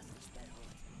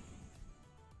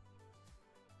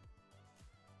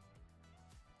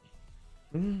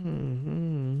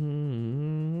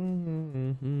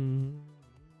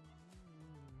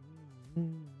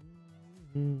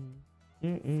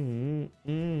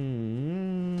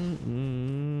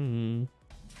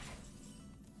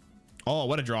 Oh,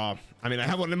 what a draw. I mean, I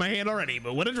have one in my hand already,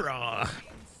 but what a draw.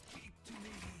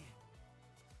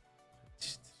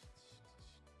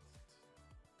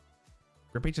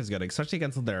 Grip H is good, especially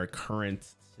against their current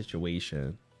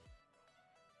situation.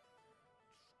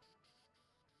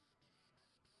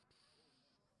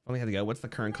 Only had to go. What's the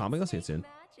current combo? Let's see it soon.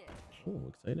 Oh,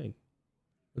 exciting.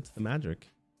 What's the magic?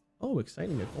 Oh,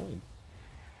 exciting. A coin.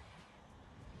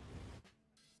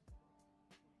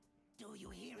 Do you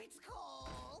hear its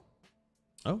call?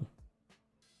 Oh.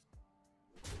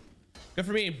 Good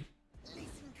for me. Listen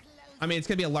close. I mean, it's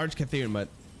going to be a large Cthulhu, but...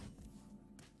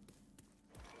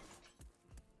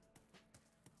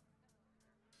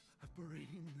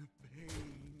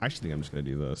 I actually think I'm just going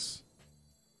to do this.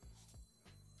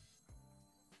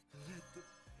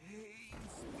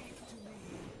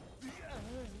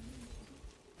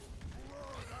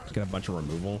 Just get a bunch of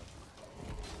removal.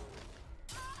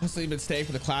 Let's even stay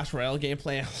for the Clash Royale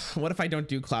gameplay. What if I don't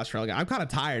do Clash Royale? I'm kind of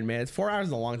tired, man. It's 4 hours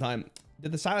is a long time.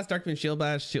 Did the Silence Darkmoon Shield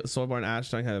Bash, Soulborn Ash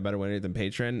don't have a better winner than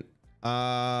Patron?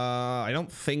 I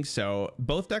don't think so.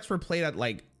 Both decks were played at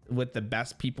like with the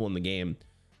best people in the game,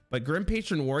 but Grim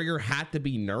Patron Warrior had to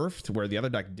be nerfed where the other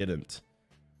deck didn't.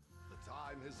 The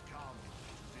time has come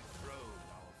to dethrone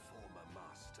our former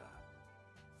master.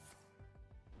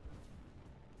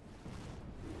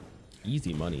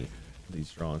 Easy money,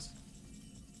 these draws.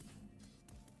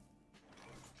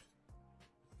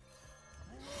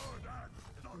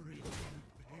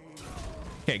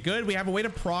 Okay, good. We have a way to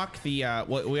proc the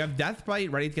well, we have Death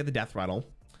Bite ready to get the Death Rattle.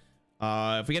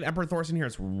 If we get Emperor Thorson here,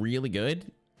 it's really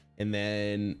good. And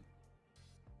then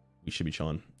we should be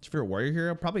chilling. If you're a warrior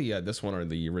hero, probably this one or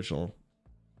the original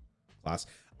class.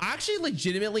 I actually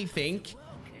legitimately think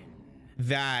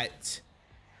that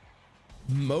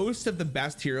most of the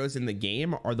best heroes in the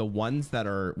game are the ones that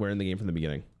were in the game from the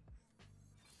beginning.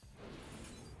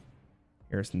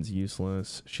 Harrison's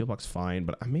useless. Shieldblock's fine,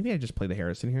 but maybe I just play the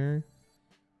Harrison here.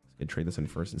 Let's trade this in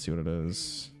first and see what it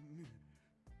is.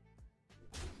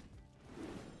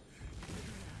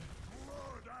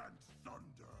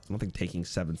 I don't think taking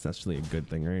 7 is necessarily a good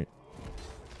thing, right?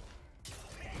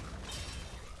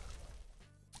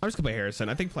 I'm just gonna play Harrison.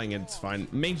 I think playing it's fine.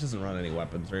 Mage doesn't run any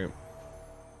weapons, right?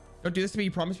 Don't do this to me.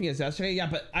 You promised me this yesterday. Yeah,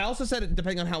 but I also said it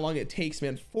depending on how long it takes,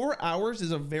 man. 4 hours is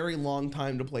a very long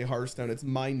time to play Hearthstone. It's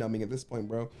mind numbing at this point,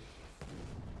 bro.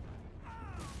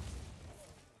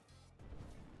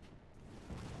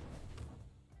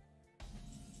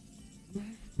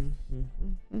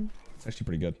 It's actually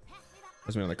pretty good.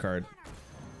 There's me on the card.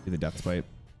 Do the Death Bite.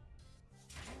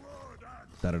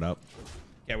 Set it up.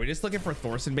 Yeah, we're just looking for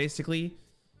Thorson basically,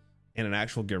 and an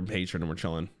actual Grim Patron, and we're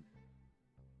chilling.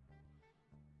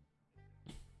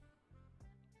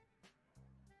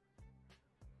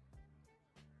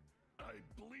 I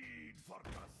bleed for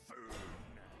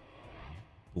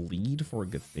Cthulhu. Bleed for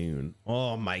Cthulhu.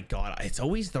 Oh my god, it's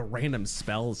always the random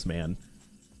spells, man.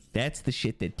 That's the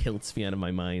shit that tilts me out of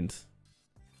my mind.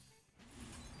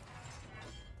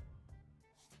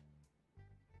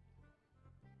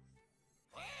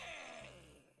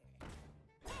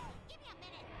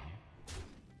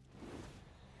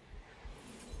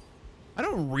 I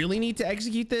don't really need to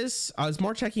execute this. I was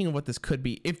more checking on what this could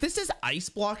be. If this is Ice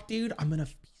Block, dude, I'm gonna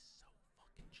be so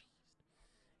fucking cheesed. If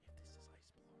this is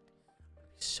Ice Block, I'm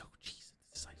gonna be so cheesed if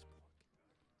this is Ice Block.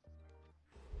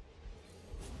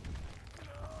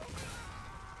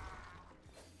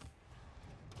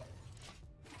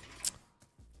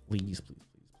 Please, please,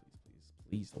 please,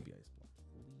 please, please, please don't be Ice Block.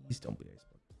 Please don't be Ice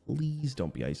Block. Please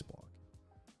don't be Ice Block.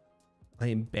 I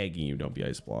am begging you, don't be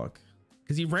Ice Block.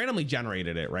 Because he randomly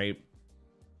generated it, right?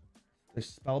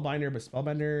 There's Spellbinder, but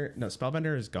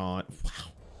Spellbender is gone.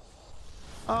 Wow.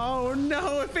 Oh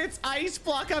no, if it's Ice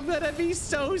Block, I'm gonna be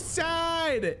so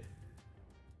sad.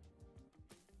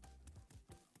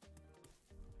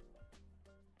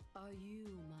 Are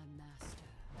you my master?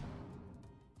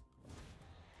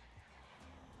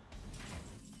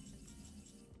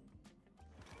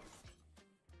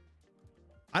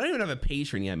 I don't even have a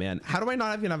patron yet, man. How do I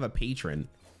not even have a patron?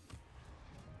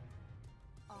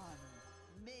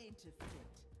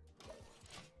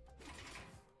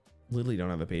 literally don't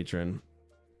have a patron.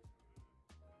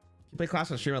 If you play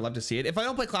Clash on stream, I'd love to see it. If I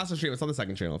don't play Clash on stream, it's on the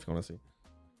second channel if you want to see.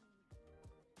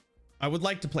 I would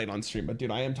like to play it on stream, but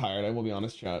dude, I am tired. I will be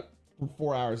honest, chat.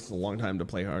 4 hours is a long time to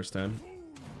play Hearthstone.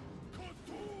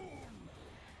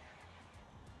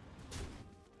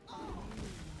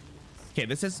 Okay,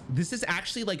 this is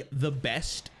actually like the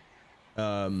best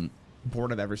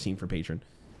board I've ever seen for patron.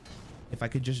 If I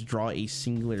could just draw a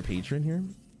singular patron here.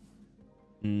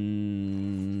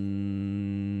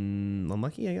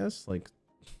 Unlucky, I guess. Like,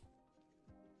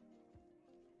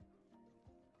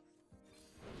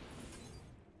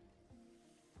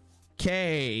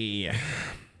 okay.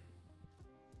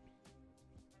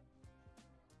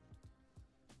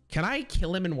 Can I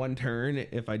kill him in one turn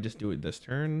if I just do it this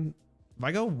turn? If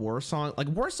I go Warsong, like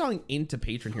Warsong into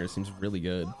patron here seems really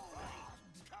good.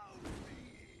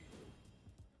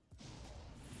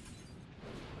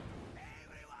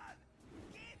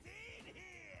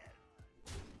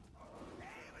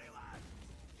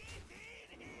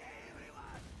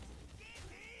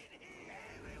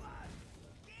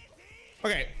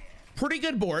 Okay, pretty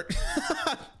good board.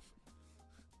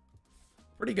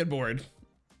 Pretty good board.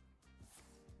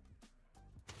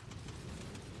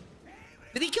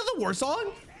 Did he kill the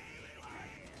Warsong?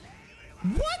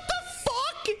 What the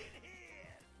fuck?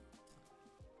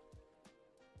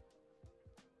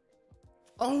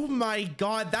 Oh my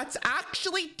god, that's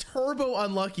actually turbo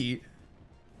unlucky.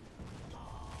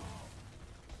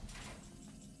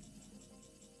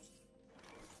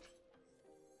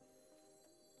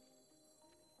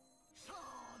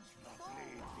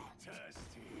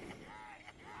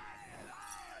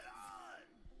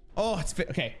 Oh, it's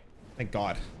okay. Thank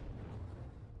God.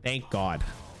 Thank God.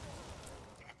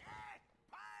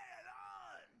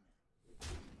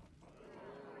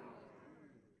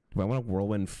 Do I want to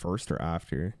whirlwind first or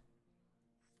after?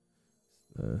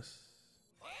 This.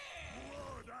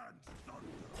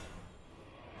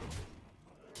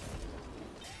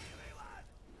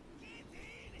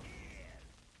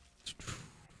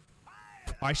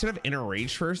 I should have inner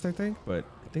rage first, I think, but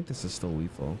I think this is still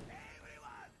lethal.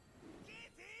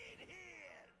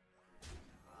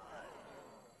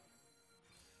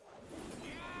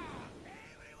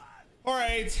 All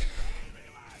right,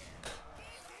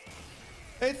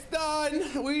 it's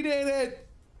done. We did it.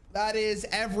 That is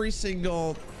every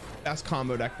single best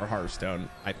combo deck for Hearthstone,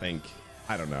 I think.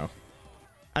 I don't know.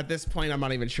 At this point, I'm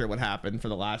not even sure what happened for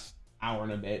the last hour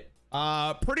and a bit.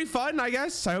 Pretty fun, I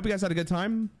guess. I hope you guys had a good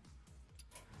time.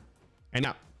 And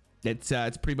now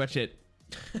it's pretty much it.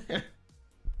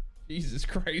 Jesus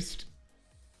Christ.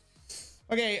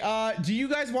 Okay, do you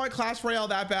guys want Clash Royale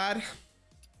that bad?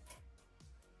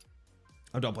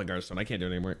 I don't play Hearthstone. I can't do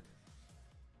it anymore.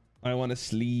 I want to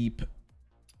sleep.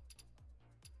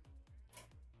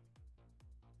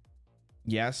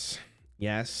 Yes.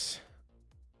 Yes.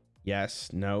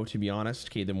 Yes. No, to be honest.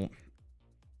 Okay, then.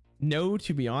 No,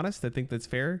 to be honest. I think that's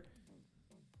fair.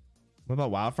 What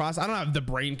about Wild Frost? I don't have the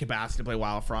brain capacity to play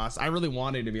Wild Frost. I really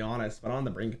wanted, to be honest, but I don't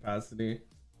have the brain capacity.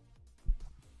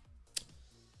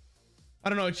 I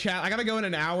don't know, chat. I gotta go in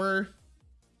an hour.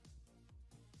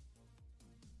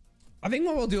 I think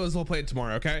what we'll do is we'll play it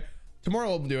tomorrow, okay? Tomorrow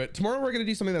we'll do it. Tomorrow we're gonna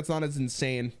do something that's not as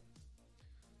insane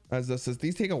as this is.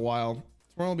 These take a while.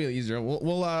 Tomorrow will be easier.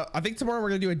 We'll I think tomorrow we're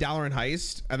gonna do a Dalaran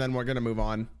heist and then we're gonna move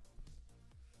on.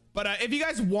 But if you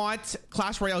guys want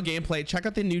Clash Royale gameplay, check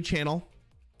out the new channel.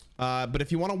 But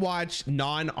if you want to watch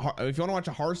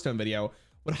a Hearthstone video,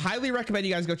 would highly recommend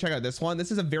you guys go check out this one.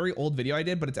 This is a very old video I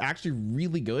did, but it's actually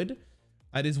really good.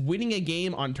 It is winning a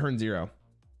game on turn 0.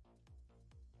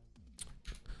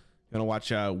 Gonna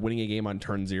watch winning a game on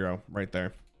turn 0 right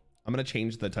there. I'm gonna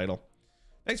change the title.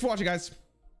 Thanks for watching, guys.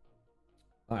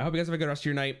 I hope you guys have a good rest of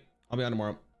your night. I'll be on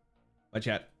tomorrow. Bye,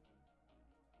 chat.